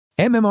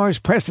MMR's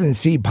Preston and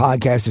Steve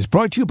podcast is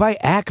brought to you by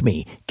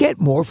Acme.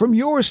 Get more from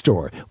your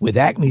store with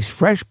Acme's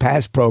Fresh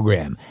Pass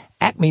program.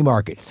 Acme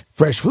Markets.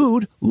 Fresh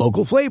food,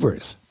 local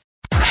flavors.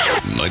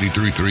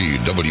 93.3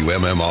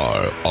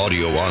 WMMR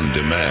Audio on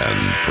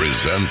Demand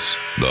presents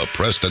the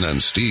Preston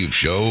and Steve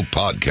Show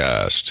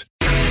podcast.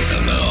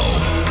 And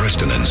now,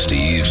 Preston and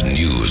Steve's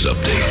news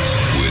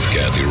update with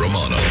Kathy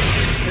Romano.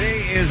 Today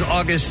is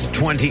August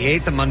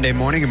 28th, a Monday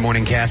morning. Good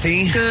morning,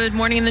 Kathy. Good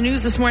morning. In the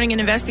news this morning, an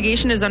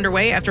investigation is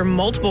underway after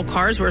multiple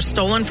cars were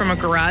stolen from a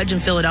garage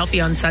in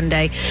Philadelphia on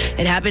Sunday.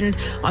 It happened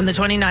on the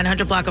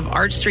 2900 block of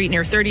Arch Street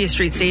near 30th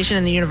Street Station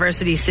in the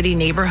University City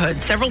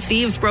neighborhood. Several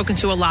thieves broke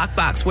into a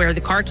lockbox where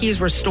the car keys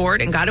were stored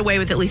and got away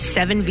with at least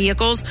 7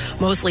 vehicles,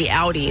 mostly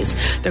Audis.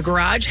 The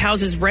garage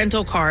houses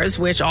rental cars,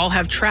 which all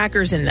have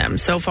trackers in them.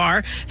 So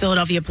far,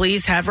 Philadelphia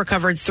police have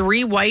recovered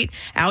 3 white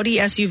Audi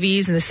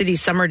SUVs in the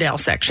city's Somerdale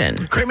section.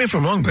 Correct me if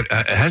I'm wrong, but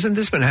hasn't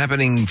this been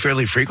happening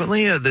fairly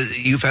frequently?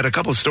 You've had a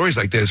couple stories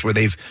like this where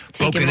they've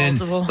broken in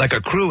like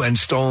a crew and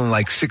stolen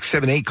like 6,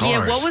 7, 8 cars.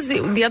 Yeah, what was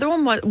the other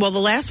one? Well, the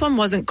last one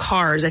wasn't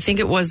cars. I think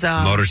it was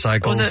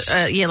motorcycles.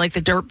 Like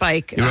the dirt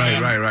bike.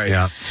 Right.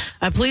 Yeah.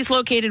 Police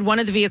located one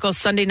of the vehicles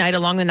Sunday night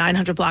along the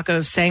 900 block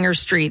of Sanger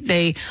Street.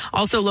 They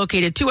also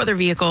located 2 other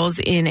vehicles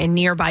in a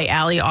nearby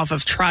alley off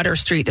of Trotter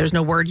Street. There's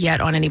no word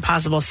yet on any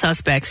possible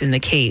suspects in the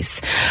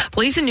case.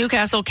 Police in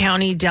Newcastle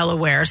County,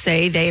 Delaware,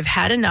 say they've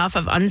had enough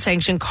of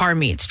unsanctioned car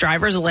meets.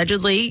 Drivers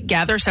allegedly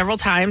gather several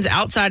times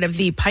outside of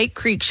the Pike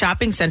Creek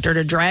Shopping Center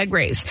to drag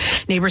race.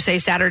 Neighbors say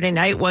Saturday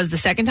night was the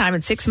second time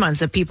in 6 months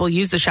that people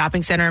used the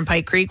shopping center in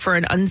Pike Creek for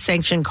an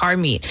unsanctioned car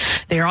meet.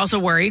 They are also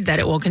worried that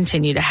it will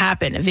continue to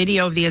happen. A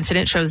video of the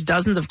incident shows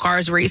dozens of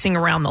cars racing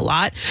around the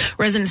lot.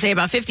 Residents say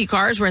about 50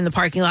 cars were in the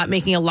parking lot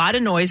making a lot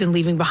of noise and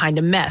leaving behind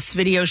a mess.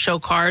 Videos show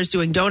cars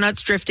doing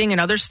donuts, drifting,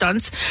 and other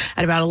stunts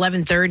at about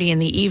 11:30 in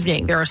the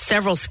evening. There are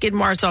several skid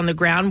marks on the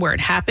ground where it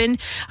happened.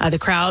 The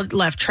crowd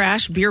left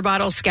trash, beer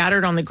bottles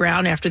scattered on the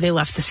ground after they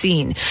left the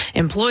scene.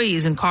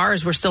 Employees and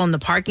cars were still in the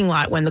parking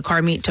lot when the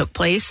car meet took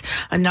place.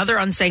 Another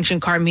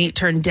unsanctioned car meet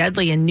turned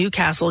deadly in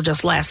Newcastle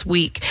just last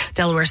week.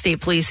 Delaware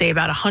State Police say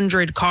about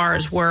 100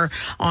 cars were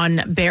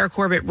on Bear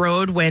Corbett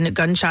Road when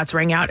gunshots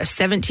rang out. A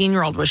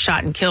 17-year-old was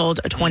shot and killed.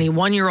 A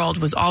 21-year-old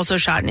was also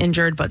shot and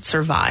injured but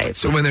survived.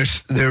 So when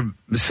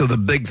so the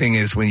big thing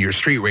is when you're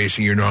street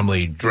racing, you're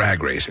normally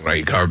drag racing,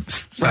 right? Car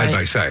side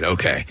by side,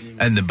 okay.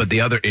 But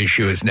the other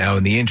issue is now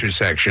in the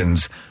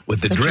intersections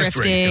with the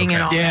drifting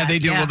and all yeah, that. they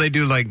do. Yeah. Well, they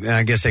do like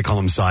I guess they call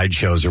them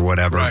sideshows or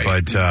whatever. Right.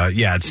 But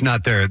it's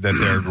not they're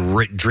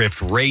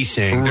drift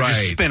racing. They're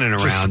just spinning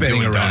around,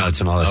 doing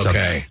donuts and all that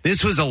stuff.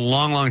 This was a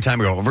long, long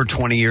time ago, over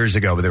 20 years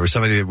ago. But there was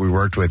somebody that we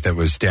worked with that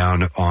was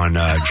down on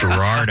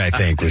Girard, I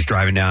think, was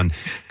driving down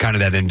kind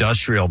of that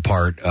industrial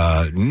part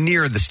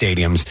near the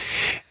stadiums,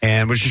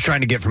 and was just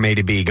trying to get from A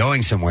to B,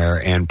 going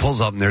somewhere, and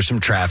pulls up and there's some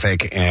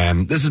traffic.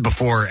 And this is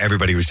before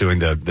everybody was doing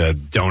the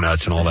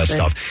donuts and all that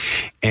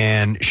stuff.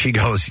 And she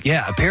goes,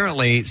 yeah,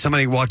 apparently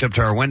somebody walked up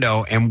to our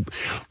window and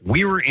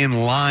we were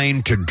in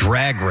line to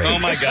drag race. Oh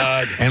my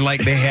God. And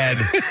like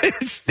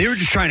they were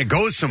just trying to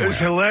go somewhere. It was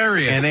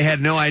hilarious. And they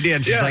had no idea.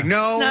 And she's like,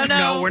 no,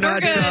 we're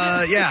not.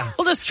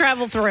 We'll just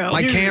travel through.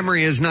 My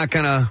Camry is not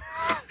going to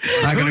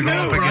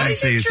go up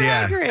against these.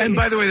 Yeah. And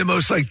by the way, the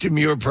most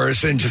demure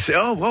person just say,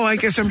 oh, well, I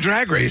guess I'm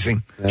drag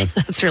racing.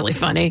 That's really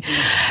funny.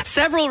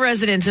 Several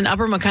residents in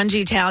Upper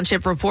Macungie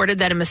Township reported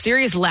that a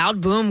mysterious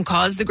loud boom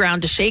caused the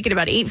ground to shake at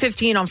about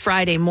 8:15 on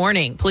Friday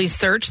morning. Police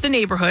searched the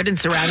neighborhood and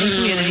surrounding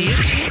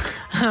communities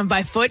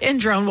by foot and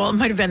drone. Well, it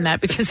might have been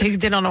that because they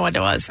don't know what it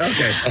was.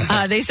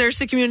 Okay. They searched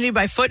the community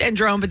by foot and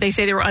drone, but they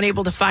say they were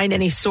unable to find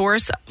any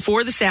source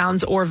for the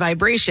sounds or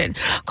vibration.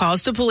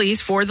 Calls to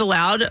police for the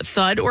loud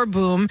thud or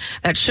boom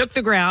that shook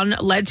the ground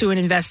led to an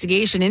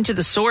investigation into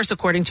the source,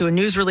 according to a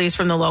news release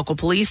from the local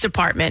police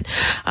department.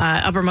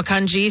 Upper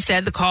Macungie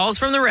said the calls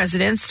from the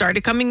residents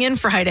started coming in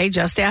Friday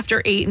just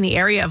after 8 in the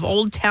area of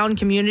Old Town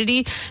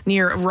Community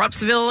near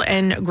Ruppsville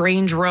and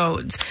Grange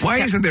Roads. Why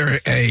isn't there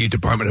a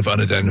Department of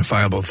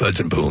Unidentifiable Thuds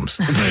and Booms?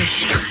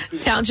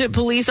 Township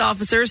police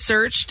officers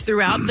searched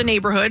throughout the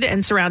neighborhood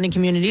and surrounding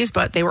communities,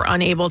 but they were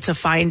unable to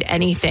find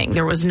anything.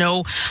 There was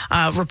no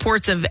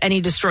reports of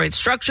any destroyed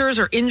structures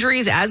or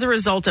injuries as a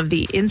result of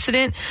the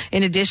incident.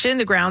 In addition,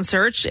 the ground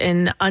search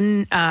and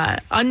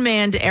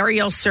unmanned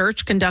aerial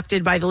search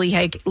conducted by the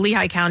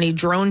Lehigh County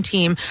drone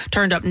team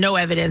turned up no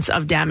evidence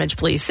of damage,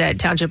 police said.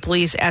 Township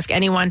police ask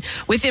anyone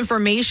with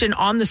information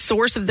on the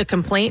source of the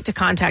complaint to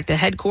contact the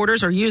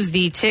headquarters or use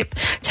the tip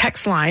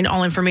text line.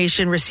 All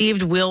information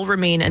received will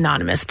remain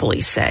anonymous,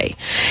 police say.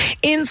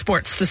 In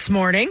sports this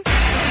morning.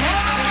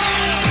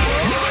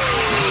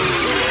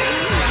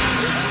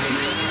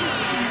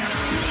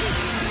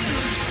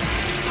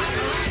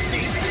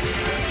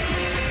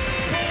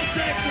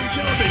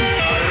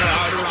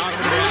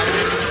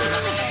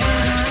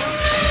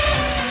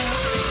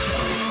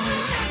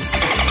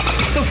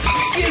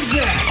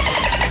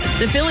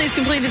 The Phillies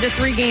completed a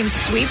 3-game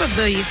sweep of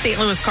the St.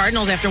 Louis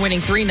Cardinals after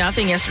winning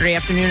 3-0 yesterday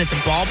afternoon at the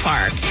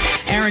ballpark.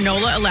 Aaron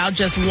Nola allowed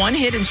just 1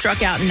 hit and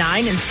struck out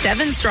 9 in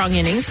 7 strong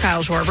innings.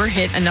 Kyle Schwarber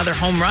hit another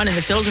home run, and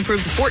the Phils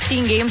improved to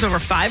 14 games over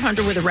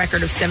 500 with a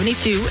record of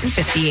 72 and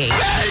 58.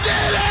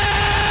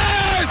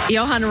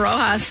 Johan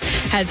Rojas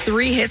had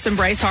 3 hits, and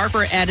Bryce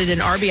Harper added an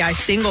RBI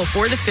single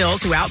for the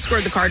Phils, who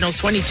outscored the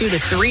Cardinals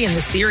 22-3 in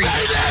the series.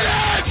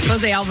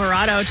 Jose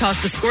Alvarado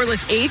tossed a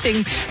scoreless 8th,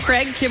 and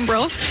Craig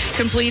Kimbrell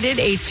completed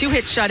a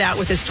 2-hit shutout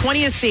with his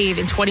 20th save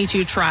in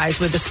 22 tries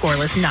with the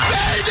scoreless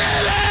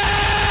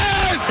 9th.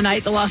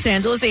 Tonight, the Los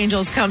Angeles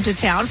Angels come to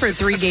town for a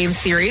 3-game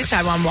series.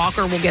 Taijuan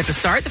Walker will get the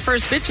start. The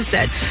first pitch is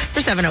set for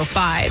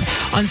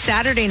 7:05. On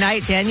Saturday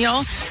night,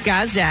 Daniel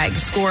Gazdag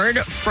scored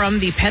from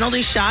the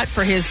penalty shot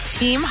for his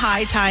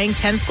team-high tying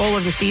 10th goal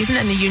of the season,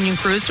 and the Union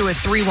cruised to a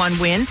 3-1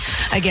 win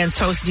against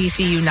host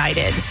DC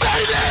United.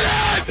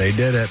 They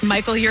did it.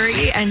 Michael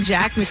Urey and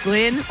Jack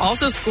McGlynn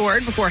also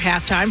scored before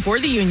halftime for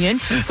the Union,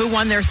 who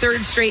won their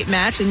 3rd straight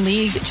match in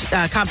league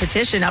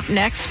competition. Up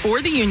next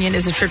for the Union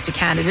is a trip to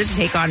Canada to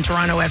take on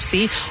Toronto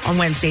FC on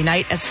Wednesday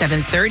night at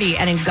 7:30.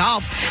 And in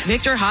golf,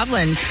 Victor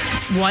Hovland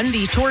won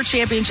the Tour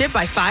Championship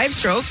by 5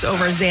 strokes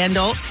over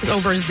Xander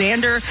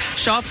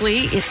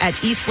Schauffele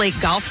at East Lake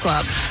Golf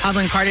Club.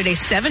 Hovland carded a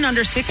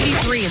 7-under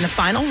 63 in the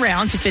final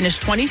round to finish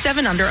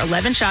 27 under,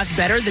 11 shots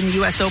better than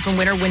U.S. Open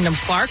winner Wyndham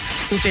Clark,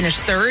 who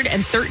finished 3rd,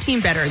 and 13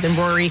 better than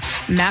Rory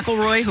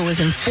McIlroy, who was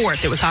in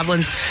 4th. It was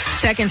Hovland's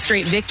 2nd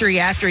straight victory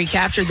after he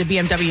captured the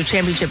BMW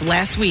Championship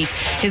last week.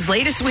 His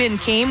latest win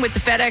came with the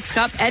FedEx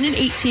Cup and an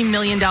 $18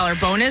 million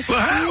bonus.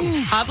 Wow.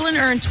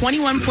 Hovland earned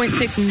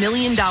 $21.6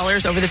 million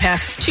over the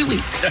past 2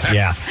 weeks.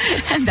 Yeah.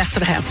 And that's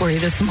what I have for you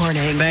this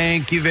morning.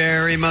 Thank you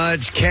very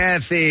much,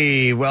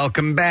 Kathy.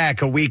 Welcome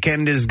back. A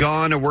weekend is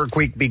gone. A work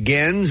week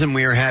begins, and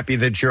we are happy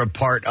that you're a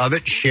part of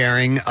it,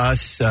 sharing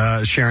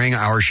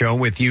our show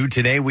with you.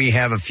 Today, we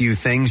have a few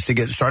things to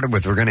get started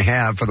with. We're going to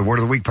have for the Word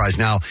of the Week prize.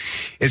 Now,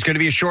 it's going to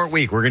be a short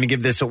week. We're going to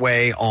give this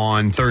away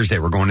on Thursday.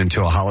 We're going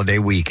into a holiday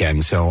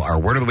weekend. So our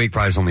Word of the Week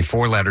prize, only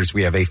 4 letters.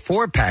 We have a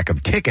 4-pack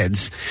of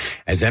tickets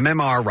as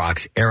MMR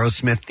rocks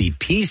Aerosmith, the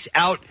Peace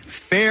Out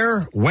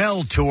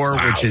Farewell Tour,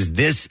 which is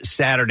this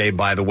Saturday,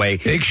 by the way.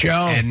 Big show.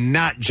 And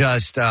not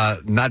just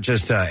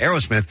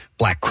Aerosmith,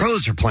 Black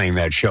Crowes are playing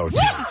that show, too.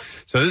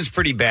 So this is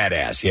pretty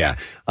badass, yeah.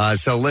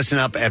 So listen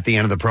up at the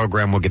end of the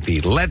program. We'll get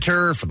the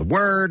letter for the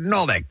word and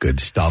all that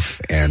good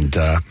stuff, and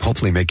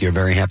hopefully make you a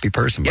very happy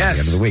person by the end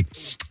of the week.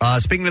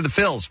 Speaking of the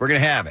Phils, we're going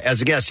to have,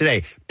 as a guest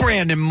today,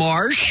 Brandon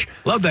Marsh.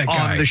 Love that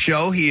guy. On the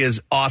show. He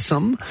is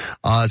awesome.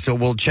 So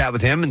we'll chat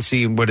with him and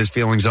see what his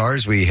feelings are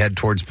as we head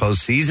towards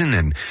postseason,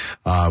 and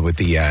with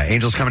the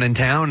Angels coming in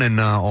town and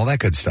all that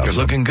good stuff. They're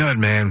looking good,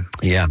 man.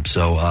 Yeah,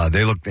 so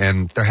they look,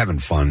 and they're having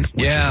fun.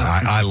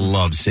 I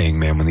love seeing,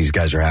 man, when these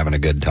guys are having a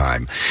good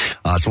time.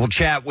 So we'll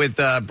chat with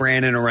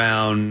Brandon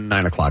around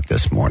 9 o'clock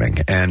this morning,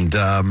 and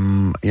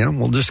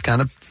we'll just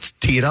kind of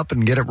tee it up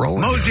and get it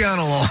rolling. Mosey on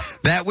along.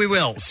 That we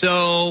will.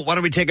 So why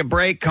don't we take a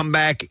break? Come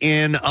back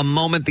in a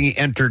moment. The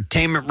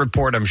entertainment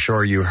report. I'm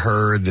sure you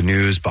heard the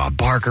news. Bob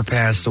Barker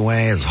passed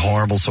away. It's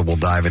horrible. So we'll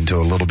dive into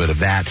a little bit of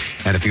that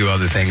and a few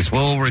other things.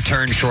 We'll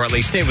return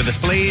shortly. Stay with us,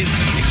 please.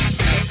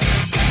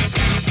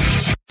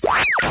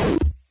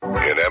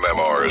 In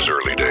MMR's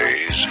early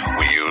days,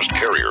 we used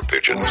carrier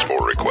pigeons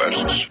for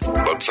requests,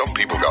 but some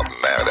people got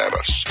mad at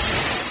us.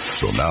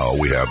 So now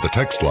we have the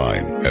text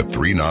line at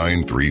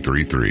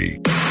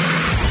 39333.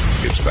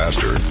 It's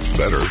faster,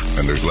 better,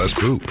 and there's less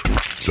poop.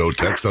 So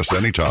text us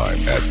anytime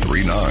at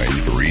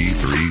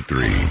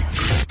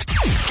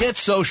 39333. Get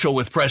social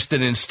with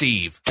Preston and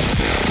Steve.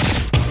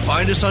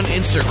 Find us on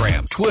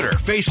Instagram, Twitter,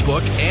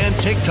 Facebook, and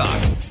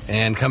TikTok.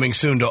 And coming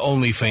soon to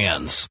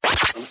OnlyFans.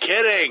 I'm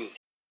kidding.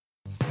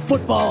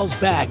 Football's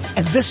back,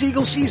 and this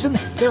Eagle season,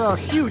 there are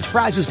huge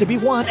prizes to be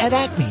won at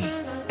Acme.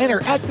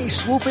 Enter Acme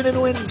Swoop In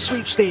and Win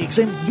sweepstakes,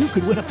 and you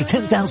could win up to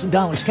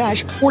 $10,000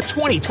 cash or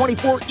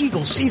 2024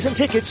 Eagles season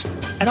tickets.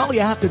 And all you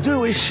have to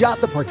do is shop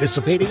the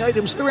participating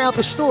items throughout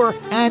the store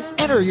and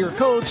enter your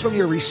codes from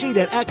your receipt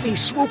at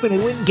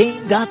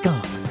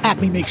acmeswoopinandwingame.com.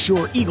 Acme makes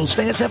sure Eagles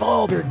fans have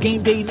all their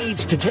game day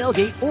needs to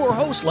tailgate or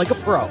host like a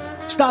pro.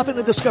 Stop in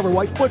and discover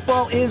why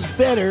football is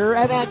better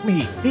at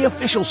Acme, the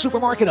official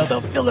supermarket of the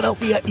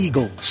Philadelphia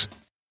Eagles.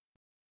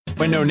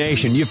 Window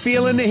Nation, you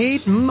feeling the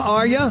heat?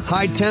 Are you?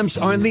 High temps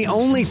aren't the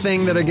only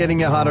thing that are getting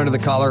you hot under the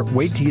collar.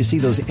 Wait till you see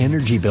those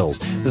energy bills.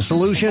 The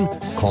solution?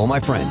 Call my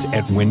friends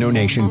at Window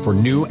Nation for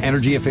new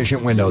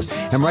energy-efficient windows.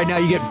 And right now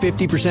you get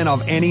 50%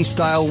 off any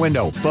style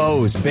window.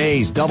 Bows,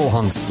 bays, double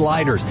hung,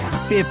 sliders.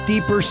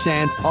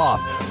 50%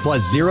 off.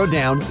 Plus 0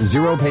 down,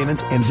 0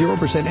 payments, and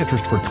 0%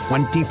 interest for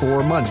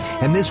 24 months.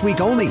 And this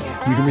week only,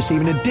 you can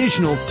receive an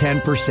additional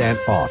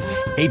 10% off.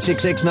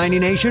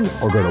 866-90-NATION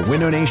or go to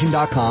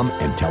windownation.com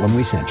and tell them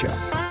we sent you.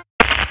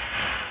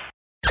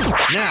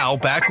 Now,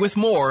 back with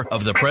more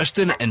of the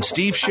Preston and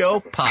Steve Show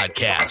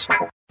podcast.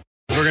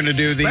 We're going to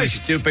do the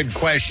stupid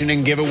question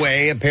and give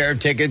away a pair of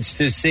tickets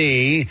to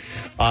see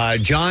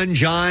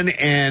John,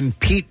 and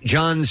Pete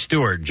John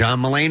Stewart.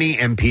 John Mulaney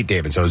and Pete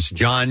Davidson. So it's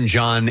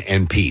John,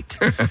 and Pete.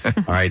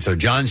 All right, so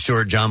John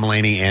Stewart, John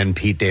Mulaney, and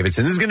Pete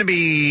Davidson. This is going to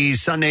be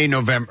Sunday,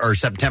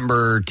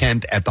 September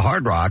 10th at the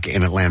Hard Rock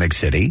in Atlantic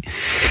City.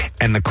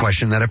 And the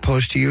question that I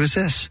pose to you is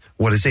this.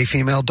 What is a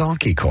female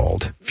donkey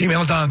called?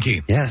 Female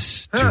donkey.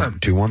 Yes.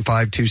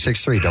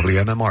 215-263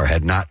 WMMR.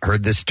 Had not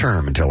heard this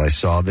term until I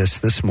saw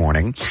this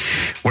morning.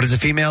 What is a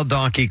female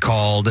donkey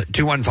called?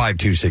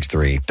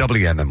 215-263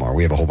 WMMR.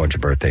 We have a whole bunch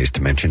of birthdays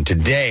to mention.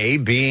 Today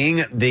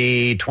being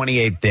the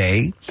 28th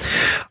day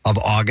of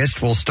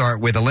August, we'll start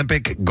with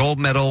Olympic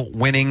gold medal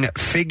winning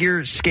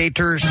figure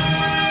skater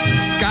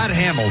Scott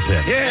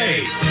Hamilton.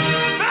 Yay!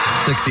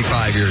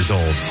 65 years old.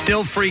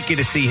 Still freaky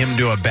to see him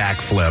do a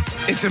backflip.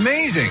 It's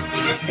amazing.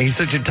 He's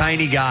such a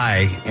tiny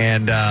guy,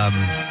 and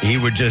he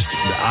would just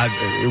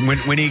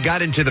when he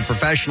got into the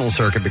professional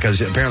circuit,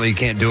 because apparently you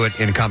can't do it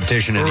in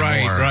competition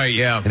anymore. Right,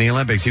 yeah. In the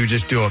Olympics, he would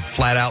just do a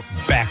flat out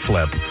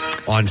backflip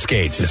on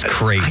skates. It's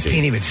crazy. I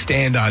can't even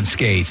stand on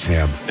skates.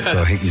 Yeah.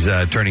 So he's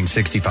turning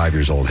 65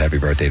 years old. Happy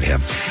birthday to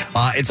him.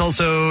 It's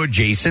also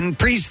Jason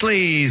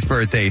Priestley's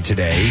birthday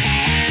today.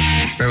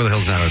 Beverly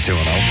Hills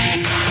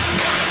 90210.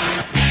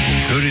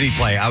 Who did he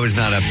play? I was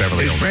not a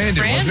Beverly Hills.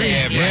 Brandon, wasn't he?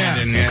 Yeah,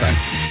 Brandon. Yeah.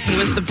 Okay. He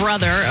was the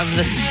brother of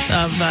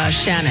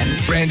Shannon.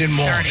 Brandon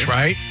Walsh,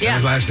 right? Yeah.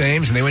 His last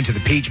names, and they went to the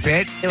Peach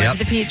Pit. They went to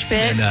the Peach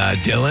Pit. And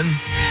Dylan.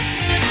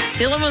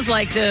 Dylan was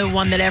like the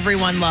one that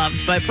everyone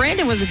loved, but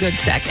Brandon was a good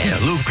second. Yeah,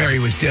 Luke Perry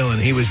was Dylan.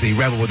 He was the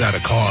rebel without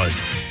a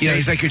cause. You know,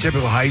 he's like your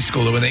typical high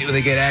schooler. When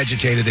they get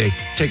agitated, they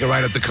take a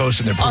ride up the coast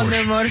in their Porsche. On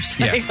their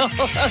motorcycle.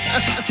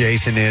 Yeah.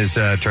 Jason is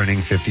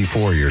turning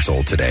 54 years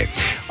old today.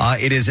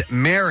 It is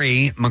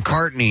Mary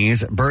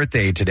McCartney's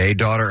birthday today,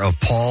 daughter of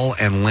Paul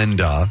and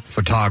Linda,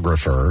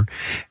 photographer.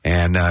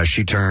 And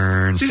she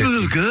turns She's a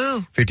little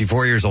girl.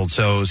 54 years old.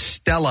 So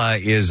Stella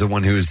is the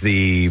one who's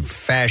the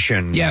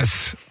fashion.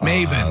 Yes,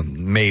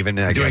 Maven.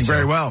 I Doing guess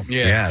very so. well.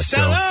 Yeah.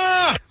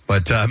 Stella!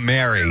 But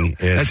Mary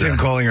is That's him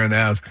calling her in the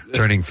house.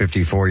 turning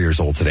 54 years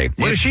old today.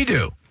 What does she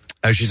do?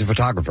 She's a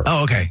photographer.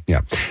 Oh, okay.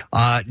 Yeah.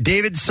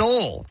 David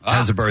Soul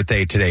has a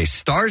birthday today.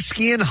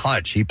 Starsky and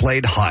Hutch. He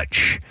played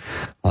Hutch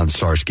on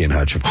Starsky and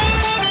Hutch, of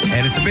course.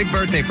 And it's a big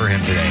birthday for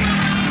him today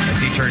as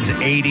he turns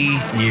 80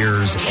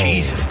 years old.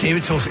 Jesus,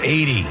 David Soul's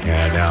 80.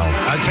 Yeah, I know.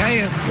 I'll tell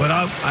you what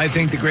I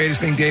think the greatest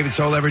thing David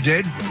Soul ever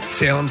did,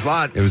 Salem's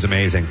Lot. It was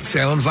amazing.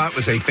 Salem's Lot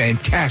was a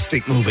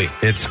fantastic movie.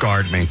 It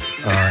scarred me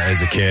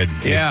as a kid.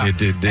 Yeah. It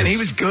did. And he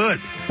was good.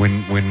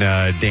 When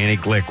Danny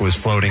Glick was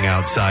floating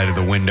outside of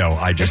the window,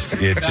 it just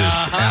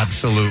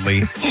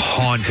absolutely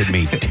haunted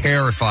me,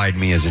 terrified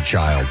me as a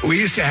child. We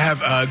used to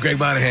have, Greg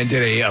Monahan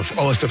did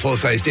almost a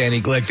full-size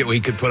Danny Glick that we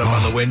could put up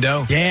on the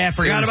window. Yeah,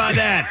 forgot about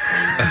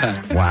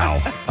that.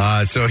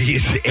 Wow. So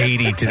he's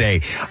 80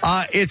 today.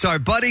 It's our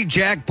buddy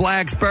Jack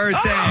Black's birthday.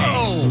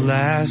 Oh!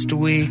 Last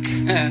week,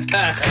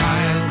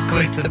 Kyle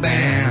quit the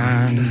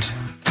band.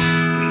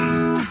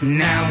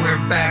 Now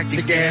we're back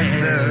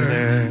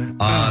together.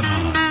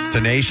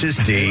 Tenacious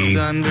D.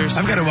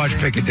 I've got to watch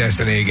Pick of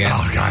Destiny again.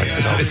 Oh, God.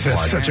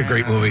 It's such a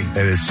great movie.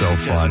 It is so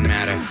fun.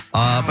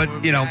 But,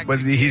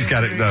 he's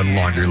got a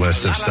laundry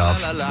list of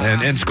stuff.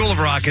 And School of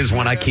Rock is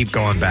one I keep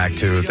going back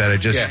to that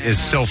it just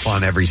is so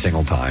fun every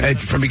single time.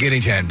 It's from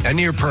beginning to end. A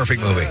near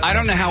perfect movie. I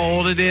don't know how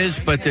old it is,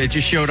 but it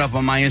just showed up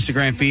on my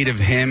Instagram feed of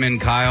him and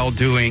Kyle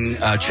doing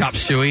Chop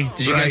Suey.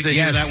 Did you guys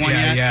hear that one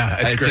yet? Yeah,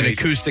 it's great. an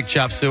acoustic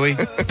Chop Suey.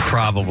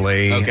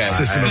 Probably. Okay.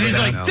 He's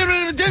like,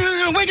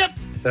 wake up!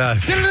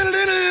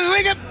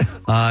 Wake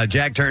up!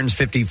 Jack turns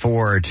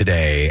 54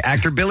 today.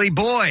 Actor Billy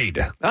Boyd.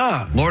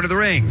 Lord of the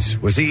Rings.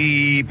 Was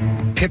he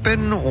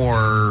Pippin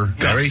or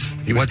Merry?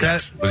 What's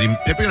that? Was he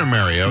Pippin or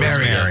Merry?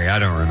 Merry. I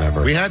don't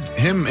remember. We had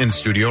him in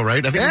studio,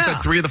 right? I think we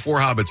had 3 of the 4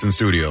 hobbits in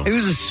studio. He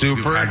was a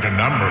super. Had a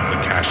number of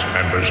the cast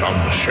members on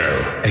the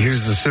show. He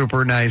was a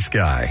super nice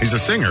guy. He's a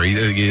singer.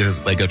 He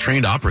is like a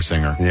trained opera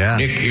singer. Yeah.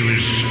 Nick, he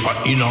was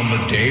in on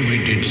the day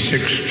we did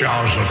 6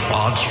 jars of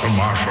farts for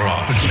martial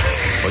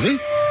arts. Was he?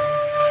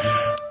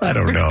 I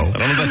don't know. I don't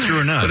know if that's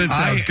true or not. But it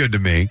sounds good to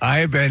me. I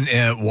have been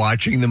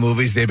watching the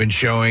movies they've been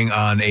showing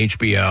on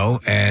HBO,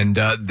 and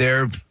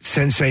they're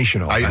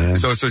sensational.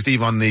 So,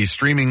 Steve, on the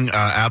streaming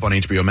app on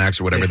HBO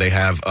Max or whatever, they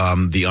have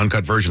the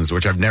uncut versions,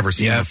 which I've never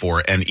seen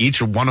before, and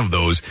each one of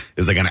those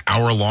is like an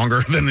hour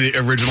longer than the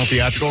original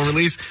theatrical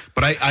release.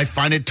 But I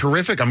find it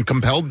terrific. I'm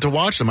compelled to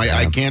watch them.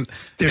 I can't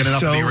get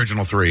enough of the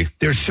original 3.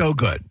 They're so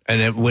good.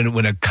 And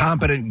when a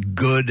competent,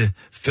 good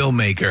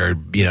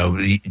filmmaker,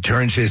 he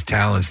turns his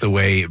talents the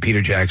way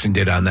Peter Jackson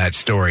did on that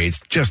story, it's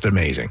just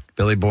amazing.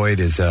 Billy Boyd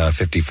is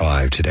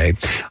 55 today.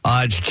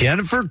 It's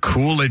Jennifer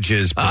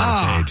Coolidge's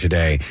birthday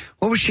today.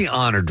 What was she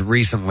honored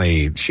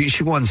recently?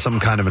 She won some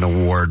kind of an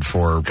award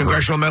for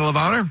Congressional Medal of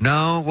Honor?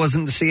 No, it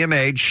wasn't the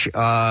CMH.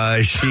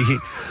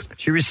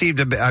 She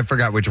received I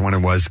forgot which one it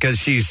was because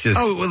she's just.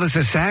 Oh, well, it's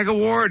a SAG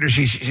award, or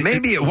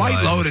maybe it White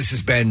was. Lotus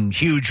has been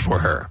huge for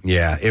her.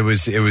 Yeah, it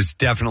was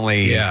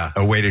definitely a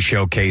way to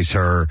showcase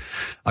her.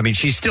 I mean,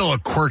 she's still a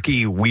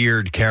quirky,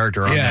 weird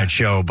character on that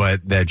show,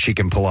 but that she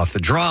can pull off the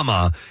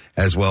drama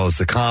as well as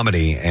the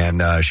comedy,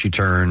 and she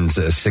turns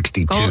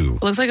 62.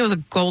 Looks like it was a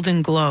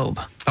Golden Globe.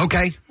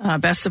 Okay.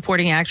 Best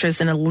Supporting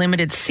Actress in a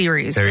Limited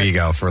Series. There you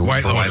go, for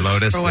White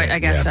Lotus. I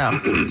guess so.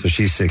 So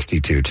she's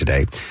 62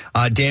 today.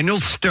 Daniel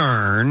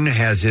Stern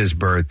has his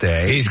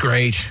birthday. He's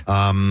great.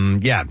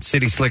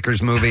 City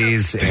Slickers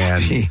movies.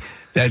 and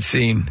that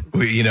scene,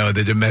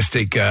 the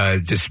domestic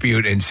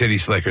dispute in City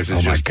Slickers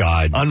is my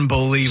God.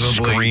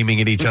 Unbelievably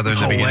screaming at each other in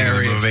the beginning of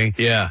the movie.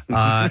 Yeah.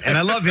 And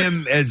I love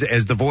him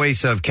as the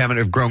voice of Kevin,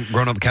 of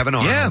grown-up Kevin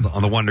Arnold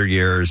on the Wonder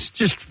Years.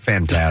 Just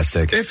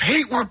fantastic. If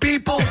hate were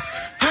people,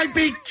 I'd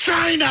be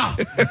China.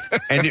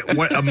 And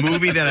what a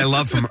movie that I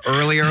love from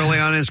early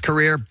on in his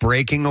career,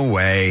 Breaking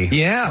Away.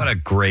 Yeah. What a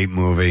great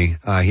movie.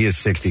 He is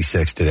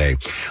 66 today.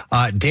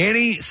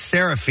 Danny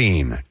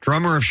Serafine,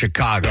 drummer of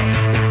Chicago.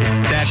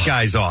 That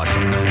guy's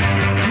awesome.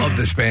 Love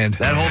this band.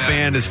 That whole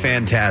band is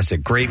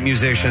fantastic. Great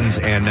musicians,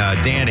 and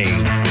Danny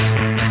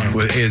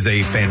is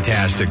a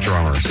fantastic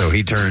drummer. So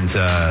he turns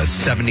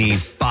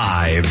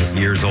 75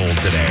 years old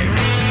today.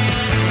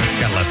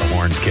 Gotta let the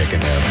horns kick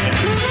in there.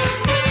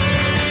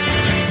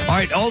 All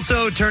right,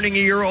 also turning a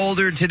year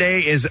older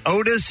today is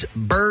Otis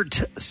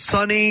Burt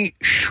Sonny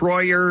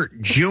Schroyer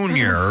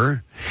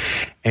Jr.,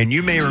 and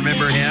you may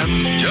remember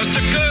him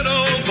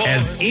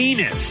as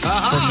Enos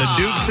from the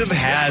Dukes of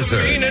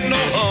Hazzard.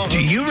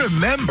 Do you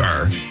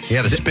remember? He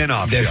had a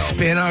spin-off show. The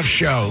spin-off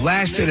show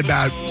lasted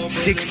about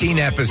 16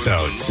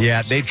 episodes.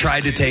 Yeah, they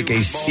tried to take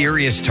a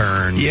serious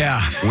turn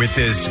with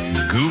this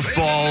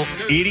goofball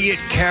idiot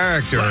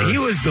character. But he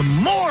was the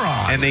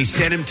moron. And they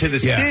sent him to the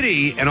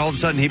city, and all of a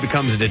sudden he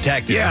becomes a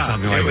detective or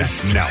something like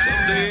that. No,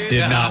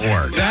 did not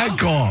work. Bad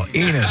call,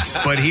 Enos.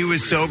 But he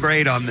was so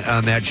great on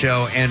that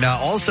show. And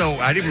also,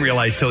 I didn't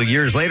realize till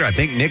years later, I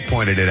think Nick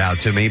pointed it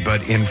out to me,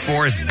 but in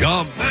Forrest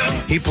Gump,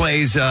 he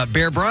plays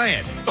Bear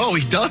Bryant. Oh,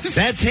 he does?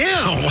 That's him.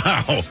 Oh,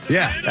 wow.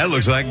 Yeah, that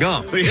looks like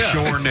Gump. Yeah.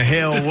 Sure in the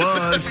hell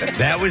was.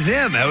 That was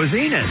him. That was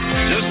Enos.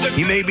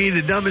 He may be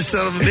the dumbest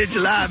son of a bitch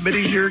alive, but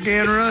he sure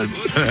can run.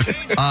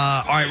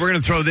 All right, we're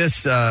going to throw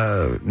this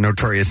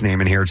notorious name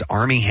in here. It's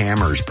Armie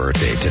Hammer's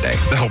birthday today.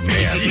 Oh,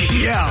 man.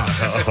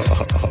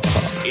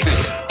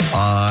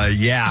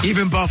 Yeah.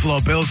 Even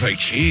Buffalo Bill's like,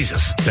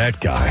 Jesus.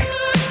 That guy.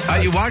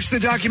 You watch the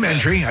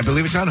documentary, I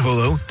believe it's on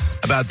Hulu,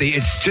 about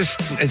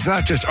it's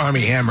not just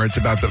Armie Hammer, it's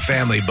about the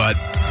family, but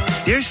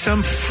there's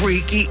some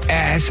freaky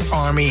ass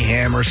Armie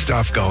Hammer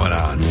stuff going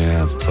on.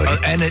 Yeah.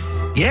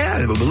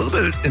 And a little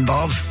bit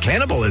involves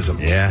cannibalism.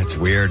 Yeah, it's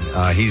weird.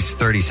 He's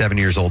 37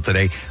 years old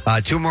today.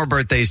 Two more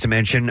birthdays to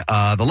mention.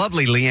 The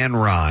lovely Leanne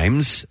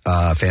Rimes,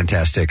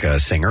 fantastic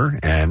singer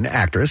and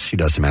actress. She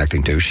does some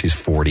acting too. She's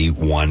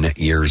 41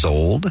 years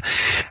old.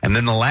 And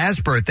then the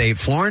last birthday,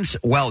 Florence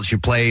Welch,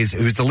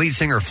 who's the lead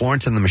singer of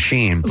Florence and the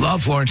Machine.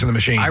 Love Florence and the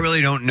Machine. I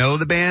really don't know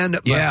the band,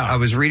 but I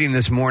was reading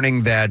this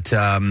morning that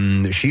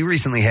she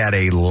recently had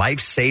a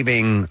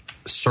life-saving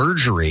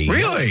surgery.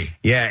 Really?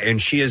 Yeah,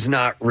 and she is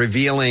not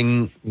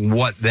revealing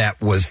what that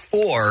was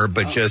for,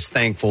 but just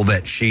thankful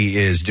that she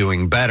is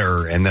doing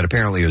better, and that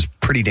apparently it was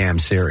pretty damn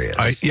serious.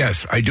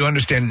 Yes, I do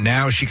understand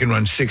now she can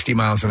run 60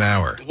 miles an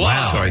hour.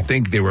 Wow. So I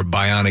think they were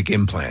bionic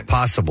implants.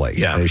 Possibly.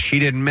 Yeah. She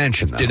didn't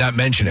mention that. Did not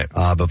mention it.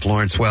 But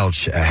Florence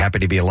Welch, happy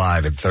to be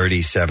alive at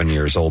 37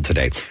 years old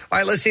today. All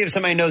right, let's see if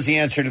somebody knows the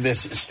answer to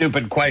this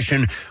stupid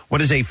question.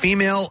 What is a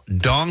female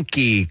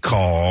donkey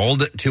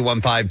called?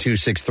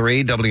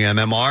 215-263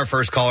 WMMR.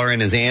 First caller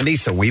in is Andy,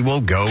 so we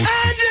will go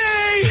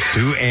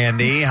to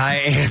Andy. Hi,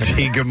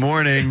 Andy. Good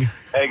morning.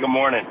 Hey, good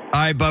morning. All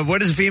right, bud,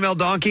 what is a female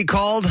donkey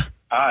called?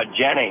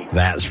 Jenny.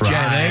 That's right.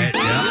 Jenny.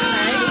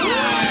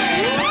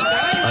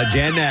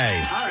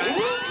 Jenny.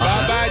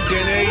 Bye-bye,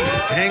 Jenny.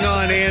 Hang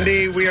on,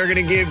 Andy. We are going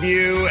to give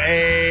you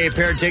a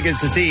pair of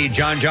tickets to see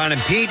John and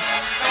Pete,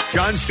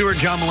 Jon Stewart,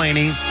 John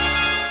Mulaney,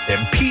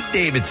 and Pete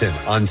Davidson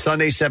on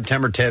Sunday,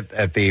 September 10th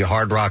at the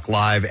Hard Rock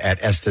Live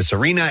at Estes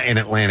Arena in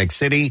Atlantic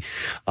City.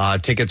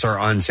 Tickets are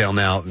on sale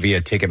now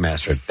via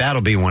Ticketmaster.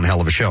 That'll be one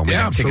hell of a show. We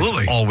have absolutely.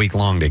 Tickets all week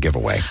long to give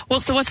away. Well,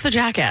 so what's the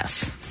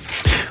jackass?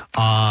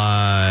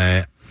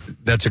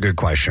 That's a good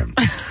question.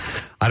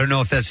 I don't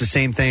know if that's the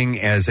same thing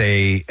as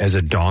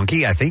a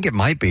donkey. I think it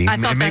might be.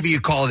 Maybe you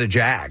call it a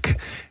jack,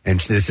 and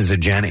this is a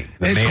Jenny.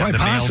 It's quite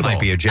possible. Male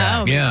might be a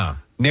jack. Oh. Yeah.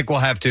 Nick will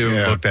have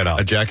to look that up.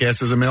 A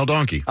jackass is a male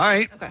donkey. All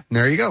right. Okay.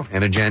 There you go.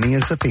 And a Jenny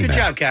is a female. Good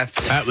job, Kath.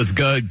 That was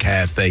good,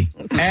 Kathy.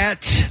 At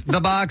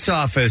the box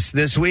office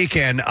this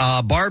weekend,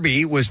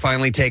 Barbie was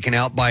finally taken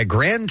out by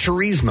Gran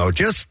Turismo,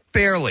 just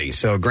barely.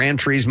 So Gran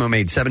Turismo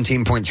made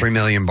 $17.3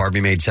 million.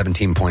 Barbie made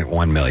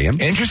 $17.1 million.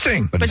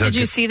 Interesting. But did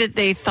you see that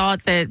they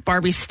thought that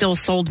Barbie still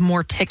sold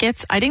more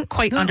tickets? I didn't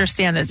quite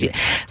understand this.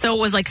 So it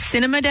was like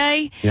Cinema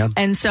Day. Yeah.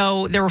 And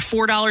so there were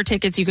 $4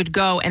 tickets you could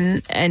go.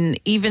 And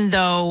even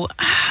though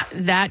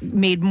that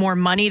made more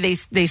money,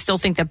 they still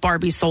think that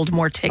Barbie sold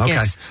more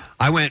tickets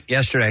I went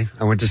yesterday.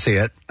 I went to see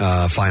it,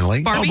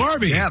 finally. Barbie? Oh,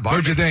 Barbie. Yeah, Barbie.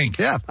 What'd you think?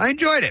 Yeah, I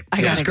enjoyed it.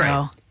 I gotta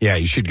go. Yeah,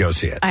 you should go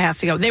see it. I have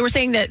to go. They were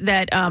saying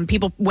that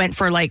people went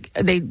for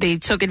they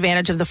took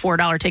advantage of the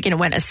 $4 ticket and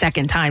went a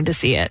second time to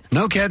see it.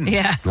 No kidding.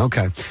 Yeah.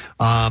 Okay.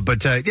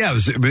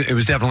 It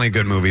was definitely a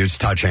good movie. It was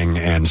touching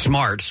and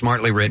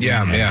smartly written,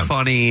 and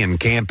funny and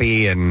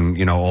campy,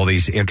 and all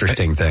these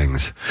interesting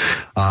things.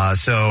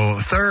 So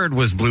third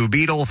was Blue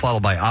Beetle,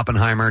 followed by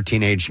Oppenheimer,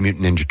 Teenage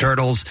Mutant Ninja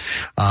Turtles.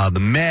 The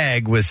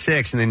Meg was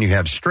 6, and then you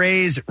have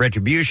Strays,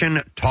 Retribution,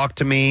 Talk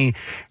to Me,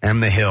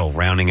 and The Hill,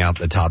 rounding out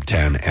the top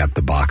 10 at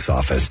the box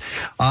office.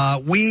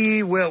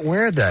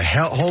 Where the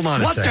hell? Hold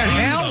on a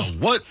second.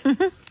 What the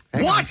hell?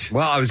 What? What?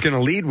 Well, I was going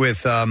to lead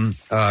with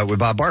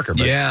Bob Barker,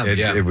 but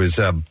it was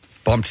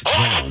bumped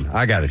down.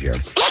 I got it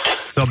here.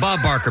 So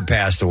Bob Barker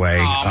passed away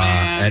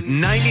at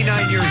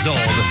 99 years old,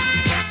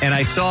 and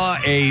I saw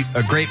a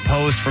great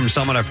post from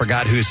someone, I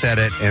forgot who said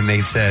it, and they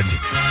said,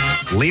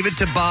 leave it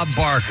to Bob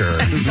Barker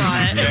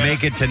to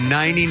make it to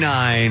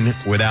 99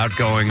 without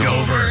going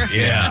over.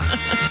 Yeah.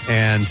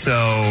 And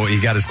so he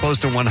got as close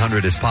to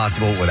 100 as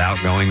possible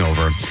without going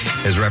over.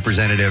 His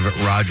representative,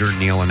 Roger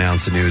Neal,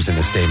 announced the news in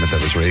a statement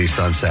that was released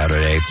on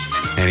Saturday.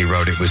 And he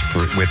wrote, it was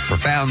with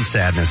profound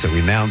sadness that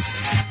we announce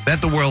that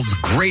the world's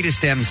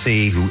greatest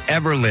MC who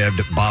ever lived,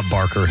 Bob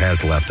Barker,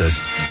 has left us.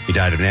 He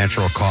died of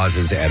natural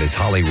causes at his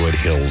Hollywood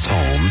Hills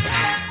home.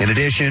 In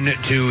addition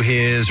to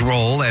his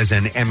role as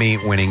an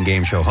Emmy-winning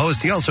game show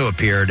host, he also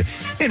appeared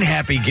in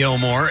Happy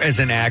Gilmore as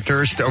an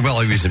actor.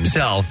 Well, he was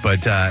himself,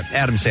 but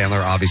Adam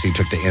Sandler obviously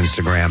took to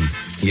Instagram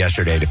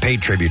yesterday to pay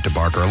tribute to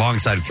Barker.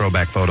 Alongside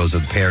throwback photos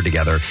of the pair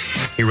together,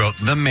 he wrote,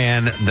 the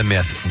man, the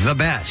myth, the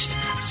best.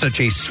 Such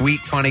a sweet,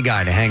 funny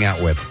guy to hang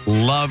out with.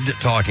 Loved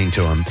talking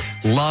to him.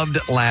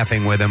 Loved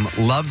laughing with him.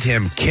 Loved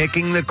him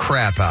kicking the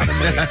crap out of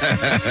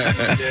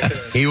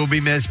me. He will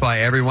be missed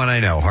by everyone I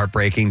know.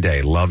 Heartbreaking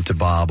day. Love to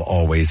Bob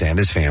always and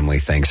his family.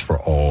 Thanks for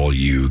all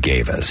you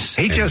gave us.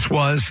 He just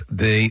was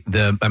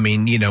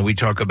we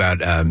talk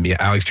about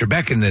Alex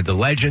Trebek and the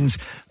legends.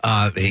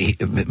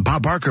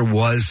 Bob Barker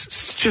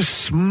was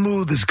just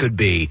smooth as could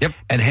be,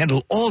 and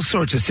handled all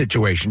sorts of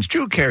situations.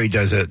 Drew Carey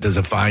does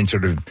a fine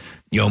sort of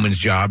yeoman's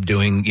job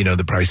doing,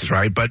 The Price is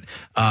Right, but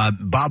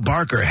Bob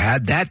Barker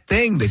had that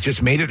thing that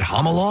just made it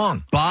hum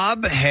along.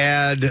 Bob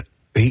had...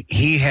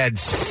 He had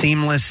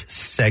seamless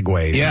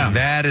segues. Yeah. And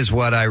that is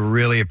what I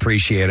really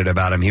appreciated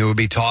about him. He would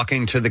be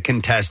talking to the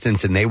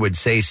contestants and they would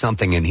say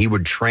something and he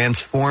would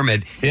transform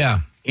it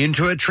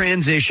into a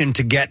transition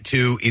to get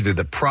to either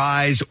the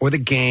prize or the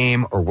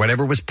game or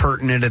whatever was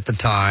pertinent at the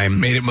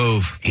time. Made it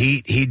move.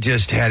 He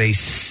just had a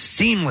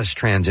seamless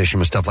transition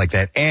with stuff like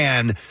that.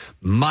 And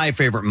my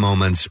favorite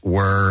moments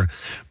were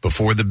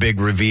before the big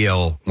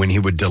reveal, when he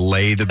would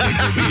delay the big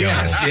reveal.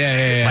 Yes.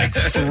 Yeah. Like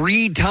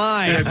 3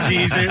 times.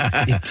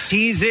 He'd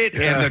tease it,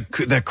 and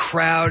the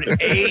crowd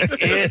ate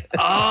it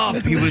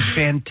up. He was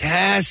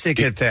fantastic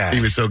at that. He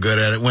was so good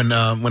at it.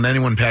 When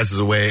anyone passes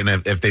away, and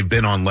if they've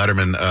been on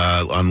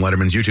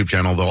Letterman's YouTube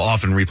channel, they'll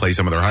often replay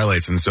some of their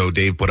highlights. And so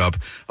Dave put up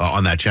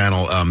on that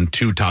channel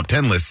 2 top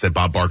 10 lists that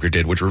Bob Barker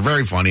did, which were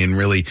very funny and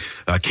really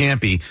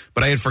campy.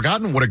 But I had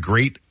forgotten what a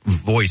great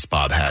voice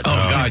Bob had.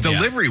 His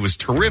delivery was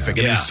terrific,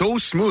 and it was so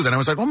smooth. And I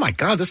was like, oh my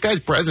God, this guy's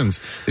presence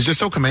is just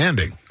so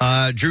commanding.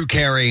 Drew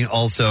Carey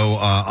also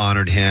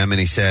honored him, and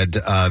he said,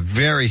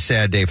 very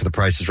sad day for the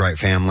Price is Right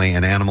family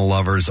and animal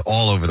lovers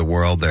all over the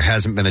world. There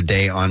hasn't been a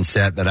day on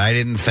set that I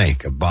didn't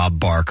think of Bob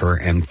Barker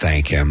and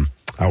thank him.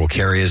 I will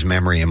carry his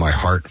memory in my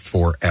heart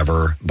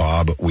forever.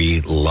 Bob, we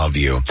love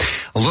you.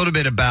 A little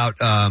bit about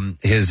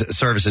his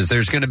services.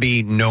 There's going to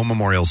be no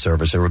memorial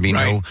service. There will be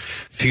no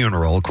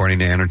funeral. According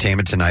to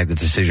Entertainment Tonight, the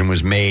decision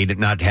was made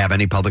not to have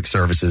any public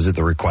services at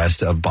the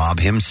request of Bob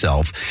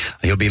himself.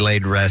 He'll be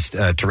laid to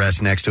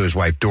rest next to his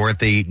wife,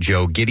 Dorothy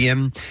Jo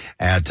Gideon,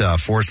 at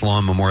Forest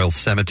Lawn Memorial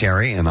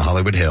Cemetery in the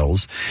Hollywood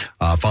Hills.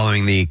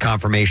 Following the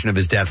confirmation of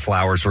his death,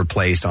 flowers were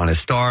placed on his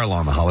star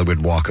along the Hollywood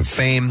Walk of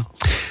Fame.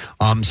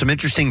 Some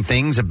interesting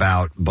things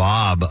about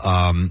Bob.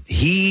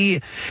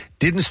 He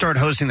didn't start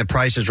hosting The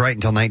Price is Right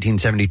until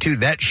 1972.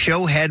 That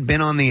show had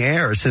been on the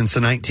air since the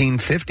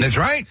 1950s. That's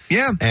right,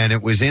 yeah. And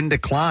it was in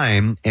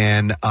decline,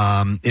 and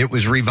it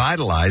was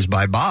revitalized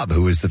by Bob,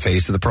 who was the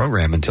face of the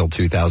program until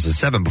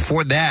 2007.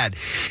 Before that,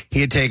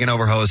 he had taken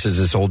over host as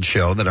this old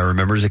show that I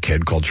remember as a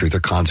kid called Truth or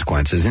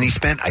Consequences, and he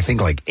spent, I think,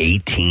 like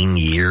 18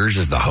 years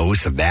as the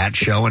host of that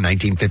show in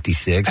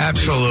 1956.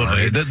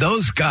 Absolutely.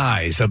 Those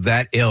guys of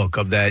that ilk,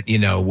 of that,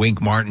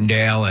 Wink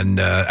Martindale and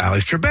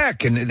Alex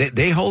Trebek, and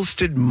they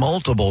hosted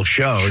multiple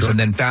shows, and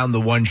then found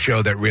the one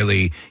show that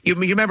really, you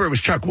remember it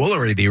was Chuck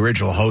Woolery, the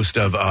original host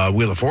of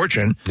Wheel of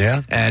Fortune,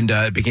 and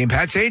it became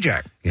Pat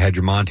Sajak. You had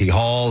your Monty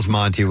Halls.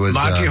 Monty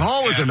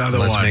Hall was another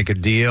Let's one. Make a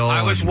Deal.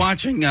 I was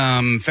watching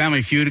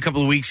Family Feud a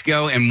couple of weeks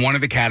ago, and one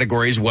of the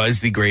categories was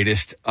the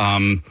greatest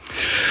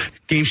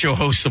game show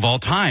hosts of all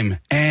time,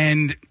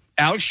 and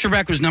Alex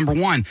Trebek was number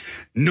 1.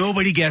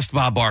 Nobody guessed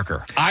Bob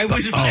Barker. I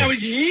was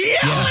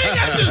yelling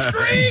at the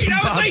screen. I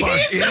was like,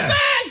 he's the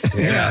best!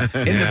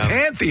 In the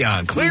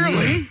Pantheon,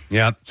 clearly.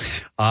 Yep.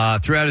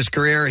 Throughout his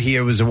career, he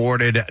was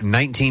awarded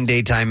 19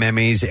 Daytime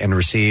Emmys and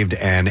received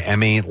an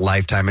Emmy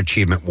Lifetime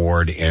Achievement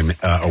Award in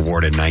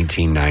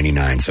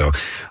 1999. So,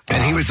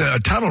 and he was a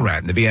tunnel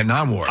rat in the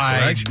Vietnam War.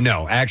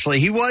 No, actually,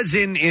 he was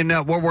in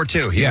World War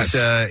II.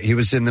 He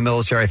was in the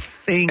military, I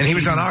think, and he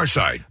was on our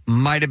side.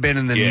 Might have been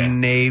in the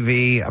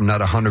Navy. I'm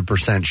not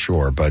 100%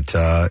 sure, but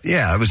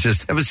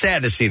it was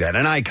sad to see that,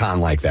 an icon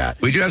like that.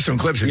 We do have some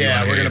clips.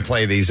 Yeah, we're going to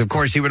play these. Of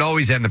course, he would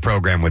always end the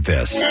program with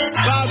this.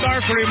 Bob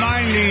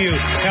reminding you,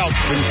 help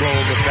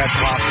control the pet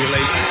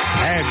population.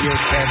 Have your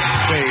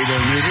pets spayed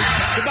or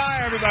neutered.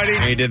 Goodbye, everybody.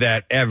 And he did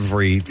that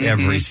every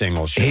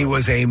single show. He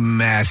was a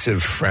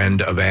massive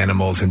friend of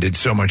animals and did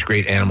so much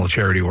great animal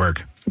charity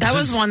work. That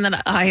was one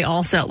that I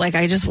also,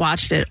 I just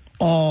watched it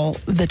all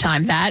the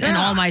time. That and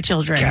all my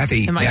children.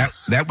 Kathy,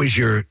 that was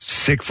your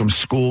sick from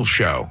school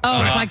show. Oh,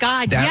 my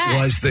God, That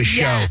was the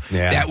show. Yes.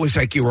 Yeah. That was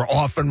like you were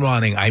off and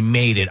running. I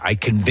made it. I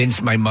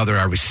convinced my mother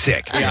I was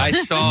sick. Yeah, I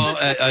saw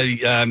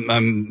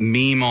a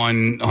meme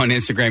on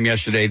Instagram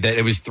yesterday that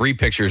it was 3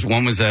 pictures.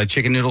 One was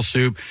chicken noodle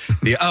soup.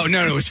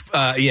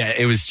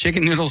 It was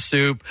chicken noodle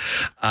soup,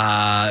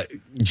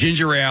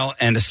 ginger ale,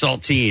 and a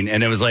saltine.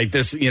 And it was like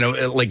this,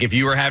 like if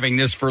you were having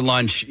this for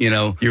lunch, you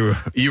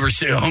were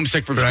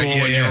homesick from school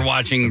and you were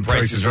watching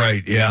Price is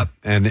Right. Yeah.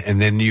 And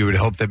then you would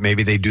hope that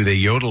maybe they do the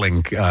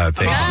yodeling thing. I love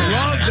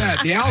that.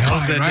 The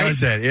Alpine, right?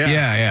 Does that,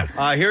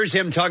 yeah. Here's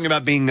him talking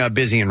about being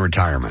busy in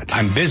retirement.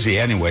 I'm busy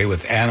anyway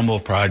with animal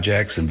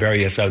projects and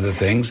various other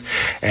things.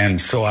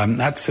 And so I'm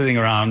not sitting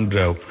around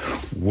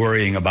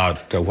worrying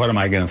about what am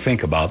I going to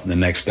think about in the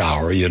next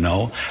hour,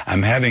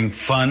 I'm having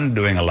fun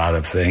doing a lot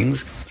of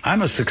things.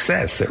 I'm a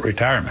success at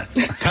retirement.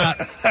 That's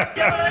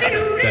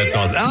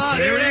awesome. Oh,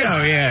 there it is.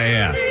 Oh,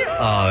 yeah.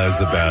 Oh, that was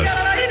the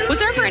best. Was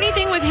there ever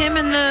anything with him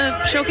in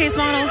the showcase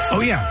models? Oh,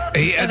 yeah.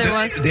 There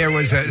was? There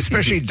was,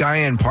 especially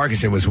Diane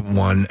Parkinson was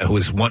one who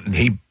was one,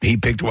 he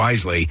picked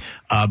wisely,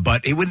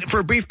 but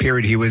for a brief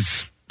period he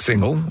was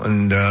single,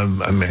 and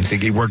I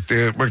think he worked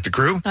the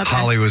crew. Okay.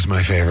 Holly was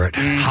my favorite.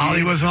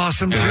 Holly was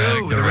awesome too.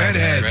 The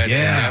redhead.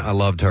 Yeah, I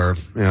loved her.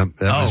 Yeah,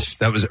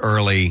 that was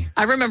early.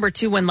 I remember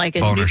too when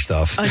boner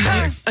stuff.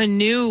 A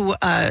new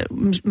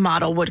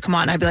model would come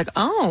on. I'd be like,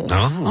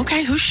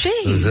 okay, who's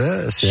she? Who's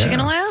this? Is she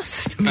gonna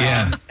last?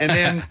 Yeah. And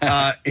then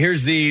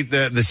here's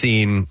the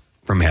scene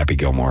from Happy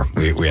Gilmore.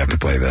 We have to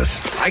play this.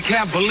 I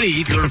can't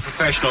believe you're a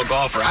professional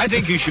golfer. I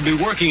think you should be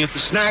working at the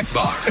snack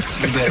bar.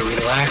 You better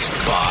relax,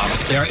 Bob.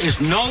 There is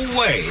no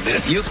way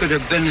that you could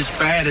have been as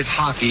bad at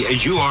hockey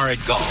as you are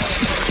at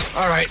golf.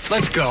 All right,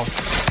 let's go.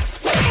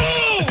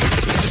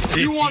 Oh!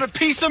 You want a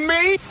piece of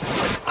me?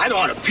 I don't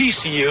want a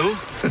piece of you.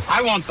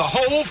 I want the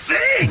whole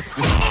thing.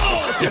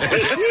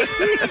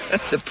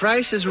 The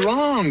price is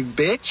wrong,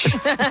 bitch.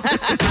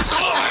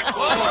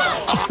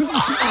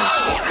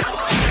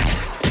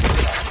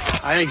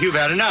 I think you've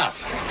had enough.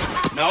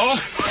 No?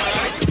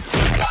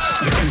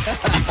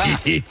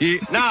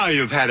 Now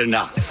you've had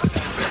enough,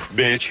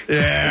 bitch.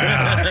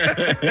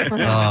 Yeah.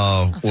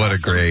 Oh, what a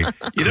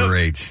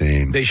great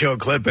scene. They show a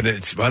clip, and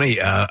it's funny.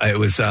 It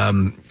was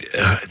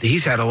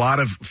he's had a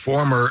lot of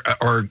former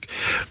or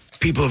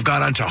people who've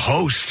gone on to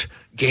host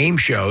game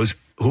shows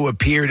who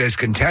appeared as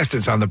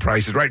contestants on The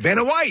Price is Right.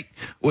 Vanna White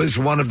was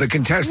one of the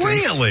contestants.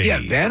 Really? Yeah,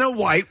 Vanna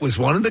White was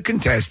one of the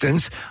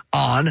contestants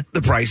on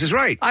The Price is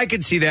Right. I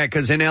could see that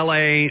because in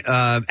L.A.,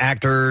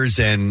 actors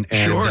and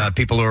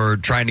people who are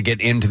trying to get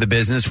into the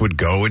business would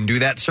go and do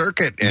that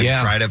circuit and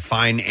try to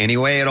find any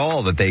way at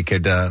all that they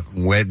could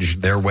wedge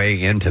their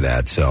way into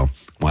that. So,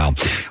 wow. All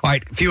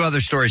right, a few other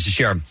stories to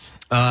share.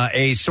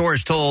 A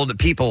source told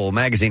People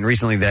magazine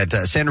recently that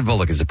Sandra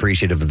Bullock is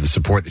appreciative of the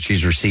support that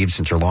she's received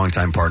since her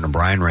longtime partner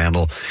Brian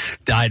Randall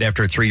died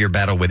after a 3-year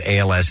battle with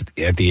ALS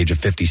at the age of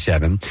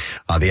 57.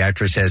 The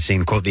actress has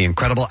seen, quote, the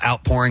incredible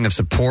outpouring of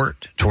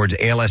support towards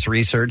ALS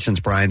research since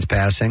Brian's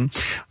passing.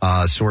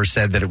 Source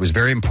said that it was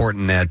very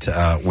important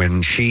that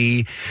when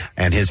she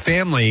and his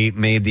family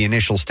made the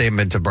initial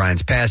statement to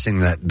Brian's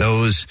passing, that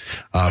those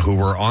who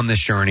were on this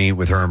journey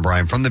with her and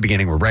Brian from the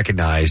beginning were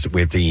recognized,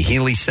 with the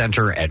Healy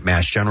Center at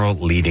Mass General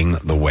leading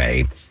the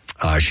way.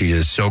 She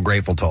is so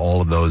grateful to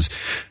all of those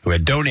who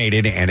had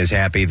donated and is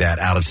happy that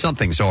out of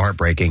something so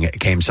heartbreaking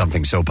came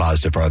something so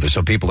positive for others.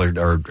 So people are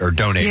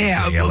donating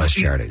to the ALS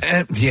charities.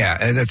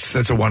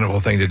 That's a wonderful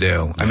thing to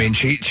do. I mean,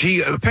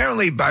 she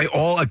apparently, by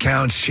all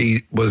accounts,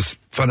 she was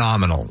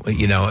phenomenal,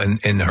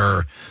 in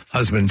her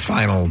husband's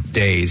final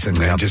days and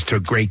just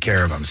took great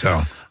care of him.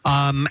 So.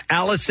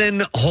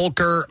 Allison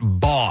Holker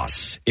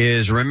Boss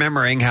is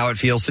remembering how it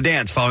feels to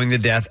dance following the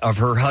death of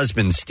her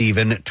husband,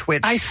 Stephen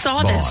Twitch. I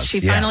saw Boss. this. She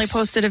finally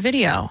posted a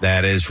video.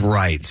 That is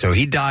right. So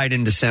he died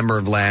in December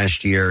of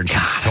last year, and she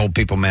told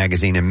People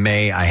magazine in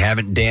May, I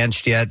haven't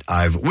danced yet.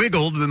 I've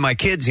wiggled with my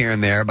kids here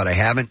and there, but I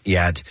haven't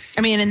yet.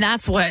 I mean, and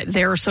that's what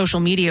their social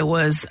media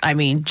was,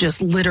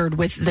 just littered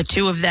with the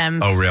two of them.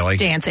 Oh, really?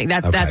 Dancing.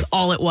 That's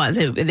all it was.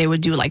 They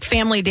would do like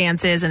family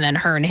dances, and then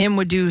her and him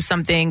would do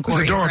something. It's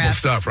adorable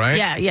stuff, right?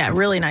 Yeah. Yeah,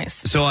 really nice.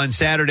 So on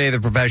Saturday, the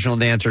professional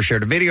dancer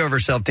shared a video of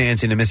herself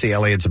dancing to Missy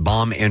Elliott's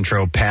bomb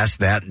intro, Pass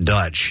That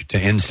Dutch, to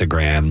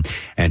Instagram.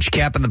 And she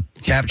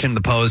captioned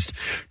the post,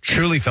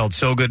 truly felt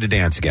so good to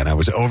dance again. I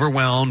was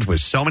overwhelmed with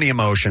so many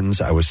emotions.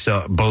 I was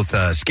both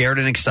scared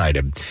and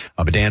excited.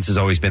 But dance has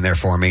always been there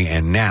for me,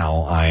 and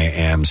now I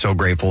am so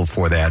grateful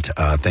for that.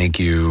 Thank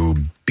you,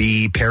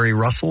 B. Perry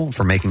Russell,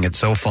 for making it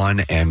so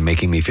fun and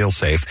making me feel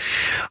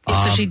safe.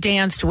 So she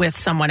danced with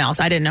someone else.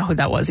 I didn't know who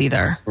that was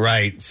either.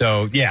 Right.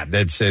 So, yeah,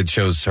 it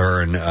shows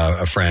her and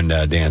a friend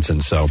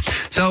dancing. So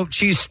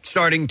she's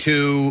starting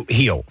to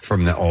heal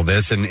from all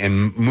this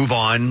and move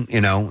on,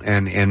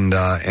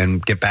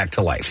 and get back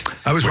to life.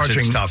 I was watching.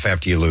 It's tough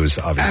after you lose,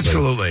 obviously.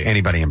 Absolutely.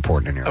 Anybody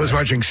important in your life. I was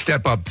watching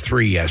Step Up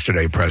 3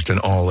 yesterday, Preston,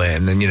 all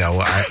in. And,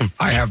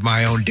 I have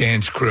my own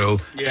dance crew,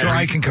 so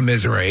I can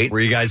commiserate. Were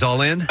you guys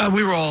all in?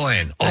 We were all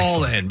in.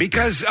 All in.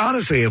 Because,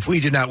 honestly, if we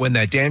did not win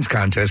that dance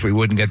contest, we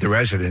wouldn't get the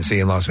residency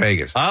in Las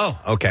Vegas. Oh,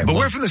 okay. But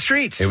we're from the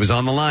streets. It was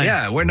on the line.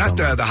 Yeah, we're not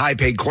the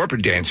high-paid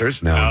corporate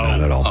dancers. No, not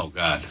at all. Oh,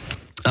 God.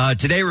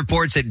 Today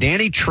reports that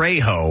Danny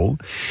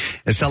Trejo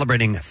is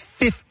celebrating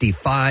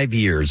 55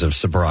 years of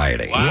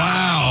sobriety.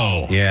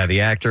 Wow. Yeah,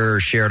 the actor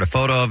shared a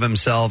photo of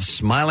himself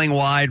smiling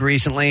wide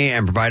recently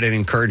and provided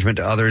encouragement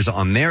to others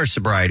on their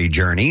sobriety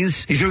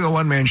journeys. He's doing a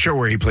one-man show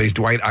where he plays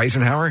Dwight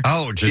Eisenhower.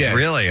 Oh,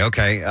 really?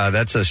 Okay.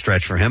 That's a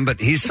stretch for him, but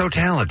he's so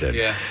talented.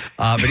 Yeah.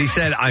 But he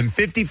said, I'm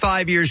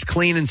 55 years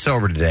clean and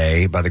sober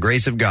today by the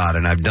grace of God,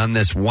 and I've done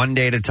this one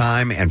day at a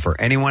time, and for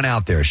anyone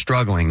out there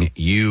struggling,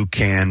 you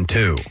can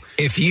too.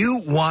 If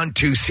you want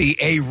to see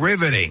a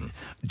riveting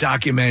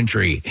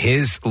documentary,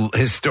 his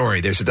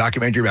story, there's a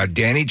documentary about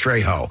Danny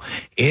Trejo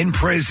in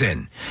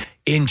prison,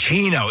 in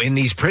Chino, in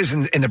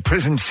the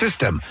prison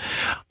system,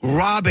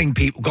 robbing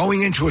people,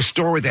 going into a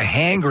store with a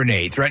hand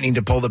grenade, threatening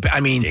to pull the...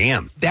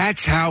 damn.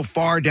 That's how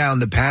far down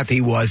the path he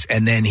was,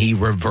 and then he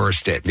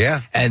reversed it.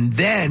 Yeah. And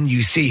then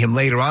you see him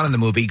later on in the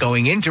movie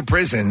going into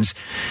prisons,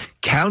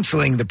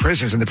 counseling the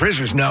prisoners, and the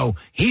prisoners know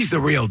he's the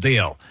real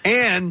deal.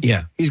 And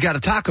he's got a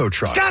taco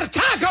truck. He's got a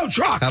taco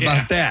truck! How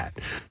about that?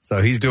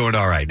 So he's doing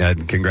all right.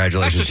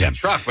 Congratulations, Not just Tim. a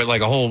truck, but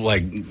like a whole,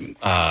 it's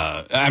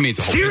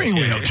a steering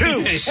wheel,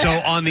 too. So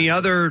on the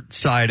other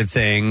side of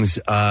things,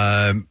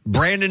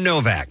 Brandon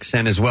Novak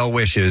sent his well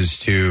wishes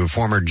to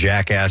former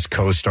Jackass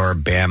co-star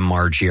Bam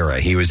Margera.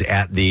 He was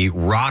at the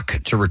Rock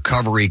to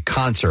Recovery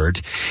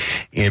concert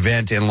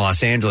event in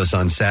Los Angeles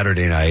on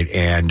Saturday night,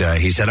 and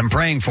he said, I'm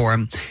praying for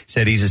him. He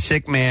said, he's a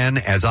sick man,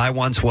 as I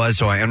once was,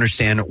 so I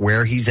understand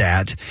where he's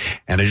at,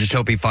 and I just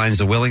hope he finds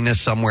the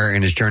willingness somewhere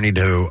in his journey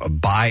to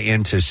buy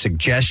into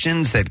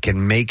suggestions that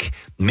can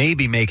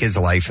maybe make his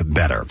life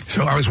better.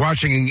 So I was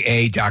watching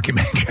a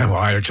documentary, I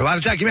watch a lot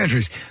of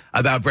documentaries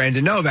about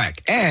Brandon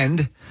Novak,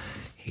 and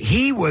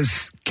he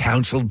was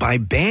counseled by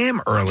Bam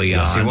early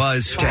on. Yes, he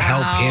was. To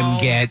help him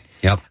get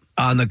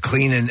on the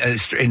clean and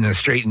in the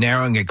straight and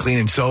narrow and get clean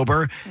and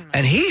sober.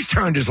 And he's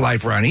turned his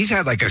life around. He's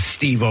had like a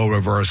Steve-O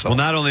reversal. Well,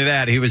 not only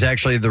that, he was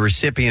actually the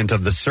recipient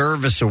of the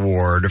Service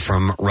Award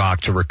from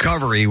Rock to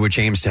Recovery, which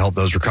aims to help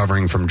those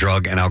recovering from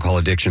drug and alcohol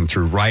addiction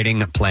through writing,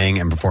 playing,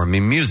 and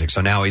performing music.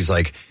 So now he's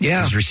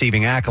he's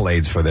receiving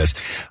accolades for this.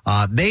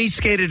 They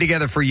skated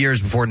together for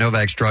years before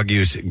Novak's drug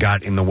use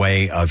got in the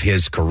way of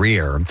his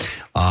career.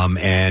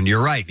 And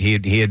you're right.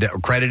 He had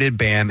credited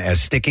Bam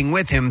as sticking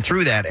with him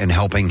through that and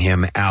helping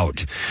him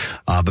out.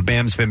 But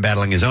Bam's been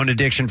battling his own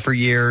addiction for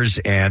years,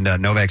 and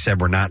Novak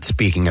said, we're not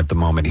speaking at the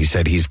moment. He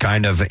said he's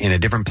kind of in a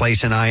different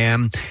place than I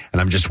am,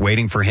 and I'm just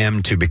waiting for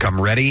him to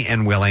become ready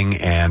and willing,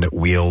 and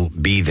we'll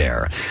be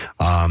there.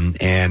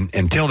 And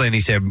until then,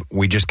 he said,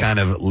 we just kind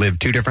of live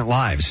two different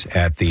lives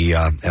at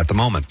the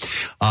moment.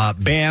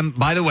 Bam,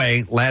 by the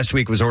way, last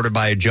week was ordered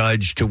by a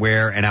judge to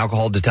wear an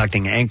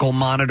alcohol-detecting ankle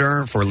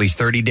monitor for at least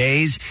 30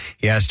 days.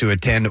 He has to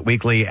attend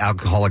weekly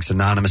Alcoholics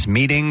Anonymous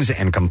meetings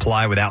and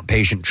comply with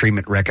outpatient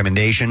treatment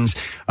recommendations.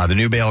 The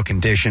new bail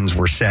conditions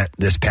were set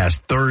this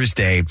past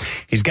Thursday.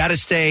 He's got to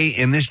stay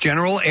in this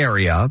general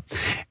area,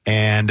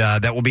 and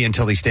that will be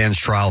until he stands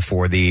trial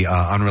for the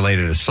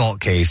unrelated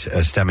assault case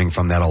stemming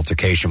from that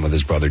altercation with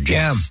his brother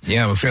James.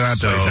 Yeah, we'll see how that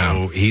plays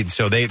out.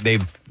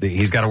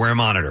 He's got to wear a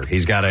monitor.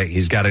 He's got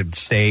to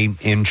stay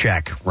in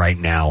check right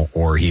now,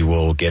 or he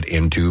will get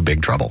into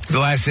big trouble. The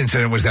last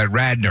incident was that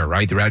Radnor,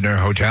 right? The Radnor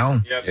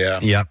Hotel?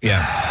 Yep.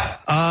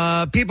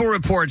 People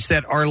reports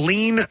that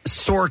Arlene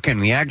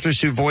Sorkin, the actress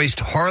who voiced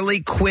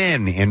Harley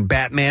Quinn in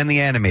Batman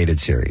the Animated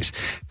Series,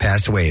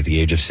 passed away at the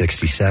age of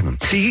 67.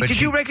 Did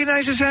you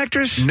recognize this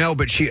actress? No,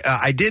 but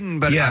I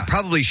didn't, but I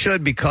probably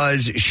should,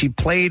 because she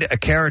played a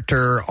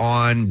character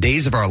on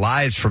Days of Our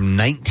Lives from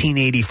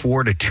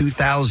 1984 to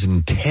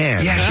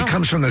 2010. Yeah, she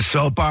comes from the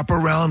soap opera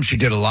realm. She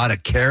did a lot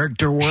of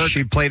character work.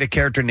 She played a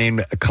character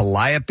named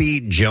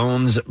Calliope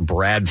Jones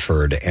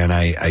Bradford, and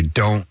I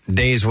don't...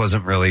 Days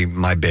wasn't really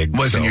my big...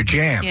 Wasn't your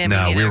jam. Yeah,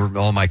 no, we were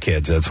all my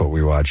kids. That's what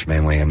we watched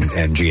mainly,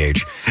 and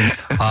GH.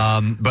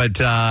 But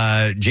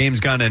James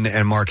Gunn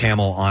and Mark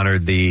Hamill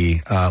honored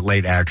the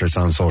late actress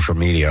on social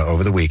media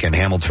over the weekend.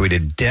 Hamill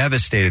tweeted,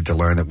 devastated to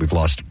learn that we've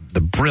lost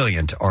the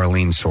brilliant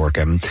Arlene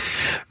Sorkin.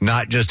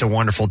 Not just a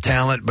wonderful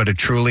talent, but a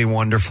truly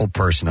wonderful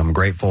person. I'm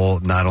grateful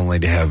not only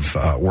to have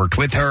worked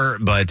with her,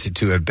 but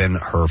to have been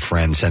her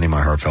friend. Sending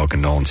my heartfelt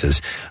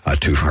condolences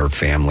to her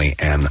family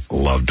and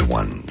loved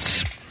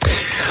ones.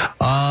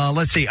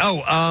 Let's see.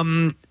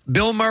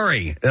 Bill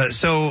Murray.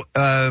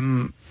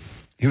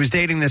 He was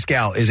dating this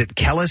gal. Is it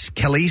Kellis?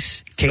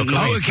 Kellis?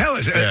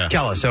 Kellis. Yeah.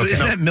 Kellis. Okay.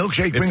 Isn't that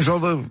milkshake brings all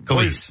the...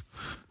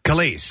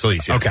 Khalees,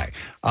 yes. Okay.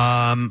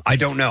 I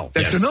don't know.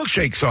 That's the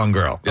milkshake song,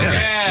 girl. Okay.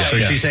 Yeah. So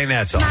she's saying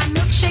that song. My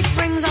milkshake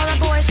brings all the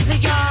boys to the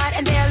yard,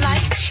 and they're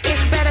like,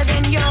 it's better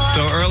than yours.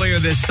 So earlier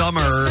this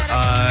summer,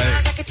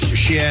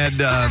 she had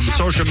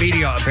social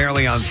media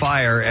apparently on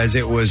fire as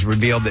it was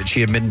revealed that she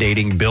had been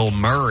dating Bill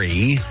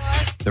Murray.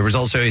 There was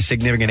also a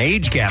significant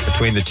age gap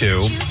between the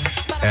two,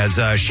 as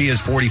she is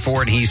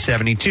 44 and he's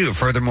 72.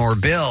 Furthermore,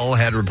 Bill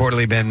had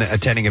reportedly been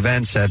attending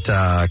events that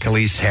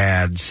Khalees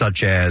had,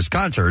 such as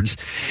concerts,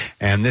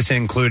 and this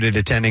included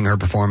attending her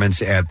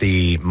performance at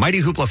the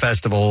Mighty Hoopla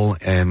Festival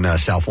in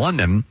South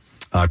London.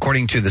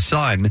 According to The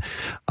Sun,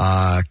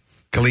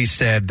 Khalees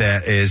said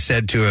that is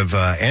said to have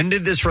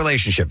ended this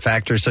relationship.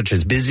 Factors such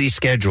as busy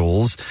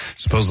schedules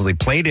supposedly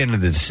played into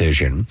the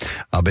decision,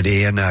 but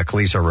he and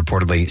Khalees are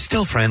reportedly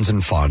still friends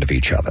and fond of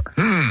each other.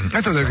 I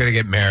thought they were going to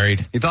get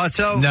married. You thought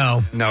so?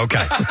 No.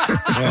 Okay.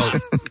 Well,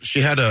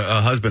 she had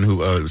a husband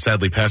who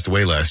sadly passed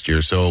away last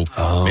year, so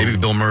maybe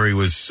Bill Murray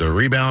was a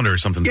rebound or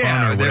something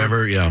fun or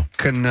whatever. Yeah,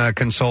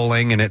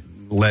 consoling, and it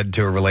led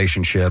to a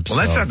relationship. Well,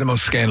 that's not the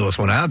most scandalous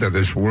one out there.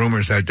 There's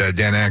rumors that Dan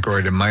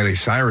Aykroyd and Miley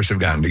Cyrus have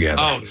gotten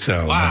together. Oh,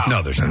 so wow.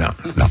 No, there's no.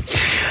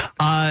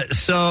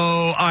 So,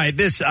 all right,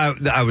 this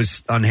I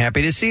was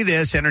unhappy to see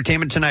this.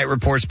 Entertainment Tonight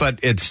reports,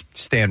 but it's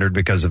standard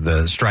because of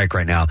the strike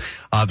right now.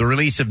 The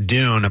release of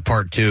Dune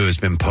Part 2 has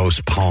been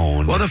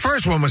postponed. Well, the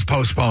first one was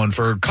postponed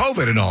for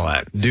COVID and all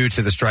that. Due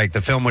to the strike,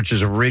 the film, which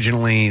is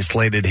originally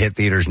slated to hit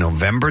theaters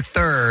November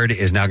 3rd,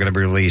 is now going to be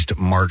released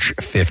March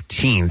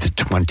 15th,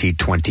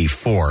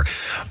 2024.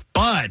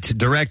 But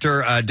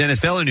director Denis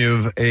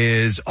Villeneuve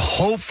is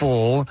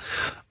hopeful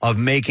of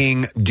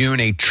making Dune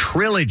a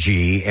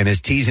trilogy and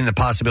is teasing the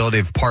possibility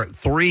of Part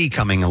 3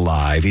 coming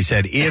alive. He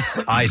said,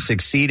 if I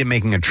succeed in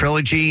making a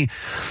trilogy,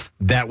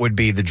 that would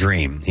be the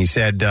dream. He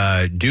said,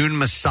 Dune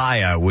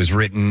Messiah was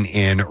written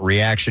in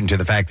reaction to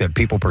the fact that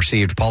people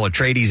perceived Paul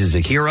Atreides as a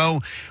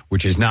hero,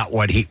 which is not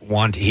what he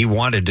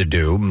wanted to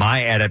do.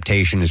 My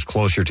adaptation is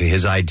closer to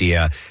his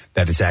idea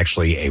that it's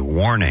actually a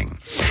warning.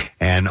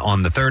 And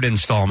on the third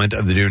installment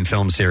of the Dune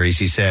film series,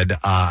 he said,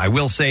 I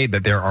will say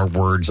that there are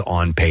words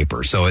on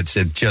paper. So it's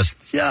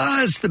just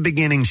the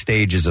beginning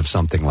stages of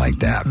something like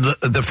that.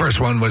 The first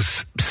one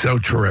was so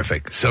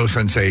terrific, so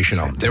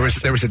sensational. There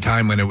was a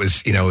time when it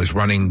was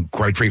running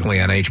quite frequently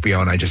on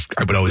HBO, and I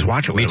would always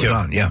watch it when it was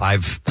on. Yeah,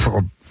 I've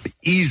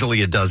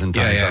easily a dozen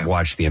times I've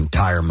watched the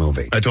entire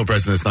movie. I told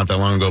Preston this not that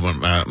long ago,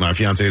 but my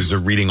fiance is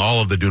reading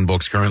all of the Dune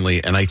books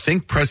currently, and I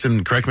think,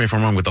 Preston, correct me if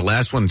I'm wrong, with the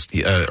last one,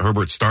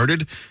 Herbert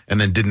started and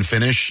then didn't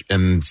finish,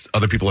 and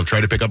other people have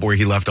tried to pick up where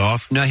he left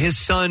off. No, his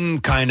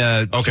son kind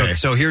of... Okay.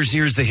 So here's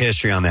the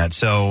history on that.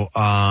 So...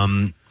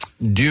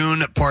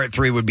 Dune Part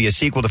 3 would be a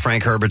sequel to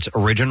Frank Herbert's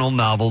original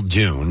novel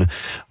Dune,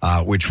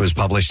 which was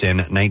published in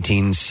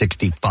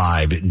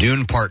 1965.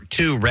 Dune Part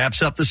 2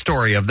 wraps up the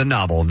story of the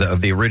novel,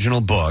 of the original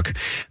book.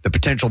 The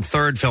potential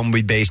third film would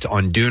be based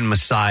on Dune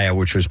Messiah,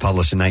 which was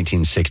published in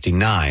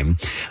 1969.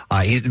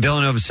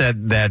 Villeneuve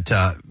said that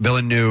that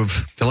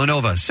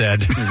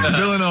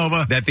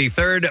the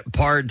third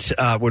part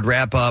would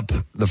wrap up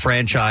the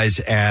franchise,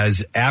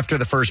 as after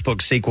the first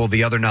book sequel,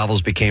 the other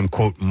novels became,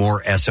 quote,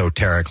 more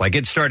esoteric. Like,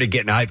 it started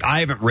getting... I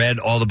haven't read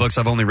all the books.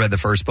 I've only read the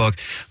first book.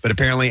 But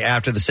apparently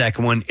after the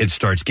second one, it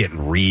starts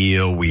getting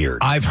real weird.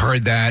 I've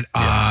heard that.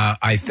 Yeah.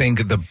 I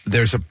think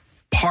there's a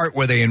part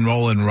where they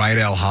enroll in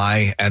Rydell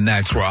High, and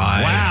that's where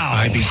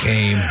I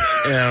became...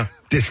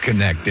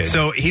 disconnected.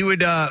 So he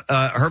would,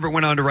 Herbert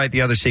went on to write the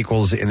other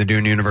sequels in the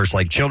Dune universe,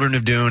 like Children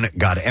of Dune,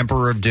 God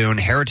Emperor of Dune,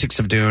 Heretics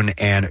of Dune,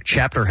 and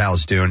Chapter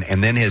House Dune.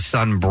 And then his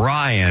son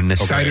Brian,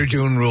 Cider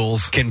Dune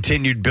rules,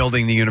 continued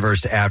building the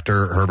universe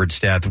after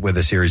Herbert's death with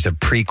a series of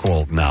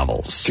prequel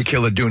novels. To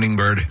Kill a Duning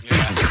Bird.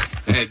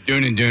 Yeah.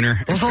 Dune and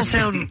Dooner. Those all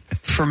sound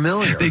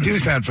familiar. They do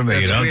sound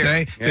familiar, don't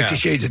they? Yeah. 50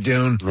 Shades of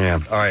Dune. Yeah.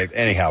 All right.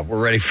 Anyhow,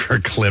 we're ready for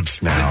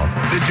clips now.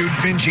 The Dune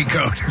Vinci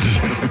Code.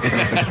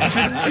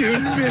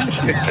 Dune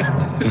Vinci.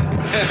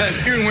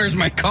 Dune, where's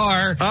my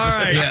car? All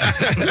right. Yeah.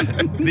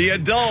 The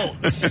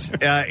adults.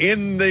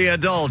 In The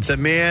Adults, a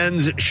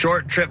man's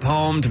short trip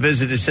home to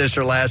visit his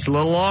sister lasts a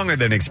little longer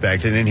than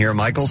expected. And here,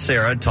 Michael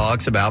Cera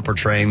talks about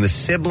portraying the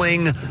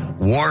sibling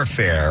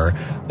warfare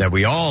that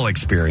we all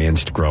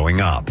experienced growing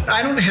up.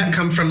 I don't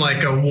come from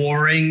like a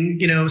warring,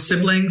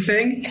 sibling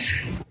thing.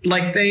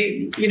 Like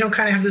they, kind of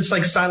have this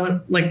like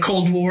silent, like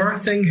Cold War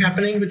thing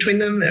happening between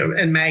them.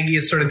 And Maggie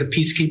is sort of the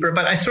peacekeeper.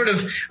 But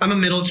I'm a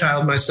middle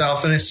child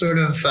myself, and I sort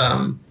of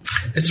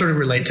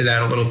relate to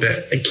that a little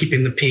bit, like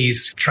keeping the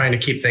peace, trying to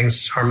keep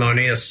things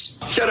harmonious.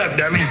 Shut up,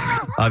 dummy.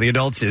 The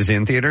Adults is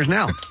in theaters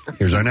now.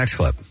 Here's our next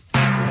clip.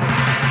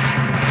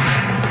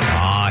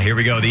 Here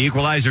we go. The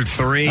Equalizer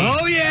 3.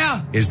 Oh,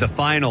 yeah. Is the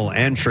final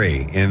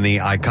entry in the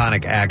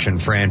iconic action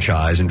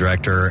franchise, and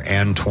director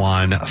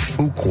Antoine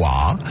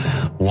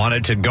Fuqua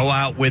wanted to go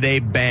out with a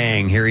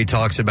bang. Here he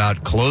talks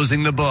about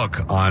closing the book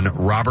on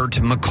Robert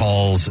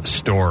McCall's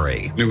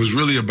story. It was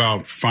really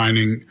about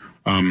finding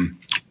a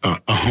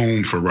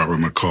home for Robert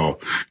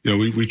McCall. You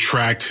know, we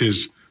tracked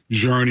his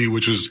journey,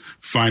 which was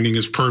finding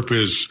his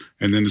purpose,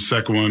 and then the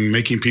second one,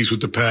 making peace with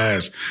the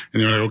past.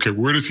 And they're like, okay,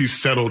 where does he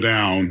settle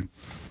down?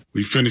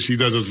 We finish. He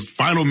does his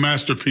final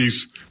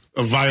masterpiece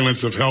of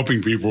violence, of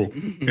helping people,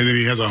 and then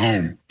he has a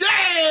home.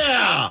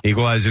 Yeah!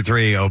 Equalizer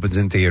 3 opens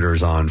in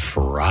theaters on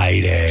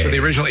Friday. So the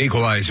original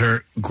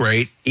Equalizer,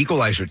 great.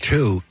 Equalizer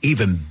 2,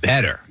 even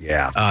better.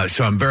 Yeah.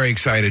 So I'm very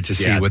excited to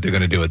see what they're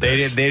going to do with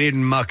this. They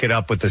didn't muck it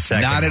up with the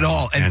second Not at one.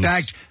 all. In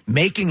fact,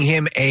 making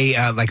him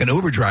a like an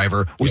Uber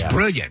driver was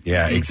brilliant.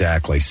 Yeah,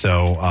 exactly.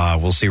 So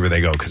we'll see where they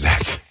go, because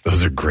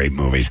those are great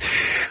movies.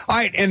 All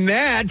right, and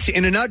that,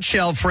 in a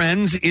nutshell,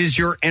 friends, is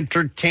your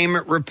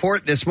entertainment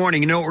report this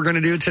morning. You know what we're going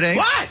to do today?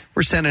 What?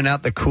 We're sending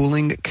out the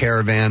Cooling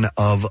Caravan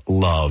of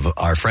Love.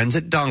 Our friends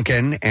at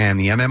Dunkin' and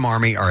the MM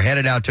Army are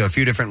headed out to a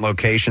few different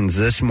locations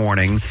this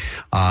morning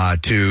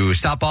to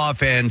stop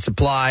off and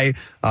supply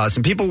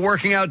some people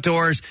working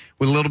outdoors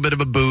with a little bit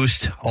of a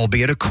boost,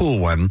 albeit a cool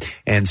one.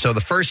 And so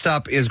the first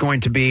stop is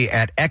going to be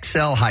at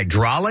XL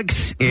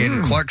Hydraulics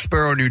in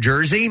Clarksboro, New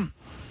Jersey.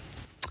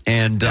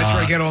 And that's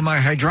where I get all my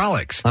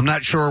hydraulics. I'm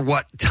not sure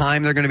what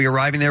time they're going to be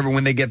arriving there, but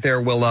when they get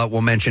there,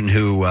 we'll mention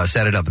who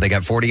set it up. They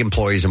got 40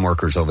 employees and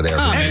workers over there.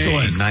 Oh,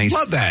 excellent. Nice.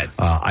 Love that.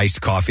 Iced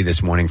coffee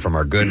this morning from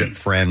our good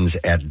friends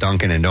at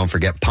Dunkin'. And don't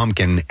forget,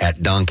 Pumpkin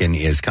at Dunkin'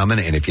 is coming.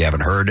 And if you haven't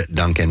heard,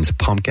 Dunkin's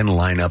pumpkin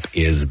lineup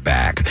is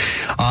back.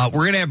 We're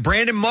going to have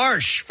Brandon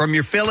Marsh from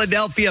your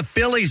Philadelphia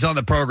Phillies on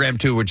the program,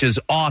 too, which is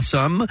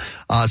awesome.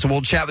 So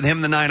we'll chat with him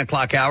in the 9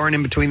 o'clock hour. And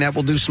in between that,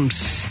 we'll do some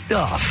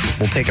stuff.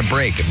 We'll take a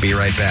break and be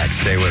right back.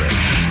 Stay with us.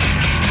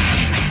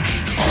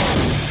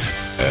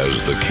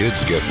 As the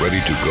kids get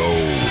ready to go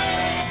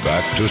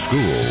back to school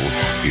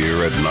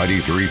here at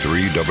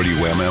 93.3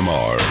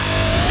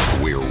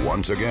 WMMR, we're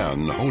once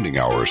again honing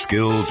our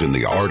skills in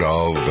the art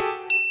of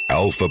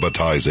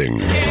alphabetizing.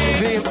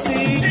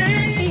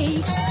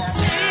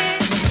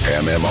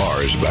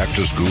 MMR's Back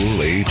to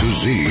School A to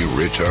Z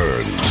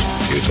returns.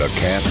 It's a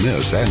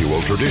can't-miss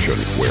annual tradition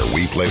where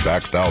we play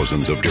back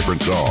thousands of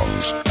different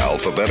songs,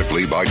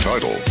 alphabetically by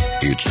title.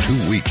 It's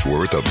 2 weeks'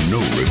 worth of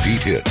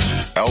no-repeat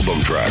hits,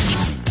 album tracks,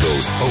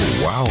 those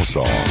oh wow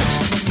songs,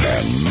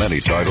 and many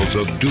titles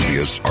of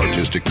dubious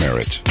artistic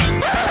merit.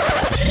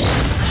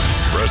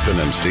 Preston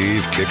and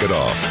Steve kick it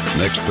off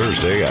next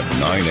Thursday at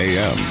 9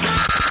 a.m.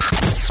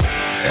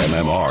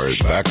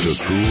 MMR's Back to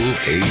School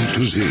A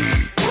to Z.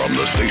 From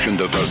the station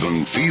that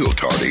doesn't feel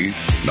tardy,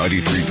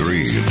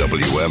 93.3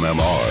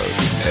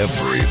 WMMR.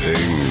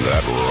 Everything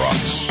that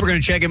rocks. We're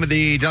going to check in with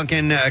the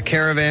Dunkin'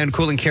 Caravan,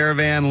 Cooling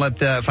Caravan,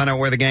 find out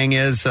where the gang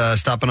is,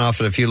 stopping off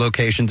at a few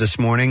locations this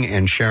morning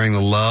and sharing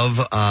the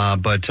love.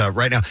 But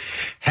right now,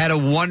 had a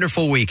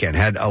wonderful weekend,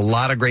 had a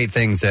lot of great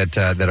things that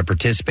I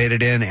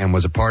participated in and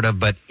was a part of.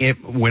 But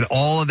when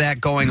all of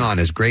that going on,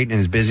 as great and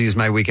as busy as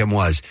my weekend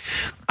was,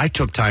 I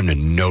took time to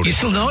notice.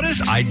 You still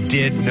noticed? I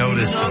did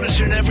notice. The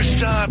noticer never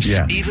stops.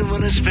 Yeah. Even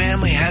when his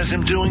family has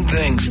him doing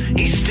things,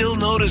 he still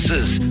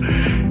notices.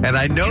 And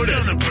I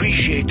noticed. You don't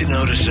appreciate the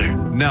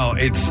noticer. No,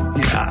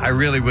 I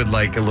really would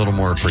like a little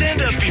more appreciation.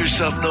 Stand up for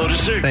yourself,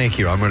 noticer. Thank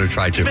you. I'm going to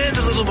try to. Demand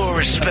a little more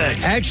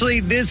respect. Actually,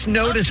 this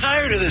notice. I'm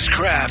tired of this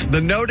crap. The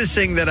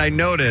noticing that I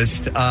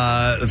noticed,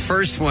 the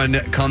first one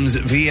comes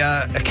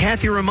via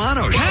Kathy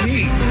Romano.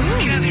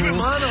 Kathy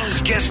Romano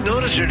is guest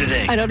noticer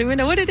today. I don't even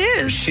know what it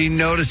is. She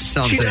noticed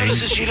something. She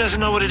notices she doesn't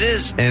know what it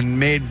is. And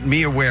made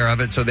me aware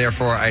of it, so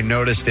therefore I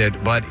noticed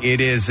it. But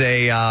it is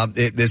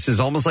this is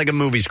almost like a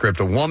movie script.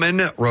 A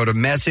woman wrote a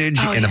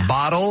message in a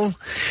bottle,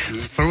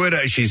 threw it.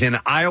 She's in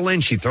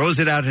Ireland. She throws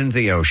it out into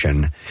the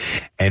ocean.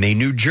 And a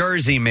New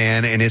Jersey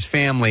man and his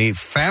family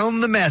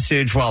found the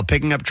message while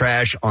picking up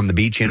trash on the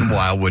beach in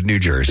Wildwood, New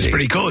Jersey. It's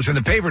pretty cool. It's in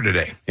the paper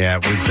today. Yeah,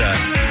 it was.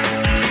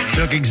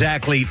 Took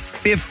exactly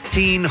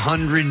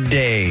 1,500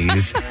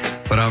 days.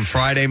 But on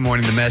Friday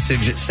morning, the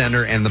message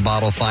sender and the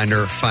bottle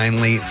finder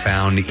finally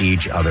found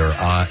each other.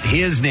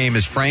 His name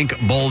is Frank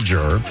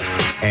Bulger,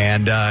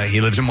 and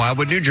he lives in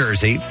Wildwood, New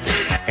Jersey.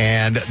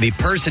 And the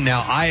person,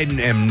 now I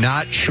am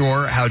not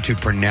sure how to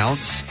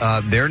pronounce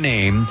their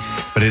name,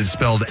 but it is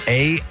spelled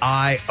Aiofe.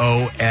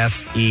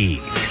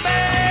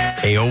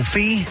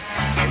 Aofe?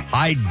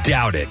 I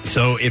doubt it.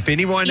 So if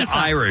anyone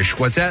Irish,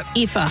 what's that?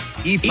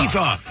 Aoife.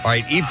 All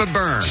right, Aoife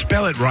Byrne.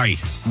 Spell it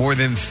right. More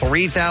than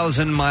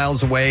 3,000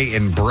 miles away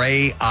in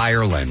Bray,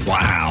 Ireland.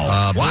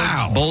 Wow.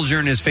 Wow. Bulger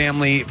and his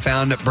family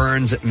found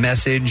Byrne's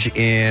message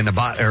in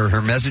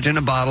her message in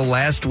a bottle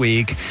last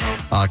week,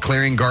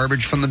 clearing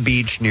garbage from the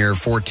beach near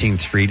 14th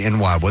Street in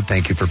Wildwood.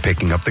 Thank you for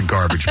picking up the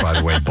garbage, by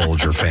the way,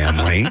 Bulger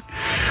family.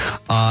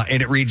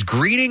 And it reads,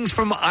 "Greetings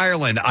from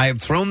Ireland. I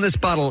have thrown this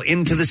bottle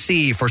into the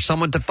sea for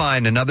someone to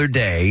find another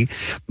day.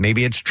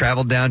 Maybe it's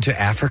traveled down to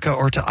Africa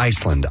or to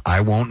Iceland.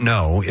 I won't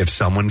know if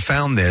someone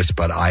found this,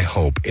 but I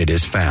hope it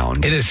is found.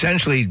 found. It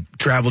essentially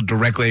traveled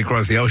directly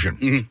across the ocean.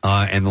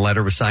 And the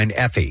letter was signed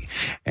Effie.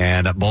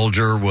 And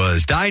Bulger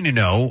was dying to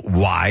know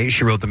why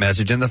she wrote the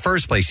message in the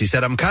first place. He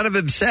said, I'm kind of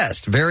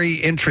obsessed, very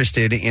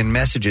interested in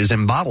messages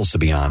and bottles, to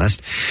be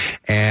honest.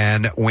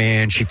 And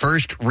when she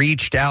first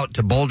reached out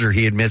to Bulger,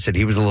 he admits that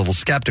he was a little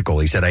skeptical.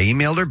 He said, I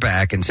emailed her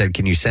back and said,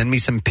 can you send me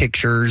some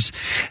pictures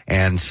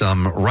and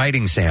some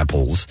writing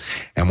samples?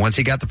 And once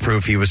he got the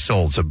proof, he was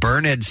sold. So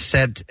Byrne had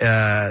sent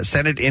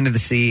it into the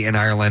sea in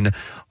Ireland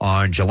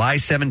on July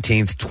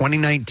 17th,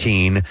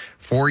 2019.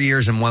 4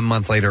 years and 1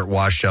 month later, it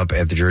washed up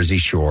at the Jersey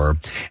Shore.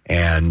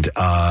 And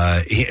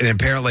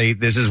apparently,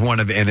 this is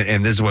one of,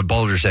 and this is what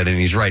Bulger said, and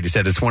he's right. He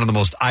said it's one of the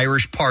most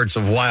Irish parts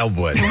of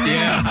Wildwood.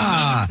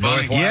 Yeah.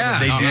 Yeah.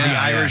 They do the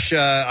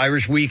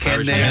Irish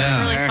weekend there.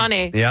 That's really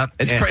funny. Yep.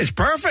 It's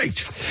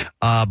perfect.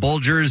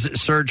 Bulger's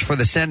search for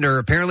the sender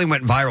apparently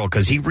went viral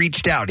because he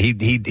reached out.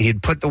 He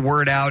had put the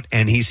word out,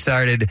 and he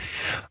started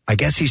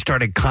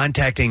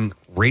contacting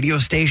radio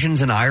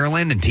stations in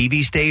Ireland and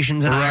TV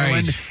stations in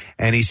Ireland.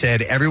 And he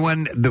said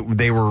everyone,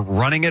 they were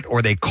running it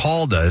or they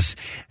called us.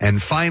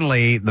 And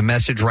finally, the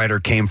message writer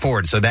came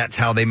forward. So that's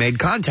how they made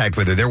contact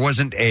with her. There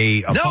wasn't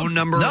a phone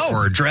number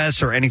or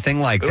address or anything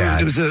like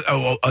that. It was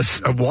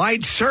a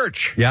wide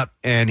search. Yep.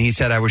 And he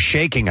said, I was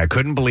shaking. I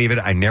couldn't believe it.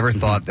 I never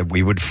thought that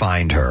we would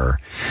find her.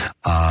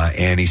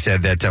 And he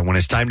said that when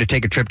it's time to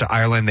take a trip to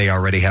Ireland, they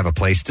already have a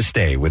place to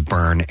stay with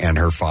Byrne and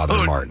her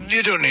father, Martin.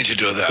 You don't need to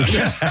do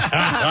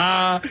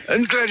that.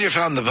 I'm glad you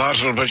found the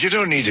bottle, but you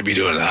don't need to be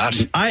doing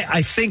that.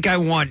 I think I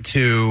want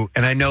to,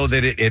 and I know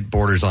that it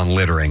borders on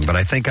littering, but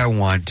I think I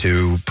want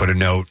to put a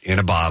note in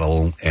a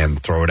bottle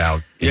and throw it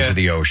out into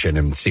the ocean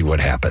and see what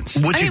happens.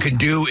 What you can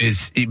do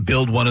is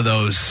build one of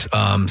those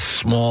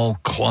small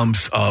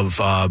clumps of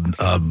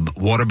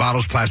water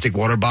bottles, plastic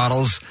water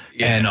bottles,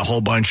 and a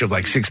whole bunch of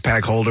like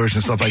 6-pack holders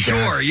and stuff like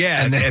that. Sure,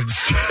 yeah. And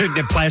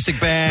then plastic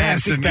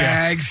bags.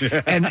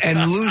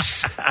 And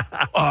loose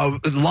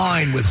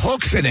line with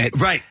hooks in it.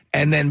 Right.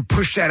 And then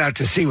push that out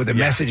to sea with a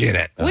message in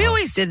it. We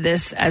always did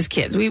this as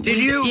kids. Did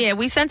you? Yeah,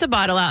 we sent a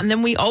bottle out, and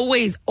then we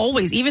always,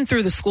 even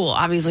through the school,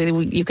 obviously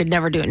you could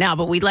never do it now,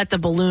 but we let the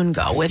balloon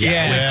go with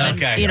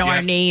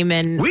our name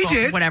and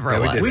whatever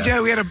it was.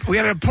 We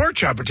had a pork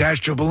chop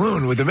attached to a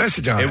balloon with a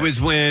message on it. It was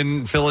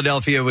when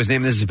Philadelphia was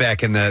named, this is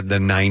back in the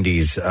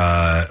 90s,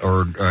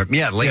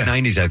 late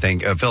 90s, I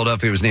think.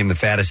 Philadelphia was named the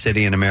fattest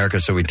city in America,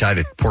 so we tied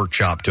a pork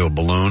chop to a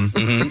balloon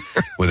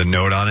with a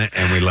note on it,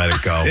 and we let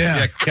it go.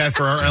 Yeah, Kath,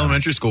 for our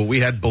elementary school, we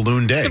had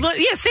balloon day.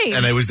 Same.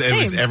 And it was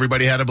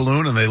everybody had a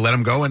balloon and they let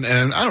them go.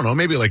 And I don't know,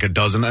 maybe like a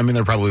dozen. I mean,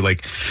 there are probably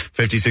like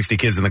 50, 60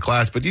 kids in the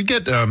class, but you'd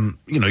get,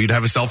 you'd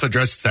have a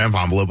self-addressed stamp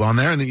envelope on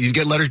there and then you'd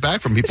get letters back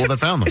from people that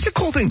found them. It's a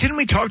cool thing. Didn't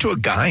we talk to a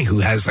guy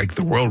who has like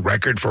the world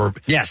record for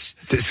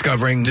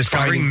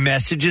discovering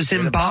messages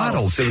in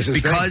bottles?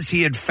 Because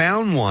he had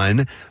found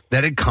one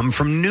that had come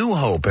from New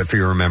Hope, if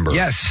you remember.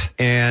 Yes.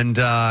 And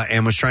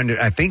was trying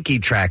to, I think he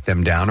tracked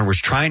them down or was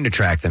trying to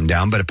track them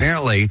down, but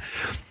apparently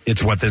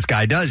it's what this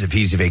guy does. If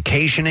he's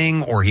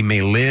vacationing or he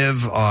may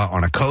live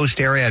on a coast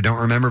area, I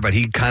don't remember, but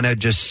he kind of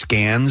just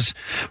scans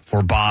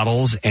for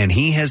bottles, and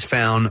he has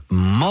found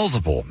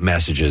multiple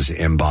messages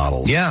in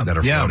bottles that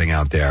are floating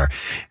out there.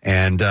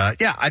 And,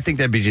 I think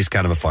that'd be just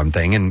kind of a fun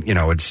thing. And,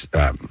 it's,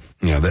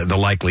 the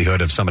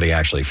likelihood of somebody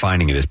actually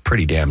finding it is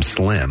pretty damn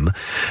slim.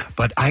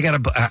 But I gotta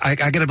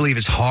believe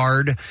it's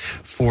hard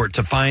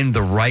to find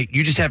the right,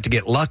 you just have to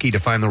get lucky to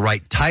find the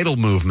right tidal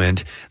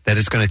movement that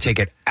is going to take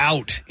it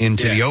out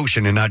into the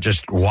ocean and not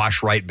just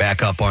wash right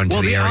back up onto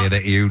the area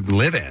that you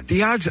live in.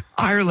 The odds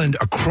Ireland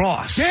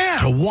across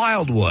to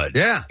Wildwood,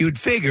 you'd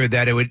figure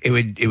that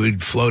it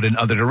would float in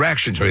other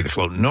directions, or either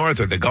float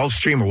north or the Gulf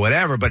Stream or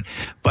whatever. But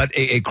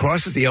it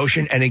crosses the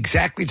ocean and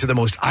exactly to the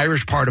most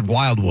Irish part of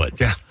Wildwood.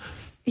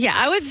 Yeah,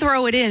 I would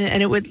throw it in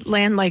and it would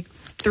land like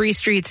 3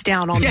 streets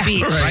down on the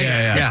beach. Right.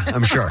 Yeah,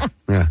 I'm sure.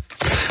 Yeah.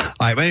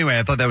 All right, but anyway,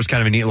 I thought that was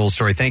kind of a neat little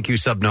story. Thank you,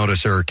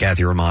 Sub-Noticer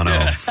Kathy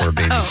Romano, for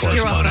being the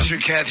correspondent. You're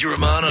Kathy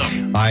Romano.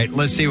 All right,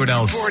 let's see what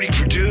else. Reporting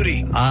for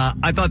duty.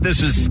 I thought this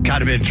was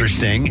kind of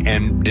interesting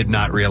and did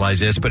not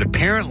realize this, but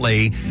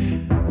apparently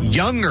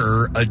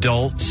younger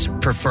adults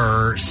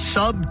prefer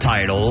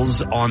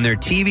subtitles on their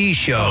TV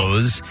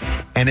shows,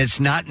 and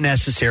it's not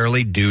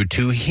necessarily due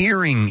to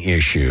hearing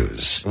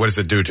issues. What is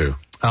it due to?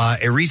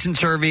 A recent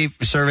survey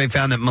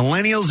found that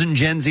millennials and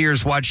Gen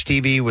Zers watch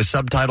TV with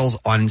subtitles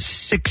on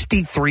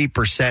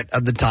 63%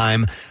 of the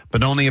time,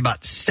 but only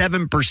about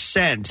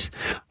 7%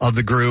 of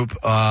the group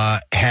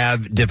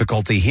have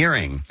difficulty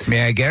hearing.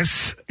 May I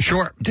guess?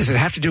 Sure. Does it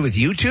have to do with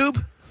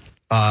YouTube?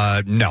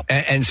 No.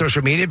 And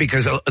social media,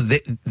 because a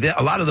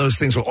lot of those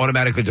things will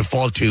automatically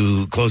default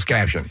to closed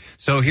caption.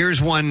 So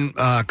here's one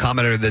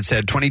commenter that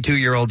said,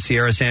 22-year-old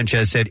Sierra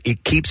Sanchez said,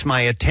 it keeps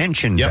my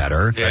attention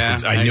better. Yeah,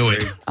 I knew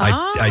it.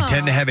 I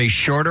tend to have a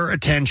shorter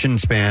attention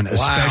span,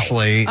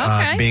 especially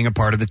being a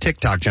part of the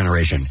TikTok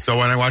generation. So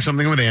when I watch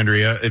something with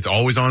Andrea, it's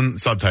always on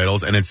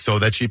subtitles, and it's so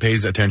that she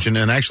pays attention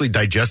and actually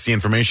digests the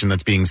information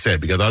that's being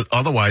said, because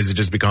otherwise it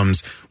just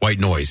becomes white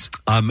noise.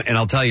 And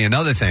I'll tell you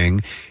another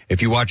thing.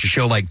 If you watch a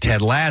show like Ted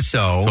Ted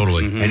Lasso.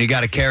 Totally. And you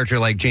got a character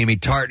like Jamie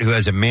Tart who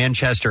has a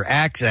Manchester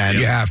accent.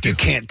 You have to. You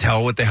can't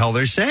tell what the hell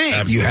they're saying.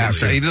 Absolutely. You have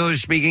to. Even though they're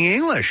speaking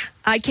English.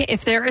 I can't.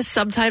 If there is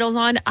subtitles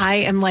on, I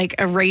am like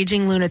a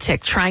raging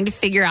lunatic trying to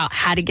figure out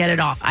how to get it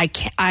off. I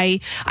can't. I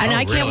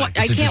can't. Really? I It's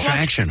a can't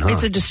distraction, watch. huh?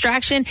 It's a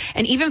distraction,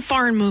 and even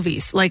foreign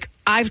movies. Like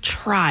I've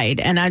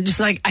tried, and I'm just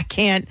like I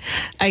can't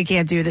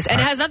do this.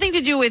 And it has nothing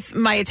to do with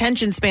my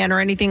attention span or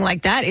anything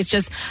like that. It's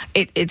just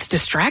it's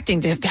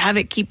distracting to have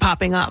it keep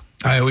popping up.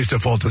 I always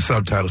default to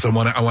subtitles. I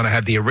want to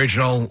have the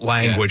original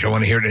language. I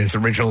want to hear it in its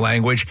original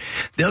language.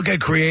 They'll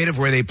get creative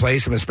where they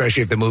place them,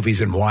 especially if the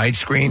movie's in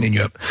widescreen and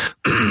you have,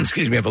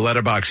 have a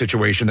letterbox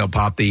situation. They'll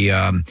pop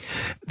the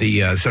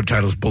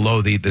subtitles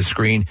below the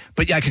screen.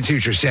 But yeah, I can see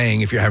what you're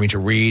saying if you're having to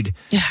read.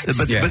 Yeah,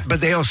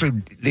 but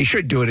they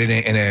should do it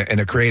in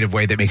a creative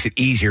way that makes it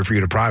easier for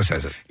you to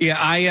process it. Yeah,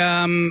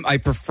 I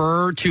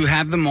prefer to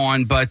have them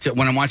on, but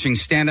when I'm watching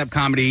stand-up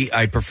comedy,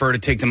 I prefer to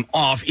take them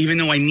off, even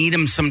though I need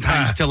them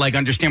sometimes to like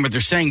understand what they're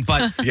saying.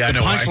 But the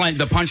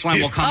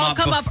punchline will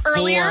come up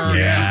earlier.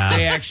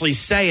 They actually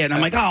say it. And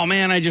I'm like, oh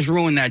man, I just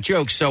ruined that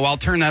joke. So I'll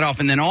turn that off.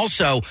 And then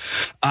also,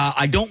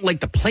 I don't like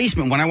the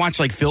placement when I watch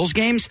like Phil's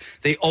games.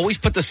 They always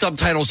put the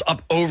subtitles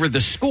up over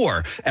the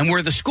score, and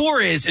where the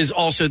score is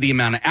also the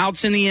amount of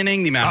outs in the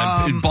inning, the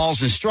amount of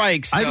balls and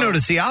strikes. I've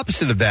noticed the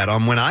opposite of that.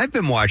 When I've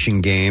been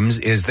watching games,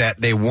 is that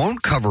they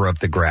won't cover up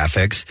the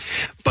graphics,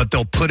 but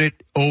they'll put it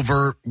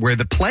over where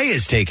the play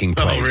is taking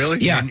place. Oh, really?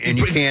 Yeah, and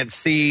you can't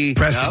see.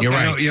 Preston, you're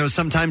right. You know,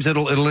 sometimes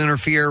it'll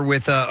interfere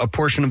with a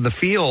portion of the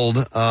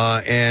field,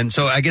 and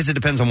so I guess it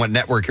depends on what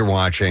network you're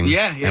watching.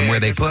 And where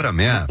they put them.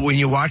 Yeah. When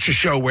you watch a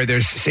show where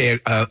there's, say,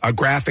 a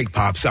graphic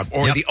pops up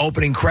or the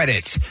opening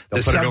credits,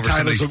 the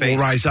subtitles will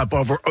rise up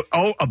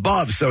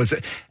above. So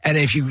and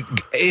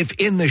if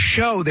in the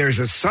show there's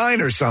a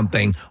sign or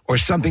something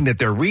that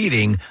they're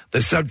reading,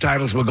 the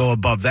subtitles will go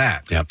above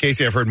that. Yeah,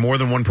 Casey, I've heard more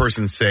than one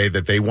person say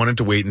that they wanted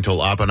to wait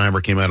until Oppenheimer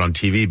came out on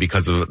TV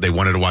because they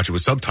wanted to watch it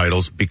with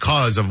subtitles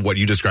because of what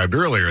you described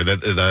earlier,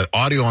 that the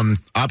audio on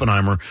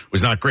Oppenheimer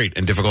was not great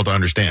and difficult to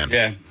understand.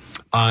 Yeah.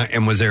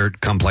 And was there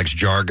complex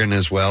jargon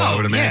as well, I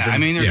would imagine? Yeah, I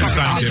mean, there's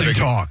scientific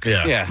talk.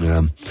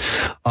 Yeah.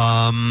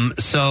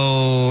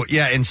 So,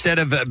 instead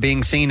of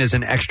being seen as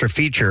an extra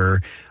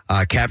feature,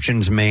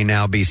 captions may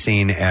now be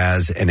seen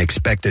as an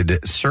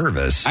expected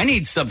service. I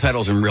need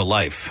subtitles in real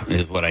life,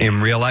 is what I need.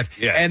 In real life?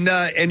 Yeah.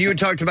 And you had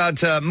talked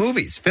about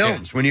movies,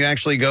 films. When you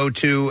actually go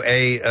to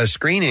a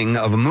screening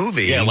of a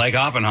movie. Yeah, like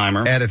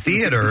Oppenheimer. At a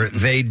theater,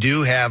 they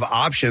do have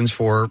options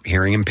for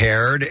hearing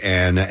impaired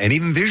and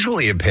even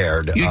visually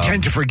impaired. You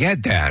tend to forget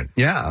that.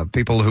 Yeah,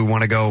 people who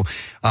want to go.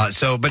 But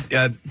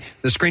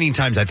the screening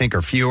times, I think,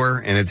 are fewer,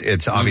 and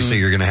it's obviously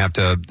you're going to have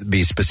to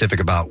be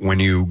specific about when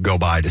you go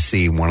by to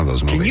see one of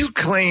those movies. Can you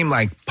claim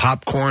like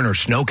popcorn or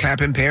snow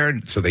cap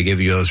impaired? So they give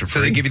you those for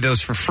free? So they give you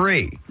those for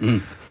free.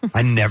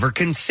 I never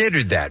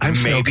considered that. I'm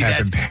snow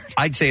cap impaired.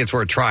 I'd say it's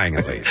worth trying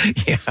at least.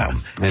 Anyway.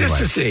 Just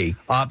to see.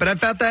 But I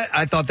thought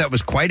that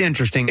was quite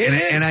interesting.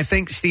 And I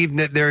think, Steve,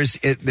 that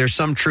there's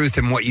some truth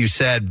in what you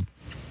said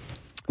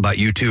about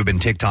YouTube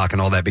and TikTok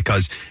and all that,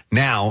 because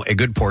now a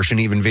good portion,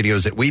 even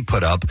videos that we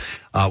put up,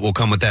 will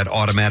come with that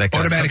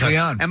automatically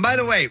on. And by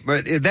the way,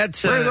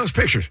 that's where are those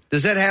pictures?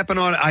 Does that happen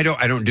on? I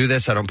don't do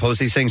this. I don't post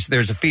these things.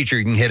 There's a feature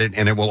you can hit it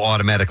and it will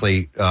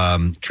automatically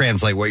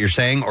translate what you're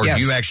saying, or do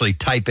you actually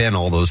type in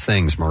all those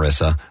things,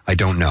 Marissa? I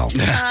don't know.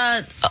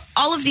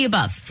 All of the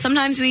above.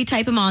 Sometimes we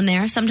type them on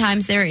there.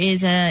 Sometimes there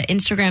is an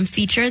Instagram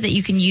feature that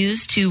you can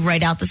use to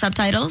write out the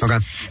subtitles. Okay.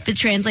 To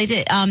translate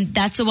it.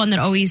 That's the one that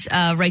always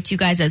writes you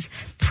guys as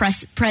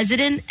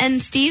President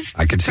and Steve.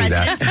 I can see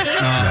President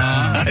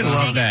that. Steve.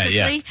 I love that,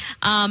 yeah.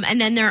 And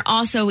then there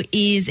also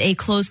is a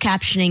closed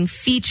captioning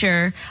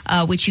feature,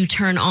 which you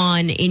turn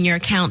on in your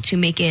account to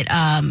make it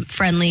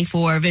friendly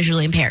for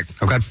visually impaired.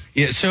 Okay.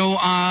 Yeah, so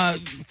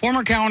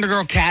former calendar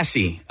girl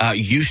Cassie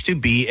used to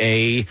be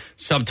a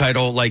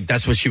subtitle, like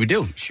that's what she would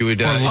do. She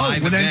would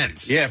live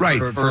events. Yeah, right.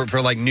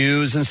 For like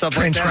news and stuff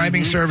like that.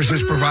 Transcribing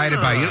services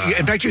provided by you.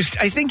 In fact,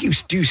 I think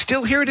do you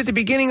still hear it at the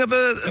beginning of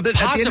at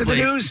the end of the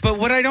news? But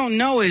what I don't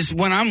know is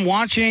when I'm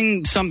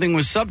watching something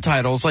with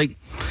subtitles, like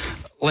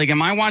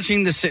am I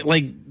watching the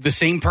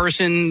same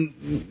person?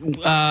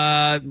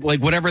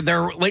 Like whatever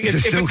they're like. Is it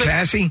still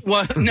Cassie?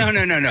 Well,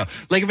 no.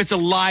 Like if it's a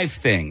live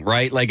thing,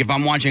 right? Like if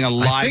I'm watching a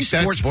live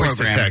sports voice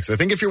program. to text. I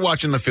think if you're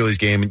watching the Phillies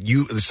game, I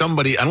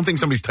don't think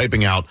somebody's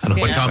typing out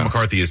what Tom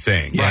McCarthy is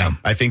saying. Yeah. Right?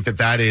 I think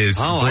that is.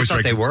 Oh, I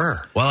thought they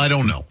were. Well, I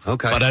don't know.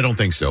 Okay, but I don't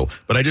think so.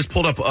 But I just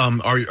pulled up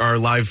our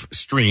live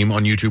stream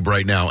on YouTube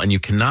right now, and you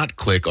cannot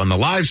click on the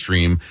live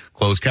stream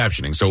closed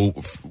captioning. So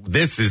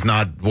this is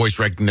not voice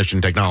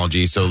recognition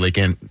technology, so they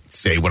can't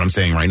say what I'm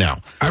saying right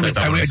now. I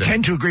would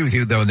tend to agree with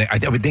you, though. I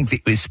would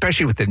think,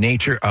 especially with the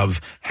nature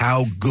of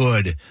how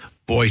good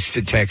voice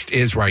to text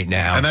is right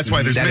now, and that's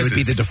why there's misses. It would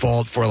be the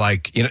default for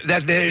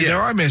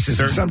there are misses,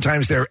 and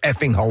sometimes they're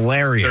effing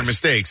hilarious. There are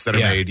mistakes that are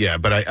made,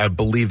 but I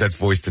believe that's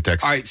voice to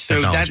text. All right, so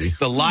technology. that's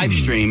the live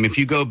stream. If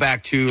you go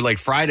back to like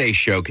Friday's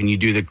show, can you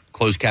do the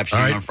closed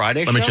captioning on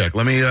Friday. Let me check.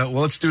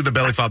 Let's do the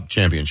Belly Flop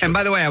Championship. And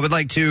by the way, I'd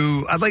like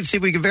to see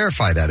if we can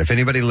verify that. If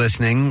anybody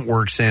listening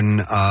works in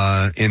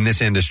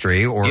this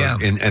industry or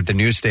at the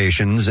news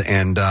stations,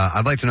 and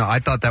I'd like to know. I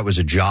thought that was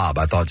a job.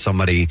 I thought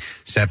somebody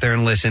sat there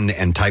and listened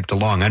and typed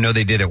along. I know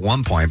they did at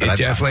one point, but it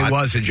definitely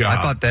was a job.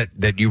 I thought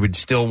that you would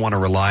still want to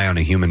rely on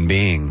a human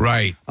being,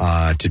 right,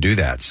 to do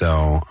that.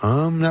 So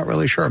I'm not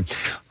really sure.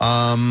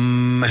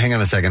 Hang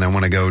on a second. I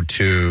want to go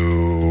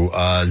to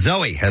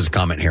Zoe has a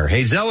comment here.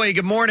 Hey, Zoe.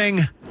 Good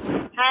morning.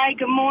 Hi,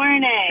 good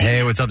morning.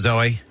 Hey, what's up,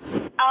 Zoe?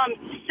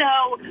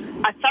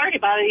 Sorry to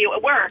bother you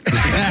at work.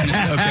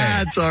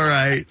 That's all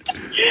right.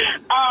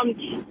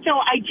 So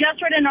I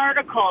just read an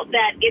article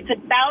that it's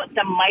about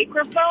the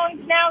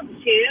microphones now,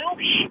 too.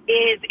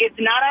 It's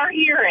not our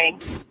hearing,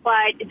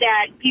 but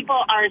that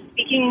people are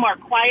speaking more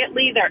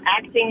quietly. They're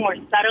acting more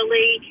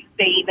subtly.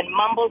 They even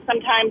mumble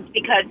sometimes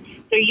because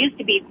there used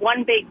to be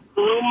one big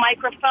boom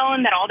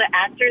microphone that all the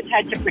actors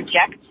had to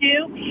project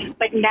to,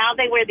 but now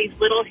they wear these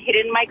little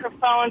hidden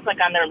microphones like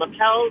on their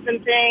lapels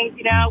and things,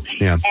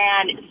 Yeah.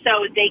 And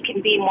so they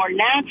can be more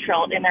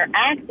natural in their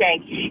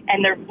acting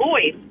and their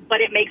voice, but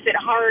it makes it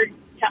hard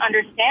to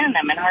understand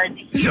them and hard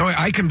to hear. So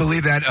I can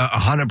believe that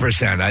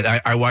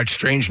 100%. I watched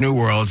Strange New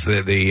Worlds,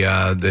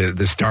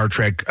 the Star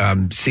Trek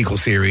sequel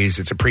series.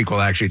 It's a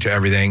prequel actually to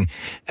everything.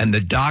 And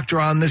the doctor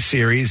on the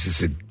series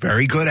is a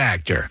very good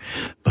actor,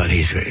 but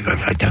he's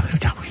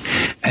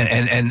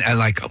and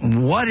like,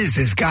 what is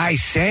this guy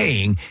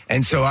saying?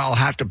 And so I'll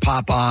have to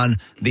pop on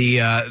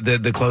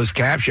the closed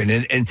caption,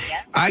 and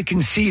I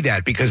can see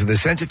that because of the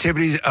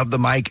sensitivity of the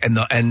mic and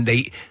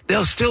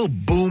they'll still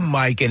boom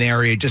mic an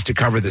area just to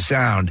cover the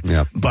sound.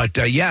 Yeah. But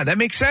that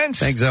makes sense.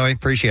 Thanks, Zoe.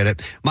 Appreciate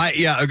it.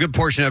 A good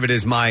portion of it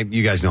is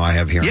you guys know I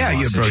have hearing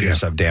loss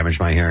issues. I've damaged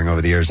my hearing over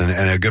the years, and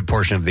a good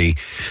portion of the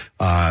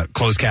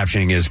closed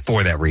captioning is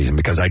for that reason,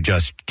 because I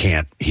just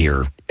can't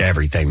hear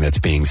everything that's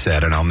being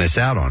said, and I'll miss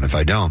out on if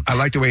I don't. I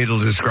like the way it'll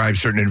describe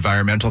certain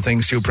environmental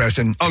things too,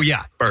 Preston. Oh,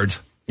 yeah. Birds.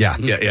 Yeah.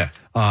 Yeah.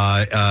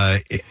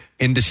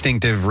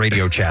 Indistinctive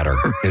radio chatter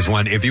is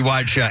one. If you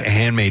watch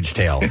Handmaid's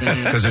Tale,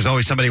 because there's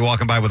always somebody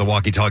walking by with a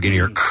walkie-talkie in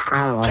your ear.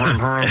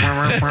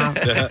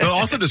 They'll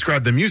also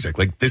describe the music,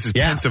 like this is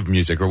pensive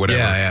music or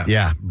whatever.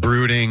 Yeah.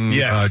 Brooding,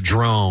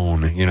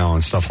 drone,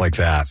 and stuff like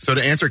that. So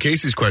to answer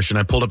Casey's question,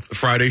 I pulled up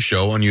Friday's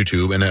show on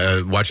YouTube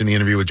and watching the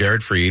interview with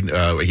Jared Freed.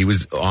 He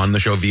was on the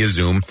show via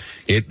Zoom.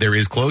 There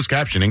is closed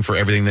captioning for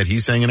everything that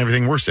he's saying and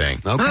everything we're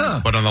saying. Okay.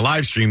 But on the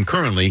live stream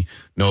currently,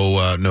 no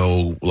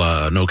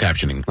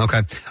captioning.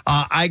 Okay.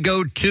 I go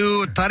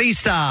to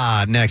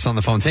Teresa next on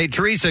the phone. Hey,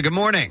 Teresa, good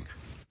morning.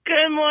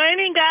 Good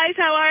morning, guys.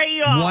 How are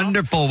you all?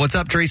 Wonderful. What's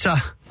up, Teresa?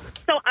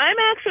 So I'm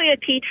actually a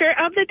teacher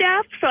of the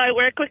deaf, so I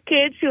work with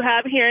kids who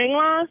have hearing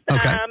loss.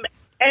 Okay.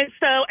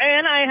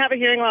 And I have a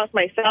hearing loss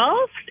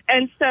myself,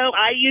 and so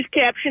I use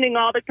captioning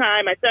all the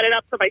time. I set it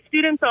up for my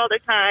students all the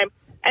time.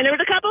 And there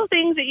was a couple of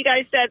things that you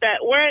guys said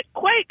that weren't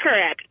quite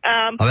correct.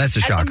 That's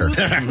a shocker.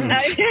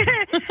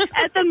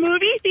 At the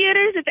movie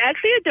theaters, it's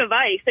actually a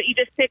device that you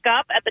just pick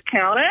up at the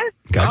counter.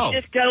 You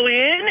just go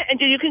in, and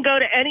you can go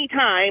to any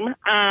time.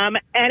 And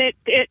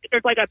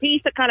there's like a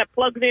piece that kind of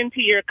plugs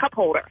into your cup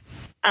holder.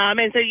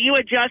 And so you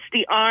adjust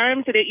the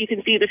arm so that you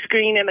can see the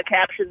screen and the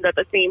captions at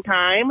the same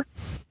time.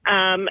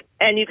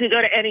 And you can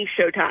go to any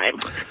Showtime.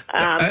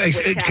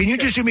 Can you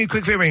just do me a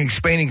quick favor and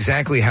explain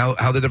exactly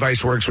how the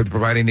device works with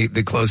providing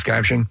the closed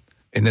caption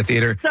in the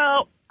theater?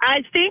 So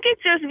I think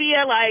it's just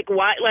via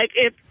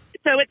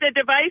it's a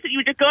device that you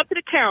would just go up to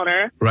the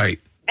counter. Right.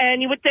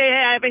 And you would say,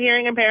 hey, I have a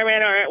hearing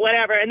impairment or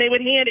whatever, and they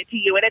would hand it to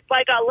you. And it's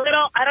like a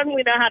little, I don't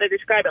even know how to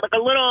describe it, like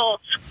a little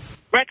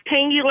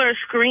rectangular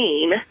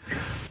screen.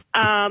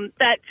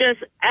 That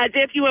just, as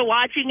if you were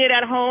watching it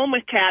at home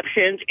with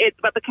captions,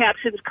 but the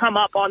captions come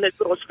up on this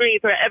little screen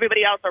so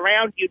everybody else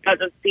around you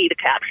doesn't see the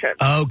captions.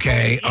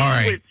 Okay, all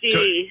right.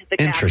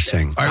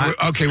 Interesting. All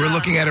right, we're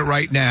looking at it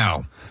right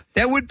now.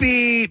 That would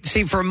be,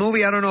 for a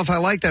movie, I don't know if I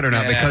like that or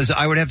not, because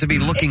I would have to be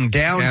looking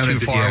down too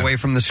far away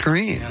from the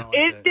screen.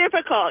 It's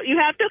difficult. You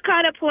have to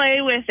kind of play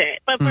with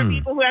it. But for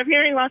people who have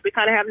hearing loss, we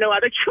kind of have no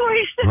other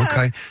choice.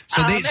 Okay.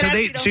 So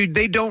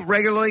they don't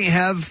regularly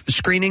have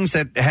screenings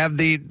that have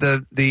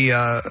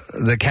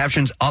the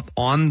captions up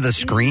on the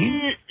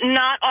screen?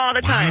 Not all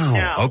the time,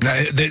 no.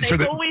 Okay. They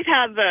always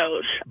have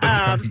those.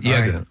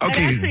 Okay. And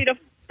actually,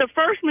 the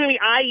first movie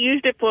I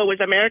used it for was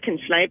American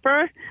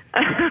Sniper,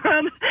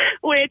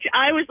 which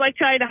I was like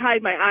trying to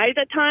hide my eyes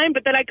at time,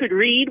 but then I could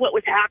read what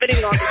was happening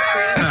on the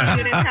screen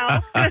in his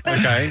house.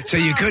 Okay. So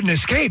you couldn't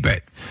escape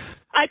it.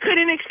 I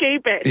couldn't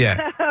escape it.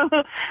 Yeah.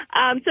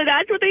 So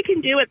that's what they can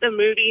do at the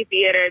movie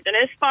theaters. And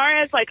as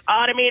far as like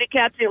automated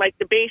captioning, like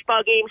the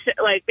baseball games,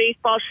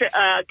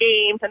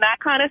 games and that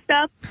kind of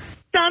stuff,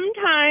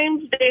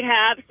 sometimes they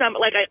have some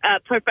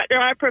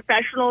there are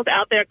professionals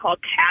out there called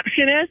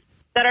captionists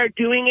that are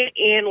doing it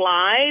in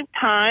live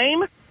time.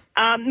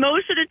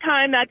 Most of the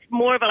time, that's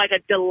more of a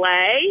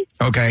delay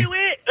to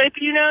it, if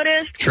you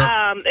notice. Sure.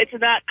 It's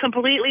not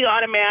completely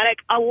automatic.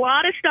 A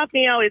lot of stuff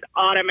now is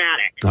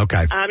automatic.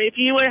 Okay. If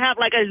you would have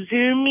a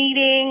Zoom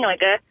meeting,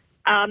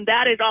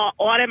 that is all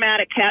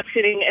automatic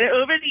captioning. And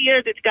over the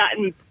years, it's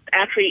gotten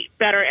actually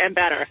better and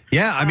better.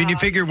 Yeah, I mean, you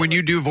figure when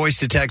you do voice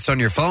to text on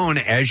your phone,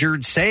 as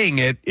you're saying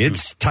it,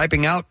 it's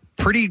typing out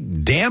pretty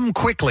damn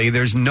quickly.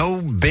 There's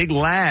no big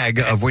lag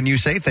of when you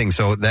say things,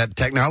 so that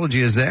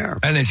technology is there.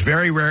 And it's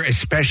very rare,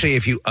 especially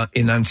if you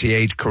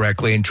enunciate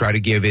correctly and try to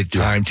give it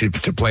time to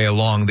play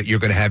along, that you're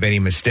going to have any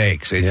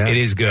mistakes. It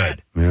is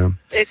good. Yeah,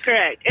 it's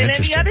correct. And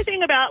then the other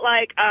thing about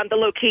the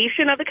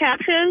location of the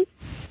captions.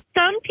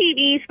 Some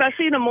TVs,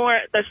 especially the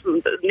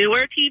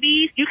newer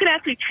TVs, you can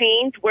actually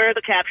change where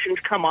the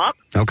captions come up.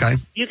 Okay.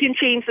 You can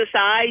change the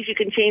size, you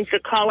can change the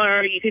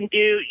color, you can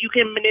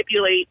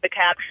manipulate the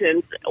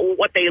captions,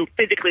 what they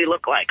physically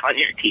look like on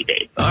your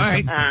TV. All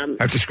right. I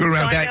have to screw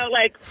around with that. I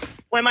know,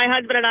 when my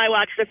husband and I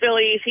watch the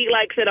Phillies, he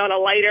likes it on a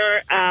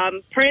lighter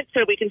print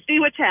so we can see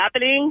what's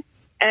happening,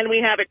 and we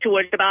have it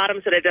towards the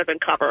bottom so that it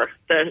doesn't cover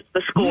the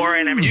score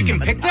and everything. You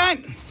can pick that?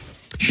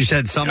 She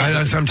said some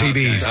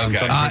TVs. Some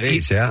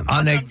TVs, yeah.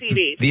 On the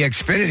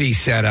Xfinity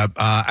setup,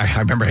 I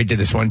remember I did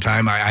this one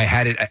time. I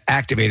had it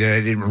activated.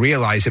 I didn't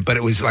realize it, but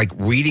it was like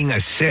reading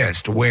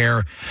assist,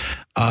 where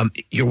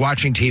you're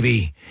watching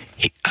TV.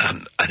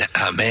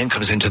 A man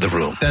comes into the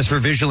room. That's for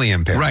visually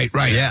impaired.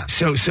 Right. Yeah.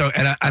 So,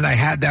 and I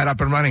had that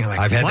up and running. I'm like,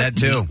 I've had that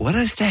too. What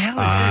is the hell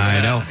is this?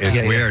 I know. It's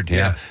weird.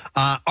 Yeah.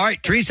 All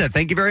right, Teresa,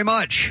 thank you very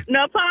much.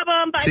 No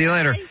problem. Bye. See you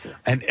later.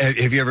 And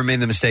have you ever made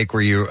the mistake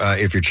where you,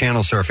 if you're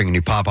channel surfing and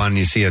you pop on and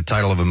you see a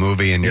title of a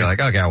movie and you're like,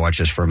 okay, I'll watch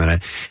this for a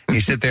minute. And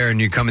you sit there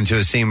and you come into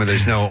a scene where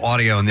there's no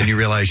audio and then you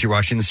realize you're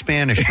watching the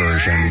Spanish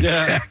version.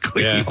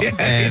 Exactly. Yeah.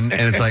 And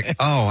it's like,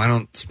 oh, I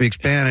don't speak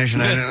Spanish.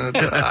 And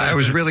I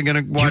was really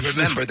going to watch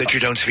remember that you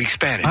don't speak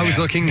Spanish. I was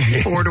looking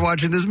forward to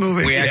watching this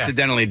movie. We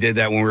accidentally did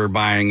that when we were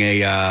buying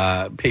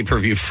a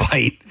pay-per-view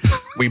fight.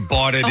 We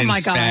bought it in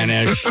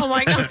Spanish. Oh,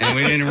 my God. And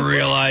we didn't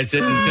realize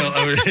it until...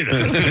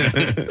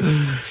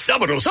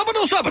 Sábado.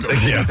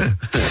 Yeah.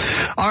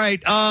 All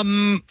right.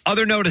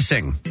 Other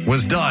noticing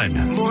was done.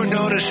 More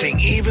noticing,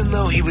 even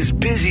though he was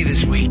busy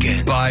this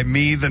weekend. By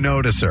me, the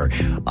noticer.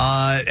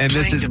 And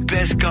this is the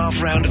best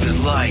golf round of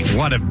his life.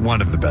 One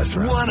of the best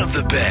rounds. One of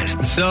the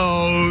best.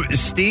 So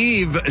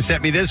Steve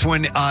sent me this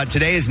one.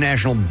 Today is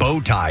National Bow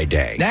Tie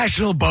Day.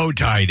 National Bow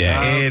Tie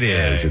Day. It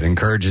is. It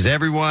encourages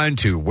everyone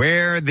to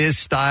wear this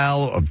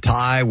style of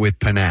tie with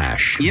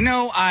panache. You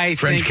know,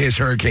 French kiss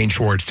Hurricane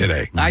Schwartz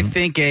today. I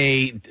think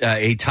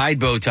a tied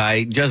bow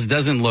tie just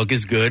doesn't look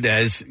as good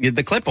as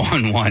the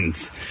clip-on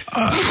ones.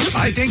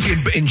 I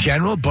think in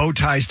general, bow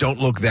ties don't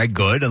look that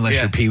good unless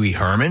you're Pee Wee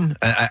Herman.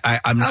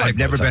 I've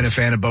never been a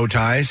fan of bow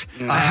ties.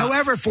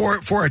 However,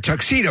 for a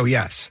tuxedo,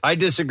 yes. I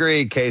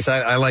disagree, Case.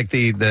 I like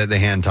the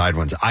hand-tied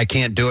ones. I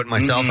can't do it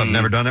myself. I've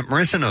never done it.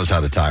 Marissa knows how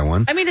to tie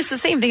one. I mean, it's the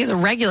same thing as a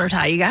regular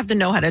tie. You have to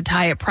know how to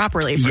tie it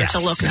properly for it to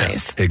look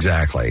nice.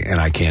 Exactly. And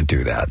I can't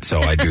do that. So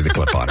I do the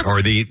clip-on.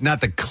 Or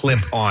not the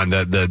clip-on,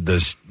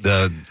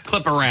 the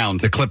clip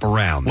around. The clip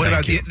around. What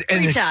about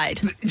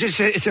pre-tied?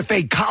 It's a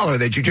fake collar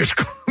that you just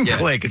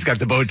click. It's got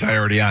the bow tie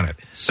already on it.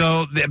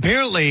 So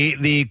apparently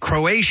the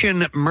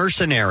Croatian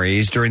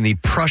mercenaries during the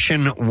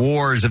Prussian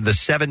Wars of the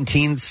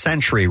 17th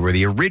century were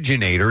the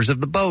originators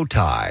of the bow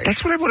tie.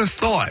 That's what I would have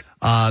thought.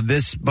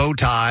 This bow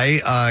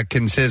tie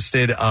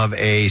consisted of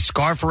a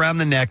scarf around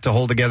the neck to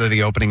hold together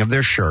the opening of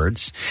their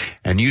shirts,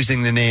 and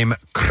using the name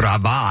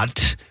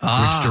cravat,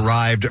 which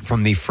derived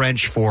from the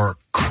French for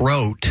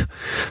crotte,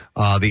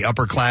 the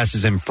upper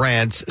classes in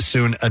France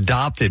soon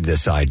adopted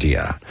this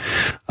idea.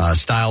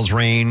 Styles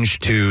range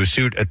to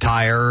suit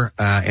attire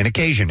and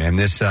occasion, and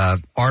this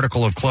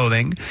article of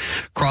clothing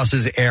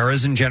crosses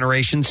eras and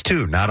generations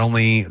too. Not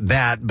only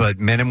that, but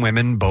men and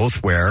women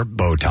both wear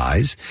bow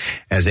ties.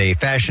 As a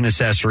fashion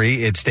accessory,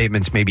 its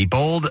statements may be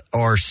bold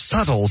or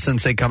subtle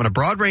since they come in a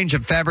broad range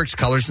of fabrics,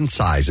 colors, and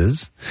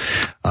sizes.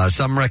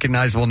 Some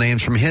recognizable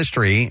names from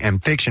history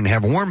and fiction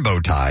have worn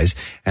bow ties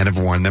and have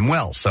worn them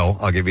well. So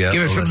I'll give you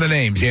Give us some of the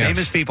names, yes.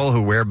 Famous people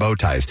who wear bow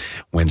ties.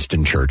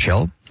 Winston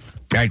Churchill.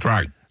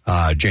 Right.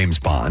 James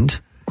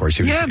Bond. Of course,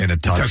 he was in a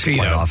tux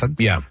quite often.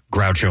 Yeah.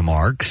 Groucho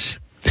Marx.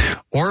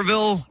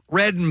 Orville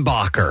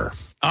Redenbacher.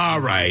 All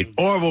right.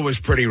 Orville was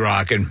pretty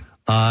rocking.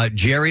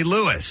 Jerry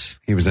Lewis.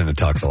 He was in a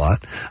tux a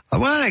lot.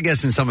 Well, I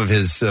guess in some of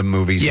his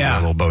movies, he wore a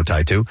little bow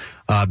tie too.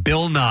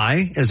 Bill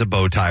Nye is a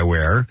bow tie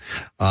wearer.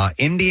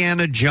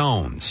 Indiana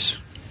Jones.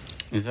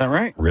 Is that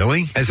right?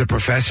 Really? As a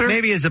professor?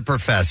 Maybe as a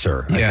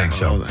professor. I think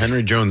so. Well,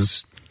 Henry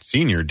Jones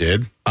Sr.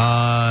 did.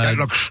 That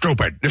looks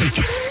stupid.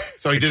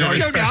 So he did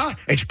it.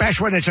 It's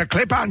best when it's a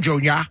clip-on,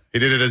 Junior. He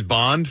did it as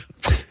Bond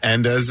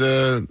and as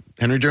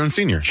Henry Jones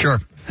Sr.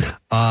 Sure.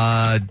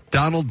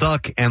 Donald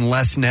Duck and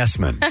Les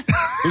Nessman.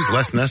 Who's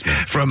Les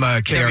Nessman? From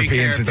KRP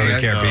in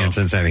Cincinnati. KRP in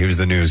Cincinnati. He was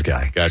the news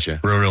guy. Gotcha.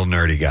 Real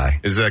nerdy guy.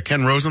 Is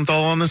Ken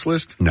Rosenthal on this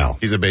list? No.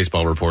 He's a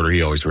baseball reporter.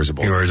 He always wears a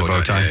bow tie. He wears a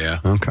bow tie? Yeah.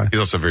 Okay. He's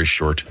also very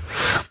short.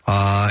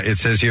 It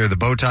says here, the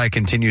bow tie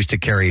continues to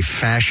carry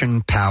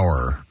fashion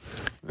power.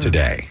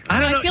 today.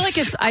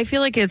 I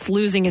feel like it's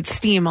losing its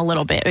steam a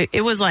little bit.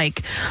 It was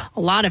like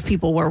a lot of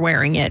people were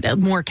wearing it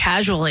more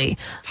casually.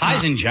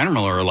 Ties in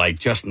general are like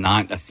just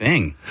not a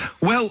thing.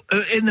 Well,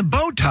 in the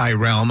bow tie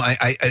realm,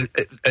 I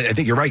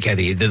think you're right,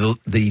 Kathy.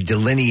 The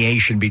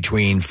delineation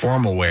between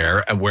formal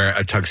wear and wear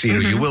a tuxedo,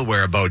 you will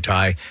wear a bow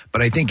tie.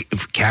 But I think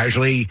if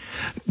casually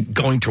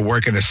going to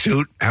work in a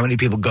suit, how many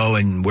people go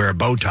and wear a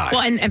bow tie?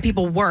 Well, and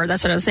people were.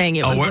 That's what I was saying.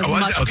 It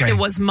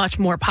was much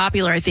more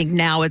popular. I think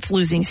now it's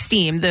losing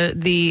steam.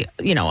 The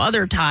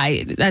other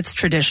tie, that's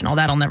traditional.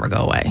 That'll never go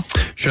away.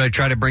 Should I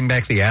try to bring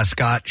back the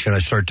ascot? Should I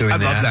start doing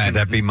that? Love that. Would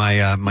that be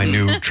my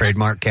new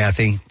trademark,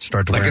 Kathy?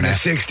 Start to like wear in the an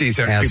 60s.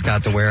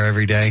 ascot to wear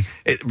every day?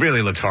 It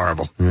really looks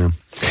horrible. Yeah.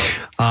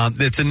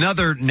 It's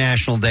another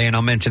national day, and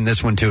I'll mention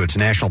this one, too. It's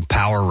National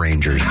Power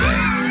Rangers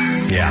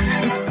Day.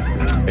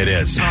 Yeah, it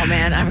is. Oh,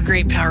 man, I have a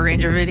great Power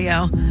Ranger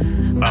video.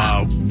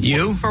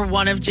 For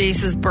one of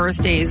Jace's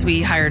birthdays,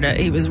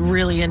 he was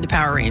really into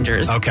Power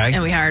Rangers. Okay.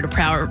 And we hired a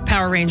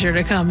Power Ranger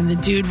to come, and the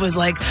dude was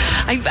like,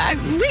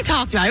 we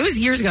talked about it. It was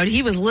years ago.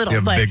 He was little. You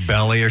have but big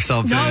belly or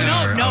something?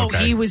 No.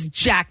 Okay. He was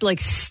jacked, like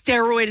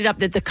steroided up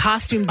that the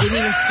costume didn't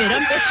even fit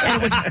him, and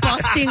it was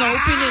busting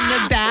open in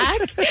the back.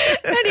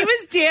 And he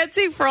was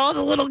dancing for all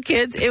the little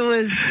kids. It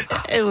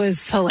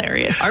was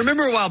hilarious. I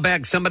remember a while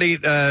back, somebody...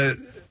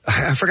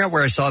 I forgot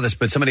where I saw this,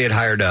 but somebody had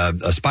hired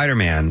a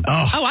Spider-Man.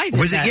 Oh, I did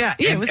was that. it?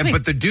 Yeah, it was me.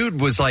 But the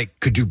dude was like,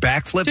 could do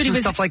backflips and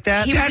stuff like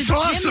that. That's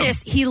a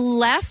gymnast. He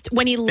left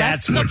when he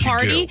left the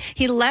party.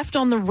 He left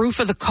on the roof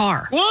of the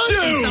car. What?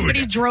 Dude.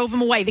 Somebody drove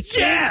him away. The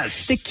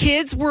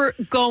kids were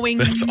going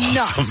nuts.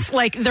 Awesome.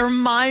 Like their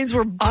minds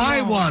were blown.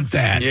 I want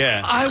that.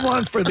 Yeah. I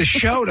want for the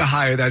show to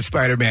hire that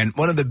Spider-Man.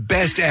 One of the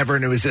best ever,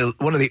 and it was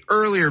one of the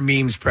earlier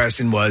memes,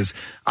 Preston, was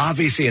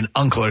obviously an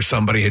uncle or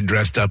somebody had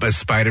dressed up as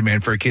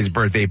Spider-Man for a kid's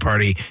birthday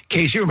party.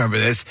 Case, you remember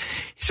this.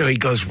 So he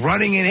goes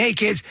running in. Hey,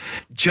 kids,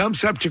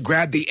 jumps up to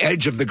grab the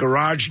edge of the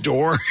garage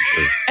door.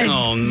 And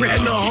the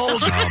whole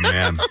oh,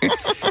 man.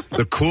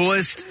 The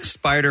coolest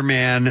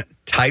Spider-Man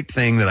type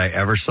thing that I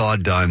ever saw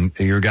done.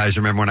 You guys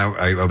remember when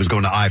I was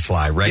going to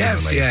iFly regularly?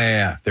 Yes,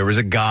 yeah. There was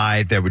a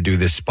guy that would do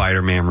this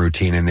Spider-Man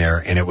routine in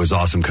there, and it was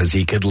awesome because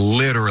he could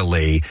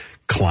literally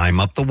climb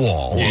up the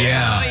wall.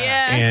 Yeah. Oh, yeah.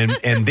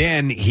 And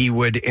then he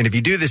would, and if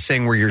you do this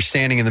thing where you're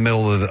standing in the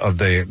middle of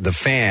the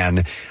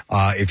fan,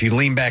 if you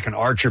lean back and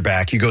arch your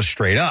back, you go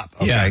straight up.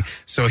 Okay. Yeah.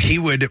 So he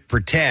would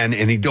pretend,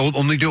 and he'd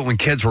only do it when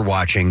kids were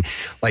watching,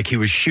 like he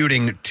was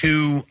shooting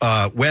two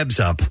webs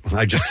up.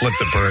 I just flipped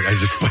the bird. I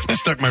just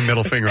stuck my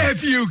middle finger up.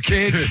 F you,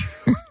 kids.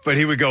 But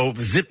he would go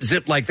zip,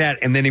 zip like that,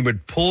 and then he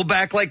would pull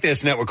back like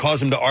this, and that would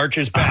cause him to arch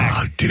his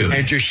back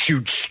and just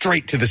shoot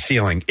straight to the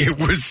ceiling. It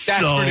was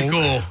That's pretty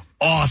cool.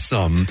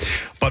 Awesome.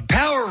 But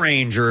Power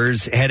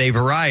Rangers had a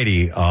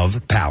variety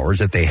of powers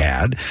that they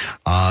had.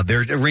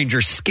 Their Ranger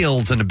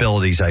skills and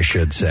abilities, I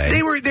should say.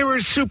 They were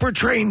super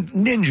trained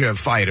ninja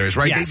fighters,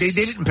 right? Yes. They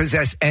didn't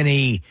possess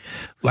any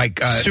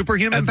like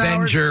superhuman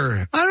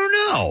Avenger. Powers? I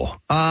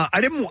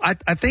don't know.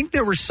 I think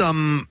there were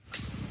some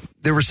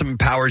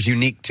powers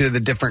unique to the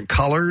different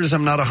colors.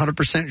 I'm not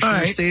 100% sure,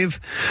 right. Steve.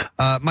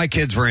 My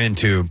kids were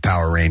into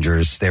Power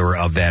Rangers. They were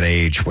of that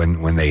age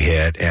when they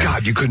hit. And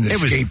God, you couldn't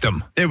escape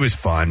them. It was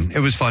fun. It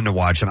was fun to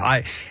watch them.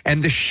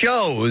 And the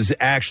shows,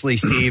 actually,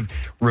 Steve,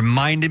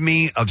 reminded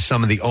me of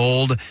some of the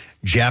old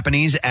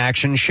Japanese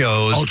action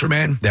shows.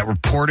 Ultraman. That were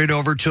ported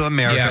over to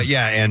America.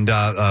 Yeah, and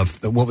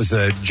what was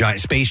the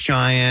Space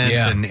Giants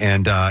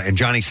and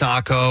Johnny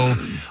Sacco,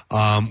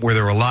 where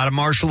there were a lot of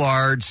martial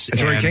arts.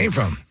 That's where it came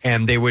from.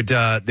 And they would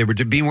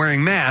be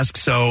wearing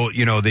masks, so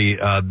the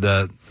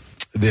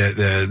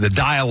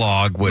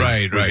dialogue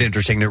was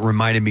interesting. It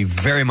reminded me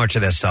very much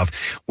of that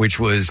stuff, which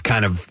was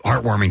kind of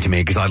heartwarming to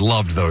me because I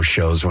loved those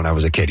shows when I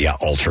was a kid. Yeah,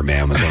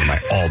 Ultraman was one of my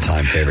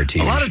all-time favorite TV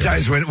shows. A lot of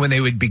times when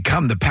they would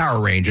become the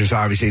Power Rangers,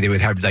 obviously they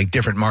would have like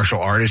different martial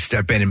artists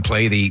step in and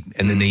play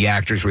and then the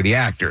actors were the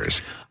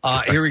actors.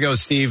 Here we go,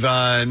 Steve.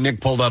 Nick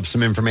pulled up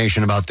some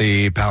information about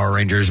the Power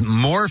Rangers.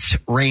 Morphed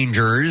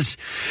Rangers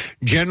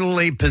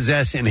generally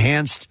possess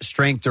enhanced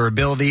strength,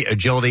 durability,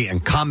 agility,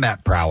 and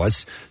combat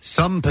prowess.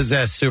 Some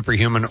possess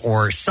superhuman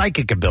or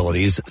psychic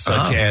abilities,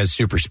 such as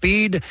super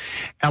speed,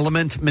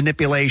 element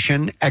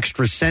manipulation,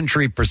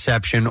 extrasensory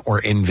perception,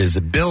 or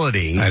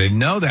invisibility. I didn't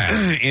know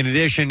that. In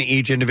addition,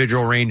 each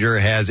individual Ranger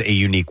has a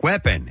unique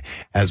weapon,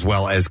 as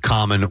well as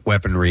common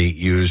weaponry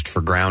used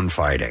for ground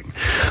fighting.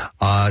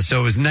 So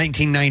it was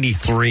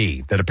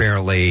 1993 that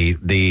apparently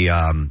the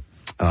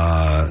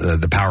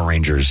Power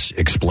Rangers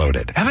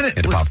exploded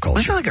into pop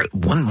culture. Wasn't like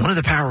one of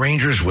the Power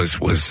Rangers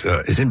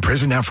is in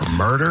prison now for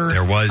murder?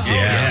 There was,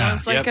 yeah. It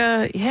was like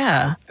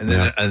And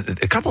then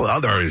a couple of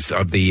others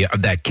of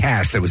that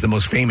cast that was the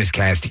most famous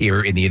cast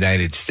here in the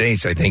United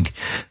States, I think,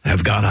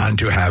 have gone on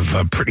to have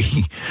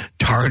pretty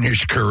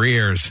tarnished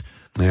careers.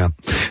 Yeah.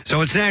 So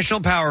it's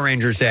National Power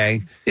Rangers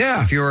Day.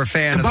 Yeah. If you're a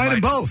fan Combine of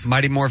them both.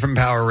 Mighty Morphin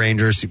Power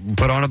Rangers,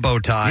 put on a bow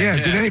tie. Yeah.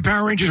 Did any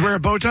Power Rangers wear a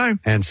bow tie?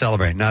 And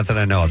celebrate. Not that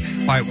I know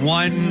of. All right.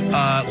 One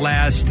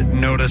last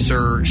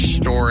noticer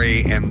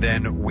story, and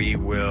then we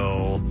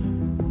will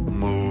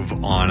move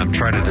move on. I'm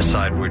trying to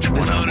decide which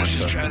one.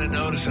 Notice is trying to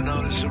notice a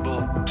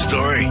noticeable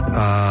story.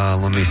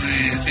 Let me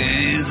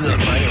see.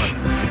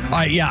 All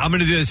right, yeah, I'm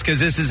going to do this because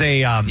this is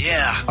a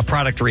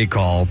product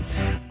recall.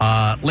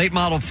 Late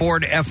model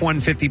Ford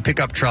F-150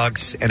 pickup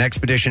trucks and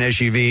Expedition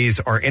SUVs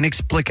are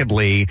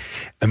inexplicably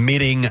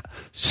emitting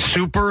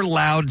super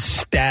loud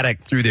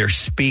static through their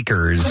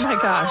speakers. Oh,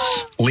 my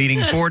gosh.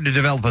 Leading Ford to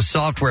develop a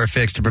software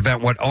fix to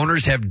prevent what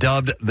owners have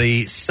dubbed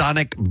the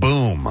sonic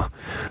boom.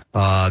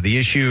 The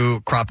issue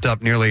cropped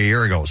up nearly a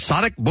year ago.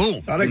 Sonic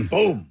boom. Sonic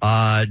boom.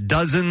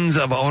 Dozens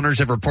of owners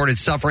have reported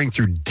suffering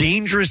through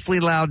dangerously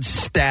loud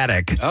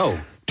static.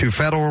 To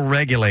federal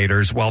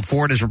regulators, while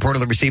Ford has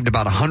reportedly received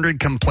about 100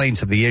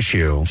 complaints of the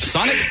issue.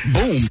 Sonic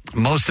boom.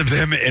 Most of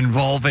them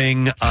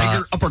involving...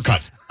 Tiger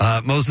uppercut.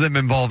 Most of them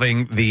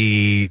involving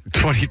the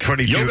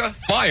 2022... Yoga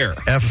fire.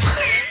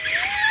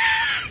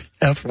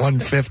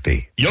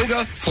 F-150.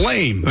 Yoga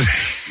flame.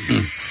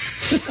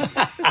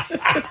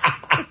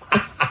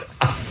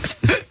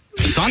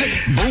 Sonic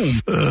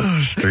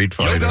boom. Street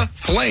Fighter. Yoga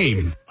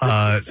flame.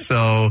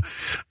 So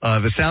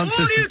the sound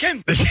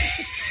system...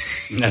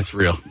 That's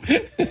real.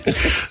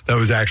 That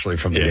was actually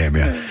from the game,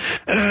 yeah.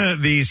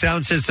 The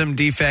sound system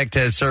defect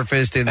has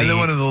surfaced in and then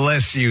one of the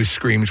less used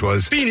screams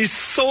was... Bean is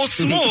so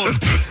small.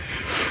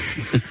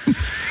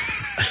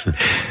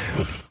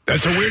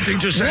 That's a weird thing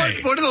to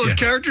say. One of those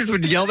characters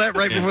would yell that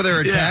right before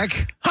their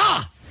attack?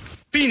 Ha!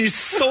 Bean is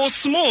so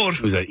small.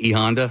 Was that E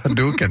Honda?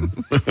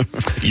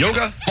 Hadouken.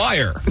 Yoga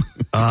fire.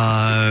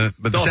 But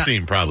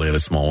Dalsim probably had a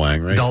small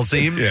wang, right?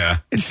 Dalsim? Yeah.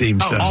 It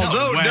seems so.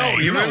 Although,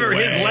 you remember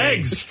his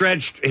legs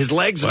stretched, his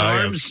legs and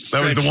arms.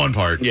 That was the one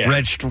part. Yeah.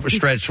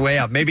 Stretched way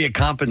out. Maybe it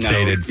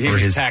compensated for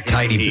his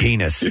tiny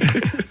penis.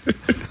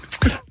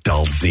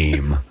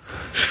 Dalsim.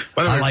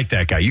 By the way, I like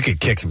that guy. You could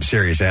kick some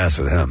serious ass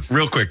with him.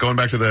 Real quick, going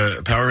back to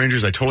the Power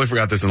Rangers, I totally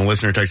forgot this, and the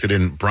listener texted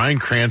in. Bryan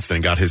Cranston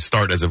got his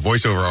start as a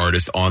voiceover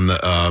artist on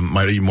the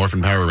Mighty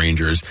Morphin Power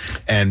Rangers,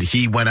 and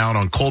he went out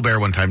on Colbert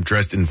one time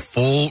dressed in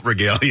full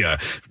regalia,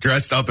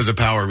 dressed up as a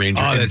Power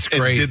Ranger. Oh, that's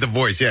great. And did the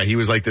voice. Yeah, he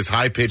was like this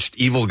high-pitched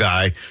evil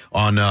guy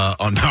on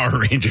Power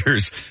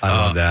Rangers.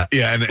 I love that.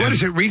 Yeah, what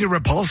is it? Rita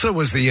Repulsa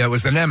was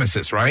the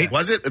nemesis, right?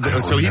 Was it?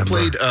 So he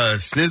played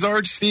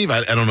Snizzard, Steve?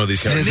 I don't know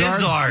these characters.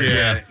 Snizzard.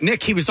 Yeah.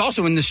 Nick, he was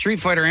also in the Street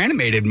Fighter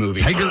animated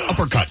movie. Tiger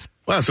uppercut.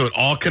 Wow, so it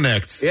all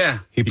connects. Yeah.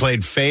 He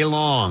played Fei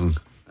Long.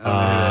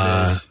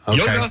 Okay.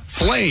 Yoga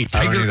flame.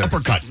 Tiger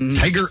uppercut.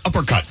 Tiger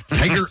uppercut.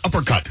 Tiger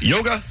uppercut.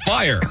 Yoga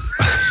fire.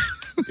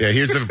 Yeah,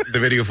 here's the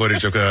video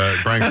footage of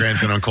Bryan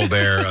Cranston on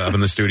Colbert up in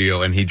the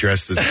studio, and he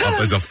dressed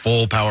up as a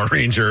full Power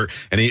Ranger,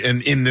 and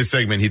in this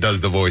segment he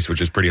does the voice,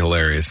 which is pretty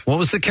hilarious. What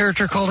was the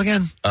character called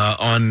again?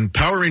 On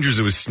Power Rangers,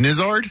 it was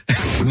Snizzard.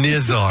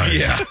 Snizzard.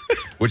 Yeah,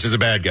 which is a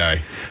bad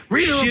guy.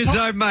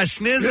 Snizzard, my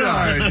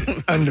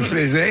Snizzard. Under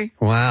Fizzy.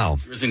 Wow.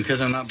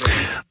 Because I'm not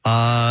British.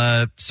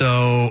 So,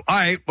 all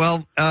right,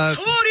 well, back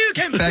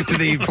to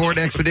the Ford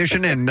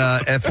Expedition and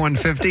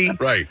F-150.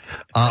 Right.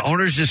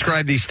 Owners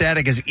describe the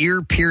static as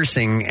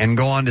ear-piercing and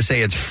go on to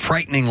say it's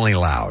frighteningly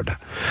loud.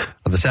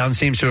 The sound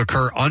seems to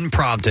occur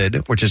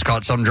unprompted, which has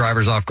caught some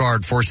drivers off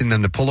guard, forcing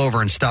them to pull over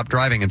and stop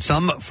driving. And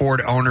some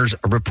Ford owners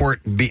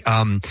report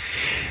being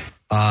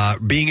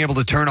able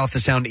to turn off the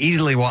sound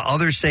easily, while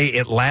others say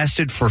it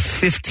lasted for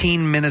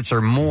 15 minutes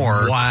or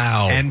more.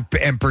 Wow.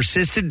 And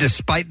persisted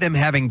despite them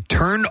having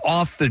turned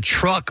off the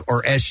truck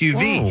or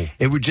SUV. Whoa.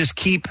 It would just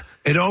keep...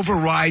 It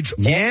overrides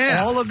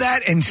all of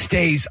that and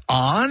stays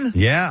on?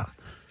 Yeah.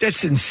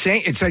 That's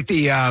insane. It's like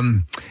the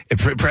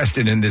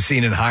Preston in the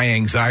scene in High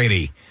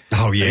Anxiety.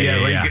 Oh,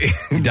 yeah.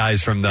 He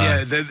dies from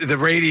the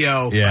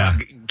radio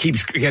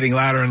keeps getting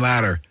louder and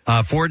louder.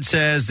 Ford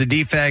says the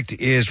defect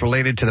is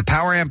related to the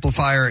power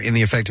amplifier in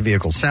the affected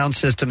vehicle sound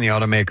system. The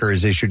automaker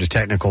has issued a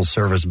technical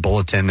service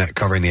bulletin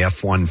covering the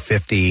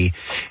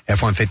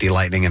F-150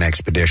 Lightning and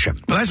Expedition.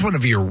 Well, that's one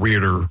of your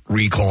weirder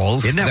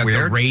recalls. Isn't that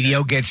weird? The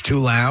radio gets too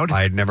loud.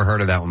 I had never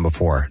heard of that one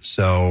before.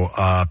 So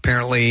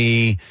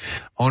apparently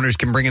owners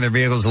can bring in their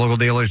vehicles. The local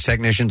dealers,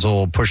 technicians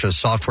will push a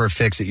software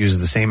fix that uses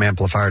the same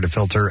amplifier to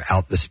filter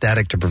out the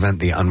static to prevent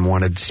the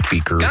unwanted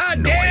speaker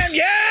noise. Damn,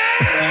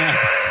 yeah!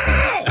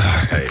 All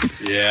right.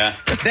 Yeah.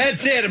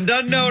 That's it. I'm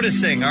done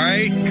noticing, all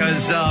right?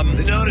 Because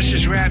the notice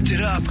just wrapped it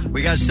up.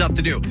 We got stuff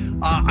to do.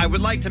 I would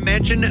like to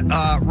mention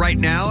right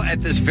now, at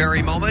this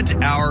very moment,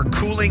 our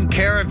cooling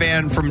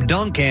caravan from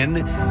Duncan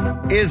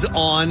is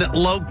on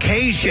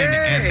location.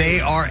 Yay! And they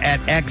are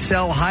at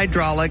XL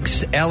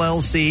Hydraulics,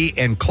 LLC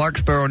in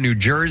Clarksboro, New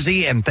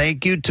Jersey. And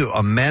thank you to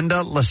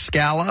Amanda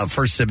Lascala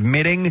for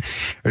submitting.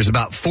 There's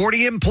about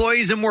 40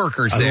 employees and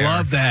workers there. I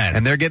love that.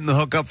 And they're getting the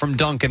hookup from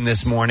Duncan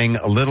this morning,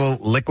 a little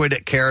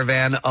liquid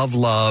caravan of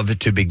love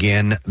to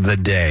begin the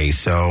day.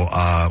 So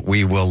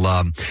we'll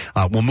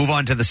move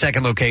on to the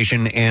second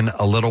location in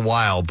a little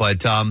while.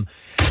 But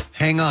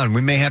hang on,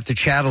 we may have to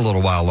chat a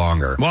little while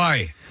longer.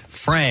 Why?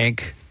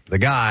 Frank, the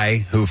guy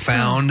who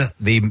found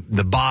the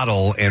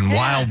bottle in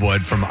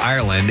Wildwood from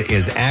Ireland,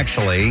 is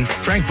actually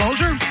Frank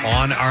Bulger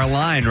on our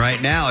line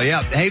right now.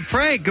 Yep. Hey,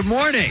 Frank. Good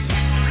morning.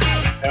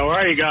 How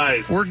are you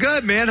guys? We're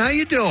good, man. How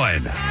you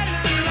doing?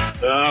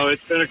 Oh,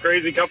 it's been a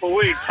crazy couple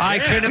weeks. I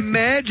can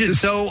imagine.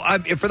 So,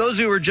 for those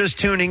who are just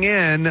tuning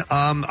in,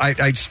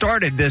 I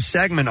started this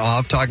segment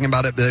off talking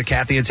about it.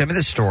 Kathy had sent me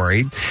this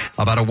story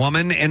about a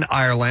woman in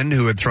Ireland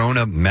who had thrown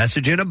a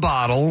message in a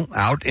bottle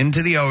out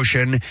into the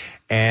ocean.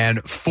 And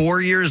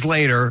 4 years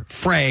later,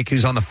 Frank,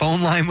 who's on the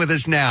phone line with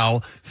us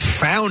now,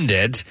 found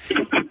it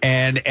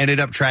and ended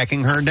up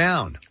tracking her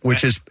down,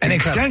 which is an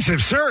incredible.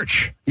 extensive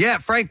search. Yeah,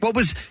 Frank, what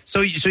was so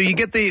you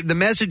get the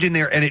message in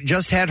there and it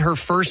just had her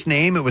first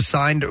name. It was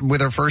signed with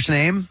her first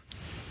name.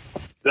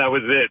 That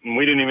was it, and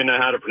we didn't even know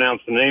how to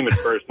pronounce the name at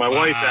first. My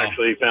wife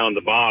actually found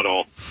the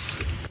bottle,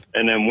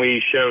 and then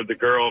we showed the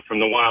girl from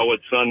the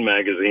Wildwood Sun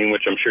magazine,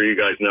 which I'm sure you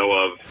guys know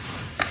of.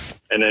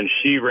 And then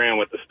she ran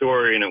with the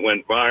story, and it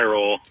went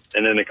viral,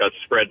 and then it got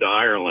spread to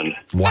Ireland.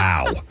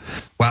 Wow.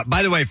 Wow.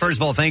 By the way, first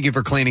of all, thank you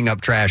for cleaning up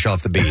trash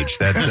off the beach.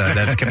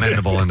 That's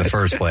commendable in the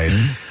first place.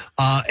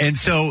 And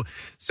so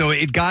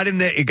it got in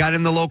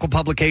the local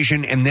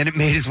publication, and then it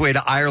made its way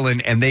to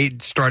Ireland, and they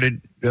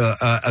started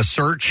a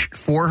search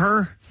for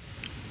her.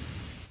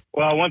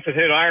 Well, once it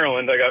hit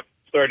Ireland, I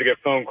started to get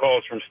phone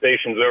calls from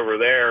stations over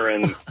there,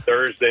 and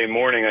Thursday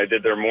morning I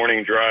did their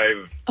morning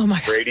drive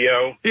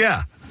radio.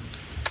 Yeah.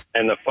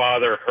 And the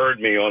father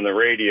heard me on the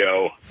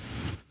radio,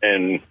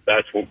 and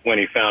that's when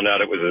he found out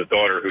it was his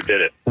daughter who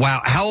did it. Wow.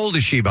 How old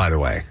is she, by the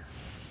way?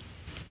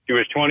 She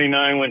was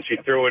 29 when she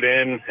threw it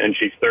in, and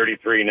she's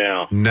 33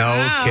 now. No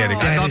kidding.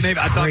 I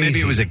thought maybe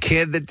it was a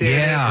kid that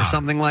did it or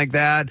something like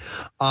that.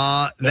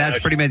 That's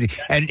pretty amazing.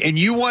 And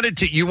you wanted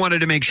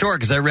to make sure,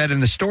 because I read in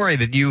the story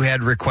that you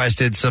had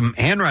requested some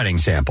handwriting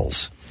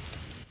samples.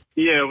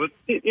 Yeah, but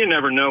you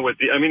never know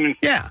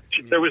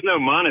there was no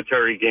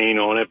monetary gain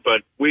on it,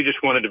 but we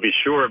just wanted to be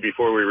sure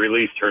before we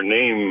released her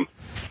name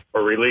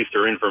or released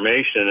her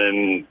information,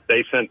 and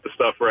they sent the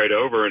stuff right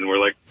over, and we're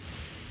like,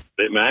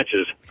 it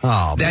matches.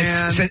 Oh,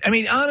 man. I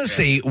mean,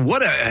 honestly,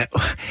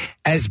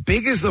 as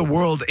big as the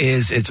world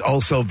is, it's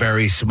also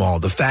very small.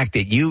 The fact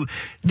that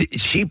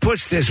she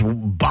puts this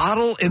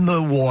bottle in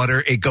the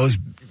water, it goes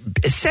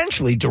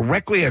essentially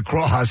directly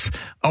across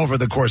over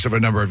the course of a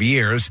number of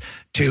years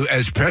to,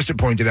 as Preston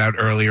pointed out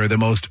earlier, the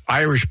most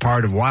Irish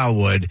part of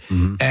Wildwood,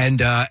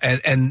 and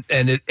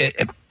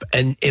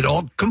it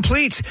all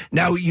completes.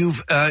 Now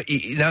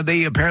now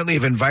they apparently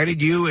have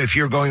invited you, if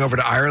you're going over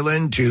to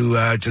Ireland,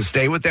 to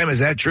stay with them. Is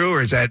that true,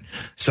 or is that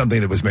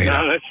something that was made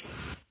up? No,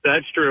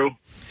 that's true.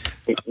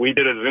 We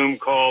did a Zoom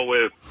call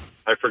with,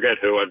 I forget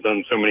who. I've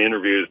done so many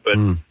interviews, but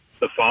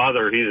the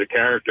father, he's a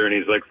character, and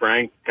he's like,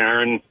 Frank,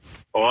 Karen,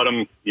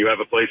 Autumn, you have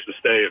a place to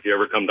stay if you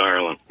ever come to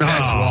Ireland.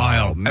 That's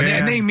wild.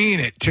 And they mean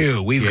it,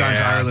 too. We've gone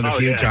to Ireland a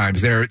few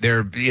times.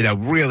 They're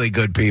really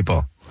good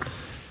people.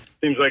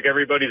 Seems like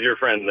everybody's your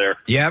friend there.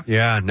 Yep.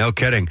 Yeah, no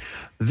kidding.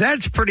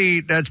 That's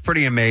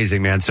pretty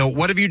amazing, man. So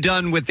what have you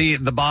done with the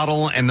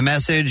bottle and the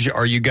message?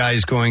 Are you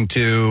guys going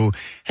to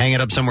hang it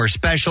up somewhere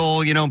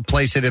special,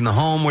 place it in the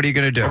home? What are you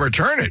going to do? Or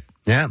return it.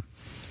 Yeah.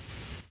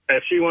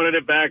 If she wanted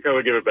it back, I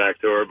would give it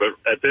back to her. But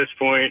at this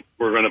point,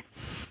 we're going to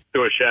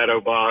do a shadow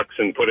box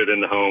and put it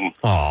in the home.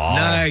 Aw.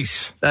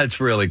 Nice. That's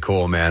really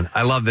cool, man.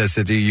 I love this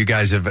that you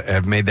guys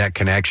have made that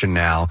connection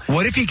now.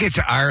 What if you get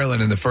to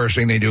Ireland and the first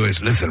thing they do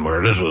is, listen, we're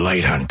a little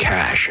light on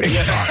cash. And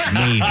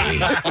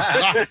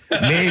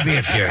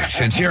maybe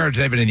since you're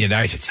living in the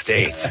United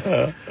States.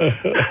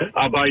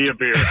 I'll buy you a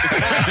beer.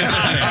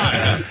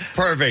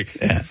 Perfect.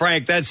 Yeah.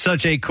 Frank, that's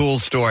such a cool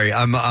story.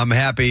 I'm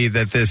happy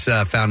that this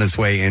found its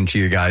way into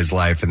your guys'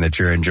 life and that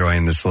you're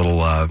enjoying this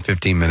little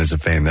 15 minutes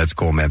of fame. That's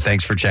cool, man.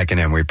 Thanks for checking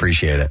in. We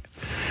appreciate it.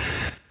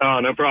 Oh,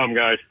 no problem,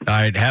 guys. All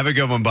right, have a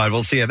good one, bud.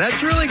 We'll see you.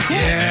 That's really cool.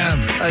 Yeah.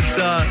 Man. That's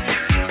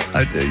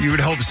you would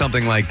hope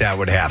something like that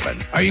would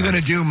happen. Are you going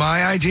to do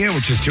my idea,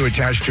 which is to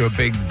attach to a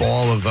big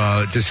ball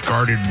of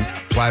discarded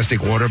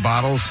plastic water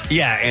bottles?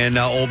 Yeah, and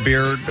old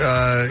beer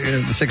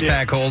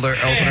six-pack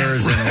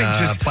openers and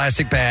just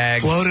plastic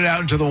bags. Float it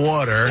out into the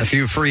water. A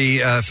few free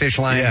fish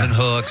lines and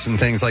hooks and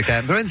things like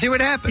that. Go ahead and see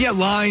what happens. Yeah,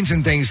 lines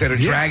and things that are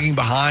dragging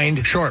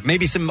behind. Sure,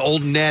 maybe some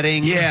old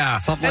netting. Yeah.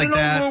 Something and like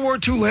that. World War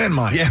II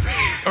landmine. Yeah.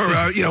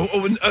 Or,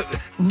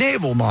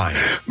 naval mine.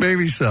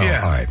 Maybe so.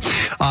 Yeah. All right.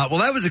 Well,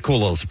 that was a cool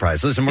little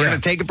surprise. Listen, we're going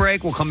to take a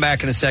break. We'll come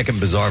back in a second.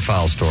 Bizarre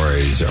File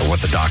Stories, or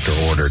what the doctor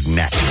ordered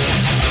next.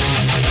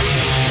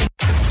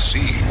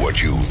 See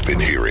what you've been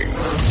hearing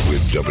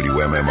with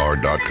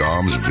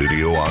WMMR.com's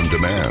video on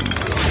demand.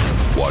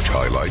 Watch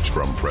highlights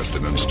from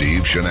Preston and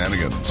Steve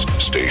shenanigans,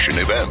 station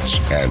events,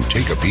 and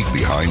take a peek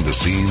behind the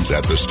scenes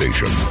at the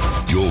station.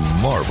 You'll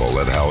marvel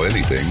at how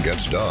anything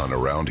gets done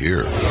around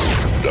here.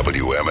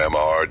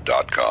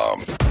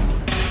 WMMR.com.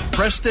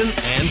 Preston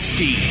and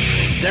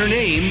Steve. Their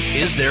name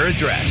is their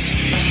address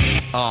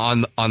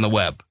on the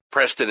web.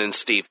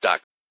 PrestonandSteve.com.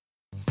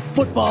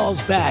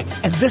 Football's back,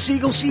 and this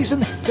Eagle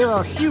season, there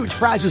are huge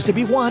prizes to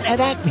be won at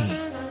Acme.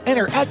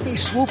 Enter Acme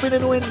Swoop In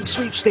and Win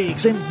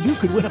sweepstakes, and you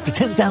could win up to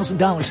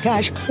 $10,000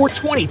 cash or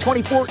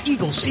 2024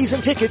 Eagles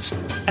season tickets.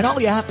 And all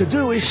you have to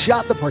do is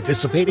shop the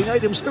participating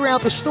items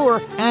throughout the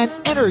store and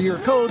enter your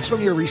codes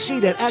from your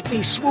receipt at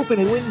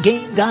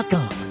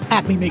acmeswoopinandwingame.com.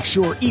 Acme makes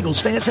sure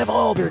Eagles fans have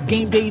all their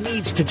game day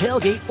needs to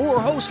tailgate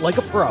or host like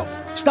a pro.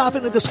 Stop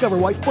in and discover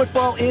why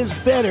football is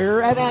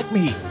better at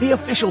Acme, the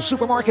official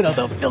supermarket of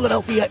the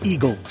Philadelphia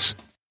Eagles.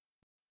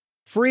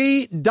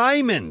 Free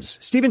diamonds.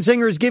 Steven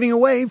Singer is giving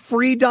away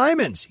free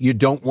diamonds. You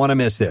don't want to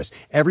miss this.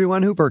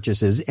 Everyone who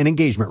purchases an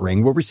engagement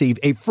ring will receive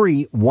a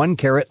free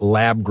 1-carat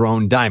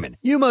lab-grown diamond.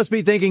 You must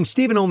be thinking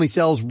Steven only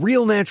sells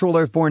real natural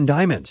earthborn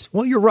diamonds.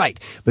 Well, you're right,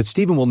 but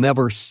Steven will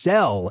never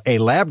sell a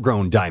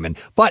lab-grown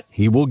diamond, but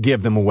he will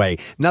give them away.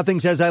 Nothing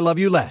says I love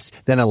you less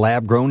than a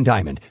lab-grown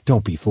diamond.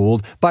 Don't be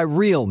fooled by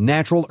real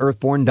natural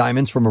earthborn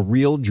diamonds from a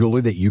real jeweler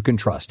that you can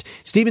trust.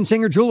 Steven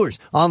Singer Jewelers,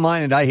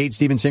 online at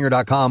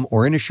IHateStevenSinger.com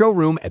or in a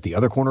showroom at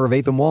the other corner of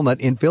 8th and Walnut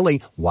in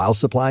Philly while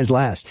supplies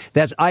last.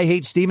 That's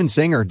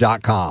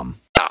IHateStevenSinger.com.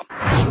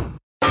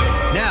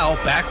 Now,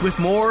 back with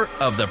more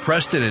of the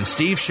Preston and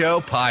Steve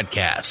Show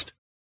podcast.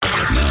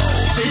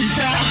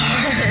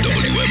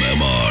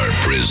 WMMR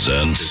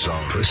presents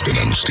Preston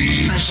and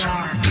Steve's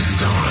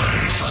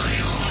Bizarre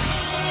File.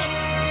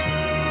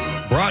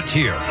 Brought to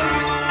you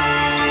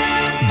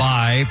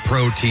by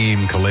Pro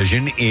Team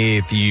Collision.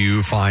 If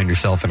you find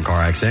yourself in a car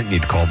accident, you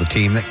need to call the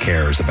team that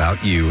cares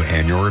about you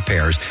and your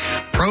repairs.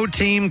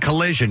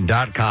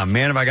 ProTeamCollision.com.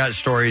 Man, have I got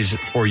stories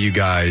for you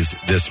guys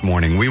this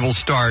morning. We will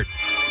start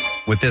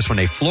with this one.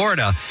 A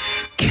Florida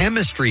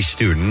chemistry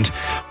student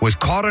was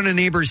caught on a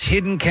neighbor's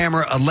hidden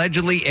camera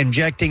allegedly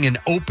injecting an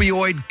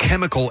opioid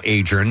chemical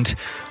agent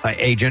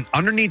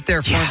underneath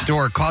their front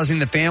door, causing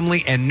the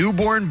family and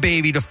newborn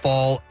baby to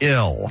fall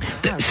ill.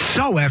 That's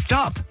so effed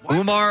up.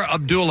 Umar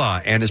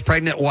Abdullah and his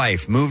pregnant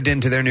wife moved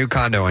into their new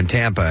condo in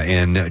Tampa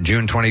in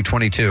June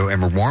 2022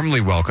 and were warmly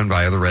welcomed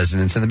by other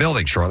residents in the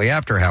building. Shortly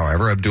after,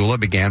 however, Abdullah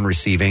began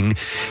receiving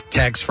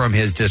texts from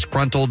his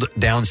disgruntled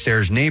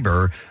downstairs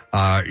neighbor,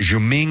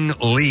 Juming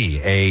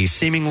Lee, a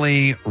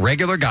seemingly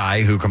regular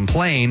guy who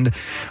complained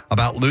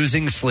about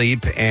losing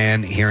sleep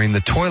and hearing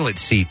the toilet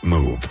seat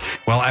move.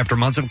 Well, after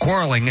months of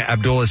quarreling,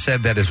 Abdullah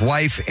said that his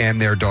wife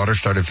and their daughter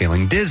started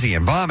feeling dizzy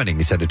and vomiting.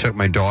 He said,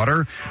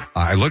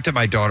 I looked at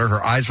my daughter,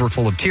 her eyes were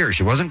full of tears.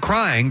 She wasn't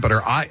crying, but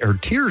her eyes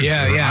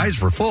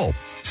were full.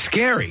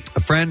 Scary. A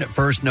friend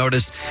first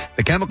noticed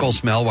the chemical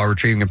smell while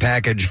retrieving a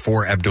package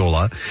for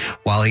Abdullah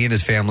while he and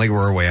his family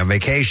were away on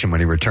vacation. When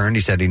he returned,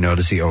 he said he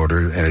noticed the odor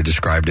and it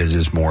described it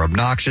as more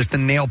obnoxious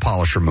than nail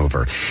polish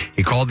remover.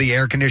 He called the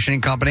air conditioning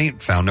company,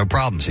 found no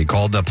problems. He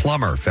called the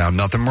plumber, found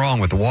nothing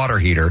wrong with the water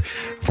heater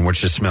from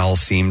which the smell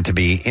seemed to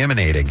be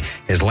emanating.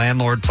 His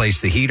landlord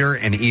placed the heater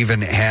and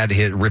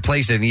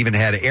replaced it and even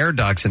had air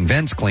ducts and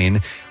vents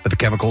cleaned, but the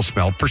chemical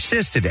smell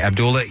persisted.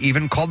 Abdullah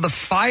even called the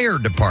fire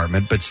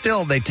department, but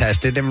still they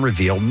tested and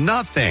revealed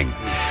nothing.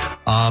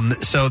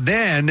 So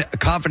then,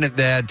 confident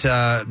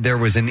that there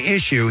was an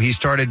issue, he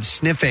started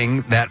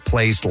sniffing that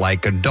place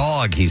like a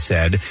dog, he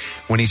said.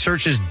 When he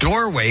searched his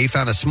doorway, he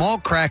found a small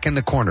crack in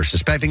the corner.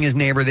 Suspecting his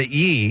neighbor that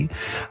Yi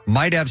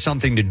might have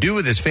something to do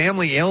with his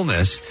family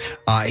illness,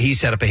 he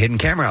set up a hidden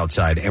camera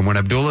outside. And when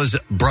Abdullah's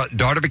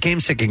daughter became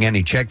sick again,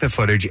 he checked the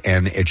footage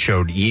and it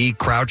showed Yi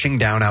crouching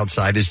down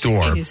outside his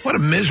door. What a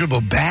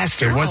miserable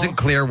bastard. It wasn't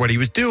clear what he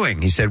was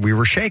doing. He said, we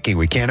were shaking.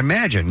 We can't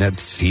imagine that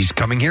he's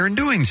coming here and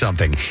doing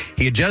something.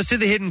 He adjusted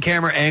the hidden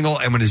camera angle,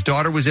 and when his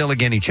daughter was ill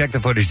again, he checked the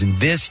footage, and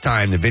this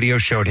time the video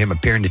showed him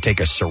appearing to take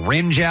a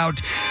syringe out,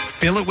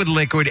 fill it with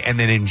liquid, and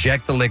then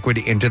inject the liquid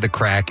into the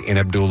crack in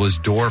Abdullah's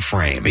door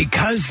frame.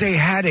 Because they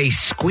had a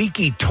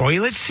squeaky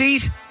toilet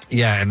seat?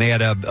 Yeah, and they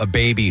had a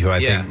baby who I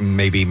think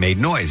maybe made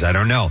noise. I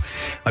don't know.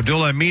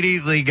 Abdullah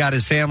immediately got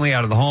his family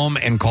out of the home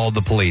and called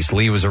the police.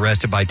 Lee was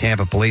arrested by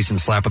Tampa police and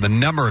slapped with a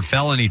number of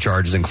felony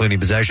charges, including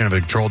possession of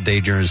a controlled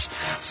dangerous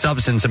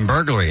substance and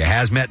burglary. A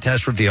hazmat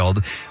test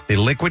revealed the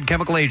liquid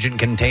chemical agent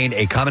contained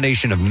a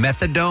combination of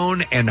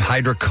methadone and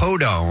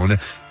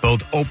hydrocodone,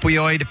 both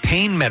opioid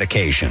pain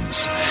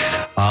medications.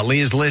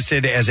 Lee is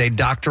listed as a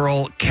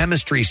doctoral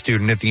chemistry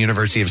student at the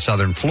University of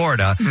Southern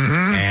Florida,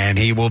 and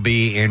he will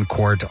be in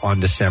court on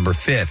December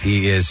 5th.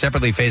 He is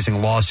separately facing a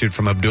lawsuit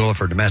from Abdullah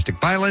for domestic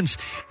violence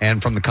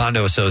and from the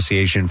Condo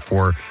Association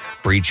for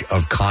breach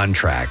of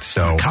contract.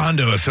 So,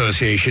 Condo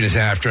Association is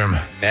after him.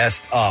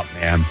 Messed up,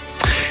 man.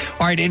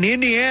 All right, in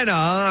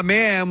Indiana, a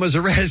man was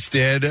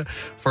arrested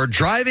for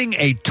driving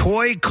a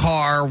toy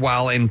car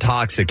while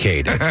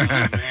intoxicated.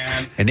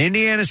 An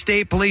Indiana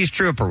State Police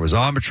trooper was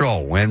on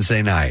patrol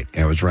Wednesday night.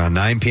 It was around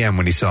 9 p.m.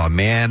 when he saw a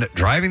man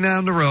driving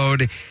down the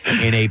road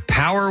in a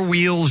Power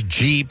Wheels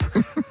Jeep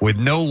with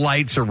no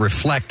lights or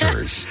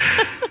reflectors.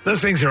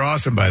 Those things are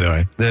awesome, by the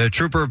way. The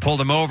trooper pulled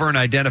him over and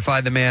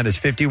identified the man as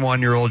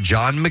 51-year-old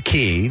John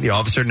McKee. The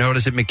officer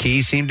noticed that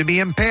McKee seemed to be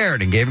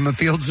impaired and gave him a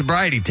field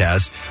sobriety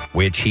test,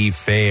 which he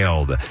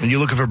failed. And you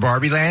looking for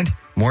Barbie Land?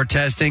 More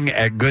testing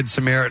at Good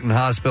Samaritan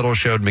Hospital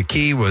showed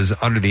McKee was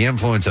under the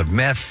influence of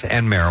meth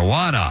and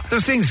marijuana.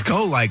 Those things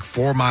go like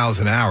 4 miles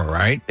an hour,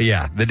 right?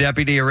 Yeah. The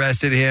deputy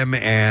arrested him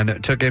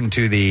and took him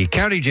to the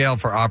county jail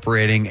for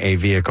operating a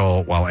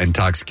vehicle while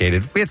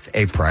intoxicated with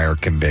a prior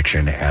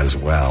conviction as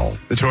well.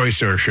 The toy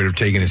store should have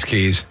taken his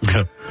keys.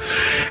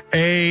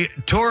 A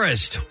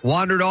tourist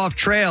wandered off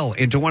trail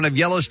into one of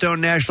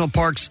Yellowstone National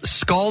Park's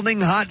scalding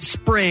hot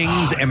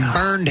springs and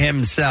burned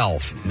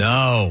himself.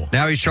 No.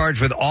 Now he's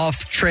charged with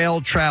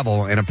off-trail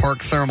travel in a park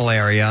thermal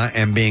area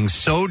and being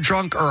so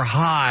drunk or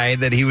high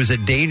that he was a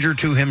danger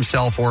to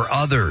himself or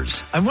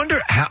others. I wonder,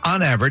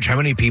 on average, how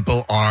many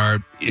people are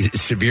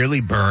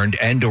severely burned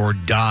and or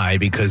die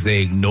because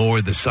they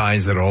ignore the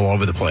signs that are all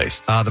over the place.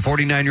 The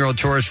 49-year-old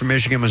tourist from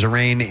Michigan was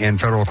arraigned in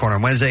federal court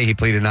on Wednesday. He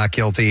pleaded not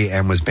guilty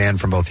and was banned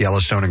from both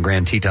Yellowstone and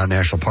Grand Teton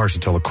National Parks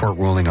until a court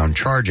ruling on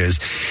charges.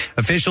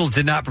 Officials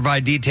did not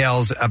provide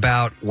details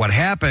about what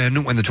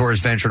happened when the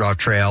tourist ventured off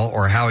trail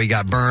or how he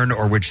got burned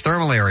or which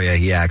thermal area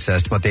he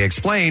accessed, but they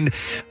explained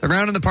the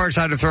ground in the park's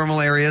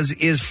hydrothermal areas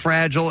is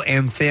fragile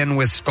and thin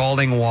with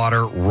scalding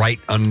water right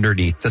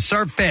underneath the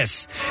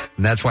surface.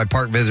 And that's why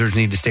park visitors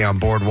need to stay on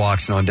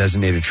boardwalks and on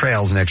designated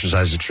trails and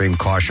exercise extreme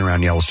caution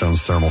around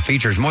Yellowstone's thermal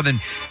features. More than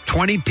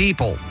 20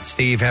 people,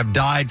 Steve, have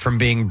died from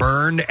being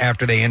burned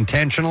after they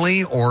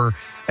intentionally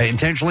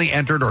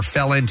entered or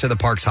fell into the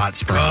park's hot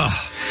springs.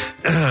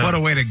 What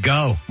a way to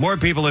go. More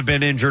people have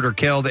been injured or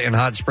killed in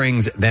hot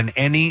springs than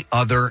any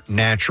other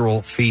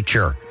natural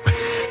feature.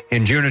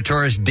 In June, a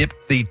tourist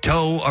dipped the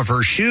toe of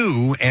her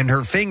shoe and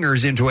her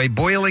fingers into a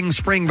boiling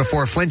spring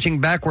before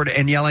flinching backward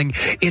and yelling,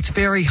 "It's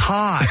very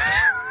hot."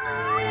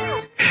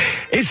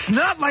 It's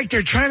not like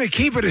they're trying to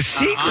keep it a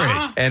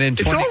secret. And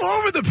it's all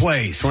over the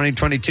place.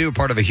 2022,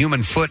 part of a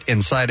human foot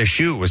inside a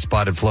shoe was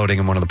spotted floating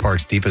in one of the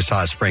park's deepest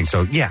hot springs.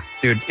 So, yeah,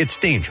 dude, it's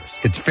dangerous.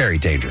 It's very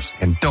dangerous.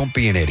 And don't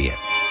be an idiot.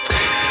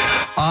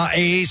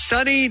 A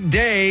sunny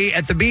day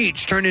at the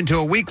beach turned into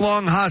a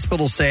week-long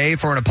hospital stay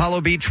for an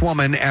Apollo Beach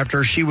woman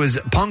after she was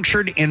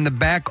punctured in the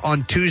back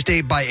on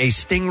Tuesday by a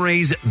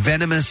stingray's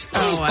venomous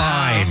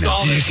spine.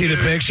 Wow. Did you see the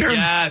picture?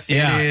 Yes.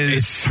 Yeah, It is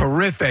it's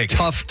horrific.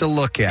 Tough to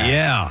look at.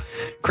 Yeah.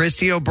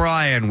 Christy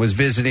O'Brien was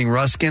visiting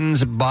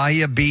Ruskin's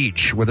Bahia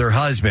Beach with her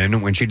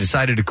husband when she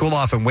decided to cool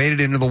off and waded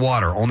into the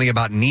water, only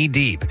about knee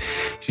deep.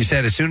 She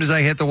said, "As soon as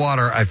I hit the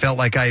water, I felt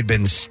like I had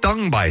been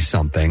stung by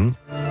something."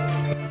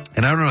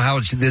 And I don't know how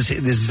this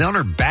is on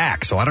her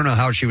back, so I don't know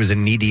how she was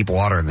in knee-deep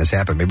water and this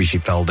happened. Maybe she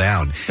fell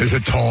down. There's a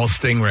tall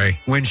stingray.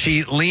 When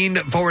she leaned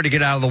forward to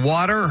get out of the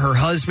water, her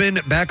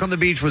husband, back on the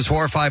beach, was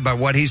horrified by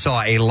what he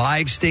saw, a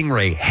live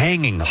stingray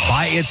hanging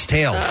by its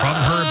tail from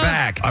her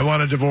back. I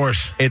want a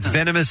divorce. Its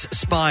venomous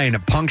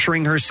spine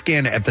puncturing her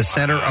skin at the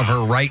center of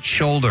her right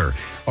shoulder.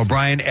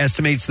 O'Brien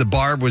estimates the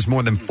barb was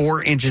more than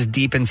 4 inches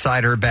deep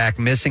inside her back,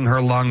 missing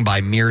her lung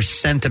by mere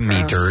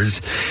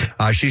centimeters.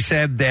 She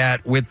said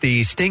that with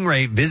the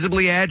stingray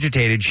visibly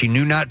agitated, she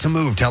knew not to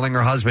move, telling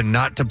her husband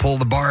not to pull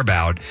the barb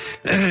out.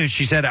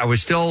 She said, "I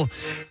was still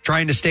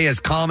trying to stay as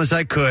calm as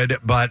I could,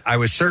 but I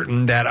was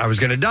certain that I was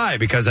going to die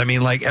because, I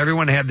mean, like,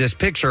 everyone had this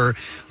picture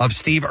of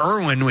Steve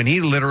Irwin when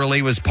he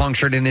literally was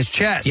punctured in his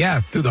chest."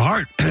 Yeah, through the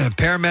heart.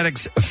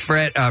 Paramedics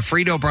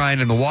freed O'Brien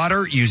in the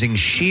water using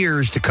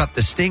shears to cut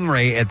the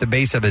stingray at the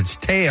base of its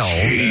tail.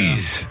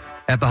 Jeez.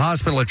 At the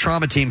hospital, a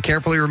trauma team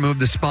carefully removed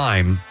the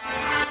spine.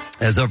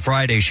 As of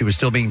Friday, she was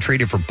still being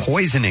treated for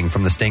poisoning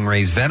from the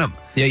stingray's venom.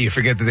 Yeah, you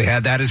forget that they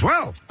had that as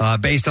well.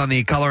 Based on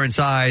the color and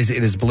size,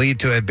 it is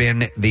believed to have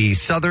been the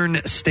southern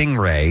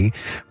stingray,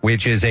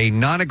 which is a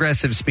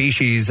non-aggressive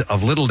species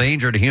of little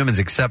danger to humans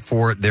except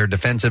for their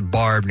defensive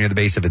barb near the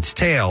base of its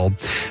tail,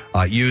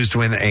 used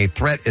when a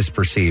threat is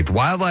perceived.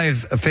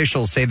 Wildlife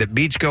officials say that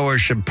beachgoers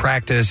should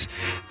practice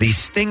the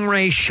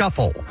stingray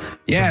shuffle.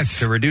 Yes.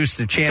 To reduce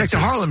the chances it's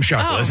like the Harlem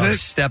Shuffle, isn't of it?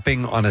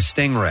 stepping on a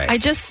stingray. I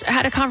just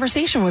had a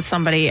conversation with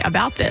somebody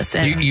about this.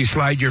 And You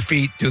slide your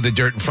feet through the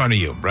dirt in front of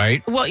you,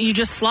 right? well, you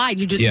just slide.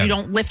 You Yeah. you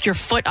don't lift your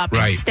foot up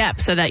Right. and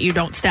step so that you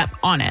don't step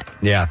on it.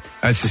 Yeah.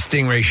 That's the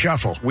stingray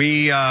shuffle.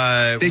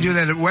 They do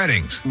that at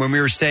weddings. When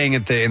we were staying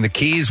in the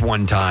Keys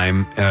one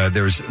time,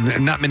 there was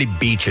not many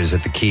beaches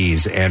at the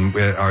Keys, and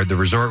the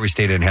resort we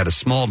stayed in had a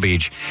small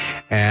beach.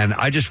 And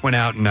I just went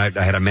out and I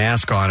had a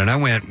mask on, and I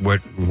went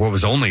what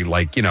was only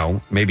like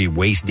maybe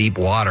waist deep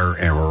water,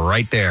 and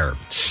right there,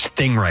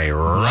 stingray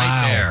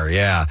right there,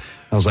 yeah.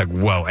 I was like,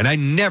 whoa. And I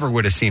never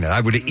would have seen it.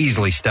 I would have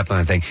easily stepped on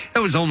the thing. It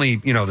was only,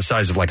 the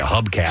size of like a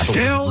hubcap. It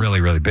was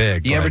really, really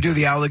big. You ever do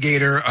the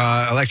alligator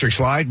electric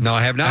slide? No,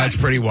 I have not. That's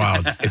pretty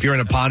wild. If you're in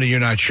a pond and you're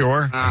not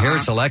sure. I hear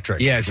it's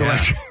electric. Yeah, it's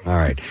electric. All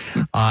right.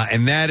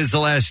 And that is the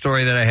last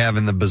story that I have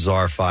in the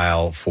bizarre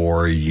file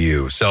for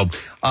you. So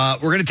we're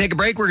going to take a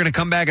break. We're going to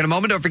come back in a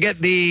moment. Don't forget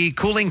the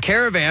cooling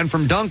caravan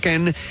from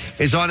Duncan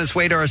is on its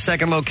way to our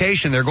second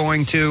location. They're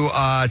going to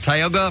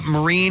Tioga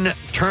Marine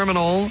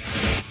Terminal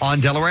on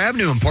Delaware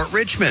Avenue in Port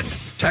Richmond.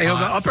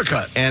 Tioga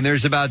Uppercut. And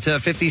there's about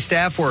 50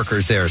 staff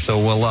workers there. So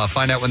we'll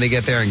find out when they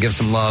get there and give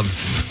some love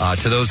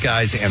to those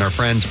guys and our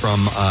friends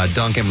from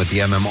Dunkin' with the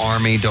MM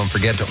Army. Don't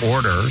forget to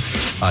order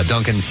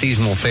Dunkin's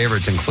seasonal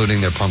favorites,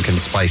 including their pumpkin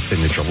spice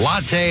signature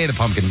latte, the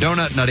pumpkin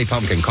donut, nutty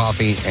pumpkin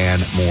coffee,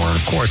 and more. And,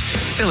 of course,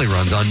 Philly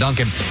runs on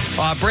Dunkin'.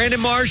 Brandon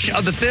Marsh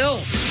of the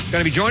Phils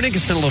going to be joining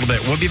us in a little bit.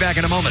 We'll be back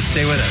in a moment.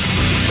 Stay with us.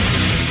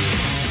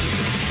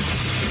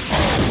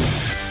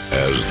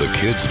 As the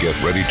kids get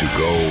ready to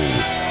go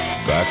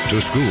back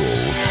to school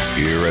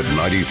here at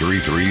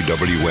 93.3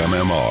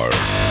 WMMR,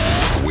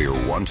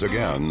 we're once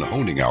again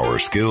honing our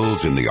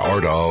skills in the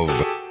art of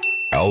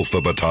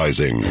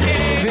alphabetizing.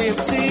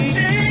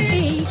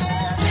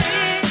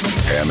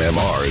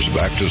 MMR's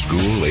Back to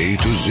School A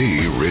to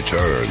Z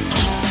returns.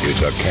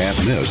 It's a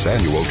can't-miss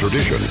annual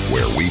tradition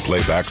where we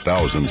play back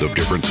thousands of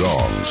different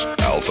songs,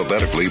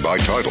 alphabetically by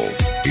title.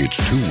 It's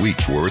 2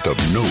 weeks' worth of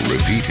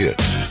no-repeat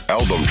hits,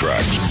 album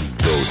tracks,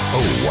 those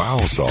oh wow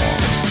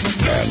songs,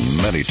 and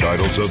many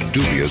titles of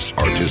dubious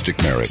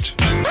artistic merit.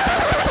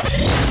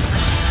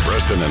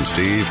 Preston and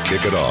Steve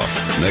kick it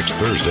off next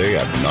Thursday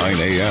at 9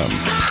 a.m.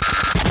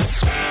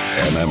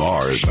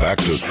 MMR's Back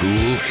to School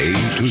A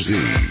to Z.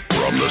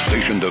 From the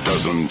station that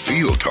doesn't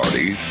feel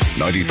tardy,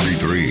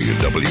 93.3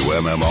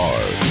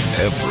 WMMR.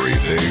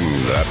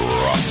 Everything that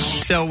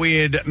rocks. So we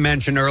had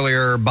mentioned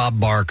earlier Bob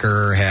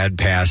Barker had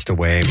passed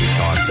away. We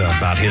talked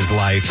about his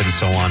life and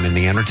so on in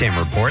the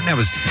entertainment report. And that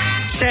was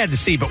sad to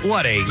see, but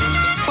what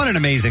an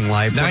amazing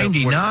life.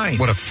 99.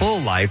 What a full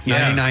life.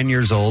 99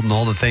 years old, and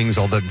all the things,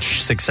 all the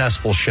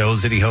successful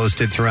shows that he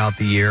hosted throughout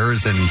the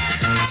years, and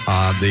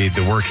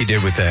the work he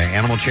did with the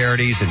animal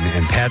charities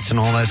and pets and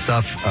all that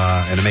stuff.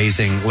 An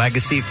amazing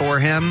legacy for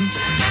him.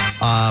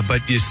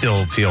 But you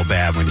still feel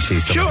bad when you see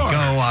someone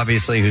go,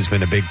 obviously, who's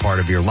been a big part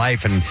of your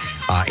life. And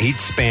he'd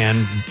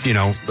spanned,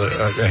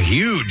 a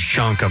huge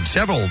chunk of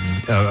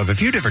a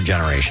few different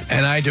generations.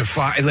 And I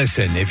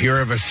listen, if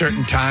you're of a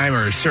certain time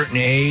or a certain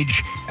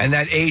age, and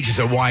that age is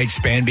a wide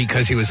span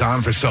because he was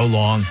on for so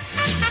long,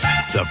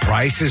 The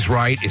Price is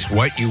Right is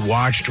what you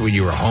watched when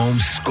you were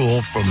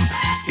homeschooled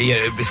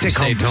sick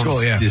home from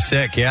school. Yeah,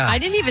 sick. Yeah, I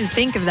didn't even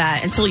think of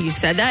that until you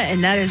said that,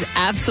 and that is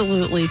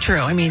absolutely true.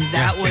 I mean,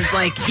 that was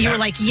like you were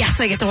like, yes,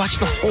 I get to watch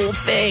the whole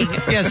thing.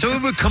 Yeah, so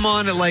it would come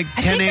on at like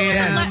 10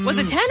 a.m. Was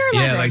it 10 or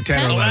 11? Yeah, like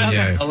 10 or 11.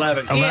 Yeah,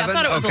 11. Yeah, I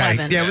thought it was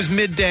 11. Yeah, it was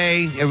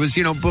midday. It was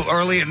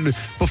early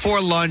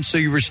before lunch, so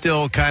you were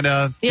still kind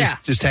of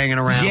just hanging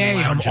around.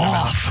 Yay, I'm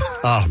off.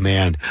 Oh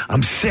man,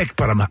 I'm sick,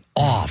 but I'm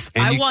off.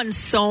 And I won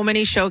so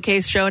many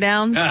showcase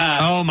showdowns.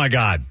 Oh my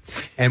god!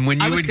 And when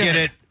you would get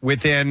it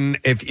within,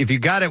 if you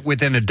got it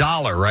within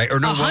 $1, right? Or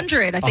no,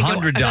 $100. I think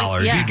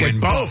 $100. Yeah. You'd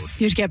get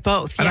both. You'd get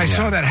both. And I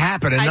saw that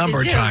happen a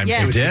number of times.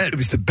 Yeah. It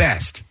was the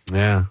best.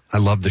 Yeah, I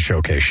love the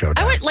showcase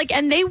showdown. I went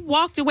and they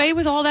walked away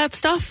with all that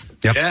stuff.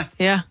 Yep.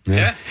 Yeah.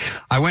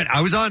 I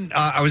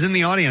was in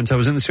the audience. I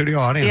was in the studio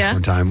audience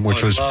one time,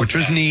 which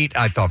was neat.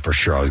 I thought for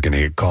sure I was going to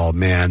get called.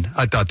 Man,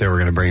 I thought they were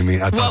going to bring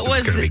me. I thought it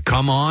was going to be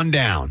come on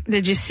down.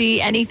 Did you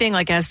see anything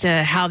like as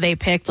to how they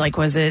picked? Like,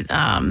 was it?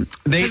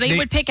 They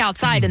would pick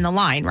outside in the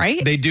line,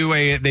 right? They do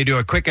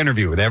a quick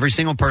interview with every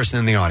single person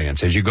in the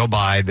audience as you go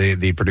by.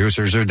 The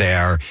producers are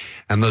there,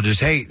 and they'll just,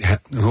 hey,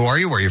 who are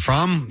you? Where are you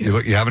from?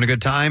 You having a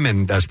good time?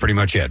 And that's pretty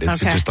much it. It's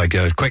just like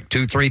a quick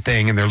 2-3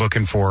 thing, and they're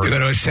looking for. You're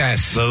going to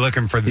assess. They're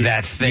looking for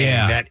that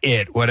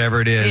thing,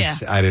 whatever it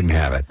is. Yeah. I didn't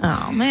have it.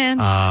 Oh man.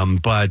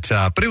 But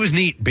it was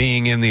neat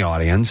being in the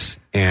audience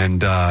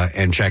and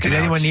checking. Did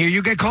out. anyone near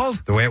you get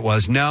called? The way it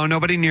was. No,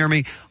 nobody near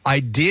me. I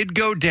did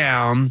go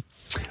down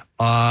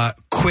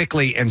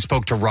quickly and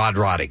spoke to Rod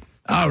Roddy.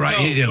 Oh, right.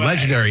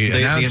 Legendary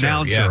announcer. The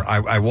announcer.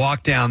 Yeah. I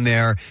walked down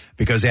there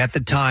because at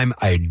the time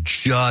I had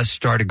just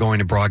started going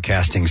to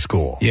broadcasting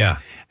school. Yeah.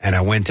 And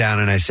I went down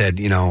and I said,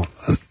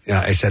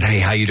 hey,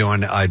 how you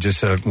doing? I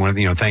just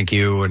wanted, thank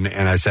you. And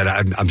I said,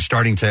 I'm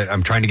trying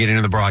to get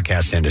into the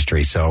broadcast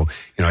industry. So,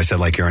 I said,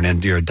 like, you're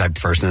a type of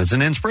person that's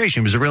an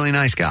inspiration. He was a really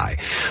nice guy.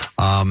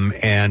 But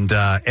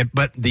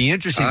the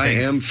interesting thing.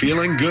 I am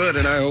feeling good,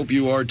 and I hope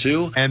you are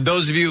too. And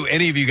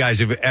any of you guys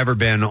who've ever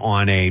been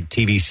on a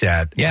TV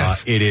set,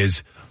 yes, it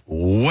is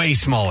way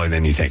smaller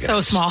than you think. So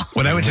small.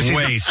 When I went to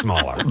way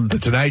smaller. The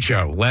Tonight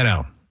Show,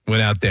 Leno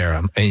went out there,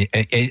 and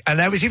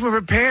I was even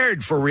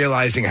prepared for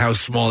realizing how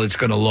small it's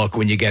going to look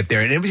when you get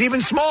there, and it was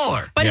even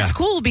smaller. But it's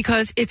cool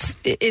because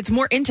it's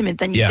more intimate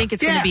than you think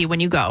it's going to be when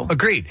you go.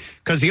 Agreed.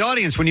 Because the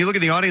audience, when you look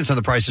at the audience on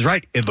The Price is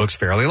Right, it looks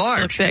fairly large.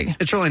 It looks big.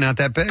 It's really not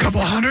that big.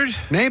 Couple hundred,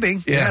 maybe.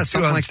 Yeah,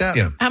 something like that.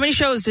 Yeah. How many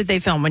shows did they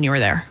film when you were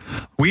there?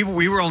 We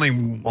were only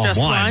on just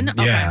one.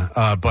 Okay.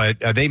 Yeah,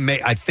 but I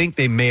think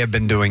they may have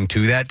been doing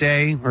 2 that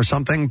day or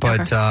something.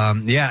 But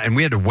and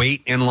we had to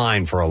wait in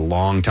line for a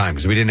long time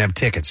because we didn't have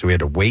tickets, so we had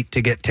to wait wait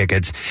to get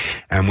tickets,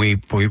 and we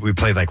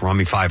played like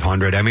Rummy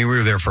 500. I mean, we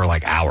were there for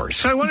like hours.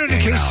 So I wondered in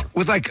case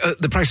with like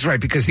The Price is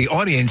Right, because the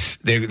audience,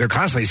 they're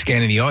constantly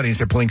scanning the audience.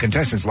 They're pulling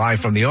contestants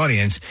live from the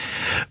audience.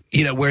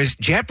 You know, whereas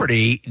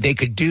Jeopardy, they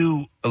could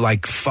do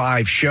like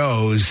 5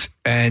 shows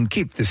and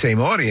keep the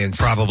same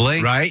audience.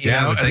 Probably. Right? You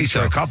know, at least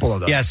for a couple of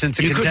them. Yeah, since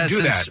the you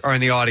contestants are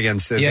in the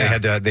audience, they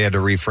had to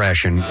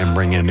refresh and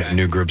bring in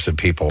new groups of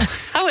people.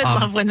 I would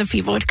love when the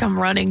people would come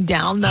running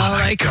down, though. Oh,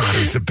 my God, it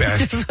was the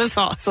best. It was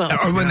awesome.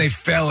 Or when they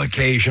fell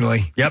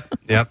occasionally. Yep.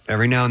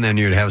 Every now and then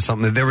you'd have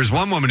something. There was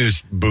one woman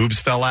whose boobs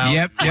fell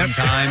out one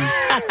time.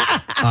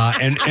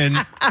 And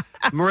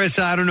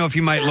Marissa, I don't know if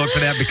you might look for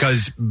that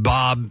because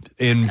Bob,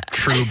 in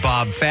true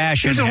Bob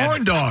fashion, He's a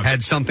horn dog.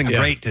 Had something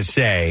great to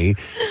say.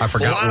 I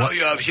forgot. Wow,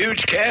 you have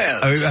huge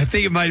calves. I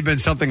think it might have been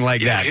something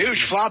like that.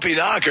 Huge floppy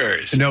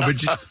knockers. No,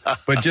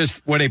 but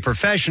just what a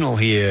professional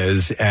he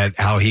is at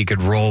how he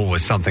could roll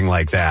with something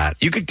like that.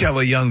 You could tell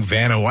a young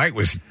Vanna White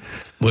was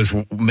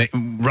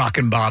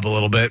rocking Bob a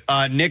little bit.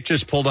 Nick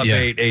just pulled up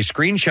a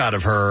screenshot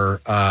of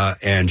her,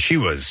 and she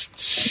was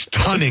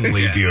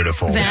stunningly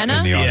beautiful Vanna?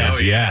 in the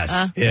audience.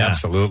 Yes,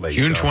 absolutely.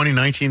 June 20,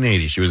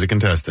 1980. She was a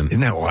contestant.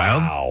 Isn't that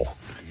wild? Wow.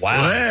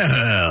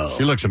 Well,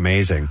 she looks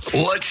amazing.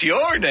 What's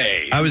your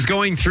name? I was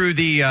going through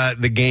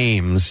the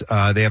games.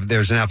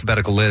 There's an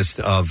alphabetical list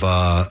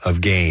of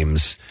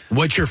games.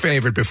 What's your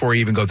favorite before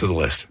you even go through the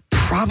list?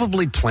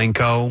 Probably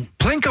Plinko.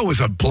 Plinko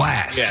was a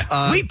blast.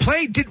 Yeah. We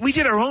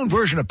did our own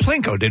version of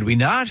Plinko, did we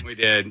not? We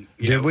did.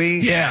 Did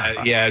we?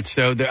 Yeah.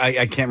 So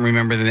I can't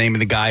remember the name of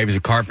the guy. He was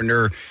a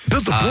carpenter.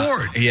 Built the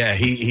board. Yeah,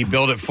 he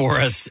built it for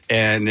us,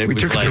 and we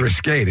took it to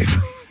Riscated.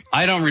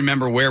 I don't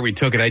remember where we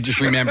took it. I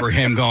just remember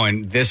him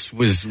going, this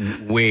was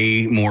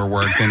way more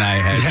work than I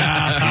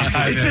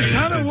had. It's a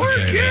ton of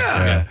work,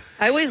 yeah.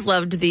 I always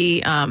loved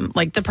the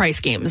the price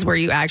games where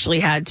you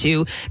actually had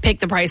to pick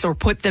the price or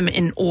put them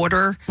in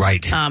order.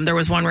 Right. There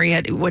was one where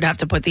you would have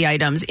to put the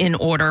items in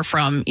order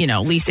from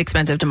least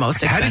expensive to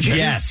most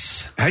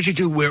expensive. How'd you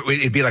do where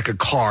it'd be like a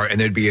car and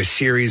there'd be a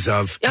series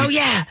of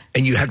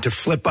and you had to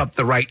flip up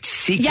the right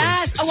sequence.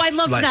 Yes. Oh, I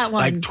loved that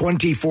one. Like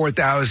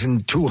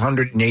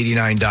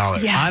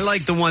 $24,289. Yes. I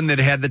like the one that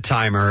had the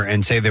timer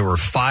and say there were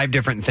 5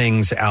 different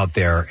things out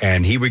there,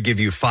 and he would give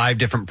you 5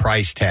 different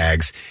price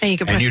tags,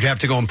 and you'd have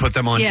to go and put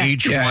them on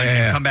each one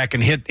and come back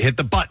and hit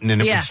the button, and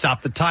it would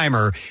stop the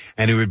timer,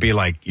 and it would be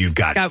like, you've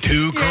got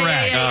 2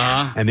 correct.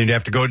 And then you'd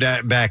have to go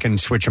back and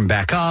switch them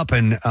back up.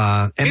 And you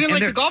didn't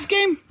like the golf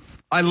game?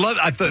 I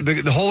thought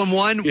the hole in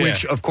one,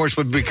 which of course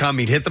would become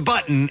he'd hit the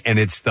button and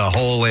it's the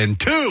hole in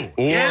 2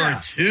 or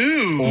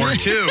 2,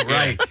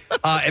 right?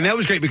 And that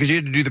was great because you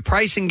had to do the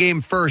pricing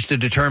game first to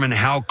determine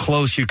how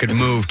close you could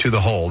move to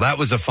the hole. That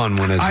was a fun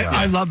one as well.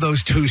 I love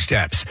those 2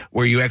 steps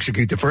where you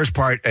execute the first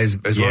part as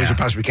well as you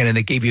possibly can, and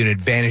they gave you an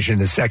advantage in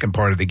the second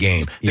part of the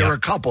game. There were a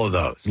couple of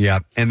those. Yeah,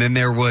 and then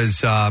there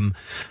was.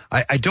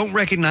 I don't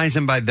recognize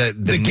him by the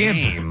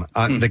name.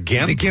 The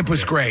GIMP? The GIMP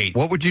was great.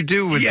 What would you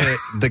do with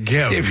the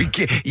GIMP?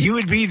 You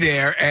would be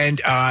there,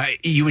 and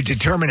you would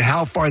determine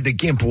how far the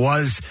GIMP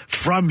was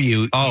from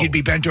you. You'd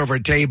be bent over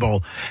a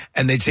table,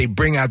 and they'd say,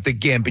 bring out the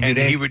GIMP. And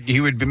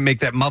he would make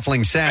that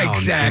muffling sound.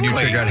 Exactly. And you'd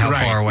figure out how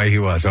far away he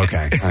was.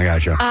 Okay, I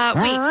got you.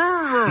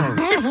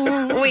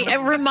 Wait, it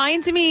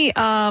reminds me...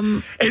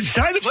 it's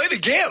time to play the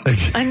GIMP.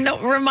 I know.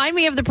 Remind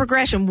me of the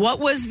progression. What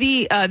was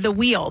the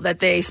wheel that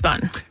they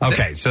spun?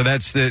 Okay, so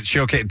that's the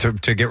showcase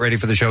to get ready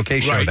for the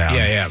showcase showdown.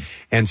 Yeah.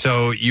 And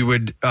so you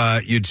would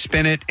you'd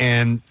spin it,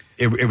 and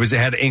it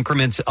had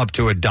increments up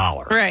to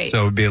 $1. Right.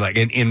 So it would be like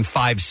in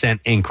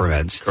 5-cent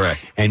increments.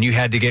 Correct. And you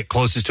had to get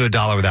closest to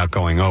 $1 without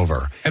going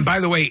over. And by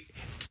the way,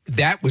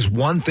 that was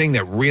one thing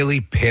that really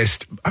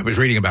pissed. I was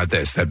reading about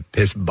this that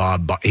pissed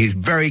Bob. He's a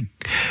very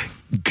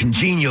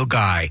congenial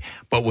guy,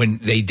 but when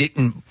they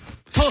didn't.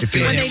 Do it.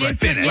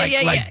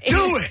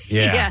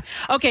 Yeah.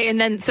 Okay, and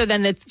then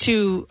the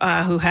 2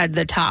 who had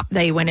the top,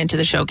 they went into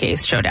the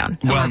showcase showdown.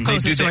 Well, they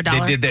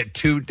did that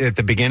too at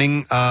the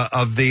beginning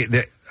of the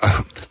end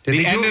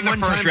of the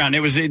first round.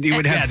 You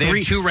would have they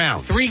had 2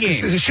 rounds, 3 games.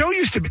 The show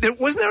used to be.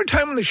 Wasn't there a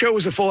time when the show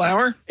was a full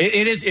hour?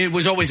 It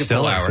was always a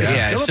full hour.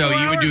 Yeah. So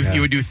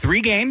you would do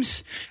 3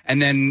 games,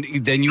 and then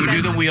you would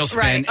do the wheel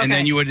spin, and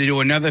then you would do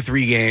another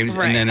 3 games,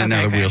 and then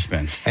another wheel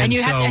spin. And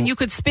you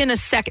could spin a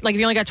second. Like if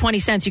you only got 20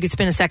 cents, you could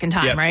spin a second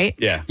time, right?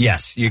 Yeah.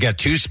 Yes, you got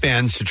 2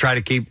 spins to try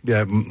to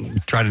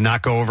try to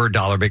not go over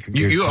 $1.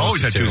 You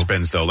always had 2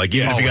 spins though. Like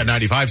even if you got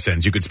 95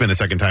 cents, you could spin a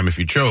second time if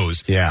you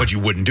chose. Yeah. But you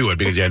wouldn't do it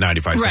because you had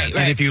 95 cents.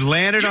 And if you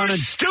landed on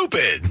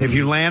stupid. If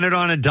you landed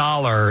on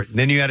 $1,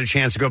 then you had a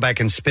chance to go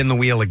back and spin the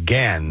wheel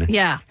again.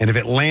 Yeah. And if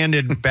it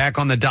landed back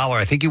on the $1,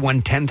 I think you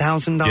won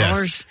 $10,000.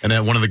 Yes. And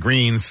then one of the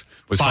greens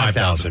was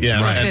 5,000.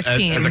 Yeah. Right.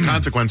 And as a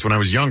consequence, when I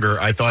was younger,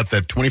 I thought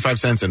that 25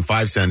 cents and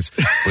 5 cents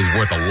was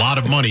worth a lot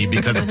of money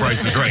because the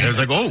Price is Right. I was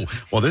like, oh,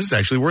 well, this is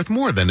actually worth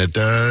more than it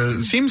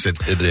seems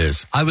it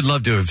is. I would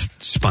love to have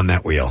spun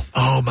that wheel.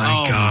 Oh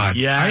my God!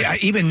 Yeah.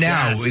 Even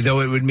now,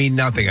 though it would mean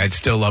nothing, I'd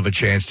still love a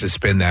chance to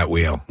spin that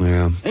wheel.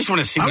 Yeah. I just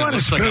want to see what it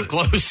looks like up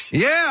close.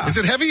 Yeah. Is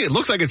it heavy? It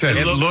looks like it's heavy.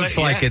 It looks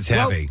like it's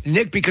heavy. Well,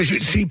 Nick, because you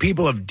see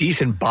people of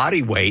decent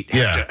body weight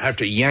have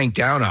to yank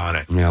down on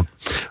it. Yeah.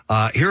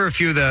 Here are a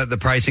few of the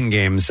pricing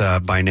games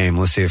by name.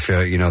 Let's see if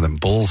you know them.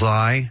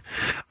 Bullseye.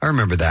 I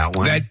remember that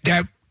one.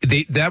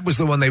 That was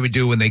the one they would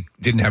do when they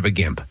didn't have a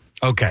gimp.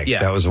 Okay,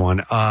 that was one.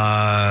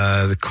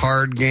 The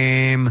card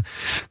game,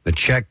 the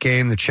check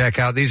game, the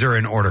checkout. These are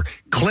in order.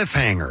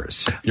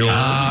 Cliffhangers.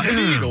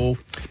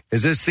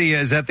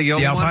 Is that the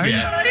yellow one? Alpine?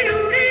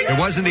 It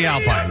wasn't the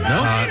Alpine.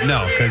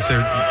 No, because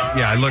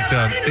I looked.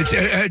 It's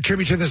a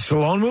tribute to the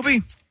Stallone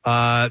movie.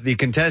 The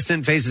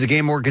contestant faces a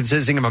game board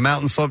consisting of a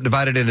mountain slope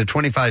divided into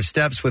 25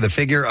 steps with a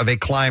figure of a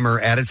climber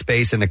at its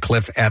base and a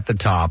cliff at the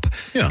top.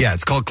 Yeah,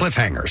 it's called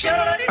Cliffhangers.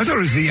 I thought it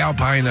was the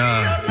Alpine.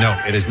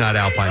 No, it is not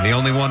Alpine. The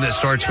only one that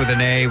starts with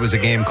an A was a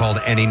game called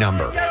Any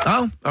Number.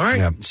 Oh, all right.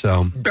 Yep. So.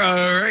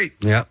 All right.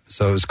 Yep.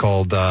 So it was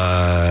called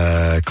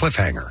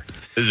Cliffhanger.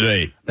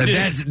 Right.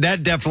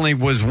 That definitely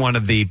was one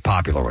of the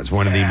popular ones.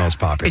 One of the most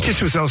popular. It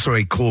just was also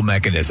a cool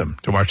mechanism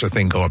to watch the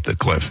thing go up the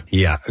cliff.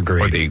 Yeah,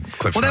 agreed. Or the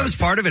cliff. Well, that was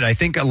part of it. I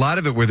think a lot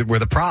of it were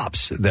the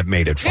props that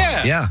made it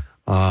fun. Yeah.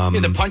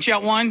 The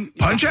Punch-Out one?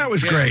 Punch-Out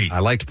was great. I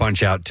liked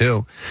Punch-Out,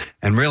 too.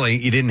 And really,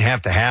 you didn't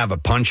have to have a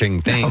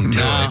punching thing to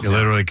it. You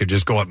literally could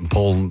just go up and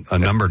pull a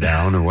number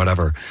down or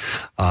whatever.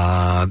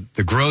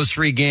 The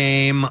grocery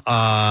game,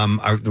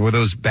 were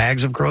those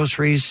bags of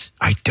groceries?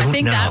 I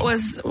think know.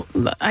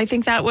 I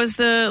think that was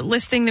the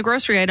listing the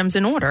grocery items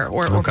in order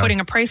or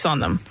putting a price on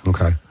them.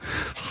 Okay.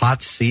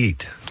 Hot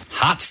seat.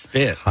 Hot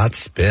spit. Hot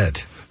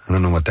spit. I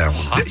don't know what that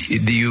one is.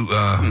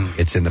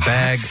 It's in the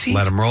bag.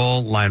 Let them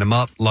roll. Line them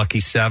up. Lucky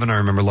 7. I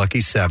remember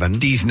Lucky 7.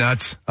 D's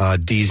Nuts.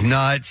 D's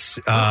Nuts.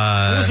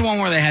 What was the one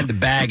where they had the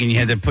bag and you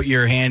had to put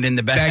your hand in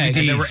the bag? Bag of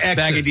D's. There were X's.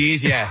 Bag of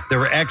D's, yeah. There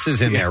were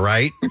X's in there,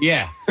 right?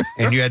 Yeah.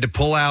 And you had to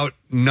pull out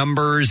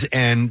numbers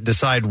and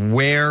decide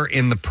where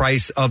in the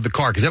price of the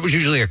car. Because that was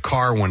usually a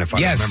car one, if I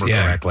remember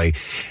correctly.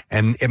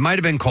 And it might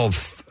have been called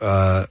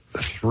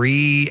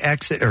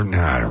 3X. Or no,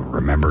 I don't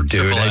remember,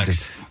 dude.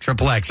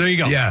 Triple X. There you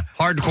go. Yeah.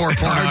 Hardcore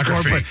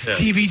pornography.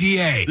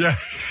 TVDA. Yeah.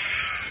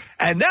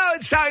 And now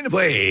it's time to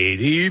play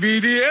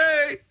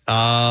TVDA.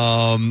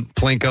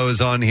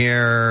 Plinko's on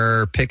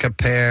here. Pick a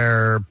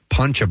pair.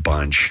 Punch a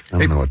bunch. I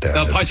don't know what that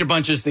is. Punch a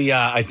bunch is the,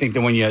 I think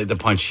the one you had to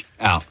punch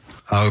out.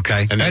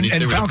 Okay.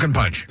 And Falcon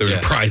Punch. There was a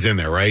prize in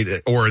there, right?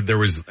 Or there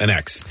was an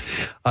X.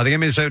 The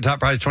game is top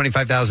prize,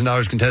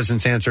 $25,000.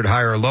 Contestants answered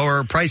higher or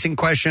lower. Pricing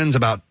questions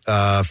about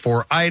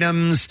 4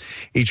 items.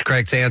 Each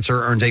correct answer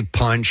earns a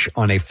punch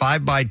on a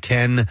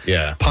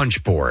 5x10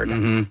 punch board.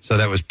 Mm-hmm. So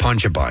that was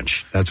Punch a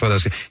Bunch. That's what I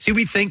was. See,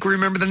 we think we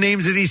remember the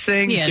names of these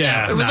things.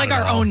 Yeah. It was like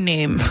our own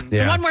name.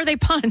 Yeah. The one where they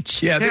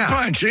punch. Yeah, they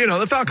punch.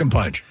 The Falcon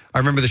Punch. I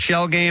remember the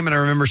shell game, and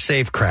I remember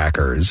safe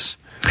crackers.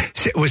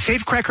 Was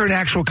safe cracker an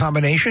actual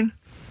combination?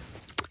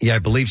 Yeah, I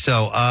believe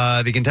so.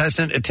 The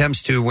contestant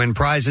attempts to win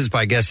prizes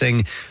by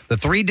guessing the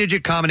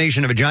 3-digit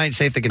combination of a giant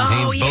safe that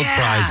contains both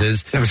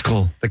prizes. That was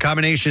cool. The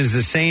combination is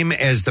the same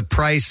as the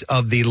price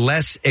of the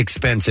less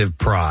expensive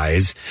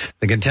prize.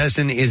 The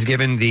contestant is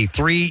given the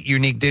 3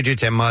 unique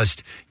digits and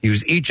must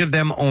use each of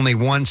them only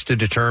once to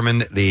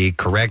determine the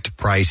correct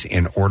price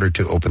in order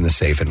to open the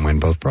safe and win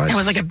both prizes. It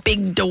was like a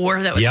big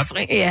door that was...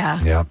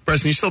 Yeah.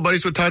 Preston, you still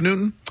buddies with Todd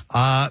Newton?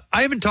 I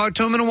haven't talked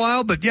to him in a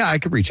while, but yeah, I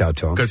could reach out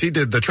to him. Because he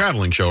did the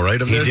traveling show, right?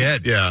 He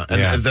did. Yeah.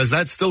 And does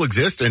that still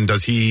exist? And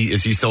is he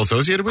still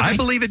associated with it? I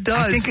believe it does.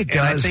 I think it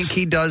does. And I think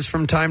he does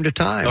from time to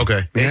time.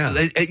 Okay.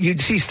 Yeah.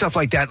 You'd see stuff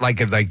like that, like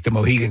the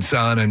Mohegan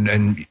Sun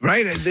and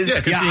right?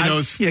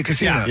 Casinos.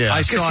 Casinos. Yeah.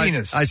 I saw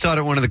it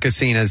at one of the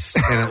casinos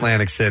in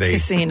Atlantic City.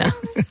 Casino.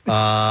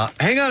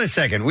 Hang on a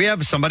second. We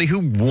have somebody who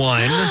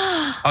won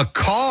a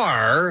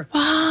car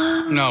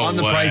on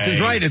The Price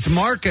is Right. It's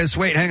Marcus.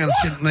 Wait, hang on.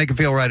 Let's make him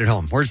feel right at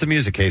home. Where's the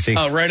music, Casey?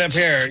 Oh, right up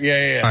here.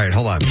 Yeah. All right,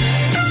 hold on.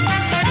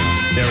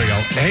 There we go.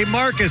 Hey,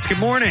 Marcus, good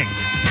morning.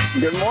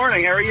 Good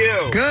morning. How are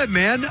you? Good,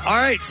 man. All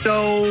right,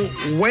 so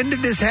when did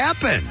this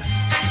happen?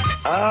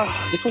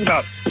 This was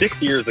about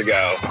 6 years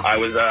ago. I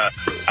was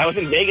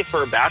in Vegas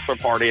for a bachelor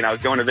party, and I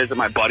was going to visit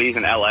my buddies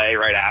in L.A.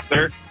 right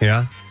after.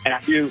 Yeah.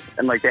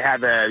 And they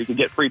had you could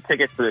get free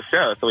tickets to the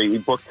show, so we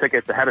booked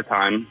tickets ahead of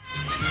time.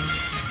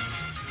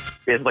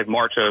 It was like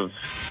March of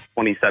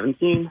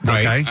 2017.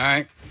 Okay. All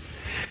right.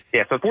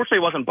 Yeah, so unfortunately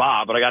it wasn't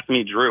Bob, but I got to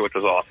meet Drew, which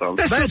was awesome.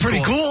 That's still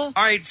pretty cool. All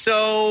right,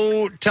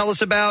 so tell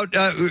us about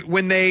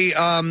when they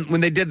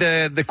did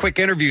the quick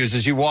interviews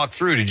as you walked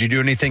through. Did you do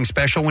anything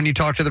special when you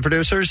talked to the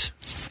producers?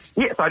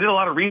 Yeah, so I did a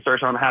lot of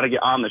research on how to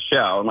get on the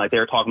show, and they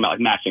were talking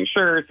about matching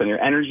shirts and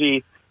your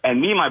energy.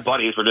 And me and my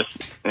buddies were just,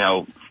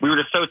 we were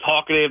just so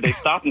talkative. They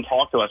stopped and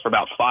talked to us for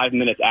about 5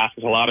 minutes, asked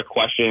us a lot of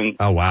questions.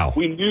 Oh, wow.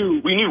 We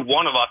knew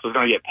one of us was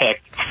going to get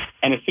picked.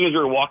 And as soon as we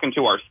were walking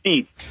to our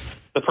seats,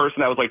 the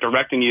person that was like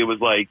directing you was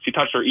like, she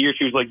touched her ear.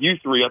 She was like, you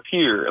three up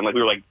here. And like,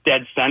 we were like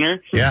dead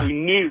center. Yeah. So we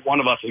knew one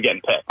of us was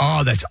getting picked.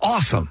 Oh, that's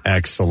awesome.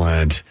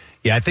 Excellent.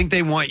 Yeah, I think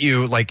they want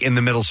you like in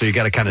the middle, so you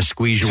got to kind of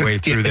squeeze your way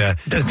through the.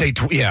 It doesn't take.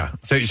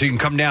 So you can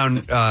come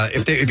down.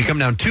 If you come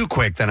down too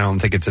quick, then I don't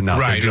think it's enough.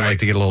 Right, They do like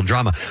to get a little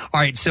drama.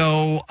 All right.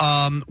 So,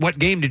 what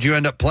game did you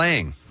end up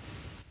playing?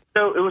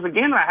 So it was a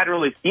game that I hadn't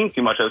really seen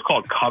too much. It was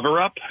called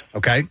Cover Up.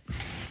 Okay.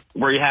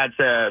 Where you had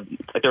to,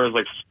 like, there was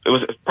like, it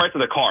was the price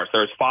of the car. So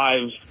there was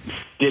 5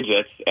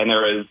 digits, and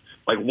there was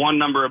like one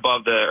number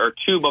above or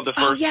 2 above the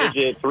first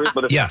digit, 3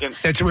 above the second.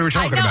 That's what we were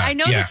talking about. I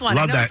know this one.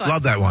 Love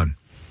that one.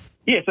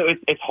 Yeah, so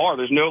it's hard.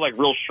 There's no like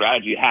real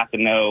strategy. You have to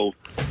know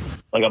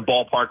like a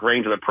ballpark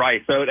range of the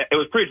price. So it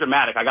was pretty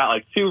dramatic. I got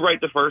like 2 right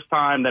the first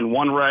time, then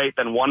 1 right,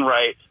 then 1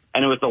 right,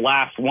 and it was the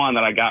last one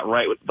that I got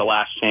right with the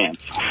last chance.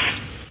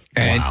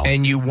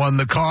 And you won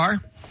the car?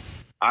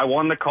 I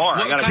won the car.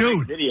 I got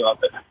a video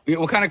of it.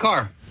 What kind of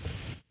car?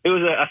 It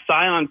was a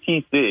Scion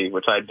TC,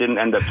 which I didn't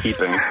end up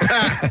keeping.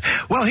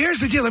 Well, here's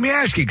the deal. Let me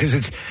ask you, because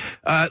it's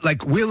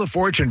like Wheel of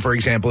Fortune, for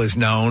example, is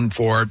known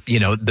for,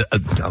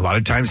 a lot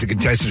of times the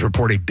contestants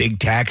report a big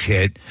tax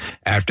hit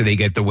after they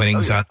get the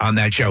winnings on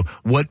that show.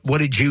 What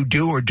did you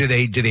do, or do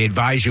they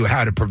advise you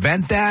how to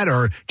prevent that,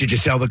 or did you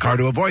sell the car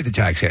to avoid the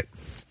tax hit?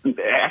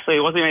 Actually,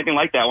 it wasn't anything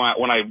like that.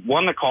 When I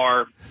won the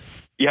car,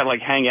 you had to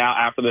like hang out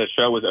after the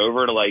show was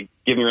over to like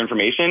give me your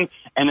information,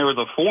 and there was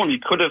a form you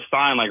could have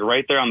signed like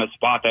right there on the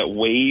spot that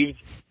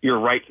waived your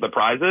right to the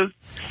prizes.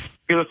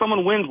 Because if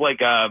someone wins like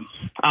a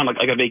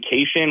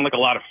vacation, like a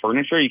lot of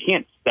furniture, you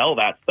can't sell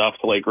that stuff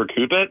to like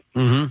recoup it.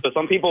 Mm-hmm. So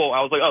some people,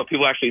 I was like, oh,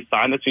 people actually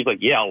sign this. He's like,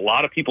 yeah, a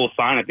lot of people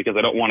sign it because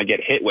they don't want to get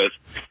hit with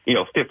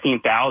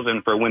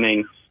 $15,000 for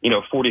winning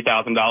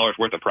 $40,000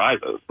 worth of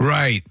prizes.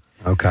 Right.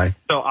 Okay.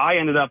 So I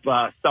ended up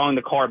selling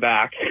the car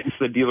back to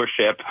the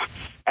dealership.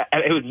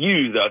 It was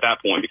used, though, at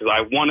that point, because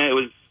I won it. It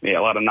was a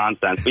lot of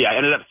nonsense. But, yeah, I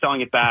ended up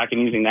selling it back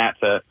and using that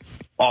to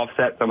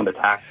offset some of the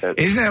taxes.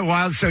 Isn't that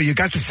wild? So you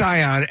got the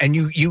Scion, and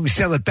you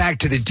sell it back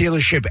to the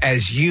dealership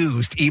as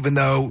used, even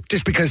though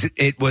just because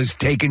it was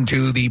taken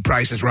to the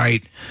Price is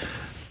Right.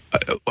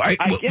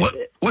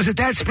 Was it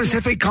that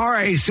specific car?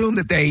 I assume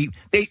that they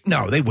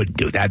wouldn't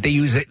do that. They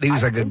use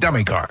like a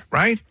dummy car,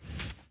 right?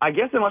 I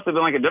guess it must have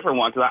been like a different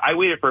one, because I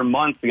waited for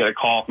months to get a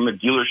call from a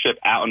dealership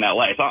out in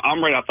L.A. So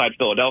I'm right outside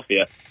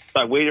Philadelphia. So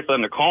I waited for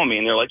them to call me,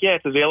 and they're like, yeah,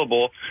 it's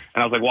available.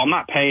 And I was like, well, I'm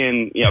not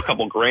paying a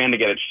couple grand to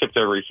get it shipped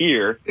over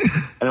here.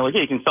 And they're like,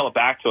 yeah, you can sell it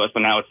back to us, but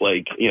now it's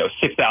like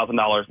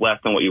 $6,000 less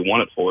than what you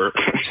want it for.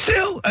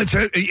 Still,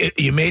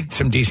 you made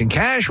some decent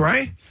cash,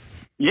 right?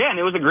 Yeah, and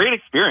it was a great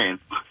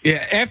experience.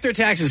 Yeah, after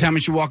taxes, how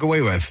much you walk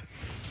away with?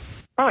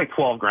 Probably like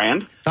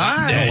 $12,000.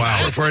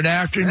 Wow. For an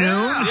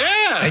afternoon?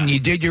 Yeah. And you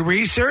did your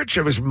research?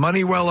 It was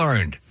money well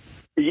earned.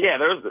 Yeah,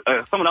 there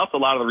was someone else, a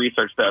lot of the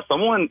research there.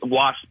 Someone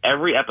watched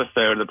every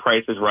episode of The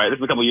Price is Right, this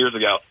was a couple years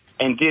ago,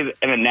 and did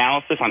an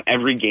analysis on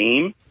every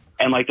game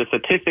and like the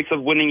statistics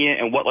of winning it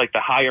and what like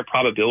the higher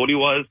probability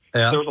was.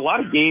 Yeah. There was a lot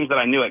of games that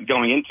I knew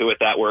going into it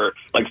that were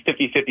like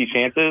 50-50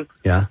 chances.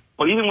 Yeah.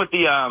 But even with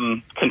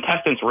the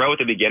contestants row at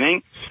the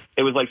beginning,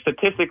 it was like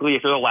statistically,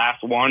 if you're the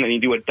last one and you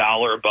do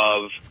 $1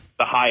 above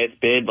the highest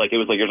bid, like it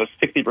was like there's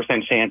a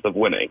 60% chance of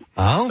winning.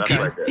 Oh,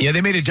 okay. Yeah,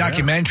 they made a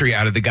documentary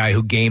out of the guy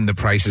who gamed the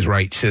Price is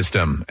Right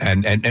system,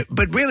 and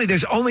but really,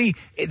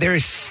 there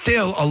is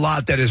still a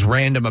lot that is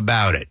random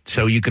about it.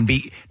 So you can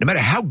be, no matter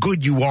how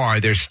good you are,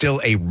 there's still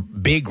a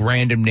big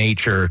random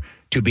nature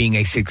to being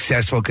a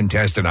successful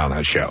contestant on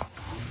that show.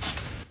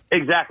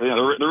 Exactly.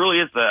 There really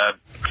is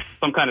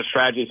some kind of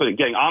strategy. So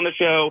getting on the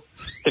show,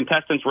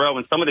 contestants row,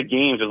 and some of the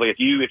games is like if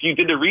you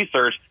did the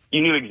research,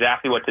 you knew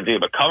exactly what to do.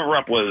 But Cover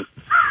Up was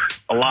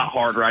a lot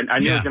harder. I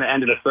knew it was going to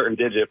end at a certain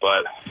digit,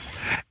 but.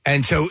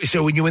 And so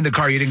when you win the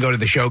car, you didn't go to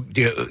the show.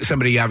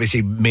 Somebody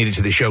obviously made it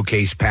to the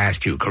showcase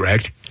past you,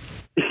 correct?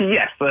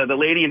 Yes, the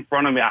lady in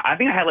front of me. I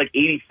think I had like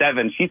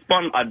 87. She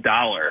spun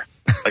 $1.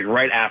 Like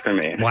right after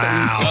me.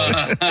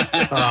 Wow.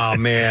 Oh,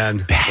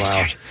 man.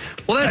 Bastard.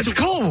 Wow. Well, that's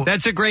cool.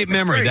 That's a great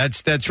memory.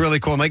 That's really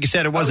cool. And like you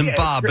said, it wasn't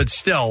Bob, but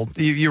still,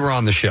 you were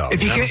on the show.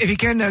 If you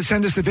can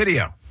send us the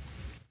video.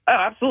 Oh,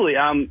 absolutely.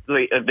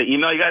 The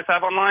email you guys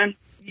have online?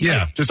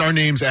 Yeah, just our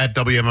names at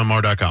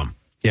WMMR.com.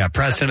 Yeah,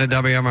 Preston at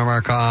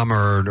WMMR.com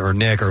or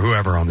Nick or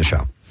whoever on the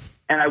show.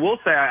 And I will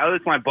say, I owe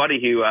this to my buddy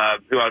who I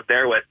was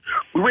there with.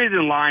 We waited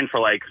in line for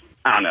like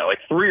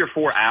 3 or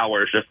 4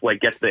 hours just to,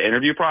 get to the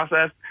interview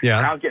process. Yeah.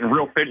 And I was getting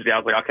real fidgety. I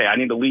was like, okay, I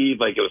need to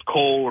leave. Like, it was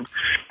cold.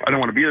 I don't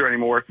want to be there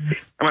anymore. And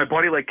my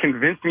buddy,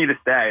 convinced me to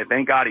stay.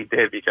 Thank God he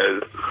did,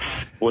 because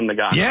wouldn't have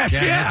gotten it.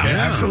 Yes,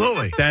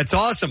 absolutely. That's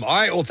awesome. All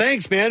right, well,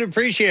 thanks, man.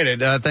 Appreciate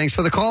it. Thanks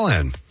for the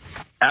call-in.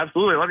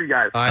 Absolutely. Love you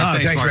guys. All right,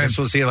 thanks, Marcus.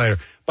 man. We'll see you later.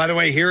 By the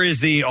way, here is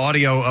the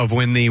audio of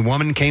when the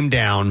woman came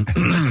down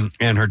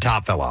and her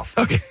top fell off.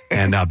 Okay.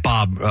 And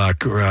Bob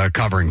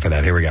covering for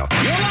that. Here we go.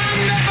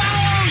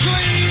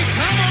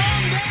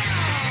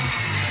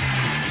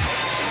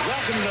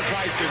 Welcome to The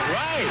Price is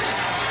Right.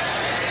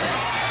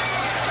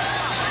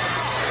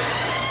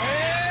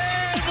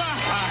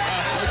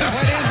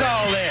 What is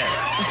all this?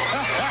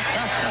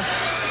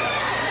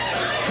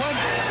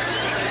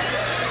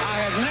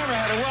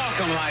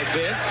 like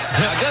this.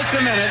 Now, just a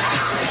minute.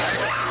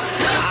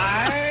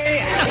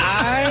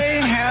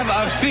 I have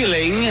a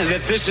feeling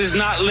that this is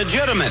not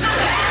legitimate.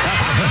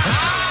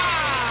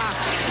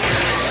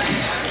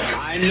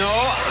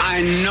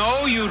 I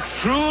know you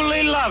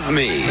truly love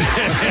me.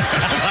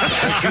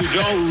 But you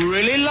don't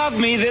really love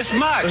me this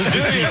much, do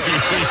you?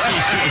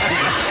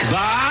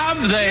 Bob,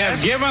 they have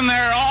given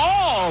their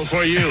all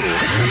for you.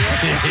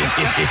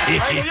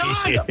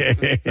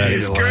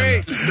 It's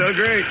great. So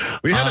great.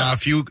 We had a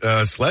few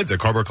sleds at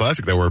Cardboard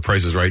Classic that were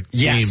Price is Right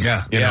Yes.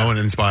 themed, you know, and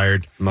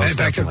inspired. In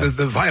fact,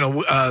 the final,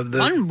 One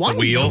the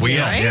wheel.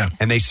 right? yeah.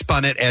 And they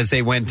spun it as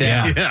they went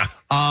down. Yeah.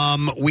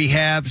 We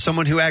have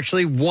someone who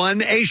actually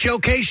won a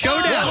showcase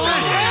showdown.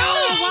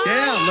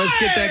 Yeah, let's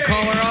get that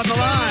caller on the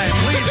line.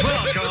 Please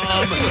welcome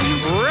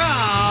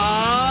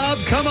Rob.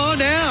 Come on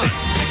down.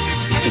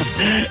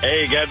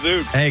 Hey,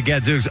 Gadzooks. Hey,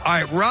 Gadzooks. All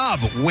right, Rob,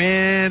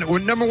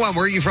 number one,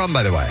 where are you from,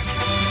 by the way?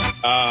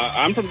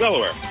 I'm from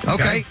Delaware.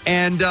 Okay.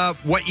 And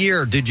what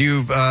year did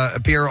you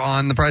appear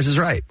on The Price is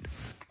Right?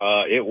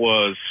 It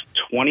was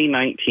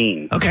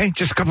 2019. Okay,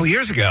 just a couple of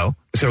years ago.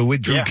 So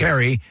with Drew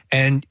Carey,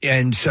 and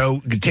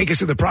so take us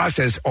through the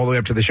process all the way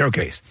up to the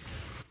showcase.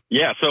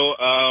 Yeah, so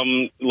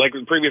like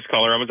the previous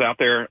caller, I was out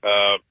there,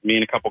 me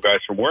and a couple guys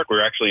from work. We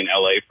were actually in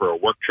LA for a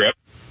work trip,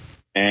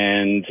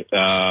 and did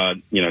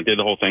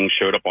the whole thing.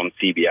 Showed up on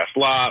CBS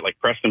lot, like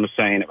Preston was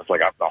saying. It was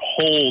like a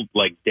whole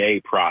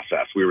day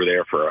process. We were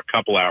there for a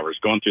couple hours,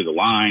 going through the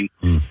line,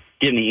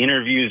 getting the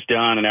interviews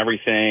done and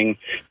everything.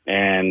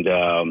 And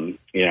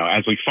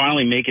as we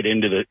finally make it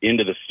into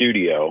the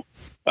studio.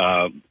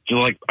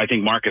 Like I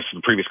think Marcus,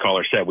 the previous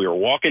caller, said, we were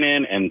walking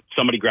in and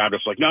somebody grabbed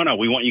us like, no,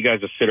 we want you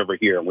guys to sit over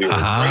here. And we were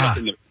right up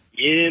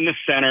in the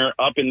center,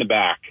 up in the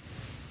back.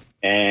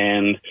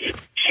 And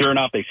sure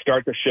enough, they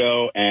start the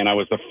show, and I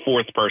was the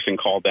fourth person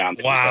called down.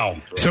 Wow!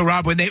 So,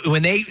 Rob, when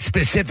they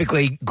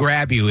specifically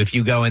grab you, if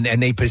you go and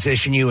they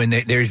position you and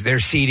they're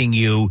seating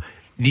you,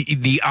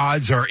 the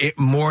odds are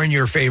more in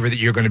your favor that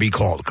you're going to be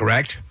called.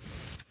 Correct?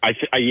 I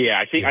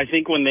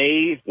think when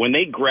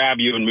they grab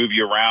you and move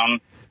you around,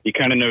 you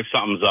kind of know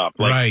something's up.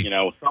 Like, right.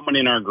 Someone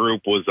in our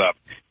group was up.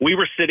 We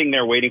were sitting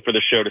there waiting for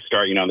the show to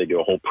start. They do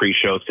a whole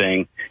pre-show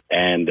thing.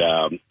 And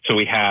so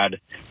we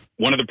had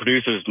one of the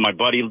producers, my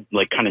buddy,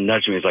 kind of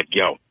nudged me. He's like,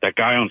 yo, that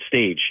guy on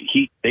stage,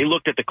 they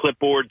looked at the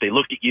clipboard. They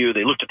looked at you.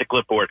 They looked at the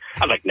clipboard.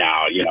 I was like,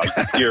 no,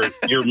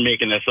 you're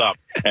making this up.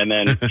 And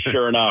then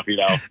sure enough, you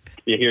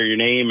hear your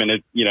name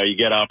and you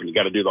get up and you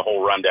got to do the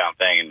whole rundown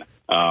thing.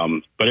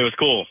 But it was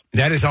cool.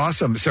 That is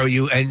awesome. So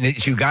you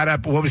got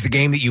up. What was the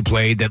game that you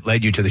played that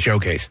led you to the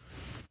showcase?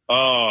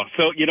 Oh,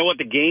 so you know what?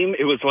 The game,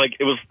 it was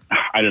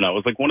I don't know. It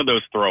was like one of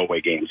those throwaway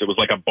games. It was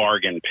like a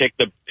bargain. Pick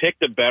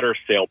the better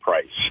sale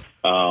price.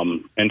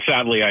 And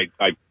sadly, I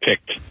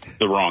picked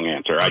the wrong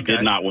answer. Okay. I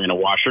did not win a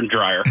washer and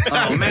dryer.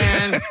 Oh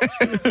man!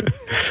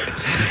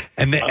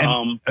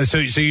 So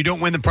you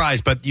don't win the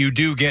prize, but you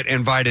do get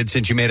invited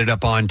since you made it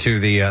up onto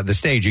the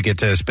stage. You get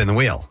to spin the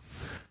wheel.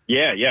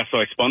 Yeah. So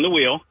I spun the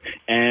wheel,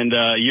 and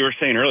you were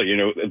saying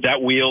earlier,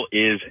 that wheel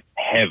is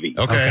heavy.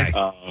 Okay.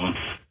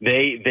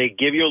 They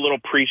give you a little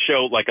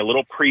pre-show, like a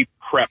little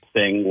pre-prep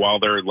thing while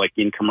they're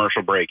in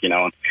commercial break,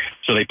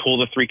 So they pull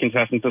the three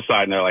contestants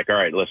aside, and they're like, all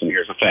right, listen,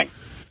 here's the thing.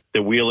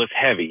 The wheel is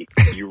heavy.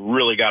 You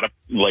really got to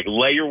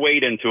lay your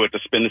weight into it to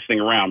spin this thing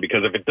around,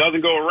 because if it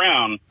doesn't go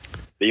around,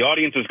 the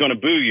audience is going to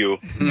boo you,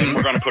 and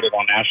we're going to put it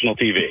on national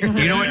TV.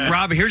 You know what,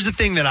 Rob? Here's the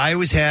thing that I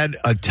always had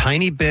a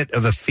tiny bit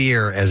of a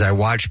fear as I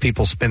watched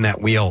people spin that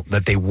wheel,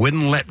 that they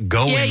wouldn't let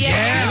go and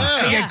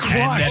get crushed.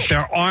 And that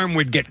their arm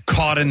would get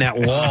caught in that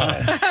wall.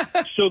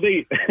 So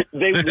they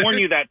warn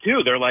you that,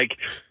 too. They're like,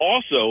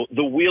 also,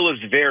 the wheel is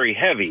very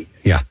heavy.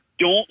 Yeah.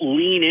 Don't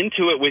lean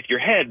into it with your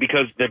head,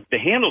 because the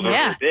handles are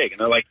really big. And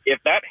they're like, if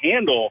that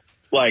handle,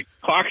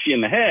 clocks you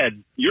in the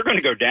head, you're going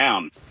to go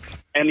down.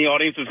 And the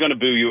audience is going to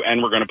boo you,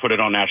 and we're going to put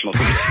it on national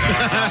TV.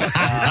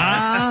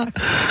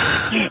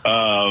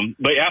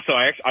 But yeah, so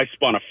I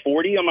spun a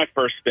 40 on my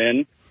first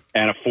spin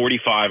and a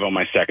 45 on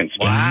my second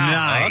spin. Wow.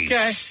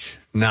 Nice.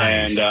 Okay.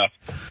 Nice. And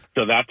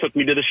so that took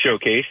me to the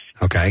showcase.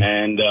 Okay.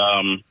 And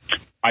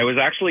I was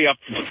actually up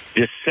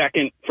the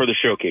second for the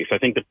showcase. I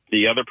think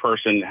the other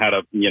person had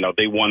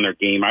they won their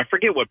game. I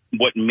forget what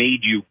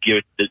made you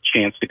get the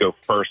chance to go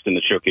first in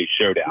the showcase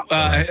showdown.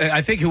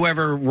 I think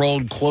whoever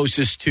rolled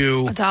closest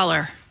to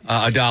 $1.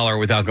 $1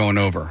 without going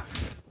over.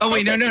 Oh,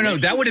 wait, no.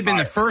 That would have been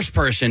the first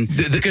person,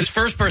 because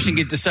first person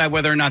get to decide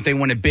whether or not they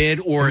want to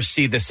bid or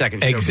see the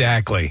second showcase.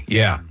 Exactly,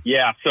 yeah.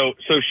 Yeah, so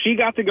she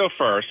got to go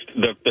first.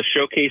 The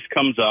showcase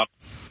comes up,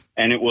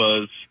 and it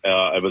was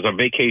a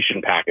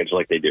vacation package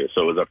like they do.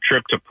 So it was a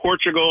trip to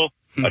Portugal,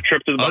 a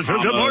trip to the Bahamas. A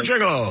trip to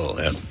Portugal!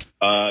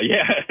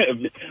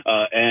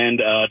 And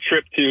a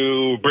trip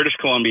to British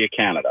Columbia,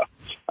 Canada.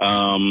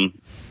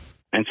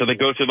 And so they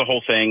go through the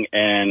whole thing,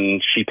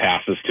 and she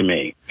passes to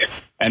me.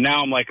 And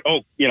now I'm like,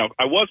 I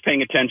was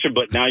paying attention,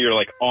 but now you're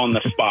on the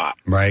spot.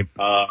 Right.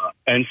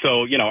 And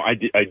so,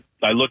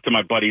 I looked to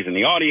my buddies in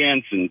the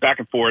audience and back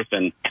and forth.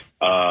 And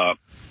so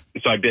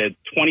I bid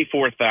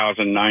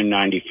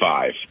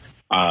 $24,995.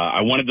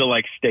 I wanted to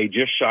like stay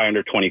just shy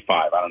under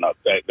 25. I don't know.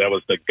 That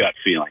was the gut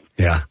feeling.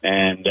 Yeah.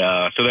 And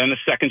so then the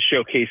second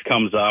showcase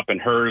comes up, and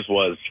hers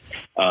was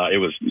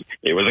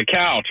it was a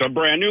couch, a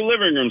brand new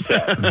living room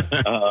set,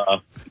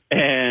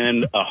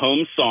 and a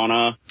home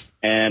sauna,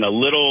 and a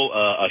little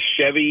a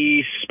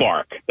Chevy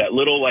Spark, that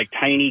little like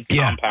tiny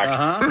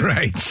compact.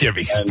 Right,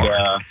 Chevy Spark.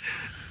 And,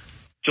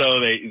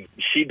 so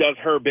she does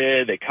her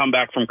bid. They come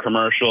back from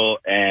commercial,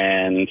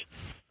 and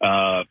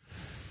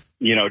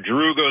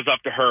Drew goes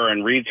up to her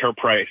and reads her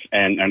price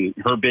and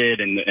her bid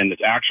and the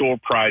actual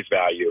prize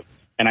value.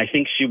 And I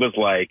think she was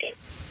less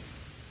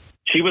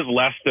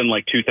than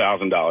like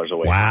 $2,000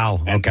 away.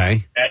 Wow.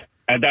 Okay.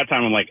 At that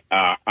time, I'm like,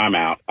 I'm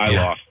out. I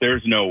lost.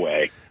 There's no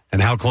way.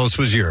 And how close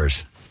was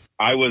yours?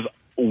 I was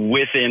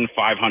within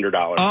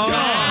 $500.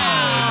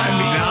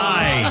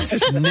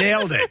 Nice.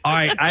 Nailed it. All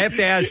right. I have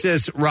to ask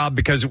this, Rob,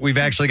 because we've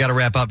actually got to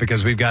wrap up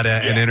because we've got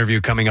an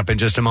interview coming up in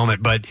just a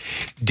moment. But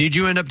did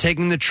you end up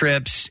taking the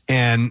trips,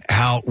 and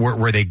how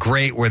were they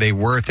great? Were they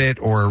worth it,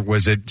 or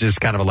was it just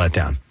kind of a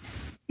letdown?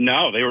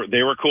 No,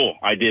 they were cool.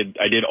 I did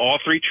all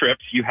 3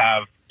 trips. You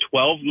have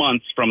 12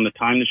 months from the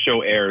time the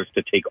show airs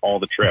to take all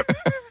the trips.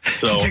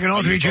 So you're taking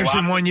all 3 trips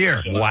in 1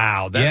 year.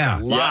 Wow,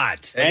 that's a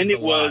lot. Yeah. And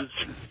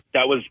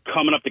that was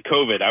coming up to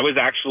COVID. I was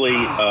actually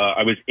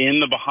I was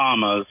in the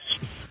Bahamas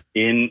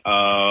in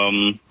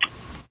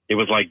it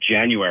was like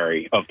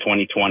January of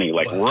 2020,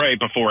 like right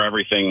before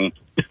everything.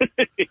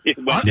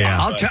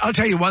 I'll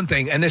tell you one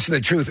thing, and this is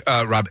the truth,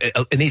 Rob.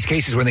 In these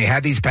cases, when they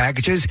have these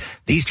packages,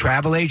 these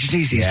travel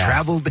agencies,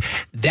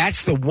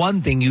 that's the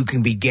one thing you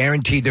can be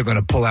guaranteed they're going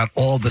to pull out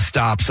all the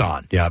stops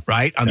on. Yeah,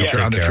 right on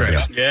the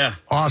trips. Yeah,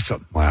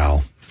 awesome.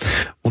 Wow.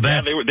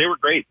 Well, they were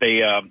great.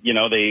 They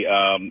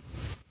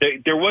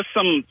there was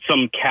some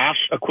cash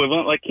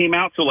equivalent like came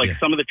out. So like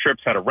some of the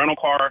trips had a rental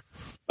car.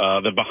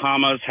 The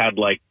Bahamas had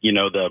like,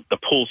 the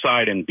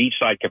poolside and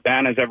beachside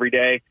cabanas every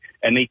day.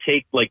 And they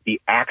take like the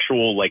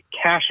actual like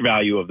cash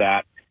value of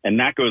that. And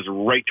that goes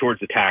right towards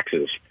the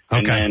taxes. Okay.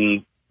 And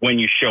then when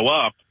you show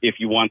up, if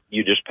you want,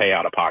 you just pay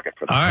out of pocket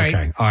for that. All right.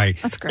 Okay. All right.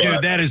 That's great.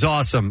 Dude, that is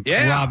awesome.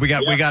 Yeah. Rob, we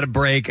got a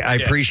break. I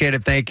appreciate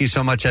it. Thank you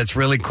so much. That's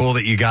really cool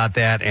that you got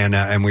that,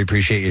 and we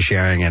appreciate you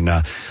sharing, and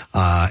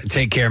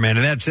take care, man.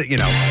 And that's, we're talking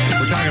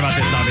about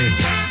this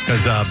obviously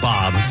because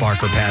Bob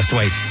Barker passed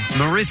away.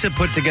 Marissa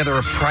put together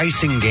a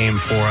pricing game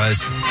for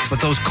us,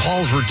 but those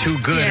calls were too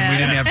good and we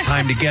didn't have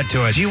time to get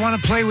to it. Do you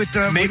want to play with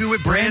maybe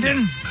with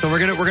Brandon? So we're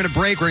gonna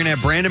break. We're gonna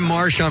have Brandon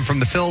Marsh on from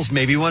the Phils.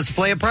 Maybe he wants to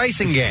play a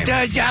pricing game.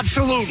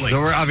 Absolutely.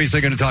 So we're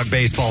obviously going to talk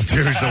baseball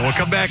too. So we'll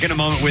come back in a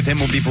moment with him.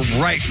 We'll be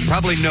right.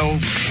 Probably no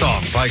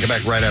song. Probably come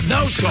back right after.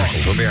 No song.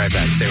 We'll be right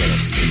back. Stay with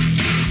us.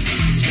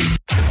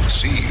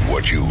 See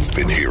what you've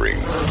been hearing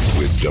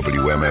with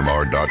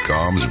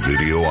WMMR.com's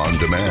video on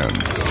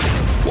demand.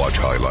 Watch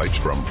highlights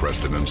from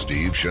Preston and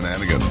Steve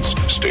shenanigans,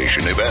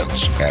 station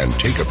events, and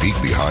take a peek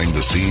behind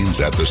the scenes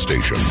at the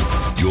station.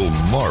 You'll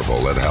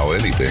marvel at how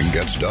anything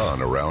gets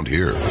done around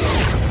here.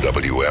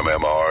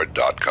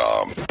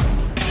 WMMR.com.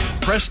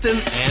 Preston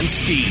and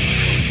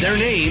Steve. Their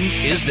name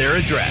is their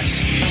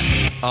address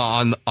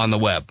on the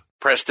web.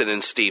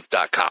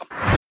 PrestonandSteve.com.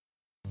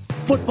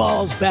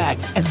 Football's back,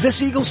 and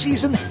this Eagle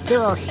season,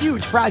 there are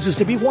huge prizes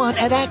to be won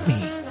at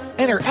Acme.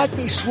 Enter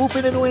Acme Swoop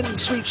In and Win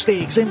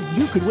sweepstakes, and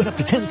you could win up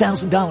to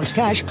 $10,000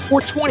 cash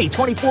or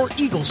 2024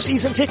 Eagles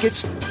season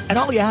tickets. And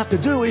all you have to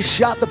do is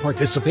shop the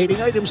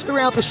participating items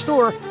throughout the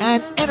store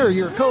and enter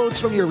your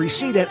codes from your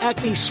receipt at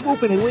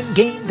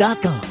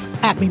acmeswoopinandwingame.com.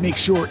 Acme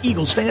makes sure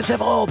Eagles fans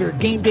have all their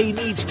game day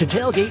needs to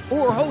tailgate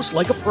or host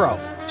like a pro.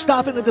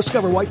 Stop in and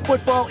discover why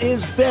football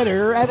is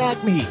better at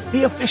Acme,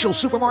 the official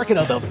supermarket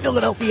of the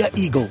Philadelphia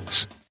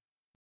Eagles.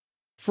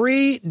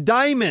 Free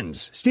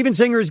diamonds. Steven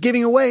Singer is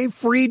giving away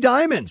free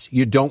diamonds.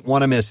 You don't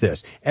want to miss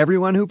this.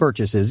 Everyone who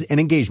purchases an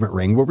engagement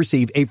ring will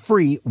receive a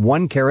free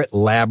 1-carat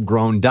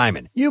lab-grown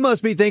diamond. You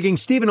must be thinking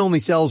Steven only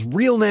sells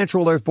real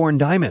natural earthborn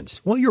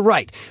diamonds. Well, you're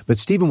right, but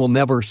Steven will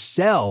never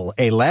sell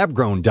a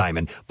lab-grown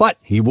diamond, but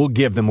he will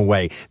give them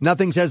away.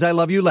 Nothing says I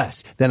love you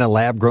less than a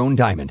lab-grown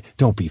diamond.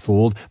 Don't be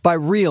fooled by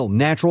real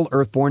natural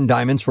earthborn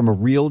diamonds from a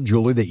real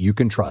jeweler that you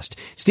can trust.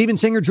 Steven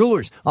Singer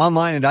Jewelers,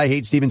 online at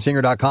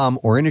IHateStevenSinger.com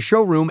or in a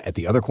showroom at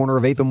the other corner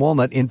of 8th and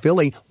Walnut in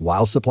Philly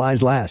while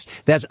supplies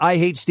last. That's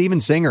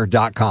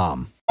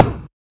IHateStevenSinger.com.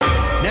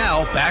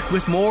 Now, back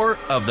with more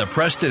of the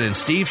Preston and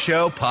Steve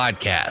Show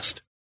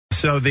podcast.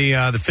 So the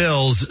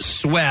Phils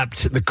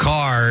swept the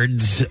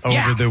Cards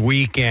over the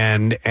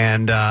weekend,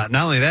 and not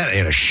only that, they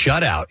had a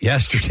shutout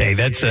yesterday.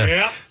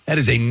 That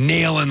is a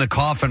nail in the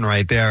coffin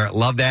right there.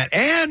 Love that.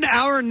 And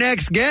our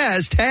next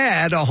guest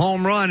had a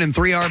home run and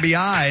 3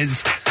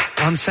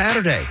 RBIs on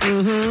Saturday.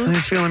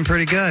 He's feeling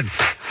pretty good.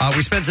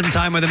 We spent some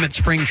time with him at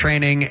spring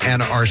training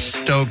and are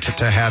stoked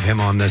to have him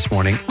on this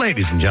morning.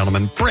 Ladies and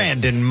gentlemen,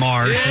 Brandon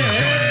Marsh is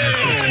joining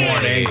us this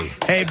morning.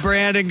 Hey,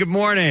 Brandon, good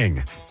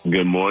morning.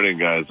 Good morning,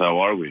 guys. How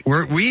are we?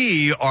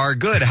 We are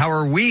good. How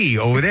are we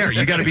over there?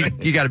 You got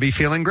to be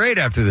feeling great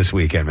after this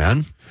weekend,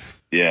 man.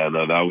 Yeah,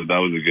 no, that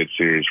was a good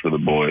series for the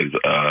boys.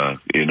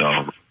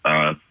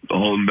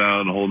 holding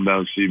down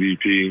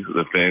CBP.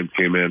 The fans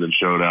came in and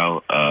showed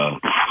out.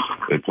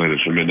 They played a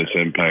tremendous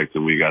impact,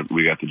 and we got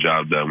the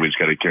job done. We just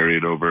got to carry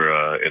it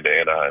over into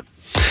Anaheim.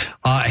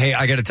 Hey,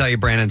 I got to tell you,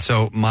 Brandon.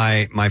 So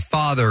my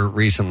father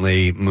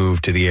recently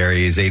moved to the area.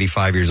 He's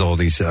 85 years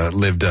old. He's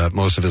lived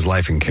most of his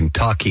life in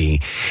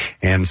Kentucky,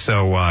 and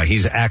so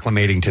he's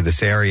acclimating to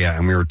this area.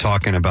 And we were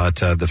talking about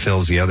the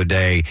Phils the other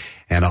day.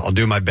 And I'll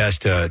do my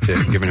best to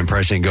give an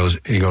impression.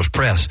 He goes,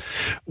 Press,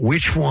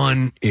 which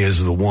one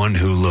is the one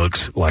who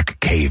looks like a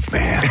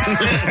caveman?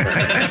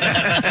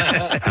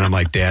 And I'm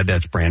like, Dad,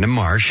 that's Brandon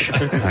Marsh.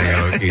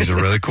 I go, he's a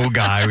really cool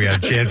guy. We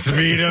had a chance to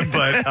meet him,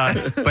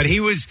 but he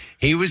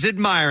was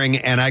admiring,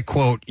 and I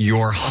quote,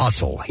 your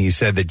hustle. He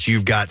said that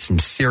you've got some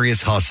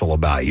serious hustle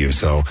about you.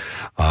 So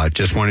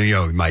just wanted to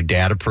know, my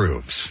dad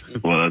approves.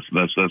 Well,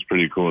 that's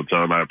pretty cool.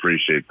 Tell him I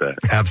appreciate that.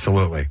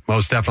 Absolutely,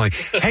 most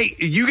definitely. Hey,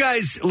 you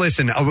guys,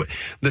 listen.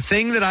 The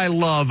thing that I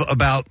love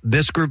about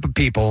this group of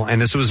people, and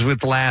this was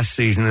with last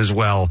season as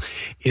well,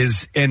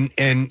 is and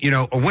you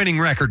know, a winning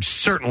record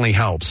certainly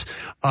helps,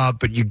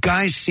 but you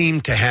guys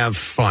seem to have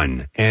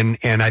fun, and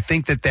I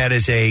think that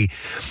is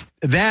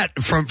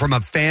that from a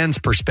fan's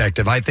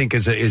perspective, I think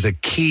is a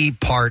key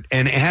part,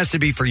 and it has to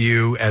be for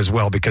you as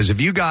well, because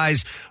if you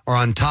guys are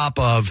on top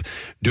of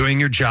doing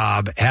your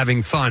job,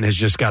 having fun has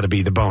just got to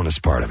be the bonus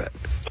part of it.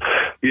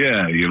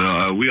 Yeah, you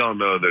know, we all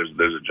know there's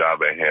a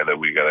job at hand that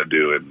we got to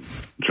do and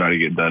try to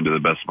get done to the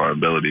best of our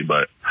ability.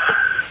 But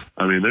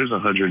I mean, there's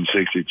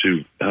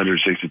 162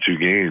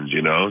 games,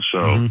 you know,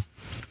 so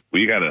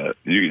you gotta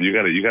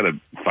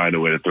find a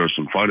way to throw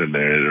some fun in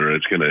there, or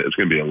it's gonna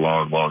be a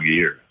long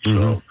year.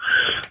 So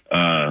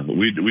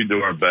we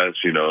do our best,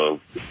 you know,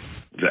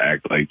 to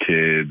act like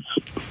kids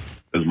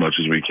as much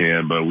as we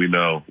can, but we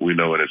know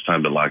when it's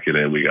time to lock it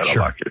in, we got to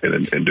lock it in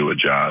and do a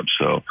job.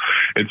 So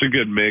it's a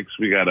good mix.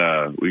 We got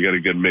a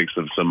good mix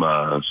of some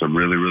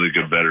really, really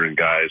good veteran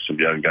guys, some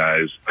young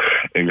guys,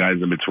 and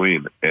guys in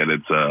between. And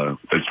it's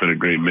been a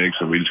great mix,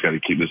 and we just got to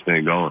keep this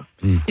thing going.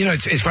 You know,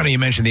 it's funny you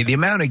mentioned the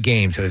amount of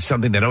games, and it's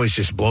something that always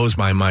just blows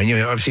my mind. You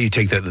know, obviously you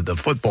take the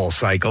football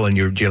cycle, and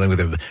you're dealing with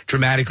a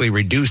dramatically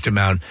reduced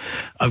amount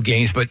of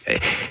games, but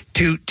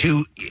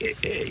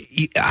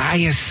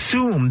I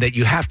assume that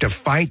you have to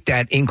fight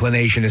that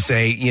inclination to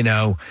say, you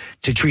know,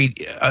 to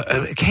treat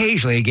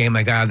occasionally a game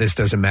like, this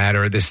doesn't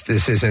matter, this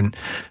isn't,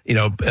 you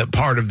know,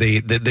 part of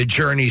the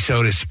journey,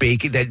 so to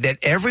speak, that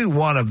every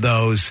one of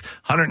those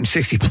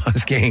 160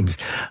 plus games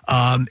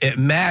it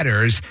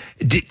matters.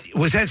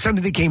 Was that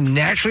something that came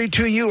naturally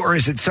to you, or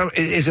is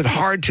it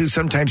hard to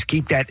sometimes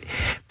keep that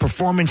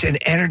performance and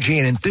energy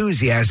and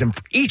enthusiasm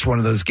for each one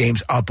of those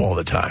games up all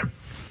the time?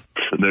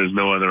 There's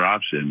no other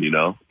option, you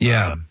know?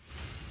 Yeah.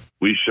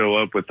 We show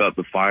up without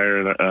the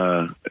fire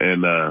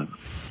and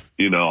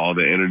you know, all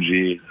the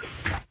energy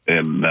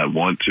and that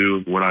want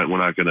to. We're not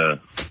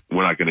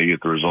gonna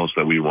get the results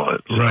that we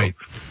want. So, right.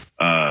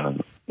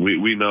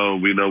 We know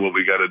what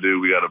we got to do.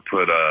 We got to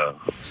put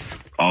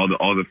all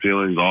the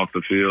feelings off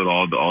the field,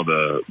 all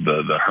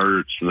the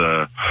hurts,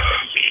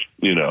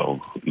 you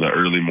know, the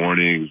early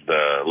mornings,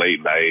 the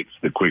late nights,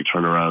 the quick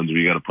turnarounds.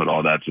 We got to put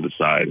all that to the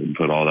side and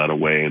put all that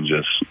away and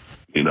just,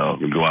 you know,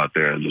 go out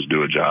there and just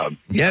do a job.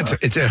 Yeah,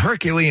 it's a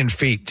Herculean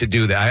feat to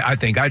do that. I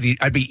think I'd be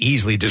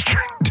easily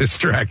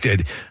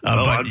distracted.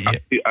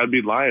 I'd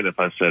be lying if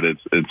I said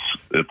it's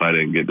if I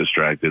didn't get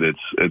distracted.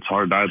 It's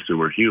hard not to.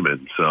 We're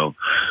human. So,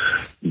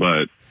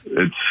 but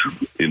it's,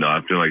 you know,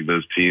 I feel like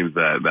those teams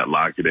that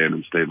lock it in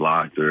and stay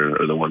locked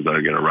are the ones that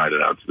are going to ride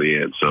it out to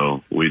the end.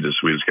 So we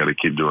just got to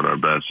keep doing our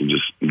best and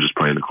just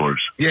playing the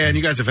course. Yeah, and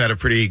you guys have had a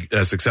pretty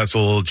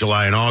successful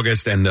July and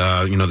August, and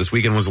you know, this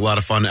weekend was a lot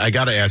of fun. I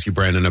got to ask you,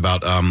 Brandon,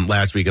 about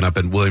last weekend up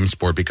in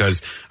Williamsport,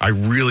 because I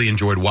really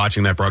enjoyed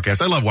watching that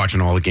broadcast. I love watching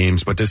all the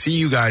games, but to see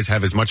you guys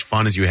have as much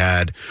fun as you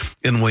had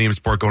in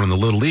Williamsport, going to the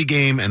Little League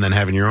game and then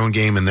having your own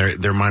game in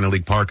their minor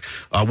league park,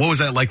 what was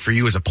that like for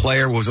you as a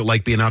player? What was it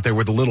like being out there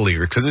with the Little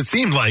Leaguer? Because it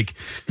seemed like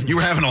you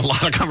were having a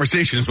lot of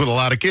conversations with a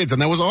lot of kids,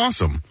 and that was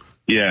awesome.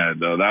 Yeah,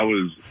 no, that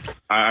was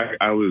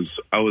I was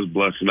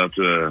blessed enough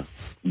to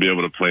be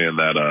able to play in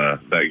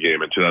that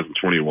game in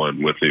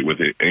 2021 with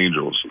the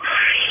Angels.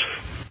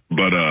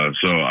 But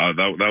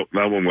that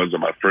one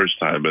wasn't my first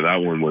time, but that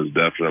one was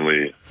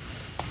definitely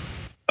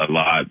a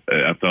lot.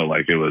 I felt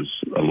like it was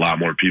a lot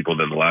more people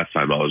than the last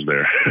time I was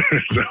there.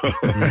 So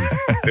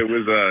it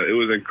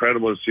was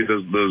incredible to see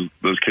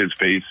those kids'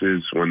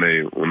 faces when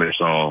they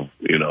saw,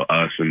 you know,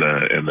 us and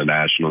the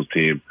Nationals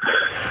team,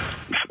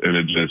 and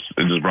it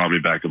just brought me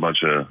back a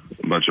bunch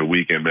of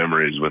weekend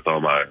memories with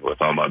all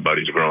my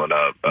buddies growing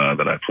up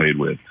that I played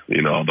with.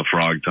 You know, all the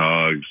frog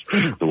togs,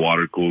 the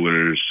water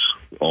coolers,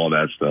 all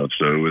that stuff.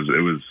 So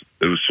it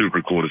was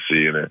super cool to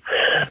see, and it,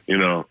 you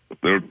know,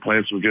 they were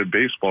playing some good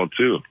baseball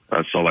too.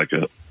 I saw like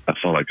a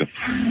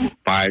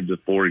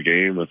 5-4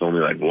 game with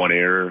only like one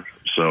error.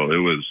 So it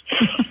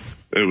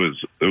it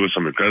was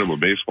some incredible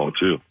baseball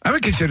too. I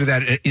would consider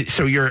that.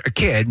 So you're a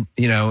kid,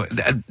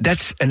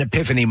 that's an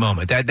epiphany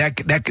moment.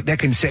 That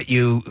can set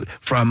you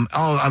from,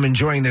 I'm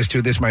enjoying this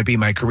to this might be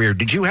my career.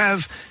 Did you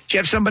have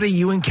somebody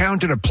you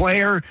encountered, a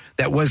player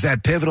that was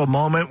that pivotal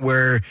moment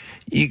where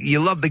you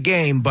love the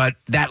game, but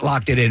that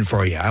locked it in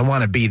for you? I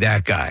want to be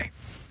that guy.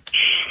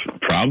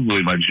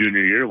 Probably my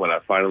junior year when I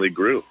finally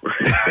grew. I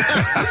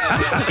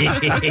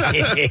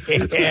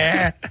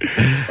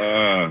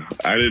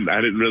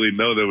didn't really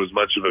know there was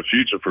much of a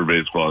future for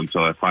baseball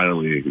until I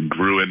finally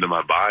grew into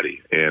my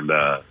body. And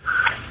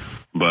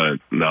but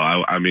no,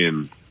 I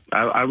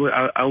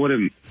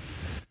wouldn't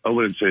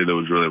say there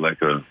was really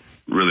like a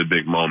really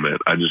big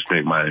moment. I just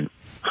think I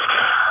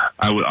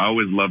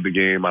always loved the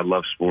game. I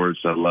love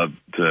sports. I love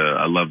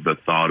the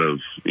thought of,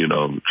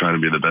 trying to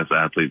be the best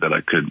athlete that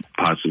I could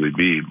possibly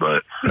be.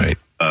 But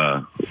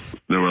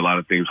there were a lot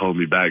of things holding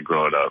me back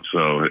growing up.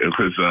 So it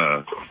was,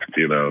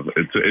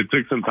 it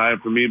took some time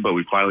for me, but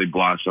we finally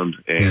blossomed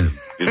and,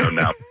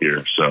 now we're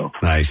here. So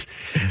nice.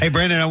 Hey,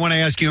 Brandon, I want to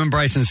ask you and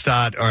Bryson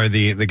Stott are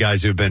the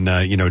guys who've been,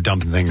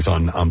 dumping things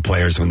on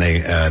players when they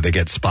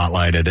get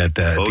spotlighted at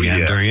the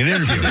end during an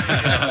interview.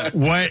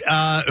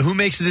 Who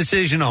makes the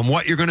decision on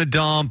what you're going to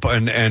dump?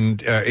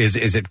 And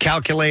is it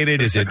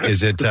calculated? Is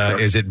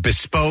it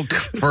bespoke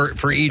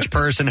for each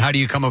person? How do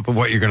you come up with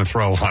what you're going to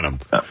throw on them?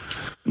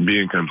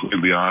 Being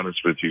completely honest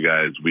with you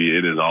guys,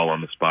 it is all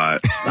on the spot.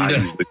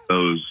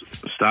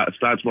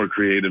 Stott's more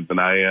creative than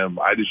I am.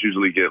 I just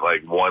usually get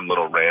like one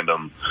little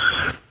random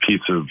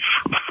piece of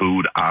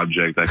food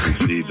object I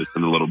can see just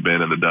in a little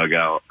bin in the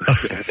dugout.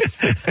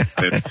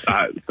 And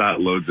Stott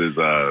loads his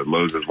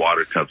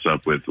water cups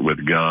up with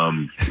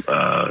gum, and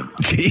a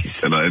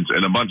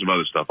bunch of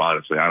other stuff.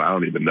 Honestly, I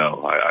don't even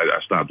know. I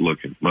stopped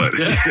looking, but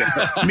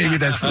maybe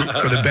that's for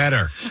the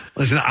better.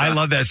 Listen, I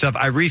love that stuff.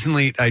 I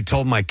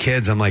told my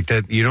kids, I'm like,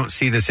 that you don't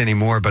see this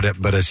anymore,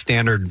 but a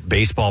standard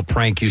baseball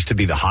prank used to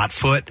be the hot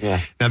foot. Yeah.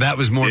 Now that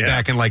was more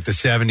back in like the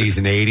 70s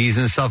and 80s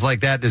and stuff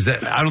like that.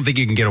 I don't think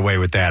you can get away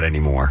with that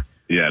anymore.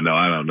 Yeah, no,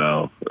 I don't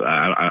know.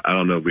 I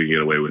don't know if we can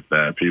get away with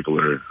that. People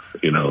are,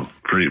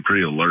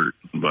 pretty alert,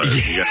 but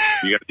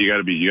you got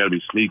to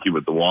be sneaky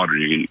with the water.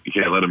 You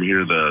can't let them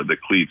hear the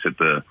cleats at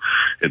the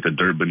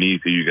dirt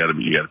beneath you. You got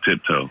to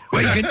tiptoe.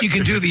 Well, you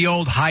can do the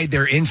old hide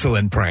their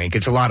insulin prank.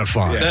 It's a lot of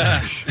fun.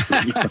 Yeah.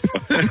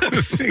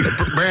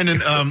 Brandon,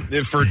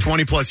 for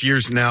 20 plus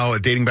years now,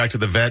 dating back to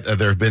the vet,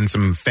 there have been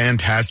some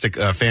fantastic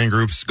fan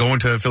groups going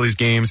to Phillies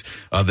games.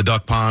 The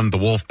Duck Pond, the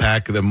Wolf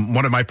Pack.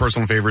 One of my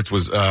personal favorites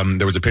was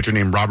there was a pitcher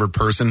named Robert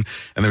Person,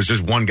 and there was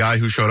just one guy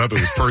who showed up.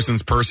 It was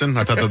Person's Person.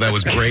 I thought that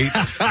was great.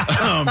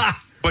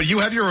 But you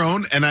have your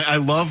own, and I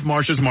love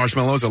Marsh's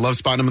Marshmallows. I love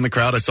spotting him in the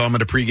crowd. I saw him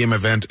at a pregame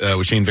event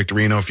with Shane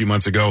Victorino a few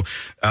months ago.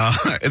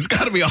 It's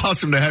got to be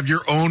awesome to have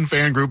your own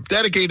fan group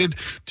dedicated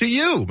to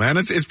you, man.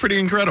 It's pretty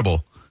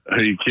incredible.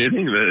 Are you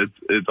kidding?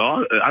 It's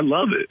all. I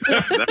love it.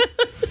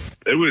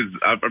 It was.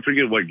 I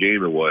forget what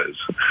game it was,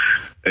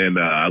 and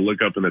I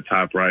look up in the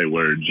top right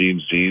where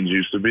Jeans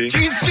used to be.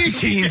 Jeans.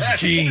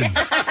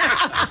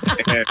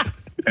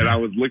 And I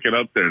was looking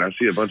up there, and I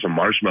see a bunch of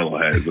marshmallow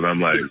heads, and I'm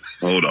like,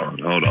 hold on.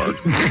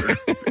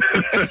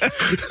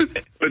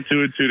 Put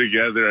two and two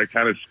together. I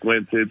kind of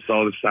squinted,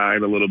 saw the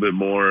sign a little bit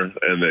more,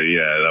 and then,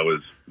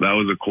 that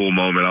was a cool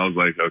moment. I was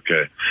like,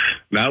 okay,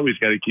 now we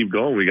just got to keep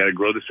going. We got to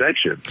grow the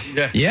section.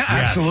 Yeah,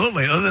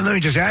 absolutely. Well, then let me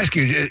just ask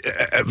you,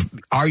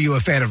 are you a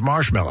fan of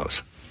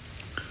marshmallows?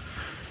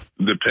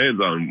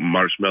 Depends on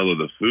marshmallow,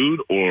 the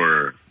food,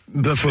 or...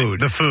 The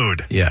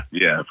food. Yeah.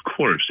 Yeah, of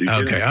course.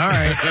 Okay, all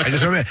right.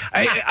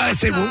 I'd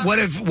say, well,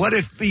 what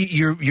if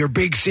your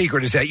big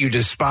secret is that you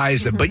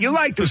despise them, but you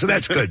like them, so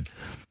that's good.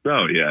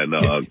 No, yeah,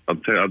 no. I'll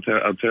tear up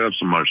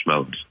some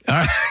marshmallows.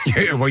 All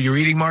right. Well, you're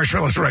eating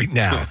marshmallows right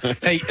now.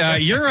 Hey,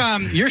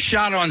 your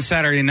shot on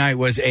Saturday night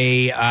was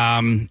it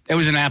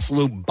was an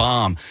absolute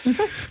bomb.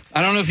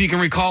 I don't know if you can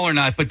recall or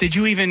not, but did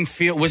you even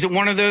feel? Was it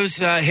one of those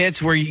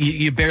hits where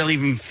you barely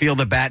even feel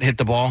the bat hit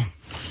the ball?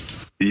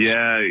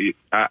 Yeah,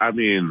 I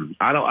mean,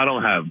 I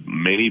don't have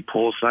many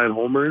pull side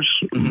homers,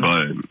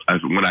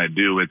 but when I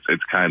do, it's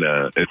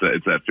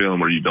that feeling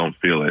where you don't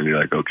feel it, and you're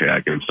like, okay, I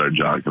can start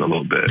jogging a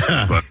little bit.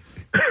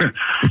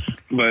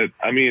 But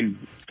I mean,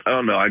 I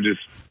don't know.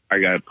 I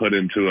got put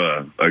into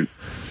I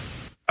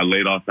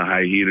laid off the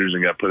high heaters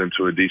and got put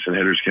into a decent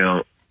hitters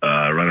count.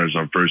 Runners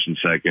on first and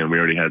second. We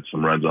already had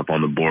some runs up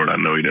on the board. I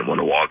know he didn't want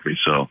to walk me,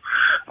 so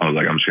I was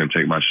like, I'm just going to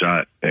take my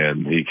shot.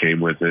 And he came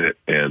with it,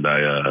 and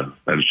I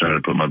just tried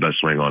to put my best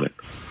swing on it.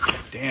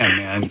 Damn,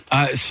 man.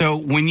 So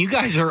when you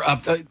guys are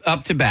up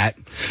to bat,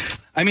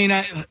 I mean, I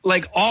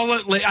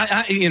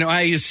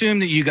assume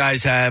that you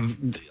guys have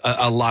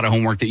a lot of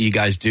homework that you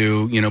guys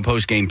do,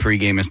 post game, pre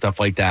game, and stuff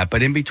like that.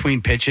 But in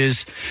between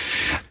pitches,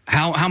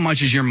 how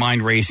much is your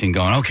mind racing?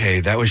 Going,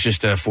 okay, that was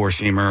just a four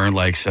seamer.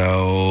 Like,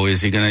 so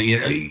is he gonna,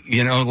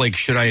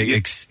 should I,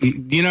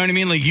 you know what I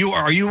mean? Like,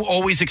 are you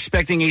always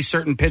expecting a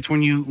certain pitch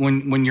when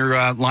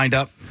you're lined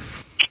up?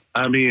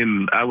 I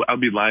mean, I'll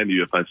be lying to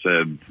you if I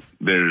said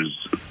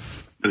there's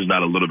there's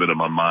not a little bit of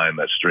my mind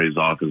that strays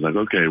off. It's like,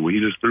 okay, well, he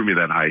just threw me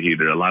that high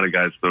heater. A lot of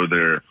guys throw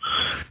their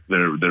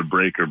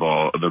breaker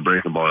ball, or their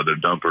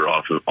dumper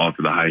off of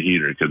the high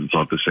heater because it's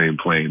off the same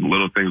plane.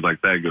 Little things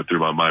like that go through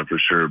my mind for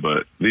sure.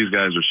 But these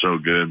guys are so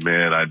good,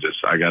 man. I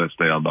got to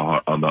stay on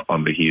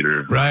the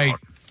heater, right?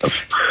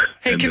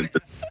 And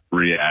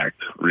react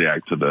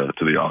to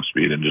the off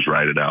speed and just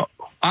ride it out.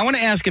 I want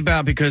to ask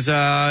about, because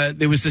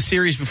there was the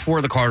series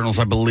before the Cardinals,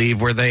 I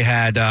believe, where they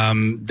had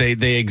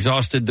they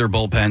exhausted their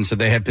bullpen, so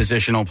they had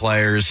positional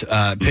players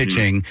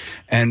pitching.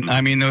 And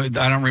I mean, I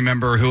don't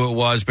remember who it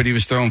was, but he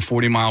was throwing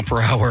 40 mile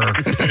per hour.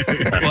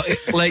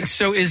 Well,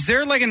 so is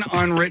there like an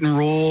unwritten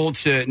rule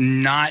to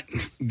not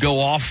go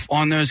off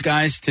on those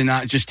guys, to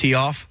not just tee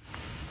off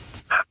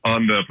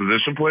on the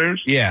position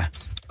players? Yeah.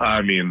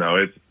 I mean, no,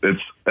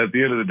 it's at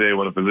the end of the day,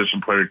 when a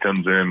position player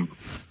comes in,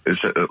 it's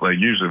like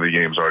usually the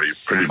game's already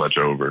pretty much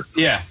over.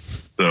 Yeah.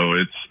 So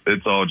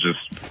it's all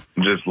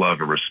just love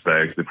and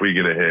respect. If we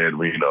get ahead,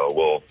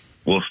 we'll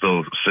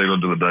still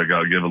signal to the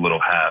dugout, give a little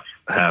half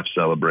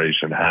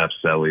celebration, half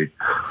celly.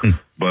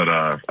 But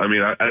I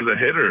mean, as a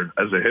hitter,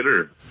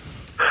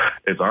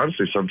 it's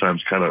honestly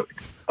sometimes kind of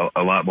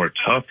a lot more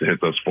tough to hit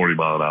those 40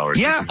 mile an hour.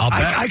 Yeah,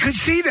 I could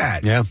see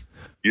that. Yeah.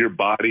 Your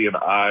body and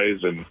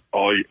eyes and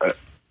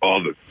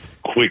all the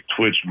quick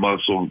twitch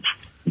muscle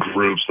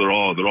groups, they're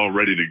all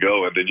ready to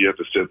go, and then you have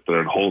to sit there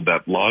and hold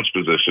that launch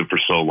position for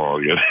so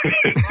long.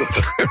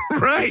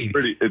 Right.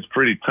 It's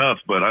pretty tough,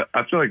 but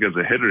I feel like as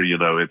a hitter,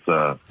 it's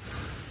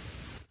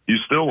you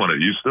still want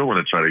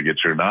to try to get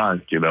your knock,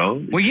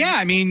 Well, yeah,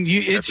 I mean,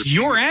 it's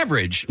your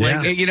average.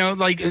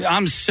 Like,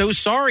 I'm so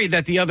sorry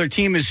that the other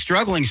team is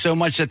struggling so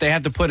much that they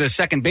have to put a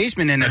second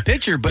baseman in a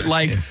pitcher, but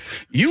like,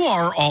 you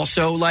are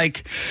also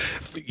like,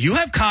 you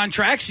have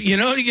contracts, you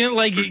have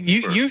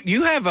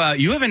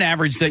an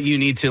average that you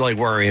need to like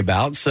worry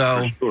about.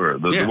 So for sure.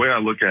 The way I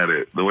look at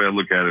it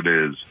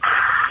is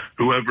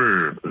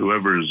whoever's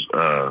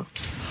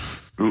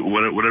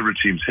whatever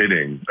team's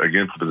hitting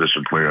against the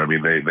position player, I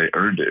mean, they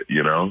earned it,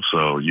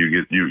 so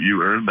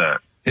you earn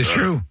that. It's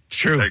true. It's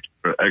true.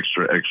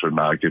 Extra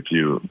knock if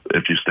you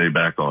stay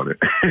back on it.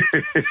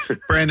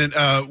 Brandon,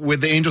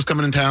 with the Angels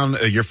coming in town,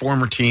 your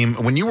former team,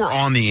 when you were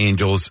on the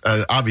Angels,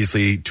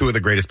 obviously two of the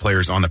greatest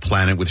players on the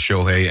planet with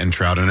Shohei and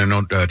Trout, and I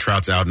know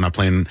Trout's out and not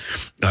playing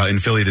in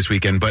Philly this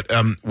weekend, but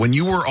when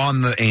you were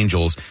on the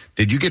Angels,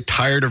 did you get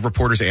tired of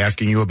reporters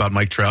asking you about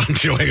Mike Trout and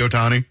Shohei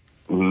Ohtani?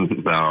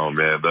 No,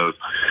 man, those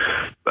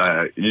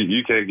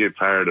you can't get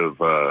tired of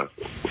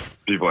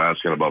people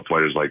asking about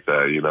players like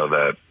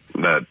that.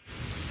 That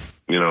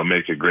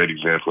make a great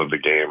example of the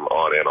game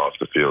on and off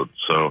the field.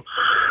 So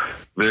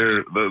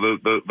they're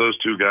those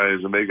two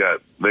guys, and they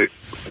got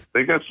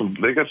some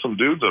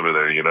dudes over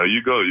there.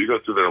 You go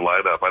through their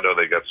lineup. I know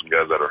they got some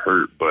guys that are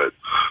hurt, but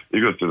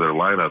you go through their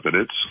lineup, and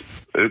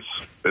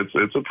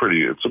it's a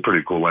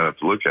pretty cool lineup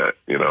to look at.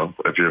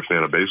 If you're a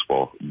fan of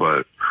baseball,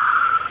 but.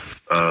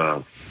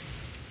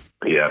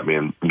 Yeah, I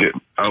mean,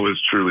 I was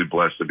truly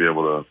blessed to be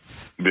able to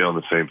be on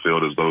the same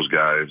field as those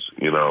guys.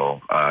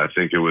 I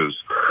think it was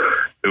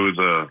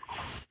a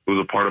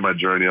part of my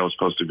journey I was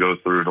supposed to go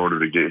through in order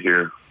to get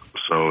here.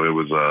 So it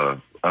was,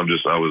 I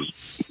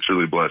was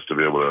truly blessed to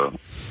be able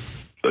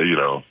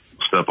to,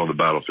 step on the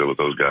battlefield with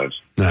those guys.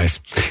 Nice.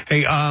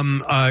 Hey,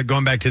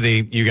 going back to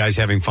you guys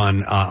having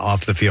fun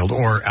off the field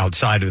or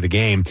outside of the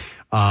game.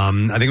 I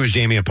think it was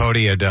Jamie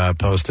Apodi had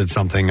posted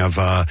something of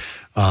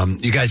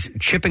you guys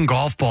chipping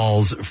golf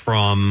balls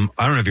from,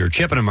 I don't know if you were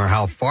chipping them or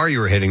how far you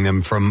were hitting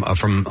them from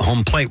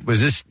home plate.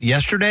 Was this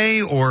yesterday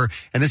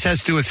and this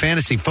has to do with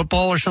fantasy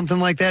football or something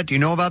like that? Do you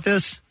know about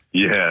this?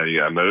 Yeah.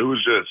 No, it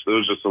was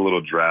just a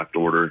little draft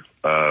order.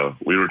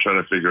 We were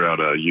trying to figure out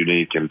a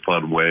unique and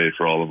fun way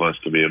for all of us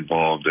to be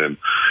involved, and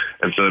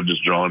instead of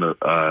just drawing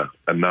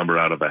a number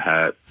out of a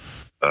hat.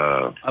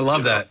 I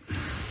love that.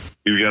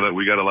 We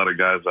got a lot of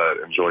guys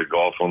that enjoy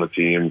golf on the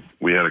team.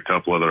 We had a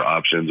couple other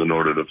options in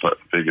order to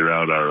figure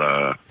out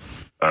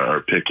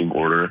our picking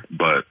order,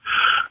 but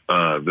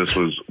this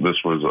was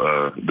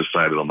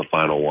decided on the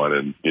final one.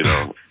 And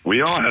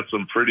we all had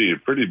some pretty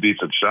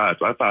decent shots.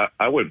 I thought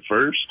I went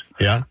first.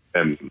 Yeah,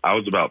 and I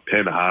was about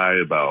pin high,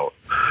 about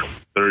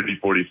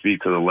 30-40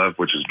 feet to the left,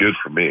 which is good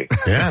for me.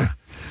 Yeah.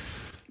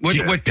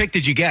 What pick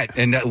did you get,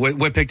 and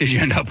what pick did you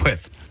end up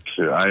with?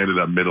 I ended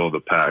up middle of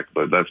the pack,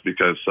 but that's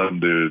because some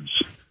dudes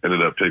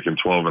ended up picking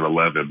 12 and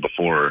 11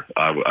 before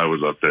I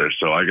was up there.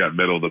 So I got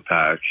middle of the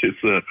pack. It's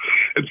going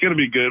to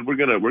be good. We're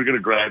going to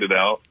grind it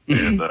out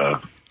and,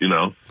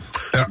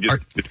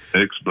 get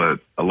picks, but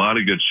a lot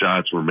of good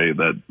shots were made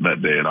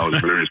that day, and I was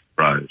very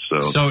surprised.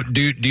 So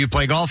do you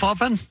play golf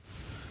often?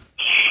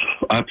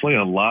 I play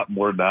a lot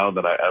more now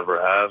than I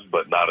ever have,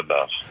 but not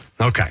enough.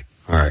 Okay.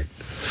 All right.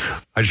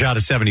 I shot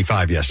a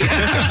 75 yesterday.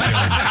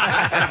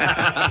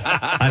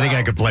 I think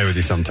I could play with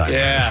you sometime.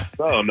 Yeah.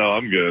 Oh, no,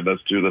 I'm good.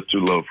 That's too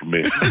low for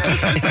me.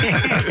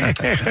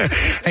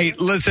 Hey,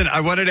 listen,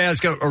 I wanted to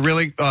ask a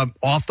really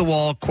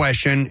off-the-wall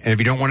question, and if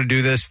you don't want to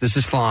do this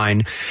is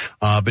fine.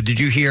 But did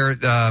you hear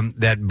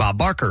that Bob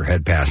Barker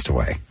had passed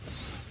away?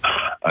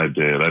 I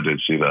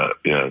did see that.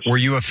 Yes. Were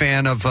you a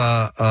fan of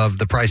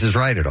The Price is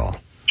Right at all?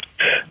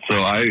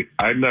 So I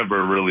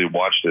never really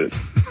watched it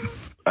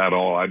at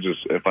all.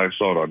 If I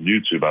saw it on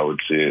YouTube, I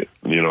would see it.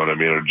 You know what I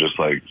mean? Or just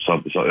like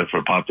something if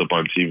it popped up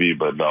on TV.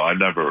 But no, I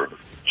never.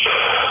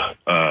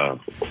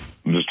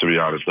 Just to be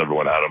honest, never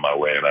went out of my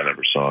way, and I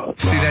never saw it.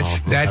 See,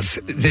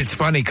 that's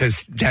funny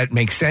because that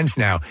makes sense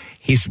now.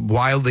 He's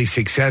wildly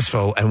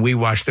successful, and we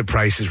watched The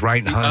Price is Right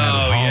and hung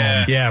out at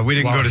home. Yeah, we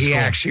didn't go to school. He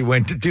actually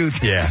went to do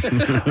this.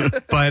 Yeah.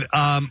 But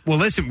well,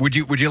 listen, would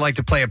you like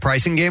to play a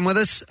pricing game with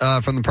us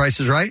from The Price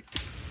is Right?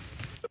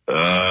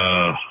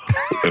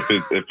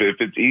 If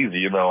it's easy,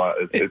 you know,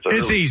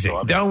 it's easy.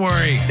 So don't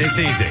worry, it's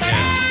easy.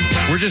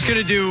 Yeah. We're just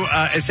gonna do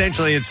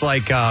essentially, it's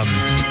like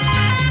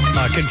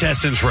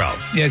contestants row.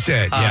 That's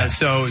it. Yeah.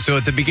 So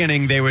at the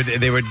beginning they would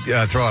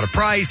throw out a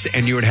price,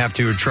 and you would have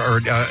to throw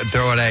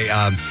out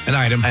an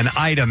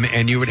item,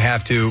 and you would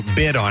have to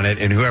bid on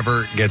it, and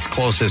whoever gets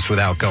closest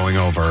without going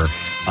over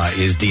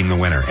is deemed the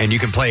winner. And you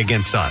can play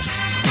against us.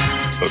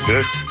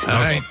 Okay.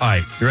 All right.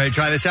 You ready to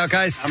try this out,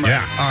 guys?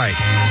 Yeah. All right.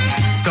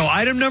 So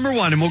item number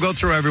one, and we'll go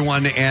through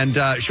everyone. And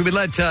should we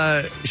let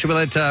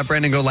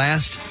Brandon go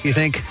last, you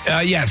think?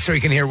 Yeah, so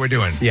he can hear what we're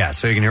doing. Yeah,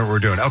 so you can hear what we're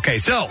doing. Okay,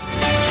 so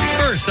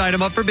first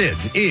item up for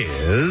bids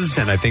is,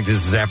 and I think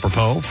this is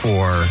apropos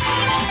for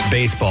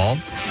baseball,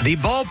 the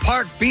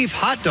Ballpark Beef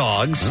Hot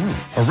Dogs,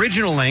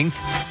 original length,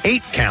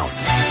 8 count.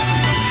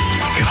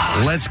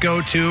 God. Let's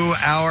go to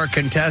our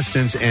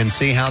contestants and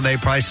see how they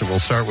price it. We'll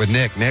start with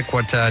Nick. Nick,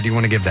 what do you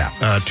want to give that?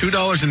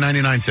 $2.99.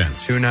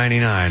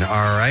 $2.99.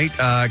 All right.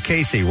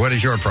 Casey, what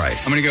is your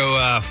price? I'm going to go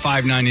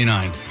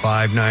 $5.99.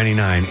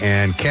 $5.99.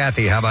 And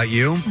Kathy, how about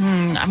you?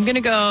 I'm going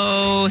to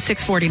go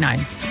 $6.49.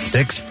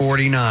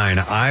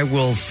 $6.49. I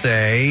will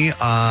say,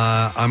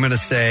 I'm going to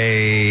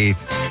say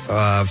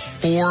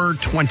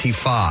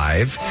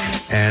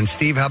 $4.25. And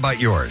Steve, how about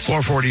yours?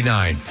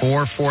 $4.49.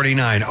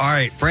 $4.49. All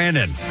right,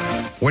 Brandon,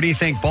 what do you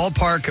think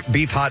Ballpark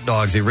Beef Hot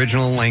Dogs, the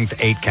original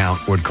length 8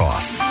 count, would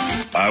cost?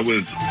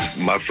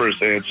 My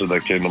first answer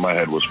that came to my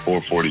head was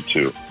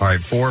 $4.42. All right,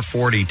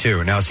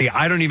 $4.42. Now, see,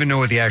 I don't even know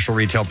what the actual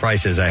retail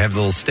price is. I have the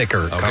little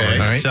sticker covering it.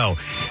 Right. So,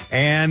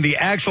 and the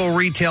actual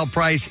retail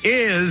price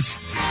is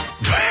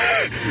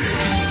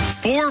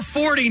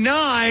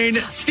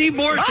 $4.49. Steve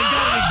Morrison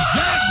got it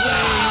exactly.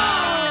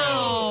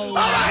 Oh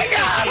my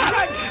God!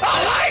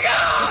 Oh my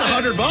God!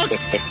 That's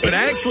 $100. But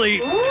actually,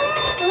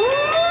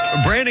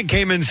 Brandon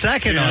came in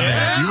second on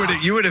that.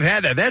 You would have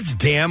had that. That's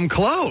damn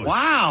close.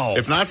 Wow.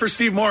 If not for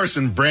Steve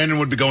Morrison, Brandon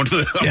would be going to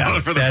the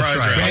for the prize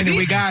round. Brandon,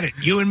 we got it.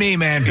 You and me,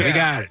 man. We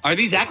got it. Are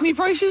these Acme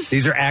prices?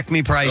 These are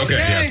Acme prices,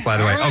 yes, by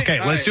the way. Right, okay,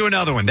 let's do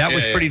another one. That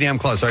was pretty damn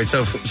close. All right,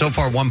 so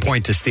far 1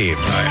 point to Steve.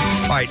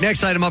 All right,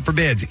 next item up for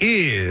bids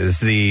is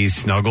the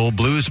Snuggle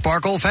Blue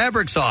Sparkle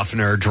Fabric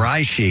Softener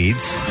Dry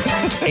Sheets,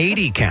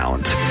 80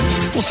 count.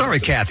 We'll start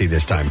with Kathy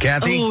this time.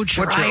 Kathy, Oh, what's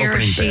your dryer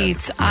opening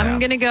sheets. bid? I'm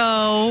going to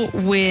go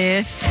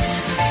with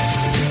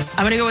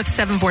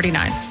 $7.49.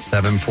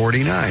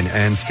 $7.49.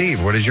 And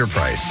Steve, what is your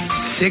price?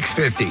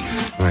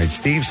 $6.50. All right,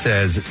 Steve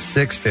says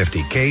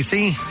 $6.50.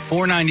 Casey?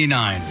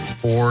 $4.99.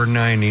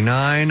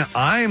 $4.99.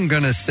 I'm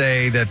going to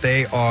say that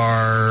they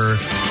are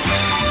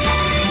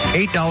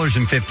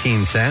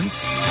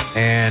 $8.15.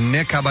 And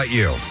Nick, how about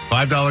you?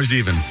 $5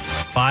 even.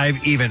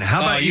 $5 even.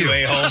 How about you?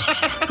 A-hole.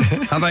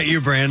 How about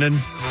you, Brandon?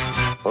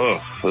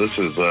 Oh, this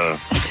is, I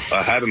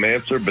had an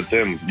answer, but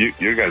then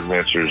your guys'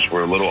 answers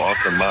were a little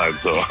off than mine,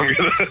 so I'm going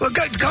to... Well,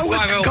 go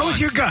with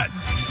your gut.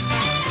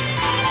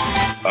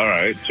 All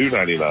right,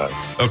 $2.99.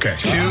 Okay.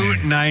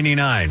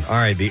 $2.99. All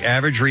right, the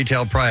average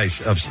retail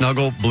price of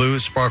Snuggle Blue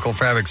Sparkle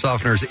Fabric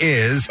Softeners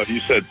is... Oh, you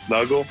said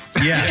Snuggle?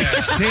 Yeah.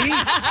 See?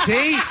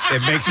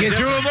 It makes You a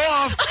threw difference. him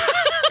off.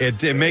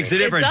 It makes a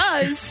difference.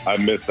 It does. I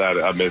missed that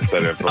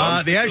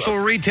info. The actual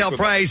retail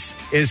price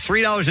is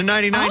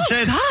 $3.99.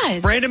 Oh,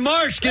 God. Brandon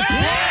Marsh gets a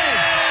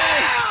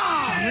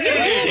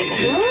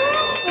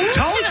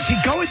Told you,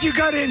 go with your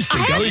gut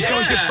instinct. Always go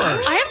with it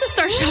first. I have to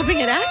start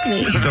shopping at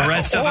Acme. The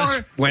rest of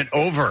us went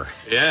over.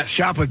 Yeah.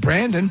 Shop with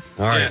Brandon.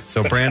 All right,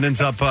 so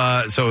Brandon's up.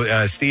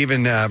 Steve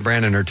and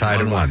Brandon are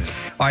tied at 1. All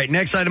right,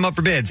 next item up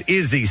for bids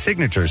is the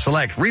Signature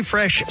Select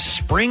Refresh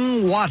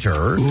Spring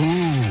Water.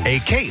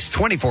 A case,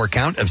 24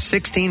 count of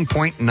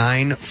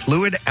 16.9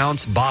 fluid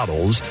ounce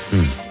bottles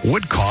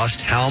would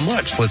cost how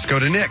much? Let's go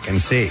to Nick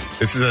and see.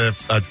 This is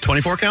a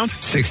 24 count?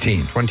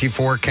 16.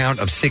 24 count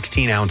of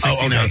 16 ounces.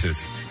 16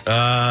 ounces.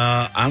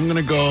 I'm going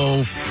to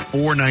go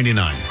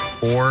 $4.99.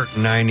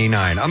 $4.99.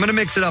 I'm going to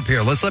mix it up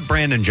here. Let's let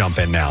Brandon jump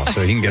in now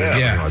so he can get it.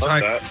 Yeah. All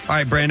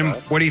right, Brandon,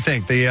 what do you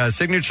think? The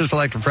Signature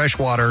Select Fresh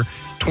Water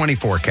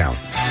 24 count.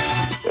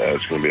 Yeah,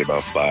 it's going to be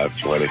about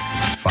 $5.20.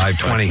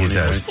 $5.20, he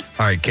says.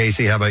 All right,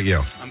 Casey, how about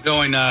you? I'm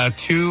going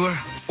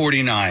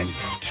 $2.49.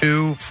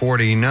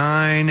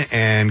 $2.49.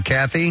 And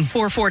Kathy?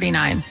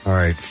 $4.49. All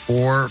right,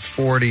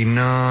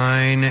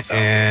 $4.49.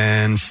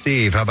 And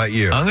Steve, how about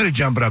you? I'm going to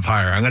jump it up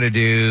higher. I'm going to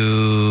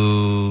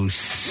do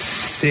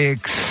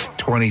 $6.26.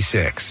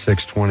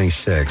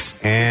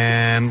 $6.26.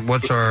 And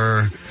what's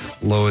our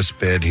lowest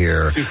bid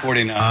here.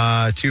 $2.49.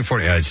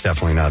 $2.40. It's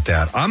definitely not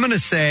that. I'm going to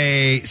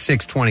say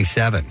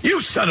 $6.27. You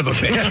son of a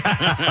bitch.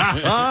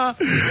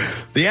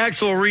 The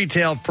actual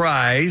retail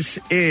price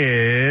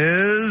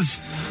is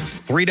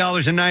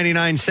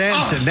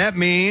 $3.99, and that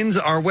means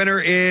our winner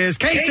is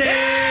Casey.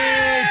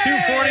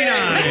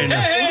 $2.49.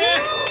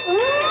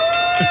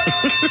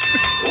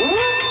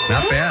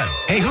 Not bad.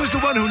 Hey, who's the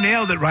one who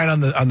nailed it right on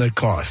the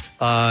cost?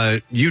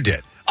 You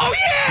did. Oh,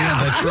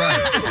 yeah! That's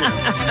right.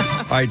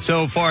 All right,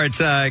 so far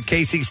it's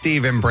Casey,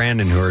 Steve, and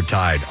Brandon who are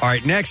tied. All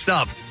right, next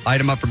up,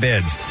 item up for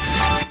bids.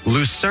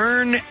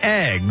 Lucerne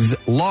eggs,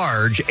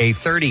 large, a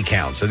 30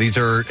 count. So these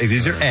are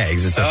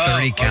eggs. It's a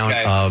 30 count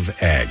of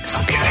eggs.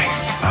 Okay.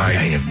 All right.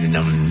 I have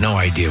no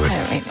idea what.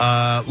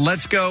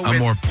 Let's go. I'm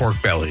more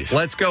pork bellies.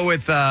 Let's go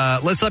with.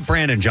 Let's let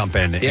Brandon jump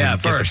in. And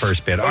get the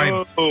first bid. All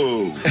right.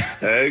 Oh,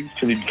 eggs.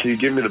 Can you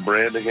give me the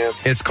brand again?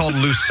 It's called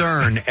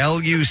Lucerne.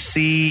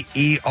 Lucerne.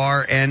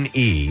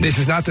 This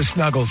is not the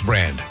Snuggles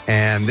brand,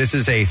 and this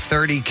is a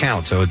 30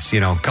 count. So it's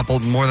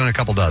more than a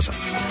couple dozen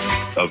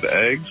of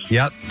eggs.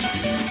 Yep.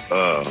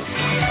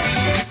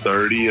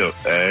 30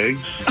 of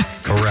eggs.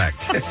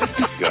 Correct.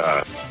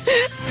 God.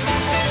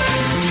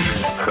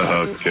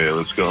 Okay,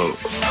 let's go.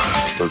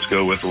 Let's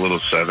go with a little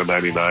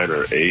 $7.99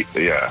 or $8.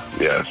 Yeah.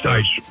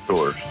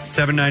 Sure.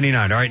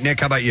 $7.99. All right, Nick.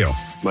 How about you?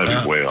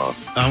 Might be way off.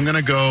 I'm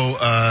gonna go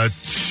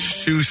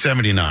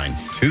 $2.79.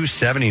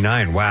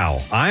 $2.79. Wow.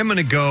 I'm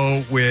gonna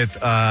go with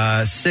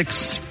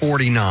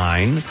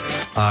 $6.49.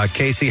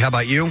 Casey, how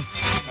about you?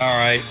 All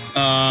right.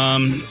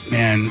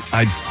 Man,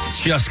 I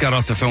just got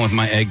off the phone with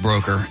my egg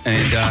broker,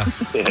 and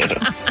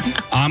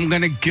I'm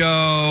going to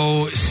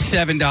go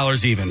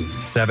 $7 even.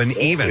 $7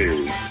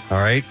 even. All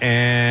right.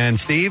 And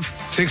Steve?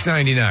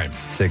 $6.99.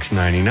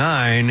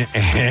 $6.99.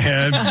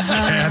 And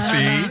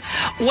Kathy?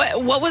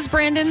 What was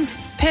Brandon's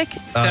pick?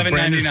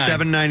 $7.99.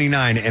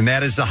 $7.99. And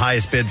that is the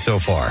highest bid so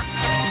far.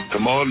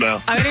 Come on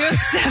now. I'm going to go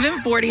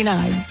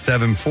 $7.49.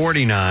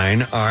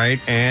 $7.49. All right.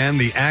 And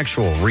the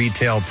actual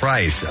retail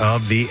price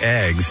of the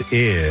eggs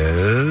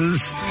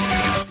is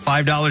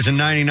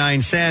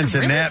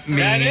 $5.99. And that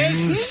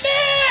means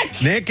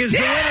Nick is the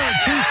winner.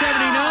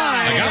 $2.79.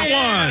 I got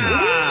one.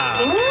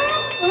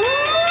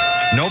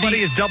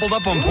 Nobody has doubled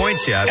up on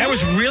points yet. That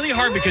was really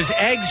hard because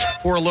eggs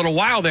for a little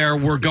while there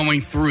were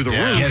going through the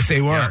roof. Yes,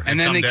 they were. And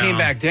then they came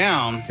back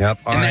down. Yep.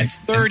 All and right. that's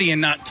 30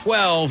 and not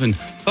 12. And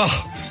so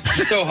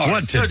hard.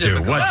 What to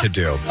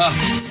do? All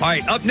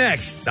right, up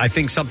next, I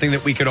think something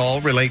that we could all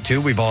relate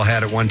to. We've all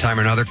had at one time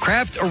or another.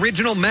 Kraft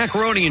Original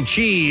Macaroni and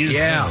Cheese.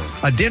 Yeah.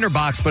 A dinner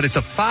box, but it's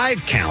a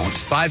 5 count.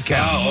 5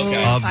 count. Oh,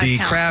 okay. Of the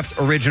Kraft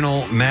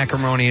Original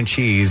Macaroni and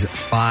Cheese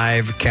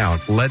 5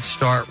 count. Let's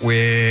start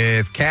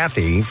with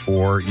Kathy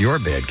for your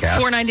bid,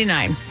 Kathy.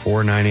 $4.99.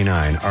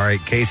 $4.99. All right,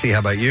 Casey, how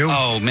about you?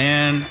 Oh,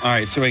 man. All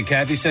right, so wait,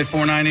 Kathy said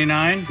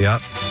 $4.99?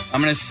 Yep.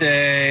 I'm going to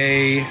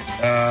say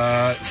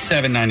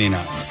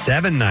 $7.99.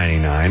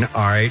 $7.99.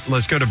 All right,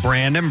 let's go to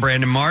Brandon.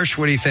 Brandon Marsh,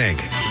 what do you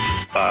think?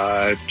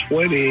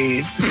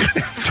 $5.20.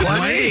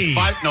 20.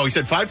 No, he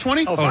said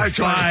 $5.20. Oh,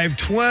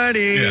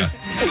 $5.20. Yeah.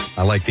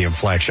 I like the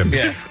inflection.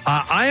 Yeah.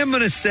 I am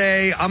going to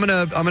say I'm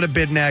going to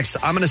bid next.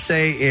 I'm going to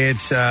say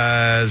it's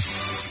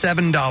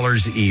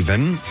 $7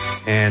 even.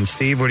 And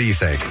Steve, what do you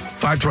think?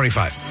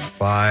 $5.25.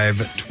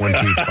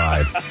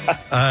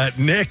 $5.25.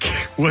 Nick,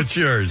 what's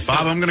yours?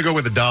 Bob, I'm going to go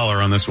with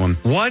 $1 on this one.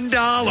 $1.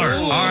 All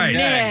right.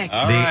 Nick. The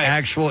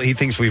actual, he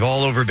thinks we've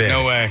all overbid.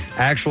 No way.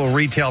 Actual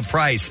retail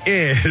price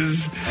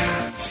is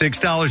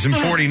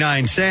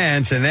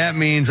 $6.49, and that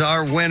means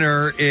our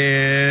winner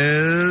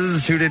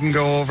is who didn't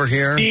go over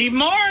here? Steve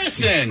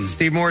Morrison.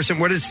 Steve Morrison.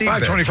 What did Steve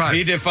bid? $5.25.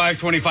 He did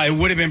 $5.25. It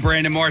would have been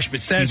Brandon Marsh,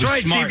 but Steve That's was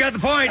right. smart. Steve got the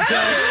point. So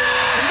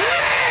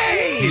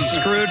he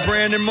screwed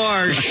Brandon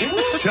Marsh.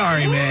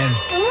 Sorry, man.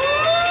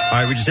 All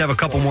right, we just have a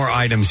couple more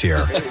items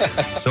here.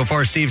 So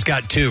far, Steve's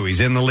got 2. He's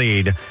in the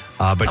lead.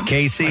 But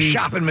Casey, a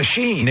shopping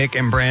machine. Nick,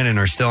 and Brandon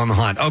are still on the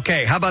hunt.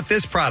 Okay, how about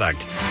this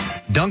product?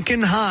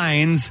 Duncan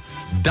Hines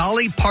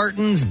Dolly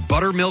Parton's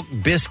Buttermilk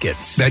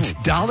Biscuits. That's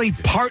Dolly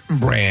Parton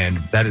brand.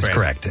 That is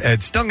correct.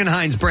 It's Duncan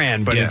Hines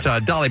brand, but it's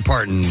Dolly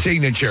Parton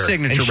signature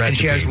recipe. And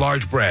she has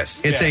large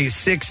breasts. It's a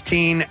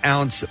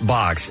 16-ounce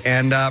box.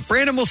 And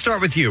Brandon, we'll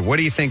start with you. What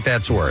do you think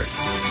that's worth?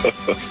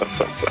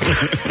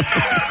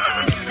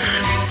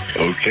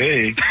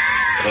 Okay.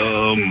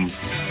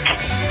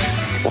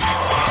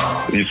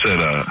 You said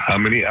how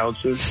many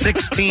ounces?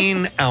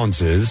 16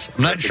 ounces.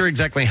 I'm not sure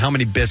exactly how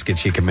many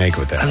biscuits you can make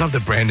with that. I love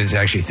that Brandon's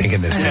actually thinking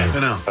this through. I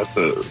know.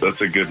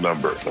 That's a good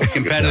number. That's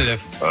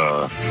competitive.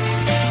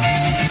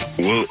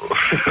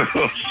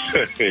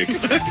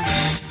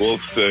 We'll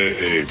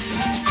say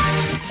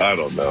I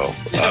don't know.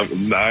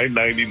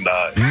 $9.99.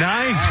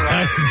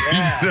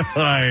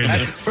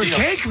 $9.99 for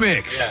cake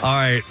mix. All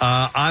right,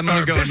 I'm going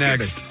to go next.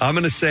 Mix. I'm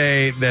going to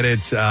say that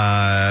it's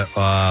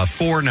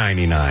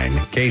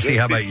 $4.99. Casey,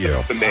 how about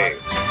you?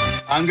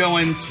 I'm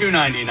going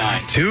 $2.99.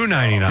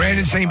 $2.99.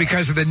 Brandon's saying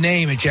because of the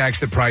name, it jacks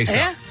the price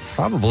up.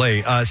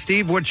 Probably.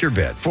 Steve, what's your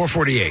bid?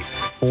 $4.48.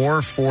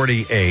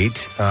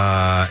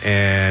 $4.48.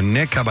 And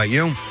Nick, how about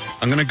you?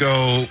 I'm going to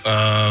go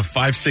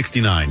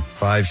 $5.69.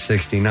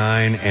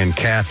 $5.69, and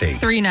Kathy.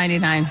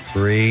 $3.99.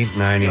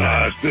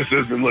 $3.99. This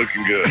isn't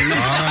looking good. All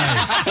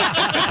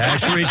right.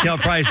 Actual retail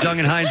price,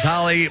 Duncan Hines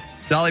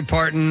Dolly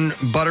Parton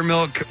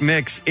buttermilk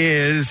mix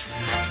is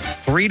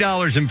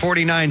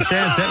 $3.49.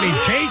 That means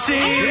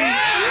Casey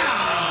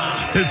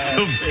gets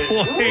a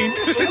point.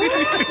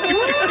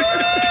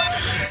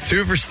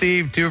 2 for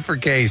Steve, 2 for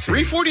Casey.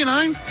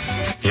 $3.49?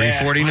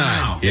 $3.49.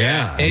 Wow.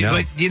 Yeah.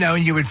 But,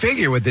 you would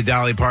figure with the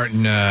Dolly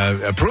Parton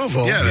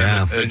approval,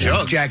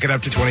 jack it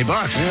up to $20.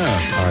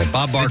 Yeah. All right,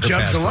 Bob Barker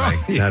passed along.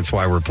 away. That's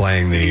why we're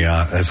playing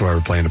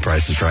the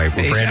Price is Right.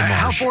 With Brandon Marsh.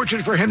 How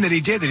fortunate for him that he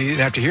didn't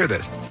have to hear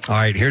this. All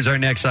right, here's our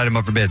next item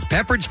up for bids.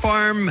 Pepperidge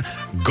Farm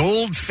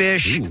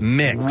Goldfish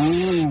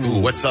Mix.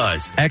 Ooh, what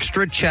size?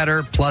 Extra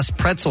cheddar plus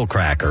pretzel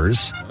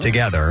crackers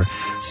together,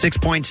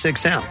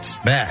 6.6 ounce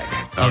bag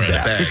of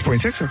that.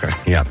 6.6, okay.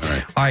 Yep.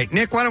 All right,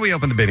 Nick, why don't we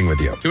open the bidding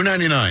with you?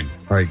 $2.99.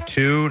 All right,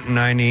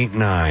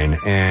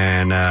 $2.99.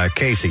 And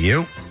Casey,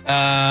 you?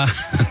 $3.99.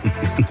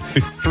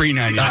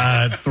 $3.99. I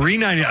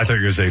thought you were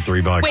going to say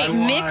 $3. Wait,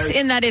 mix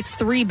in that it's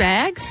 3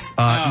 bags?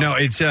 No,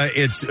 it's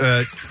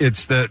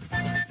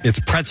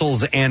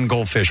pretzels and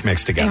goldfish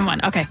mixed together. In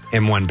one, okay.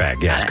 In one bag,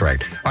 yes,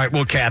 correct. All right,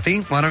 well,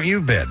 Kathy, why don't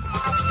you bid?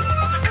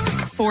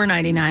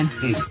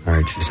 $4.99. All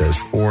right, she says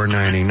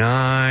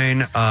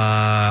 $4.99.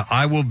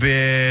 I will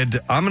bid,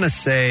 I'm going to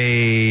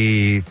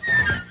say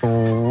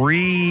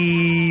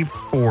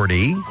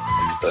 $3.40.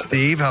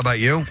 Steve, how about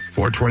you?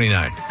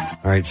 $4.29.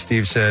 All right,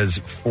 Steve says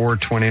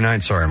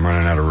 $4.29. Sorry, I'm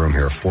running out of room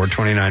here.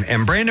 $4.29.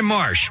 And Brandon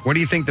Marsh, what do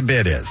you think the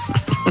bid is?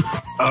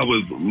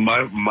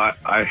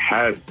 I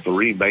had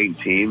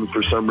 $3.19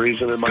 for some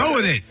reason in my Go head.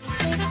 with it.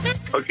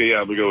 Okay, yeah,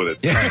 I'm going to go with it.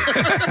 Yeah.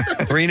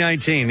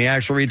 $3.19. The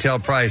actual retail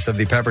price of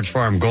the Pepperidge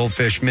Farm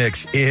Goldfish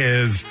Mix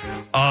is,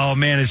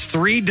 it's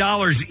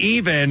 $3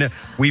 even.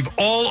 We've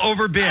all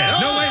overbid.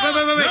 No, wait. No.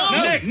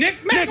 Nick,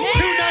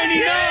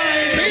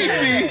 $2.99.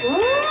 Casey,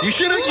 you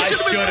should have been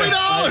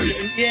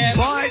 $3. Yeah.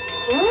 But,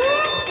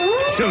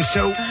 so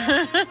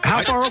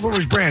how far over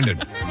was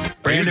Brandon?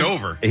 He was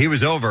over. He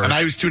was over. And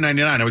I was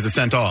 $2.99. I was a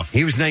cent off.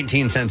 He was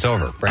 19 cents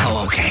over. Brandon.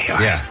 Oh, okay. All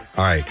right. Yeah.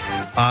 All right.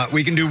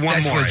 We can do one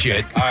That's more.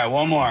 legit. All right,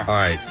 one more. All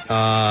right.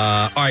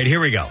 Here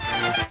we go.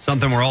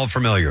 Something we're all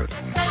familiar with.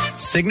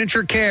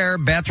 Signature Care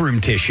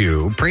bathroom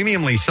tissue,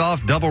 premiumly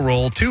soft double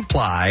roll,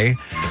 2-ply,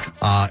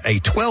 a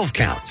 12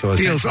 count. So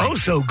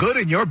feels so good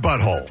in your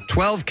butthole.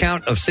 12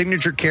 count of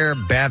Signature Care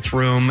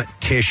bathroom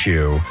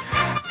tissue.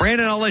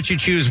 Brandon, I'll let you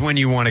choose when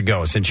you want to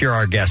go since you're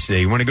our guest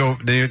today. You want to go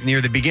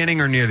near the beginning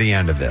or near the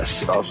end of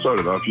this? I'll start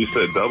it off. You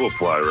said double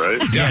ply,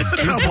 right? Yeah,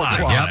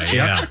 2-ply.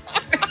 Yep.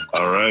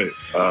 All right.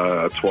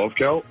 12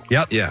 count?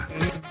 Yep. Yeah.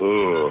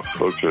 Oh,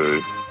 okay.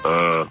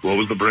 What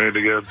was the brand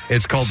again?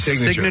 It's called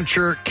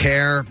Signature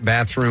Care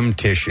bathroom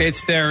tissue.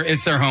 It's their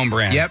home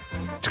brand. Yep.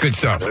 It's good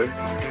stuff. Okay.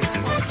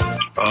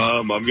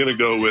 I'm going to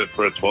go with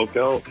for a 12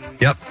 count.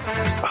 Yep.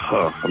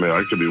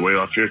 I could be way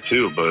off here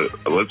too, but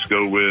let's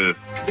go with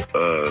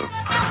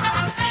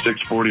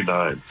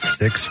 $6.49.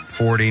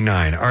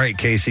 $6.49. All right,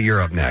 Casey, you're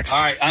up next. All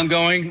right, I'm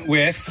going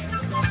with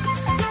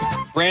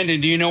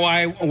Brandon. Do you know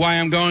why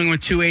I'm going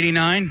with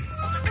 $2.89?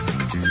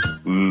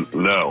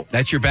 No.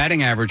 That's your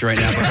batting average right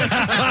now, bro.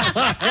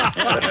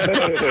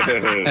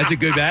 That's a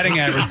good batting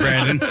average,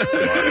 Brandon.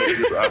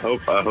 I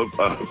hope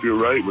you're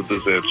right with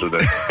this answer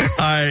then. All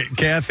right,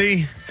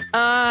 Kathy?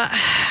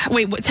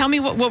 Wait, tell me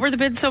what were the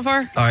bids so far?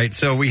 All right,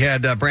 so we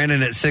had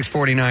Brandon at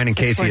 $6.49 and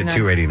Casey at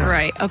 $2.89.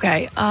 Right,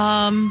 okay.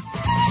 I'm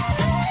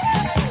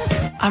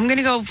going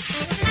to go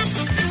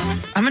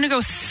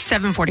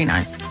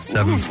 $7.49.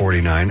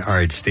 $7.49. All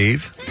right,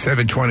 Steve?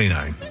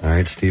 $7.29. All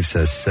right, Steve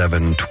says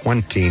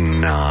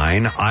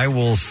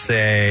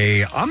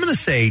 $7.29. I'm going to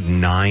say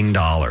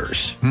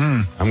 $9.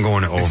 I'm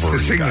going over. It's the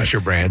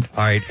Signature brand.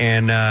 All right,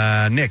 and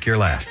Nick, you're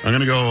last. I'm going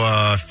to go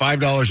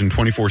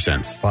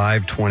 $5.24.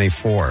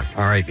 $5.24.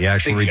 All right, the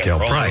actual retail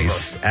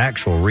price.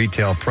 Actual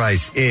retail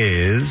price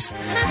is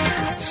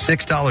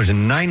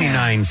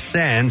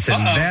 $6.99,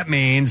 and that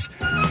means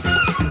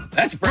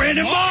that's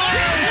Brandon Morris.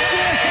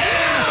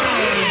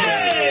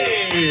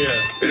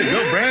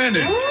 Go,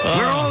 Brandon.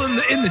 We're all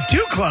in the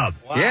 2 club.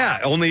 Wow. Yeah,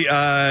 only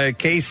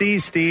Casey,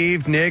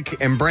 Steve,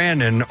 Nick, and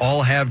Brandon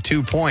all have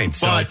 2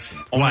 points. But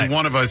only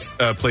one of us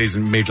plays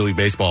in Major League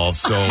Baseball.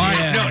 So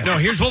no.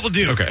 Here's what we'll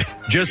do. Okay,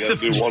 just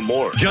do one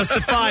more. Just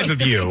the 5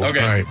 of you.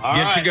 Okay,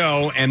 get to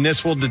go, and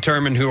this will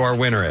determine who our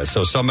winner is.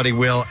 So somebody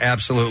will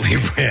absolutely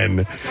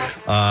win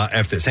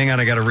after this. Hang on,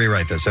 I got to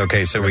rewrite this.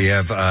 Okay, so we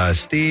have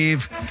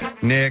Steve,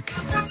 Nick,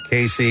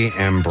 Casey,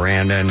 and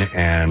Brandon,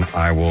 and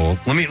I will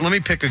let me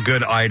pick a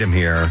good item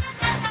here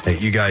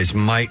that you guys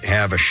might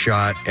have a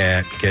shot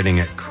at getting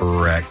it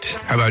correct.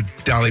 How about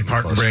Dolly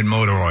Parton brand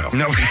motor oil?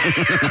 No. All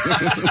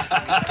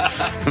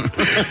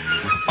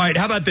right,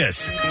 how about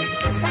this?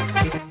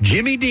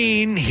 Jimmy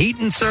Dean Heat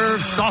and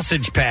Serve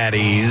sausage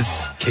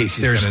patties.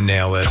 Casey's going to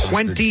nail this.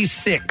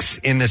 26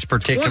 in this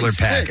particular 26?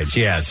 package.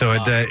 Yeah, so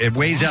it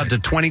weighs out to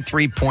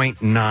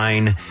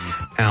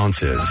 23.9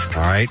 ounces.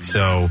 All right,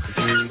 so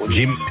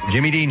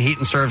Jimmy Dean Heat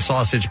and Serve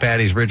sausage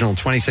patties, original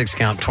 26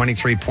 count,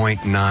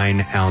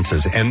 23.9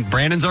 ounces. And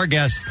Brandon's our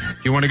guest. Do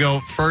you want to go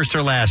first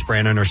or last,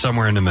 Brandon, or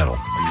somewhere in the middle?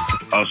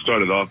 I'll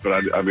start it off,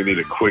 but I need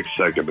a quick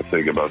second to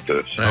think about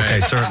this. Okay,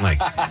 certainly.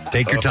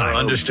 Take your time.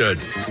 Understood.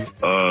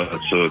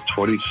 So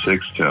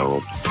 26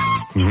 count,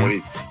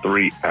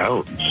 23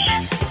 ounce.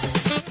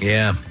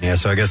 Yeah. Yeah,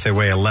 so I guess they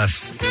weigh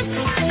less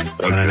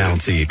than an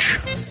ounce each.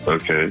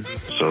 Okay,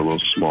 so little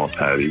small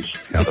patties.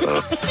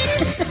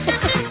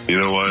 You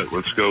know what?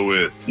 Let's go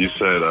with, you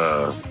said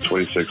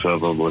 26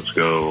 of them. Let's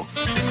go.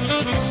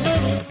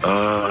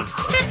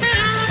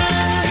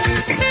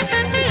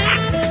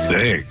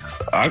 Dang.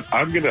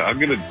 I'm gonna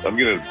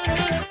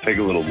take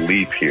a little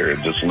leap here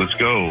and just let's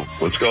go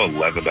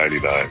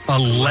 $11.99.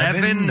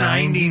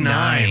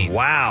 $11.99.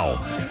 Wow.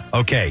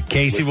 Okay,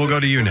 Casey, we'll go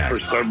to you next. For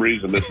some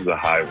reason, this is a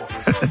high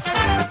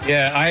one.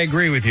 Yeah, I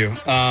agree with you.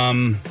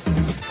 I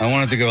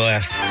wanted to go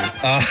last.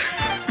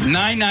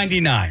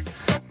 $9.99.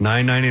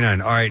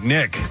 $9.99. All right,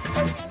 Nick.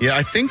 Yeah,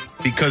 I think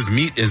because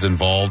meat is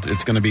involved,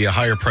 it's going to be a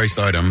higher priced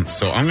item.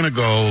 So I'm going to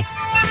go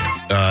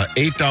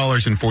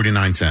 $8.49.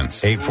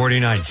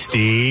 $8.49.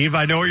 Steve,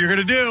 I know what you're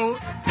going to do.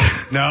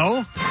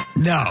 No?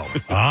 No.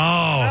 Oh.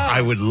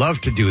 I would love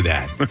to do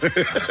that.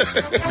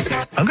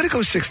 I'm going to go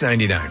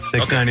 $6.99.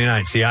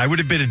 $6.99. See, I would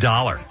have bid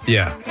 $1.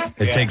 Yeah.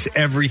 It takes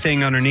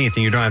everything underneath,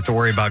 and you don't have to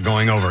worry about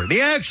going over.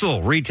 The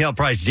actual retail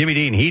price, Jimmy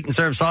Dean Heat and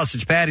Serve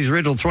sausage patties,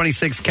 original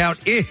 26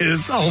 count,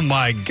 is, oh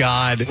my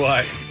God.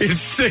 What?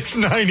 It's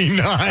 $6.99.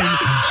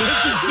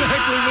 That's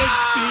exactly what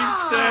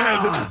Steve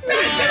said.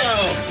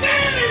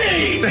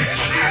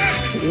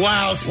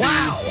 Wow, Steve.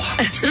 Wow.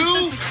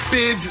 2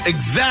 bids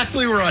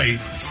exactly right.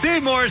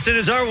 Steve Morrison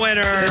is our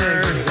winner.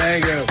 There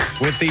you go.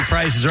 With the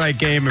Price is Right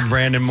game and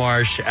Brandon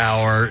Marsh,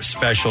 our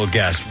special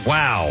guest.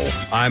 Wow.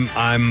 I'm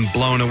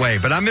blown away.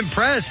 But I'm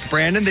impressed,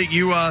 Brandon, that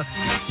you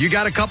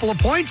got a couple of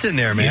points in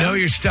there, man. You know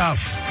your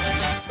stuff.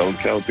 Don't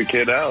count the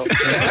kid out.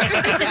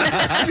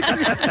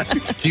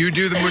 Do you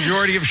do the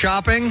majority of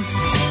shopping?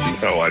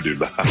 No, I do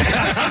not.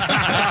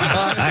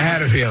 I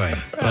had a feeling.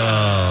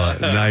 Oh,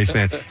 nice,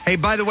 man. Hey,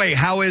 by the way,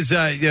 how is,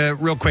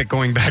 real quick,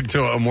 going back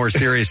to a more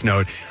serious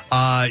note,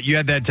 you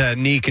had that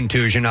knee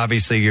contusion.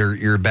 Obviously,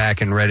 you're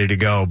back and ready to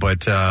go,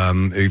 but are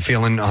you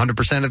feeling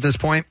 100% at this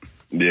point?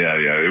 Yeah,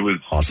 it was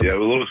awesome. Yeah, it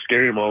was a little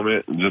scary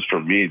moment just for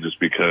me, just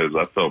because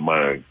I felt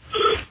my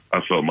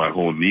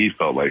whole knee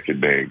felt like it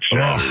dang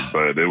shattered,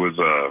 but it was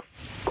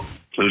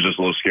just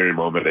a little scary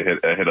moment. I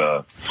hit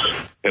a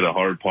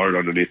hard part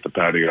underneath the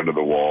padding under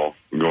the wall,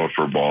 going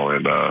for a ball,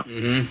 and I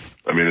mean,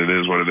 it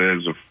is what it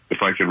is.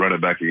 If I could run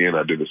it back again,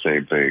 I'd do the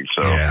same thing.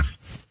 So yeah.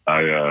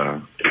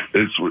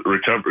 It's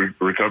recovered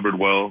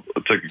well.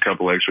 It took a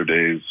couple extra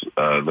days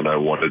than I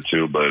wanted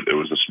to, but it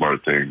was a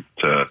smart thing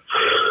to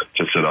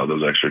sit out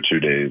those extra 2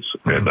 days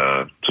and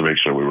to make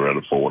sure we were at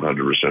a full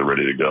 100%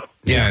 ready to go.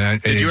 Yeah.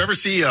 Did you ever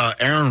see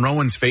Aaron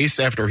Rowan's face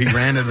after he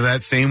ran into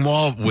that same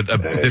wall with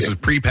this was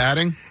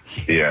pre-padding?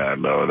 Yeah,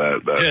 no,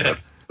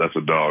 that's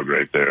a dog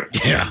right there.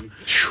 Yeah.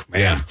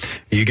 Man,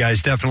 you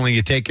guys definitely,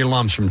 you take your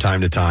lumps from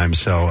time to time.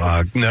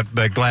 So,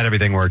 but glad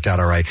everything worked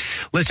out all right.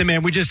 Listen,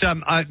 man, we just,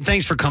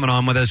 thanks for coming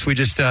on with us. We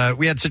just,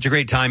 we had such a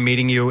great time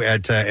meeting you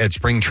at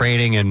spring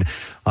training, and,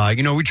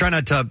 we try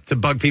not to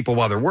bug people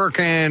while they're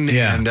working,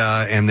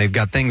 and they've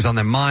got things on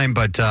their mind,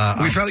 but,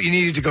 we felt you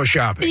needed to go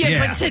shopping.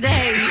 Yeah, but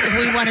today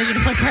we wanted you to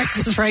play Price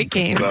is Right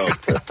games.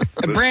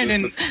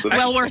 Brandon,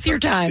 well worth your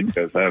time.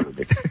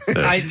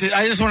 I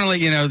just want to let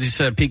you know,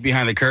 just peek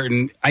behind the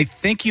curtain. I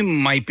think you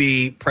might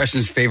be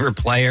Preston's favorite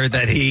player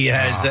that he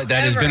has that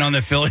has been on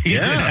the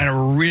Phillies in a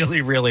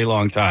really, really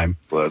long time.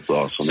 Well, that's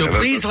awesome. So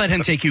please let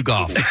him take you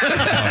golfing.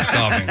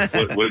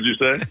 What did you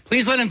say?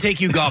 Please let him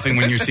take you golfing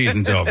when your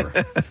season's over.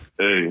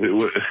 Hey,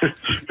 who's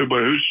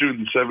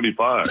shooting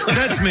 75?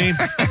 That's me.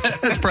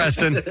 That's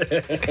Preston.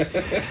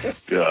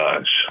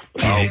 Gosh,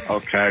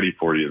 I'll caddy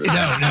for you.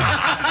 No.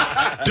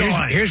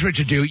 Here's what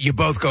you do. You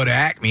both go to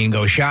Acme and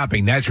go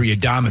shopping. That's where you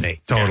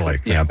dominate. Totally.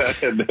 Yeah.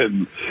 and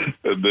then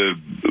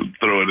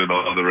throw it in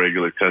all the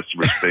regular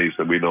customers' face,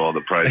 and we know all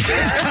the prices.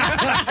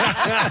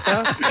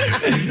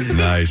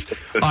 Nice.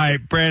 All right,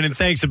 Brandon,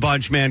 thanks a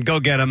bunch, man. Go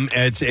get them.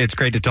 It's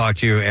great to talk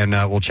to you, and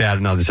we'll chat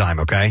another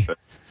time, okay?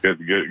 Good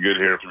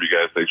hearing from you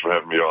guys. Thanks for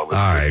having me on. All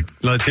right.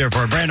 Let's hear it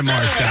for Brandon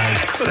Marsh,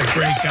 guys. What a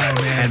great guy,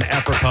 man. And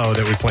apropos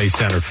that we play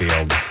center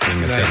field.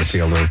 Being a center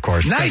fielder, of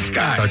course. Nice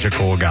guy. Such a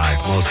cool guy.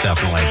 Most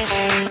definitely.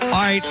 All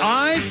right.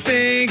 I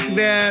think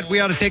that we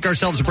ought to take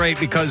ourselves a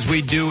break because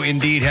we do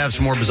indeed have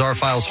some more bizarre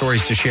file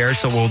stories to share.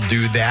 So we'll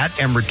do that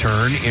and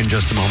return in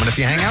just a moment if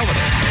you hang out with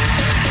us.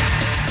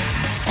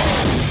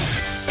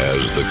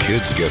 As the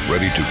kids get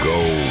ready to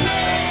go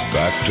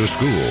back to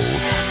school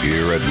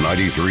here at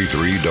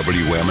 93.3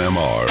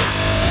 WMMR,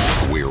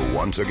 we're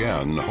once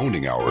again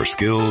honing our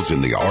skills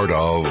in the art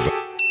of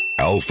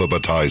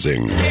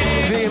alphabetizing.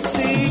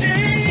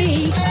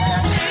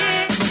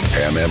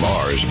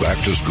 MMR's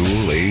Back to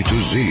School A to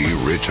Z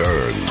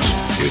returns.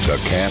 It's a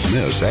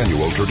can't-miss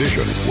annual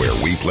tradition where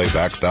we play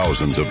back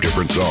thousands of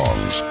different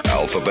songs,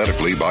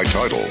 alphabetically by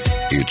title.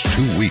 It's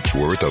 2 weeks'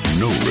 worth of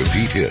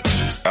no-repeat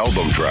hits,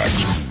 album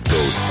tracks,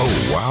 those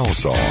oh wow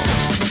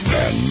songs,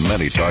 and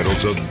many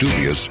titles of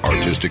dubious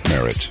artistic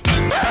merit.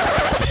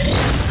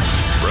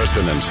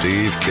 Preston and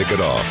Steve kick it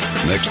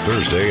off next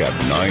Thursday at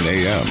 9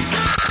 a.m.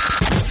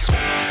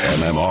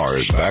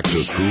 MMR's Back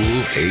to School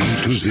A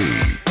to Z.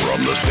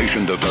 From the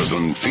station that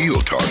doesn't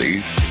feel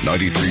tardy,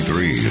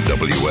 93.3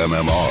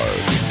 WMMR.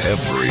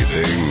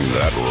 Everything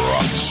that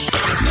rocks.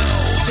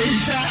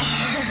 Now,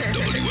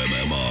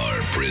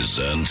 WMMR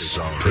presents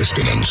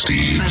Preston and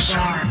Steve's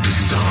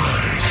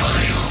Bizarre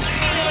File.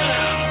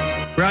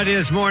 Brought to you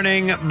this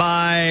morning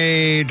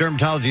by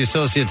Dermatology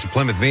Associates of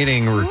Plymouth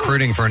Meeting,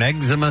 recruiting for an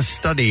eczema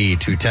study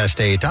to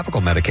test a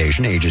topical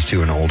medication. Ages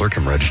 2 and older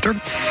can register.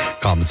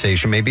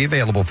 Compensation may be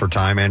available for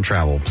time and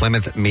travel.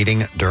 Plymouth Meeting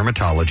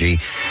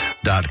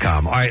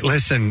Dermatology.com. All right,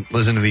 listen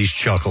to these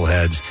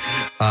chuckleheads.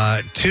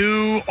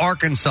 2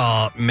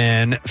 Arkansas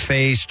men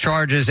face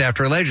charges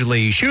after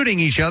allegedly shooting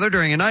each other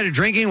during a night of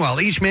drinking while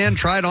each man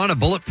tried on a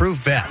bulletproof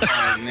vest.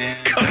 Oh,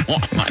 man. Come on.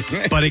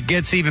 But it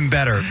gets even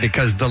better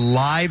because the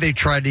lie they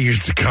tried to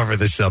use to cover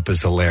this up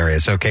is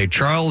hilarious. Okay,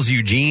 Charles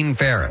Eugene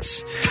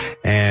Ferris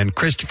and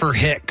Christopher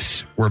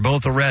Hicks were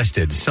both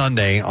arrested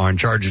Sunday on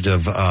charges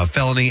of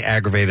felony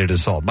aggravated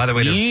assault. By the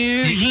way,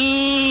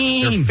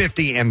 they're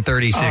 50 and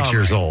 36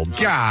 years old.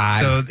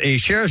 God. So a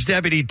sheriff's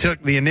deputy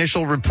took the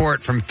initial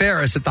report from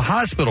Ferris at the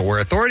hospital, where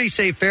authorities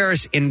say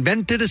Ferris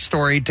invented a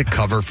story to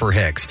cover for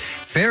Hicks.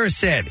 Ferris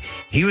said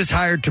he was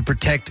hired to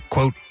protect,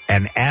 quote,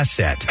 an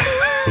asset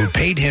who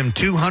paid him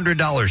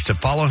 $200 to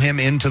follow him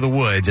into the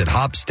woods at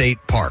Hop State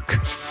Park.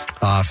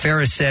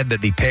 Ferris said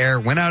that the pair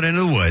went out into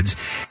the woods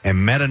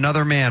and met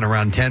another man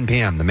around 10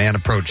 p.m. The man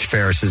approached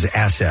Ferris's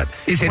asset.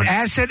 Is it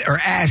asset or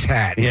ass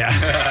hat? Yeah.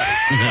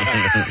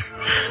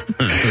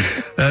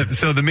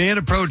 So the man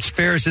approached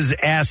Ferris's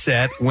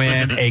asset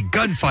when a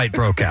gunfight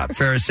broke out.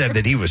 Ferris said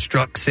that he was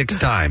struck 6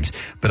 times,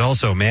 but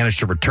also managed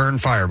to return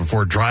fire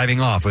before driving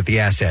off with the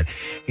asset.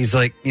 He's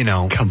like,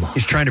 come on.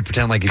 He's trying to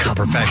pretend like he's a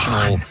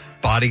professional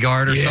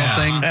bodyguard or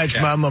something. That's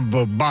my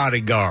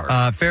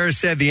bodyguard. Ferris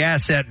said the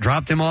asset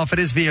dropped him off at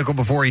his vehicle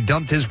before he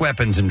dumped his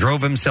weapons and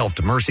drove himself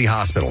to Mercy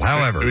Hospital.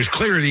 However, it was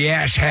clear the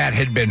ass hat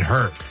had been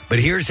hurt. But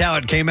here's how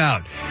it came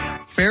out.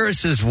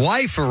 Ferris's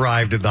wife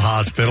arrived at the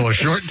hospital a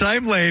short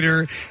time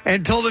later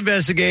and told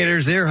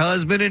investigators their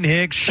husband and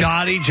Hicks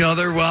shot each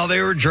other while they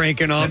were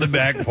drinking on the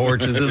back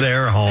porches of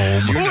their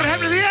home. What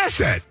happened to the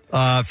asset?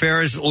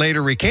 Ferris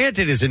later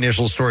recanted his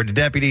initial story to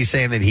deputies,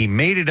 saying that he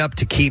made it up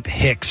to keep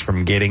Hicks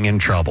from getting in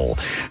trouble.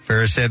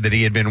 Ferris said that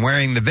he had been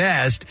wearing the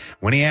vest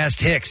when he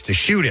asked Hicks to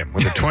shoot him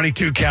with a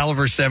 .22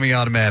 caliber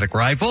semi-automatic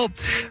rifle.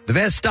 The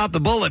vest stopped the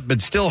bullet,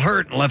 but still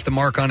hurt and left a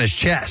mark on his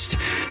chest.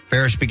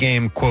 Ferris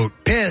became, quote,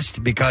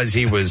 pissed because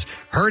he was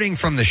hurting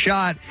from the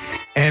shot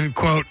and,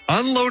 quote,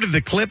 unloaded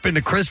the clip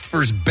into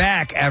Christopher's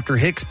back after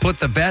Hicks put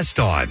the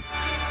vest on.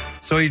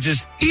 So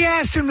he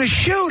asked him to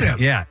shoot him.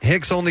 Yeah.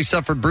 Hicks only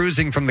suffered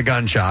bruising from the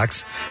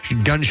gunshots,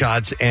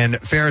 and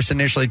Ferris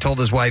initially told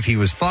his wife he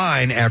was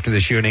fine after the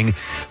shooting,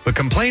 but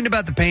complained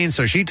about the pain,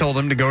 so she told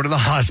him to go to the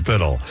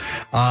hospital.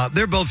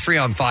 They're both free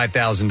on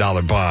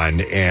 $5,000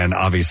 bond, and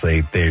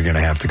obviously they're going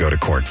to have to go to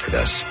court for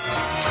this.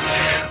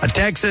 A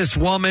Texas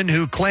woman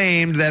who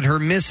claimed that her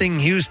missing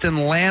Houston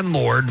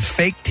landlord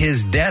faked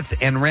his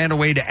death and ran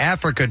away to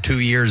Africa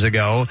 2 years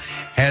ago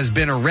has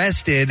been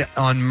arrested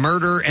on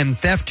murder and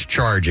theft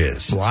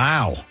charges.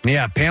 Wow.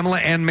 Yeah, Pamela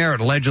Ann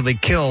Merritt allegedly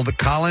killed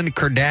Colin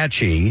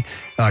Kardashian,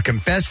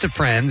 confessed to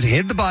friends,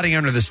 hid the body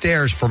under the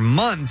stairs for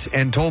months,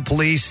 and told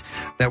police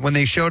that when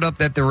they showed up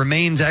that the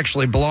remains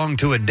actually belonged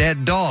to a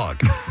dead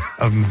dog.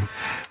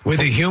 With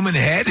a human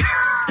head?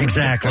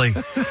 Exactly.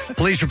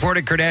 Police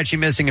reported Kardashian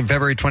missing in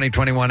February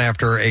 2021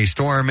 after a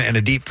storm and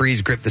a deep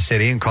freeze gripped the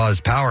city and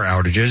caused power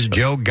outages.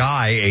 Joe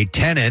Guy, a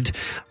tenant,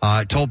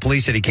 told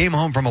police that he came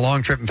home from a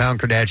long trip and found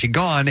Kardashian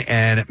gone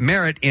and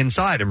Merritt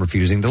inside and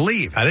refusing to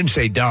leave. I didn't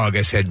say dog,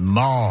 I said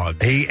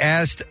Maud. He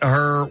asked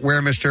her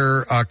where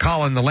Mr.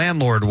 Colin, the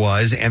landlord,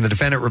 was, and the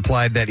defendant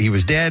replied that he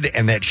was dead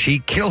and that she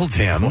killed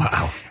him.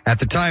 Wow. At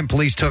the time,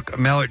 police took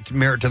Merritt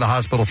to the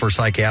hospital for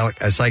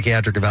a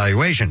psychiatric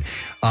evaluation.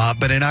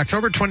 But in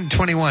October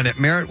 2021,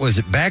 Merritt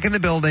was back in the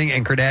building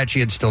and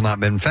Kardashian had still not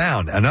been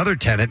found. Another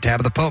tenant,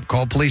 Tabitha Pope,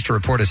 called police to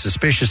report a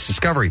suspicious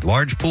discovery.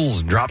 Large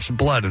pools and drops of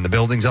blood in the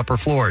building's upper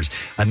floors,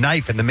 a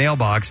knife in the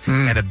mailbox,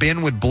 and a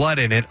bin with blood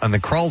in it on the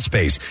crawl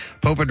space.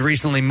 Pope had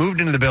recently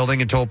moved into the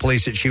building and told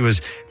police that she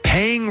was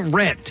paying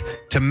rent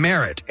to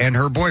Merritt and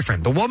her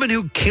boyfriend. The woman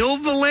who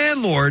killed the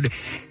landlord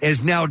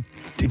is now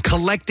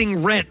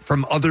collecting rent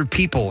from other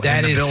people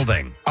in the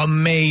building.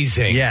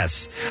 Amazing.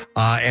 Yes.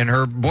 And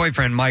her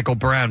boyfriend, Michael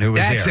Brown, who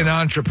was That's there. an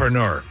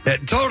entrepreneur.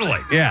 Totally,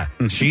 yeah.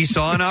 She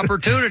saw an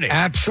opportunity.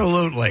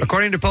 Absolutely.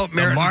 According to Pope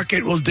Merritt, the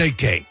market will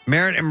dictate.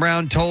 Merritt and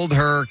Brown told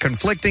her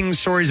conflicting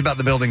stories about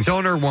the building's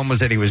owner. One was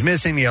that he was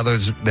missing, the other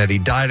is that he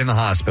died in the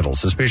hospital.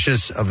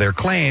 Suspicious of their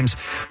claims,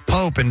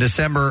 Pope in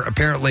December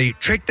apparently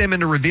tricked them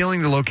into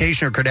revealing the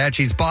location of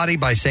Kardashian's body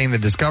by saying the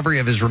discovery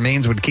of his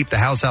remains would keep the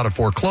house out of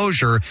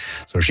foreclosure.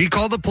 So she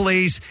called the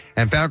police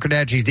and found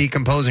Kardashian's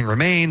decomposing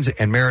remains,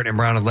 and Merritt and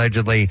Brown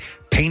allegedly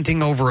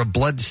painting over a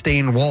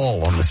blood-stained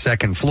wall on the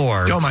second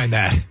floor. Don't mind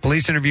that.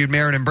 Police interviewed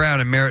Merritt and Brown,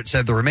 and Merritt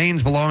said the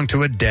remains belonged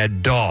to a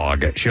dead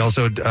dog. She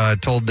also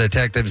told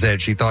detectives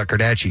that she thought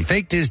Kardashian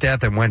faked his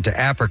death and went to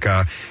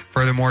Africa.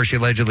 Furthermore, she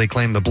allegedly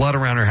claimed the blood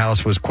around her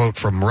house was, quote,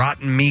 from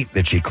rotten meat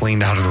that she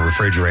cleaned out of the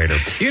refrigerator.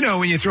 You know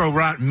when you throw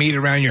rotten meat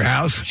around your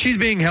house? She's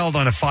being held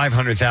on a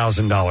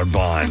 $500,000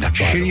 bond.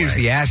 She can use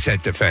the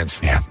asset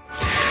defense. Yeah.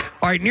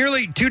 All right,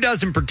 nearly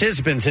 24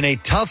 participants in a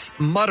Tough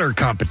Mudder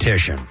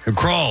competition who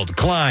crawled,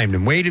 climbed,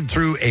 and waded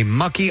through a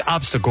mucky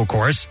obstacle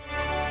course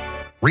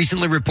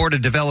recently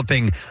reported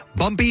developing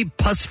bumpy,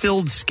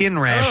 pus-filled skin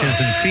rashes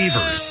and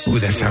fevers. Ooh,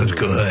 that sounds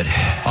good.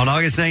 On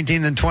August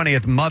 19th and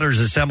 20th, Mudders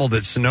assembled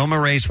at Sonoma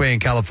Raceway in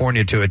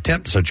California to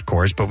attempt such a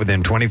course, but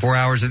within 24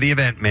 hours of the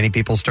event, many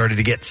people started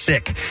to get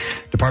sick.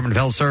 Department of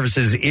Health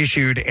Services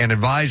issued an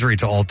advisory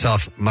to all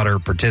Tough Mudder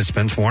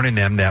participants, warning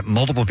them that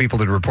multiple people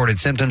had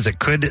reported symptoms that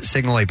could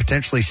signal a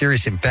potentially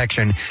serious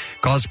infection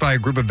caused by a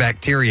group of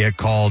bacteria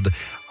called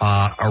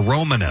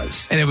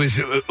aromonas. And it was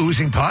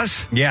oozing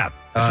pus? Yeah.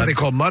 That's what they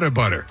call mudder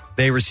butter.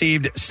 They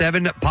received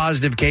 7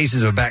 positive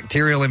cases of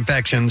bacterial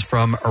infections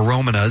from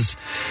aromonas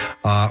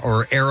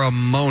or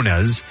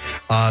aromonas.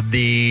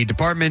 The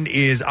department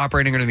is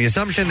operating under the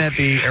assumption that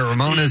the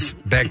aromonas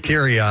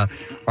bacteria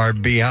are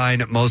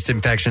behind most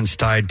infections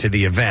tied to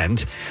the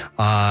event.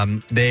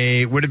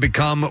 They would have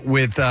become ill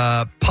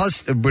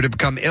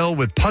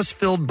with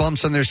pus-filled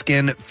bumps on their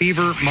skin,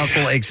 fever,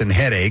 muscle aches, and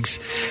headaches.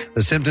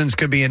 The symptoms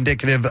could be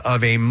indicative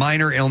of a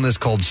minor illness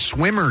called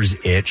swimmer's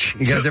itch.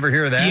 You guys ever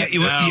hear of that?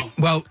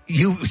 Yeah,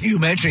 you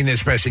mentioning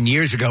this, Preston,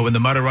 years ago when the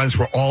mudder runs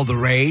were all the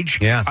rage.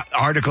 Yeah.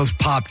 Articles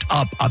popped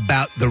up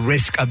about the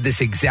risk of this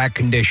exact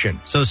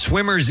condition. So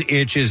swimmer's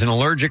itch is an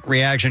allergic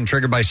reaction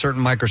triggered by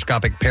certain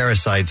microscopic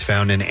parasites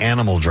found in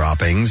animal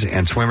droppings,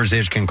 and swimmer's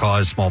itch can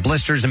cause small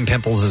blisters and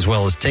pimples as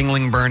well as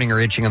tingling, burning, or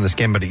itching on the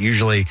skin, but it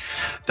usually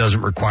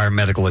doesn't require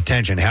medical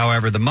attention.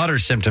 However, the mudder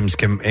symptoms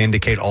can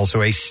indicate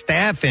also a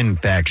staph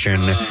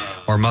infection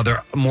or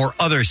more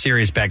other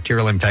serious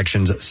bacterial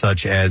infections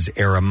such as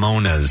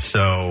aromonas.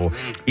 So,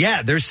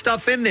 yeah, there's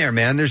stuff in there,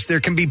 man. There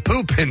can be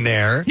poop in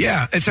there.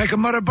 Yeah, it's like a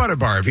mudder butter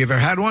bar. Have you ever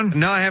had one?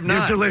 No, I have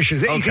not. They're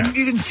delicious. Okay.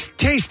 You can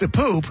taste the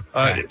poop,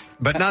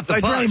 but not the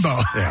like pus. rainbow.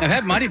 Yeah. I've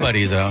had Muddy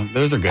Buddies, though.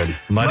 Those are good.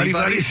 Muddy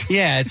Buddies?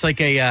 Yeah, it's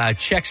like a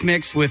Chex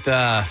Mix with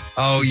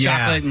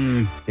chocolate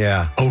and...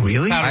 Yeah. Oh,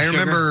 really? I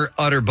remember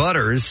Utter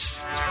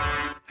Butters.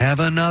 Have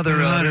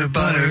another Utter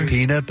Butter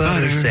peanut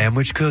butter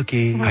sandwich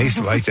cookie. I used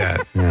to like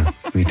that. Yeah,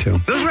 me too.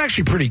 Those were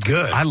actually pretty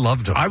good. I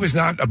loved them. I was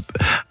not...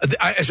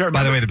 as I remember,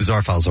 by the way, the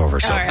bizarre file's over.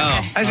 So,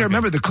 as I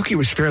remember, the cookie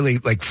was fairly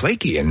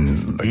flaky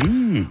and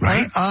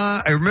right.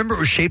 I remember it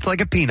was shaped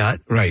like a peanut,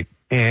 right,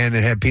 and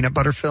it had peanut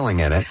butter filling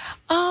in it.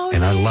 Oh,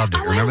 and I loved it.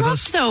 Remember I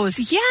those? loved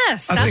those.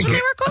 Yes, that's what they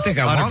were called. I think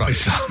I want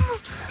some.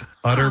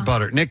 Utter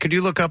Butter. Nick, could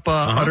you look up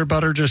Utter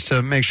Butter just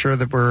to make sure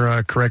that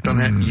we're correct on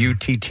that?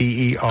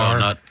 UTTER.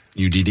 Not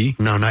UDD?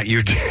 No, not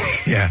UDD.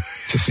 Yeah.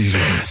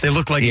 They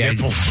look like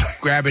nipples.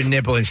 Grab a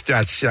nipple and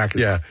start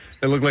sucking. Yeah.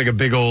 They look like a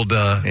big old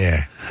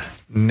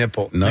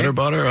nipple. Nutter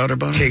butter, Utter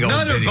butter?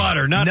 Nutter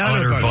butter, not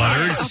Utter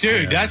Butters.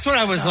 Dude, that's what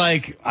I was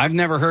like. I've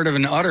never heard of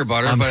an Utter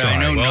Butter, but I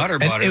know Nutter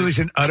Butter. It was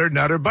an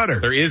Nutter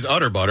Butter. There is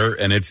Utter Butter,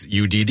 and it's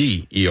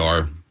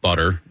UDDER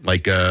butter,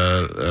 like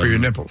for your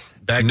nipples.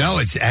 No,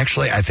 it's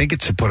actually, I think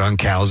it's to put on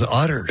cows'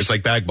 udders. It's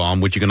like bag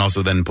balm, which you can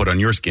also then put on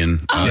your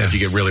skin if you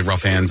get really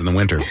rough hands in the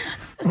winter.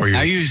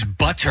 I use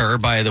butter,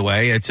 by the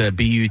way. It's a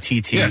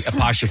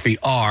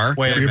BUTT''R.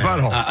 Wait, for your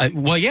butthole.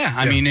 Well, yeah.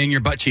 I mean, in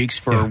your butt cheeks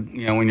for,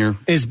 when you're...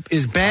 Is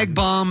bag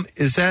balm,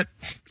 is that...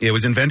 It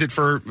was invented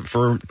for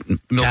milking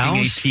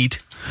cows? a teat.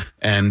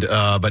 And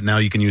but now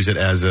you can use it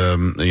as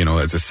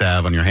as a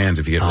salve on your hands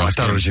if you get rough. I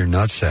thought it was your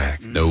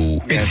nutsack.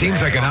 No, it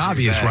seems like an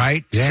obvious,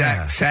 right?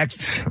 Yeah, sack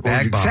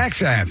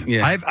salve.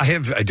 Yeah,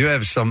 I do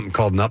have something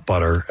called nut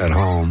butter at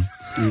home.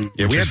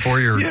 Yeah, which is for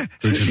your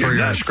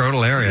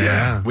scrotal area.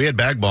 Yeah. We had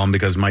bag balm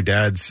because my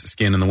dad's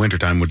skin in the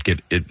wintertime would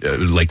get it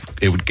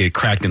would get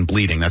cracked and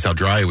bleeding. That's how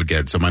dry it would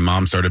get. So my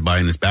mom started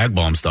buying this bag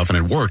balm stuff, and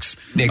it works.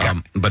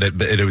 But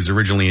it was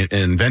originally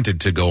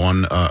invented to go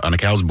on a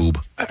cow's boob.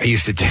 I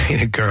used to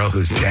date a girl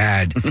whose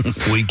dad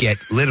would get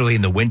literally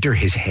in the winter,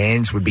 his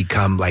hands would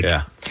become like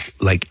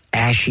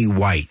ashy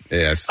white.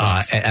 Yes,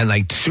 and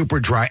like super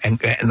dry, and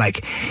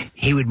like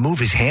he would move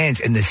his hands,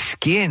 and the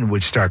skin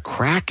would start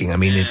cracking. I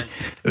mean, it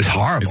was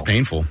horrible. It's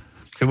painful.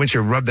 So once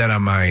you rub that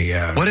on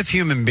my... What if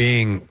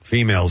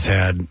females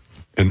had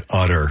an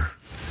udder?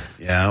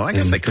 Yeah, well, I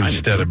guess they kind of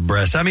instead of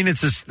breast. I mean,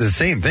 it's the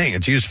same thing.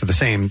 It's used for the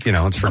same,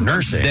 it's for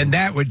nursing. Then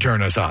that would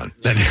turn us on.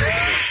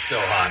 So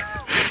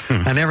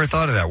hot. I never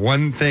thought of that.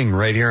 One thing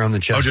right here on the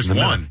chest. Oh, just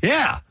one?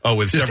 Yeah. Oh,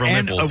 with Just several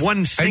and, nipples.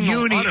 one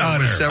single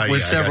udder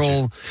with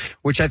several,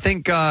 which I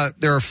think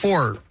there are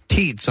 4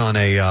 teats on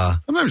a.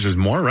 Sometimes there's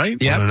more, right?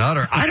 On an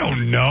udder. I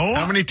don't know.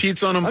 How many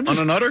teats on an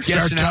udder?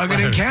 Start tugging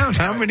and count.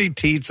 How many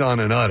teats on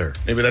an udder?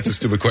 Maybe that's a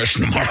stupid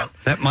question tomorrow.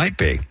 That might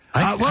be.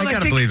 I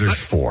got to believe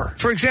there's 4.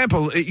 For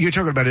example, you're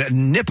talking about a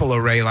nipple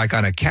array like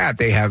on a cat.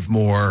 They have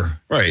more.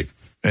 Right.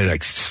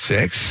 Like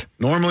 6?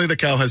 Normally the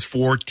cow has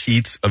 4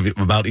 teats of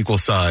about equal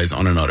size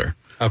on an udder.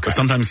 Okay. But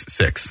sometimes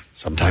 6.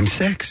 Sometimes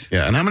 6.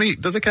 Yeah. And how many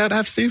does a cat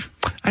have, Steve?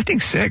 I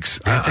think 6.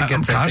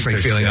 I'm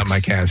constantly feeling up my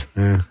cats.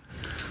 Yeah.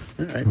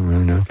 All right.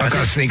 I'm going to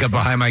sneak up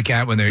behind my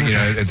cat when they're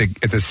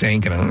at the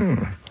sink.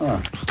 And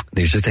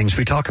These are things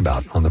we talk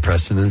about on the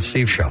Preston and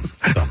Steve show.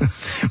 So.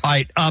 All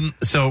right.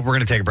 So we're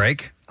going to take a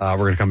break. We're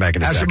going to come back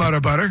in a second. Have some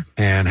Nutter Butter.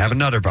 And have a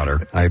Nutter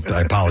Butter. I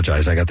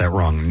apologize. I got that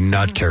wrong.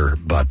 Nutter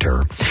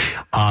Butter.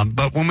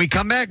 But when we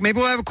come back, maybe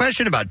we'll have a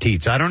question about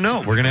teats. I don't know.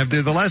 We're going to have to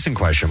do the lesson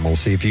question. We'll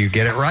see if you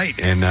get it right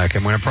and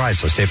can win a prize.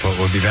 So stay put.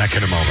 We'll be back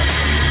in a moment.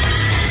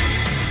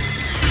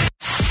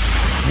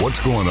 What's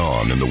going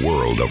on in the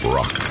world of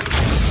rock?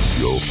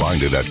 You'll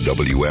find it at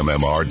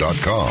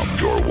WMMR.com,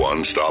 your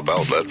one-stop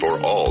outlet for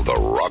all the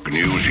rock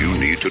news you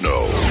need to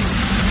know.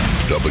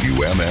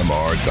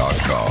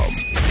 WMMR.com,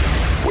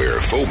 where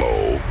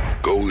FOMO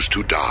goes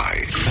to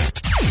die.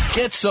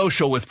 Get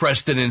social with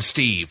Preston and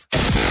Steve.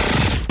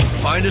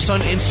 Find us on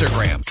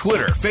Instagram,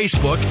 Twitter,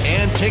 Facebook,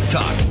 and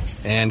TikTok.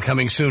 And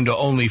coming soon to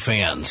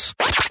OnlyFans.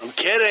 I'm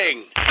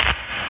kidding.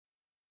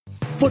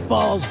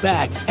 Football's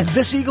back, and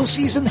this Eagles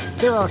season,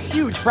 there are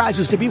huge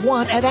prizes to be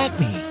won at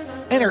Acme.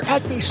 Enter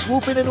Acme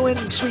Swoop In and Win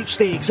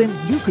sweepstakes, and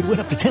you could win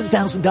up to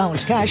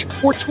 $10,000 cash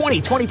or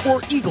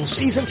 2024 Eagles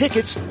season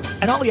tickets.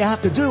 And all you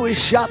have to do is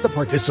shop the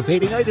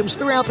participating items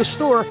throughout the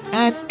store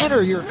and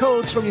enter your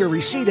codes from your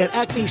receipt at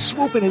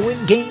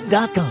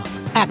acmeswoopinandwingame.com.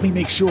 Acme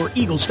makes sure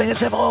Eagles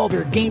fans have all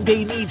their game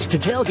day needs to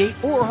tailgate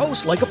or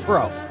host like a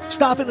pro.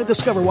 Stop in and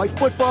discover why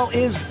football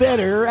is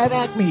better at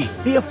Acme,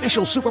 the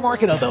official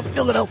supermarket of the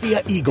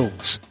Philadelphia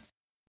Eagles.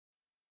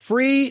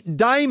 Free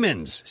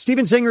diamonds.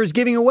 Steven Singer is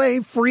giving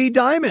away free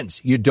diamonds.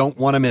 You don't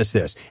want to miss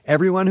this.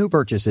 Everyone who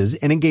purchases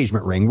an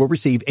engagement ring will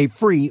receive a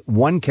free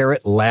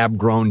 1-carat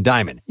lab-grown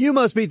diamond. You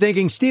must be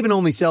thinking Steven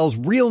only sells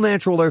real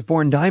natural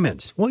earth-born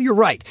diamonds. Well, you're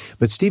right,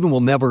 but Steven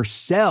will never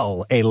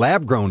sell a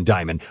lab-grown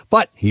diamond,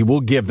 but he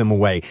will give them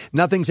away.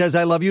 Nothing says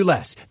I love you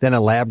less than a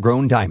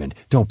lab-grown diamond.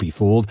 Don't be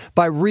fooled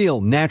by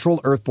real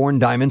natural earth-born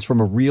diamonds from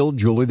a real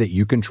jeweler that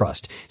you can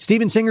trust.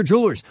 Steven Singer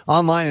Jewelers,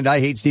 online at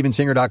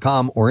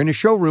IHateStevenSinger.com or in a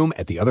showroom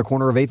at the other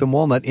corner of 8th and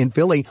Walnut in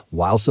Philly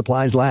while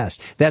supplies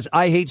last. That's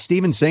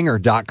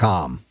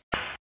IHateStevenSinger.com.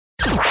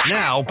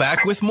 Now,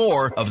 back with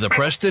more of the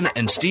Preston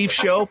and Steve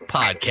Show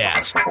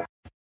podcast.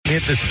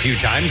 Hit this a few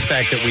times.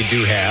 Fact that we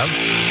do have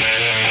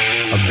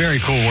a very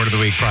cool Word of the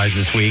Week prize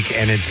this week,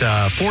 and it's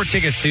 4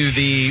 tickets to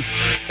the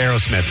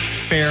Aerosmith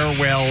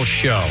Farewell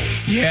Show.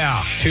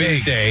 Yeah.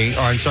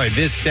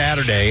 This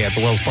Saturday at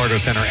the Wells Fargo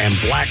Center, and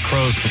Black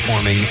Crowes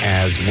performing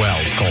as well.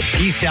 It's called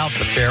Peace Out,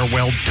 the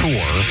Farewell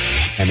Tour,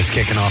 and it's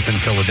kicking off in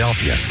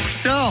Philadelphia.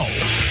 So,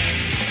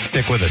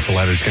 stick with us. The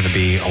letter's going to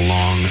be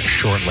along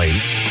shortly.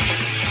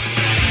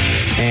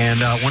 And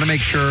want to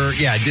make sure,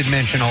 I did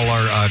mention all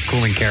our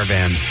Cooling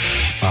Caravan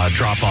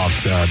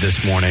drop-offs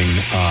this morning.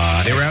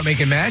 They were out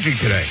making magic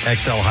today.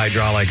 XL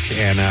Hydraulics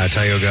and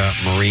Tioga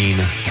Marine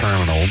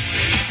Terminal.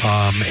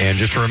 And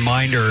just a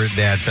reminder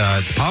that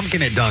it's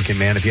pumpkin at Dunkin',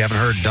 man. If you haven't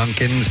heard,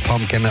 Dunkin's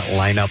pumpkin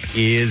lineup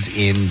is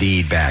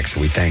indeed back.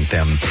 So we thank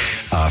them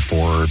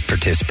for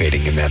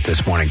participating in that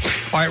this morning.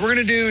 All right, we're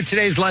going to do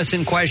today's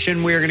lesson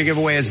question. We're going to give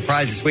away as a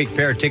prize this week a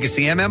pair of tickets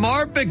to the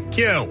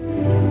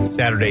MMRBQ.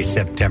 Saturday,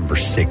 September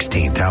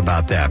 16th. How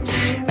about that?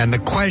 And the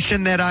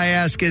question that I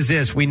ask is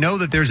this. We know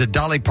that there's a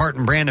Dolly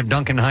Parton brand of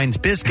Dunkin' Hines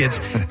biscuits,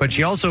 but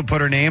she also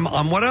put her name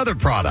on what other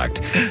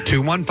product?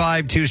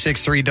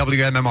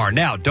 215-263-WMMR.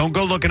 Now, don't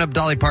go looking up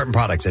Dolly Parton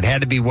products. It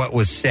had to be what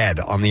was said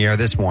on the air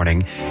this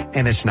morning,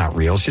 and it's not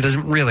real. She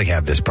doesn't really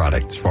have this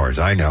product, as far as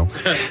I know.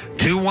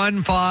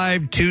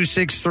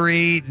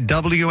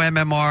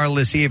 215-263-WMMR.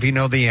 Let's see if you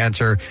know the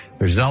answer.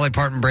 There's a Dolly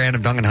Parton brand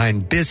of Dunkin'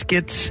 Hines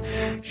biscuits.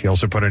 She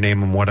also put her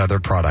name on what other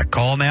product?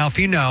 Call now if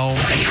you know.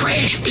 The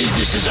trash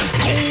business is a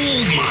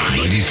gold mine.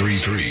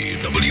 93.3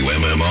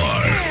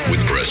 WMMR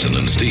with Preston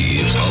and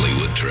Steve's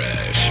Hollywood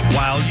Trash.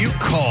 While you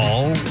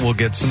call, we'll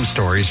get some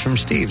stories from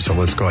Steve. So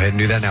let's go ahead and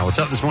do that now. What's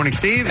up this morning,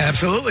 Steve?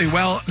 Absolutely.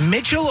 Well,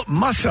 Mitchell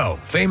Musso,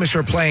 famous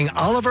for playing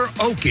Oliver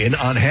Oaken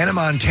on Hannah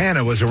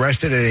Montana, was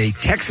arrested at a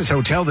Texas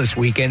hotel this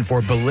weekend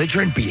for belligerent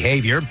belligerent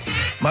behavior.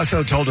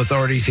 Musso told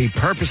authorities he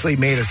purposely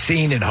made a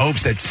scene in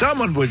hopes that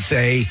someone would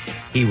say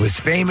he was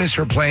famous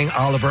for playing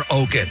Oliver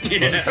Oaken.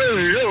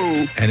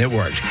 And it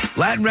worked.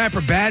 Latin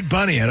rapper Bad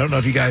Bunny, I don't know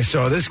if you guys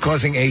saw this,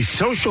 causing a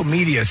social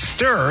media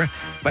stir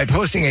by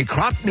posting a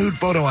cropped nude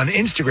photo on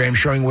Instagram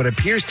showing what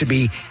appears to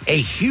be a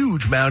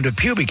huge mound of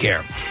pubic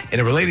hair. In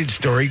a related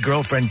story,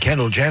 girlfriend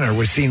Kendall Jenner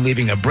was seen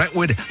leaving a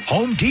Brentwood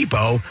Home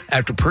Depot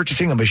after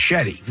purchasing a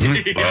machete.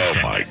 Oh,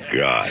 my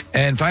God.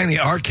 And finally,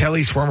 R.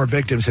 Kelly's former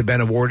victims have been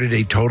awarded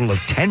a total of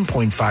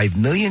 $10.5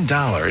 million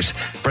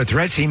for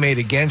threats he made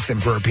against them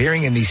for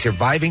appearing in the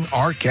Surviving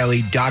R.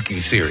 Kelly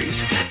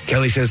docuseries.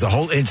 Kelly says the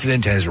whole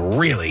incident has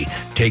really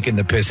taken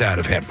the piss out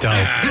of him.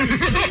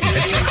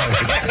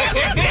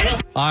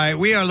 All right,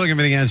 we are looking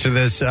for the answer to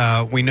this.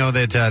 We know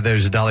that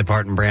there's a Dolly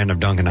Parton brand of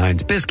Duncan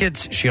Hines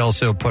biscuits. She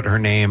also put her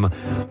name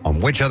on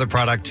which other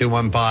product?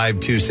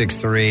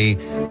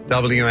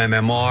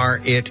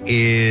 215-263-WMMR. It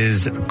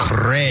is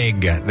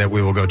Craig that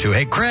we will go to.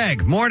 Hey,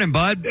 Craig. Morning,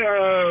 bud.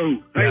 Hello.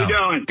 How you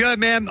doing? Good,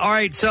 man. All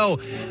right, so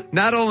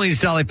not only does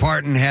Dolly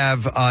Parton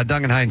have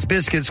Duncan Hines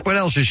biscuits, what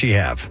else does she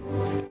have?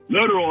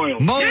 Motor oil.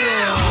 Motor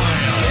oil.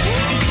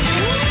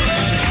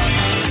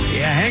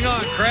 Yeah, hang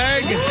on,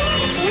 Craig.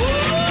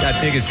 Got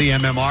tickets to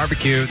the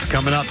Barbecue. It's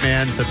coming up,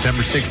 man.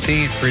 September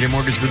 16th. Freedom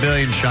Mortgage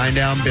Pavilion.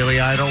 Shinedown, Billy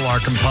Idol,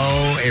 Larkin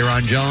Poe,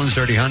 Aaron Jones,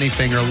 Dirty Honey,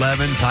 Finger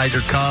 11,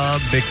 Tiger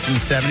Cub, Vixen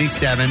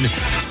 77,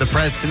 the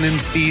Preston and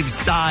Steve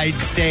Side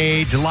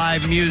Stage,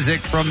 live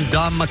music from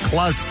Don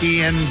McCluskey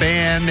and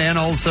band, and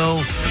also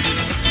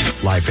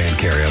live band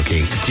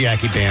karaoke.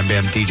 Jackie Bam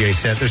Bam DJ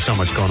set. There's so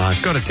much going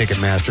on. Go to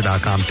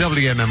Ticketmaster.com,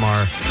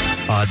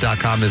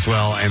 WMMR.com as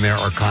well, and there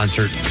are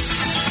concert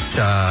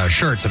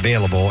shirts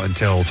available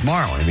until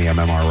tomorrow in the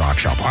MMR Rock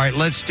Shop. All right,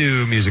 let's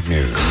do music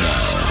news.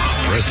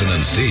 Now, Preston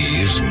and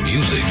Steve's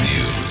Music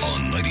News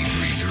on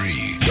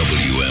 93.3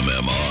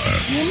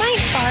 WMMR. You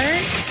might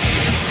fart.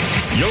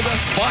 Yoga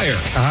fire.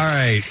 All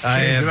right.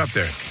 I have it up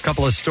there. a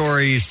couple of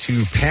stories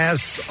to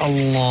pass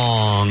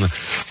along.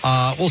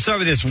 We'll start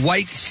with this.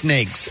 White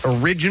Snake's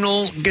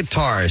original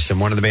guitarist and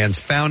one of the band's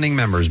founding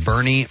members,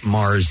 Bernie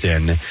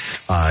Marsden,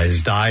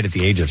 has died at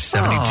the age of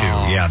 72.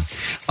 Aww. Yeah.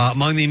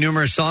 Among the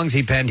numerous songs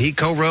he penned, he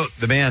co-wrote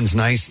the band's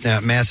massive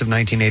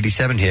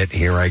 1987 hit,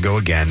 Here I Go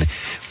Again,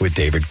 with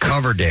David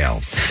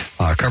Coverdale.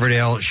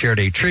 Coverdale shared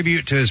a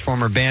tribute to his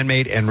former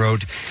bandmate and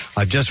wrote,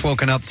 I've just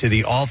woken up to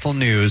the awful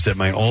news that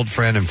my old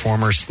friend and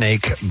former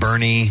Snake,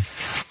 Bernie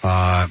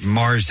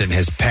Marsden,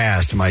 has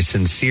passed. My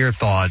sincere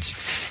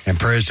thoughts and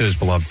prayers to his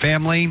beloved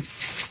family,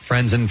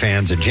 friends, and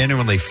fans. A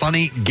genuinely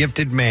funny,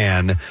 gifted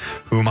man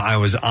whom I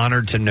was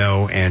honored to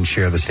know and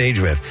share the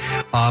stage with.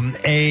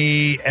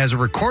 As a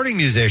recording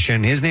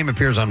musician, his name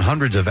appears on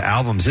hundreds of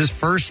albums. His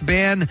first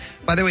band,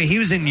 by the way, he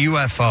was in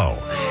UFO.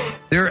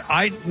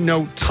 I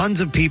know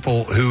tons of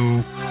people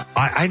who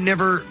I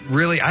never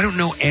really, I don't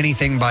know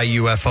anything by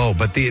UFO,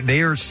 but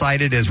they are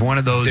cited as one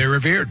of those they're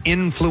revered,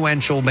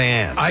 influential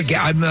bands.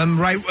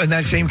 I'm right in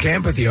that same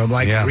camp with you. I'm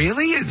like,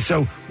 really?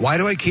 So why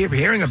do I keep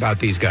hearing about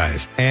these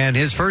guys? And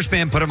his first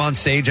band put him on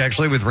stage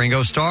actually with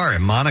Ringo Starr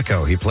in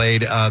Monaco. He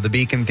played the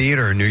Beacon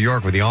Theater in New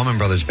York with the Allman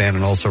Brothers Band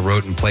and also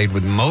wrote and played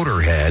with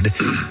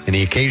Motorhead. And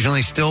he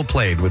occasionally still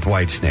played with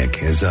Whitesnake.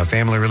 His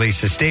family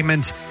released a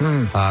statement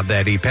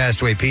that he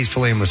passed away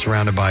peacefully and was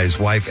surrounded by his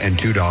wife and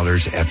two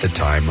daughters at the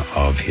time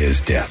of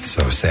his death.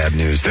 So sad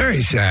news. Very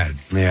sad.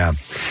 Yeah.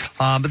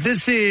 But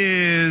this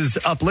is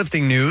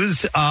uplifting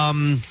news.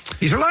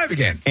 He's alive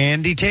again.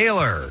 Andy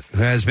Taylor,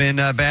 who has been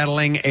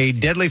battling a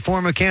deadly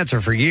form of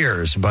cancer for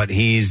years, but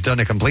he's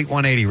done a complete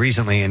 180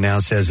 recently and now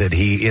says that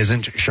he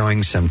isn't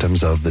showing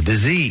symptoms of the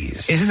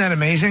disease. Isn't that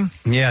amazing?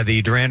 Yeah,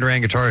 the Duran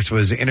Duran guitarist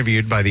was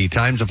interviewed by the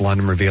Times of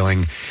London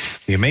revealing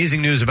the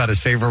amazing news about his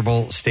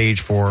favorable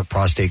stage 4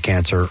 prostate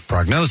cancer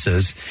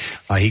prognosis.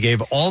 He gave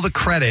all the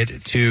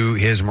credit to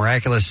his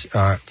miraculous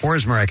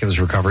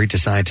recovery to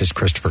scientist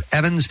Christopher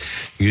Evans,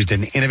 who used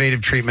an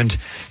innovative treatment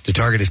to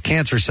target his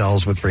cancer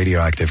cells with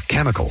radioactive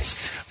chemicals.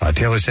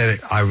 Taylor said,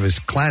 I was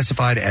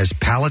classified as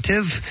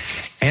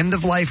palliative,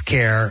 end-of-life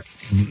care.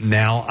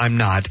 Now I'm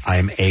not.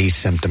 I'm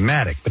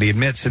asymptomatic. But he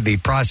admits that the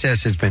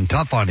process has been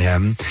tough on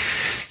him,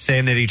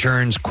 saying that he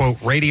turns,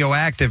 quote,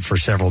 radioactive for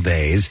several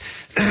days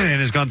and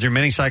has gone through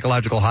many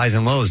psychological highs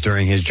and lows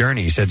during his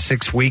journey. He said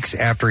 6 weeks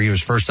after he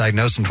was first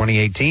diagnosed in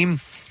 2018,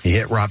 he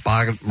hit rock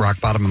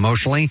bottom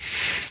emotionally,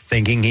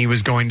 thinking he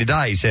was going to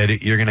die. He said,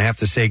 you're going to have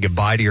to say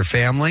goodbye to your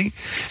family.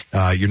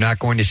 You're not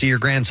going to see your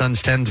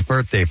grandson's 10th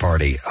birthday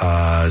party.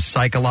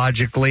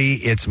 Psychologically,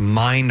 it's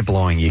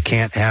mind-blowing. You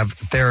can't have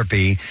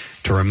therapy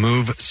to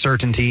remove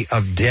certainty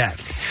of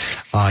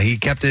death. He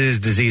kept his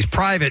disease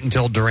private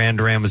until Duran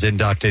Duran was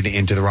inducted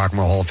into the Rock and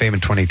Roll Hall of Fame in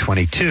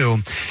 2022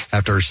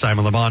 after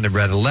Simon Le Bon had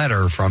read a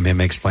letter from him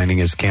explaining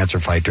his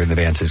cancer fight during the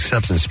band's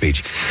acceptance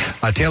speech.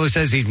 Taylor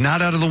says he's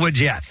not out of the woods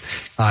yet.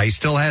 He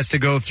still has to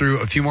go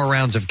through a few more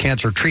rounds of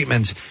cancer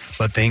treatments,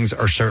 but things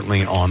are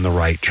certainly on the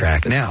right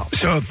track now.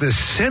 So if the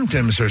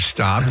symptoms are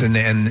stopped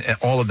and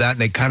all of that, and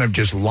they kind of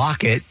just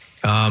lock it,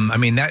 I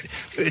mean, that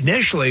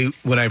initially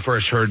when I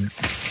first heard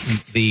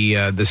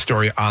the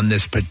story on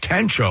this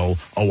potential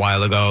a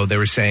while ago, they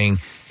were saying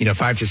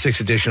 5 to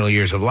 6 additional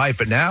years of life,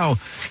 but now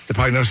the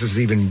prognosis is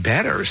even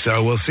better.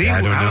 So we'll see how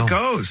it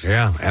goes.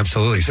 Yeah,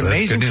 absolutely. It's So that's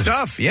amazing good news.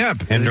 stuff. Yeah,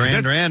 And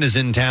Duran Duran is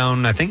in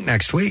town, I think,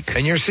 next week.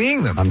 And you're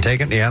seeing them. I'm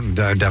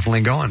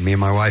definitely going. Me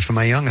and my wife and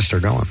my youngest are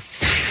going.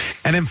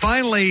 And then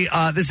finally,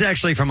 this is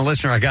actually from a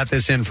listener. I got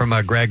this in from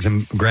Greg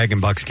in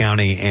Bucks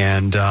County,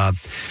 and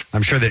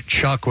I'm sure that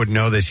Chuck would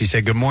know this. He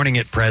said, "Good morning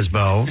at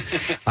Presbo.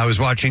 I was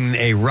watching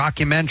a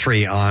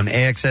rockumentary on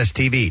AXS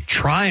TV,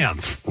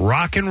 Triumph,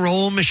 Rock and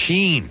Roll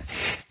Machine.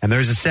 And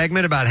there's a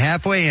segment about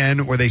halfway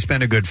in where they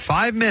spend a good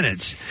 5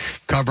 minutes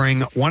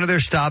covering one of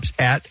their stops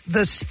at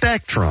the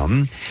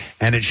Spectrum.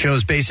 And it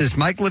shows bassist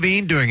Mike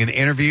Levine doing an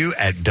interview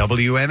at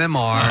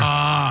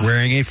WMMR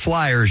wearing a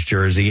Flyers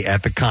jersey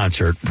at the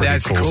concert. Pretty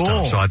That's cool.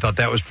 stuff. So I thought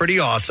that was pretty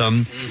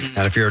awesome.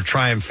 And if you're a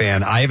Triumph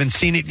fan, I haven't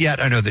seen it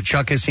yet. I know that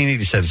Chuck has seen it.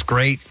 He said it's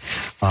great.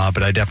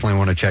 But I definitely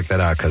want to check that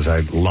out because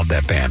I love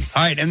that band.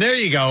 All right, and there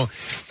you go.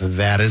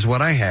 That is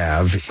what I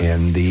have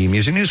in the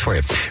music news for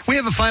you. We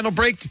have a final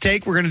break to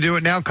take. We're going to do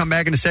it now. Come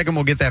back in a second.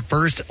 We'll get that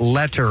first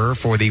letter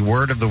for the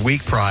Word of the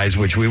Week prize,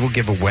 which we will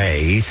give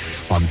away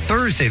on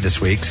Thursday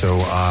this week. So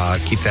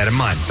keep that in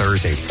mind.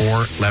 Thursday,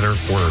 4-letter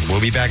word. We'll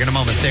be back in a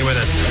moment. Stay with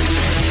us.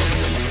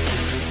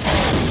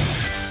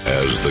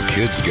 As the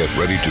kids get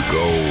ready to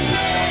go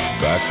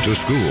back to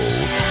school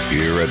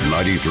here at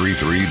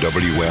 93.3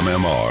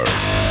 WMMR,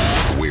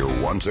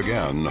 we're once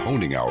again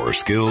honing our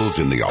skills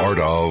in the art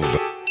of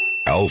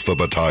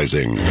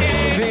alphabetizing.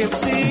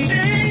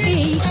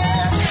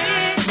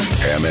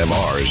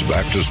 MMR's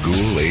Back to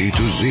School A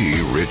to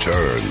Z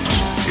returns.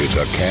 It's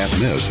a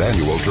can't-miss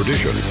annual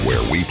tradition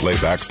where we play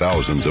back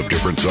thousands of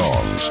different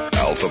songs,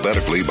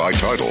 alphabetically by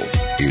title.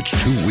 It's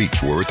 2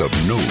 weeks' worth of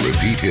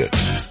no-repeat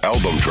hits,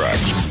 album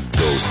tracks,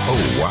 those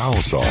oh wow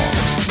songs,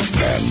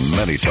 and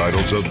many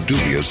titles of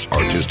dubious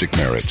artistic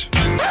merit.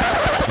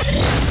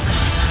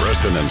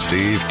 Preston and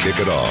Steve kick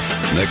it off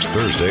next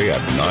Thursday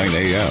at 9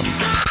 a.m.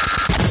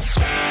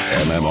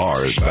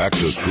 MMR's Back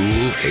to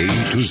School A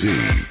to Z.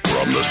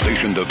 From the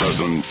station that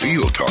doesn't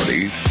feel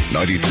tardy,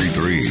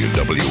 93.3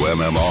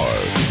 WMMR.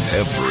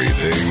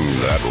 Everything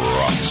that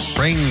rocks.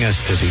 Bringing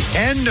us to the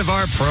end of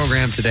our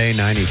program today,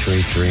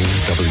 93.3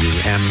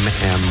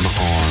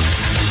 WMMR.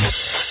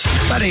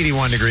 About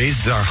 81 degrees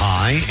is our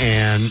high,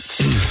 and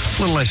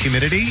a little less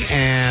humidity,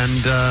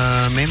 and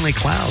mainly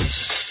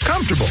clouds.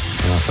 Comfortable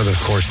for the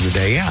course of the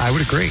day. Yeah, I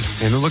would agree.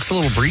 And it looks a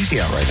little breezy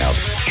out right now.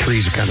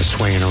 Trees are kind of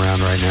swaying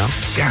around right now.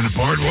 Down the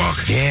boardwalk.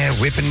 Yeah,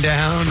 whipping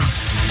down.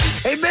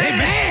 Hey,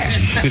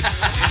 man!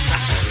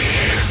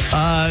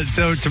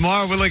 So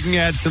tomorrow we're looking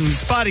at some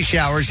spotty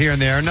showers here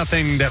and there.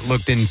 Nothing that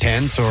looked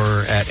intense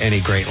or at any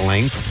great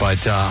length,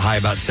 but high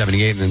about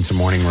 78 and then some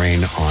morning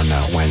rain on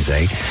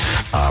Wednesday.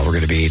 We're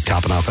going to be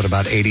topping off at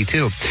about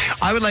 82.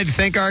 I would like to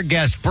thank our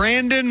guest,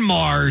 Brandon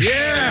Marsh.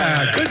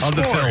 Yeah, good sport.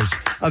 Of the Phils.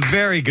 A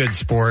very good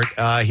sport.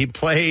 He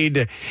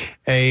played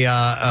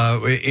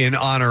in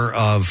honor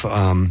of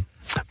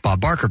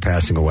Bob Barker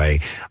passing away.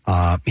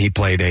 He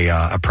played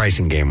a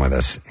pricing game with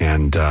us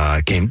and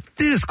came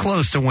this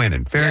close to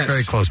winning.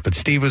 Very close. But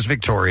Steve was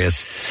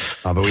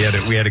victorious. But we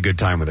had a good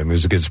time with him. It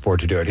was a good sport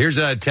to do it. Here's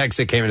a text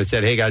that came in and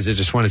said, "Hey guys, I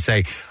just want to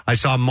say I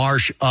saw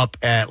Marsh up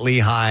at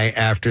Lehigh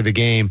after the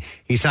game.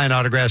 He signed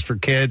autographs for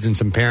kids and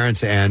some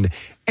parents and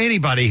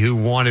anybody who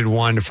wanted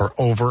one for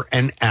over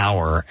an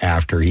hour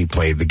after he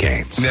played the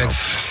game." So, that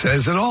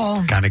says it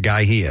all. Kind of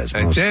guy he is.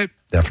 That's it.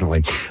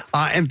 Definitely.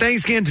 And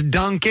thanks again to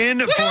Duncan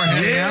for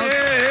heading out.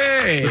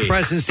 The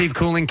Preston and Steve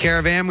Cooling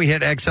Caravan. We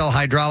hit XL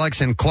Hydraulics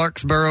in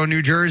Clarksboro,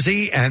 New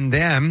Jersey, and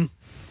then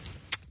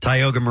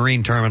Tioga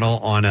Marine Terminal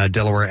on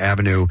Delaware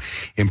Avenue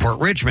in Port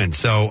Richmond.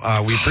 So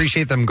we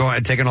appreciate them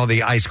taking all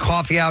the iced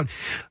coffee out.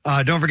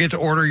 Don't forget to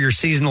order your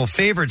seasonal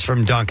favorites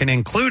from Dunkin',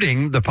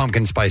 including the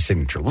pumpkin spice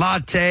signature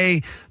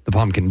latte, the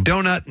pumpkin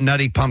donut,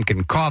 nutty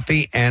pumpkin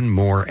coffee, and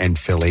more. And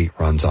Philly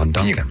runs on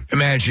Dunkin'. Can you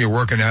imagine you're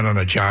working out on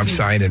a job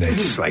site and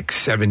it's like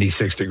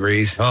 76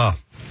 degrees. Oh,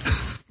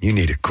 you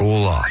need to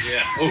cool off.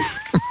 Yeah. Oof.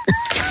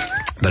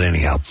 But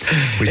anyhow,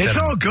 it's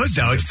all good,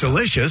 though. It's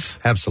delicious.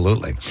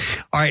 Absolutely.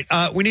 All right.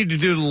 We need to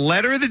do the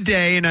letter of the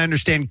day, and I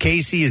understand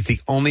Casey is the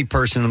only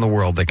person in the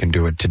world that can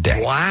do it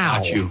today.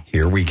 Wow.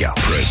 Here we go.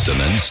 Preston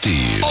and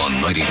Steve on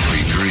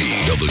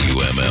 93.3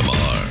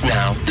 WMMR.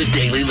 Now, the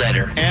Daily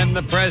Letter. And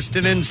the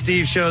Preston and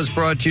Steve show is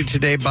brought to you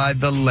today by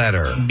the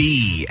letter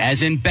B,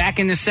 as in back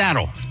in the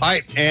saddle. All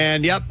right.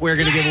 And, yep, we're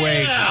going to give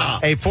away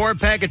a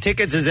 4-pack of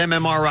tickets as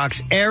MMR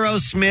rocks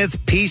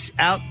Aerosmith Peace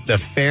Out the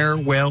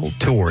Farewell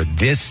Tour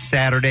this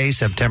Saturday,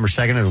 September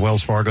 2nd at the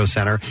Wells Fargo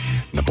Center.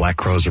 And the Black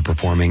Crowes are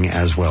performing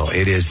as well.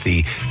 It is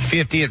the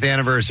 50th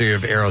anniversary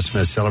of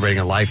Aerosmith, celebrating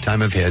a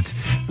lifetime of hits.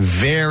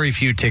 Very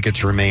few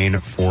tickets remain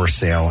for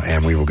sale,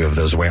 and we will give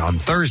those away on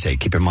Thursday.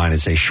 Keep in mind,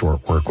 it's a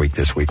short work week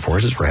this week for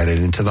us as we're headed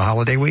into the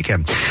holiday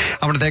weekend.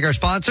 I want to thank our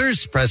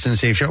sponsors, Preston and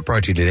Steve Show,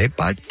 brought to you today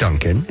by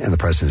Dunkin', and the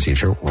Preston and Steve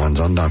Show runs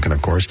on Dunkin',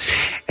 of course,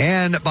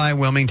 and by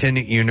Wilmington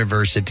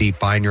University.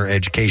 Find your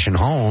education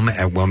home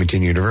at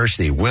Wilmington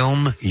University.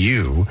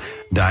 WilmU.edu.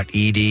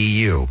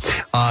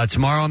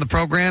 Tomorrow on the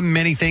program,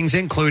 many things,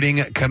 including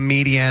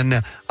comedian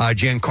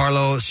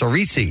Giancarlo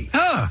Sorrisi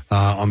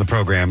on the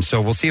program.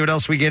 So we'll see what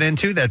else we get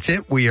into. That's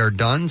it. We are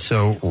done.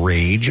 So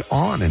rage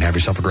on and have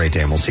yourself a great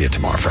day. And we'll see you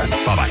tomorrow, friend.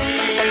 Bye-bye.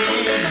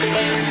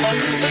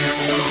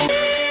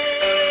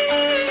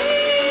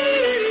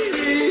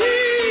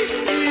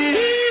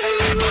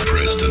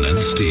 Preston and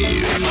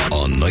Steve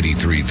on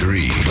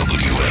 93.3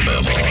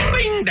 WMMR.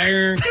 Bing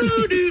there,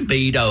 doo doo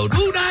be do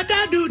doo da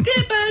da doo dip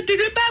doo doo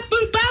ba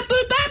boo ba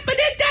boo ba ba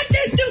da da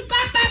doo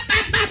ba ba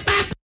ba ba.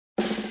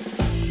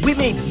 We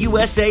made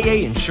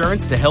USAA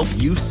Insurance to help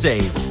you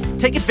save.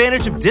 Take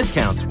advantage of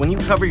discounts when you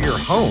cover your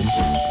home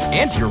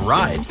and your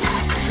ride.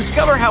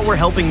 Discover how we're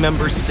helping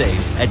members save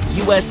at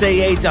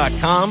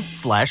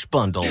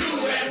USAA.com/bundle.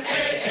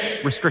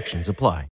 USAA. Restrictions apply.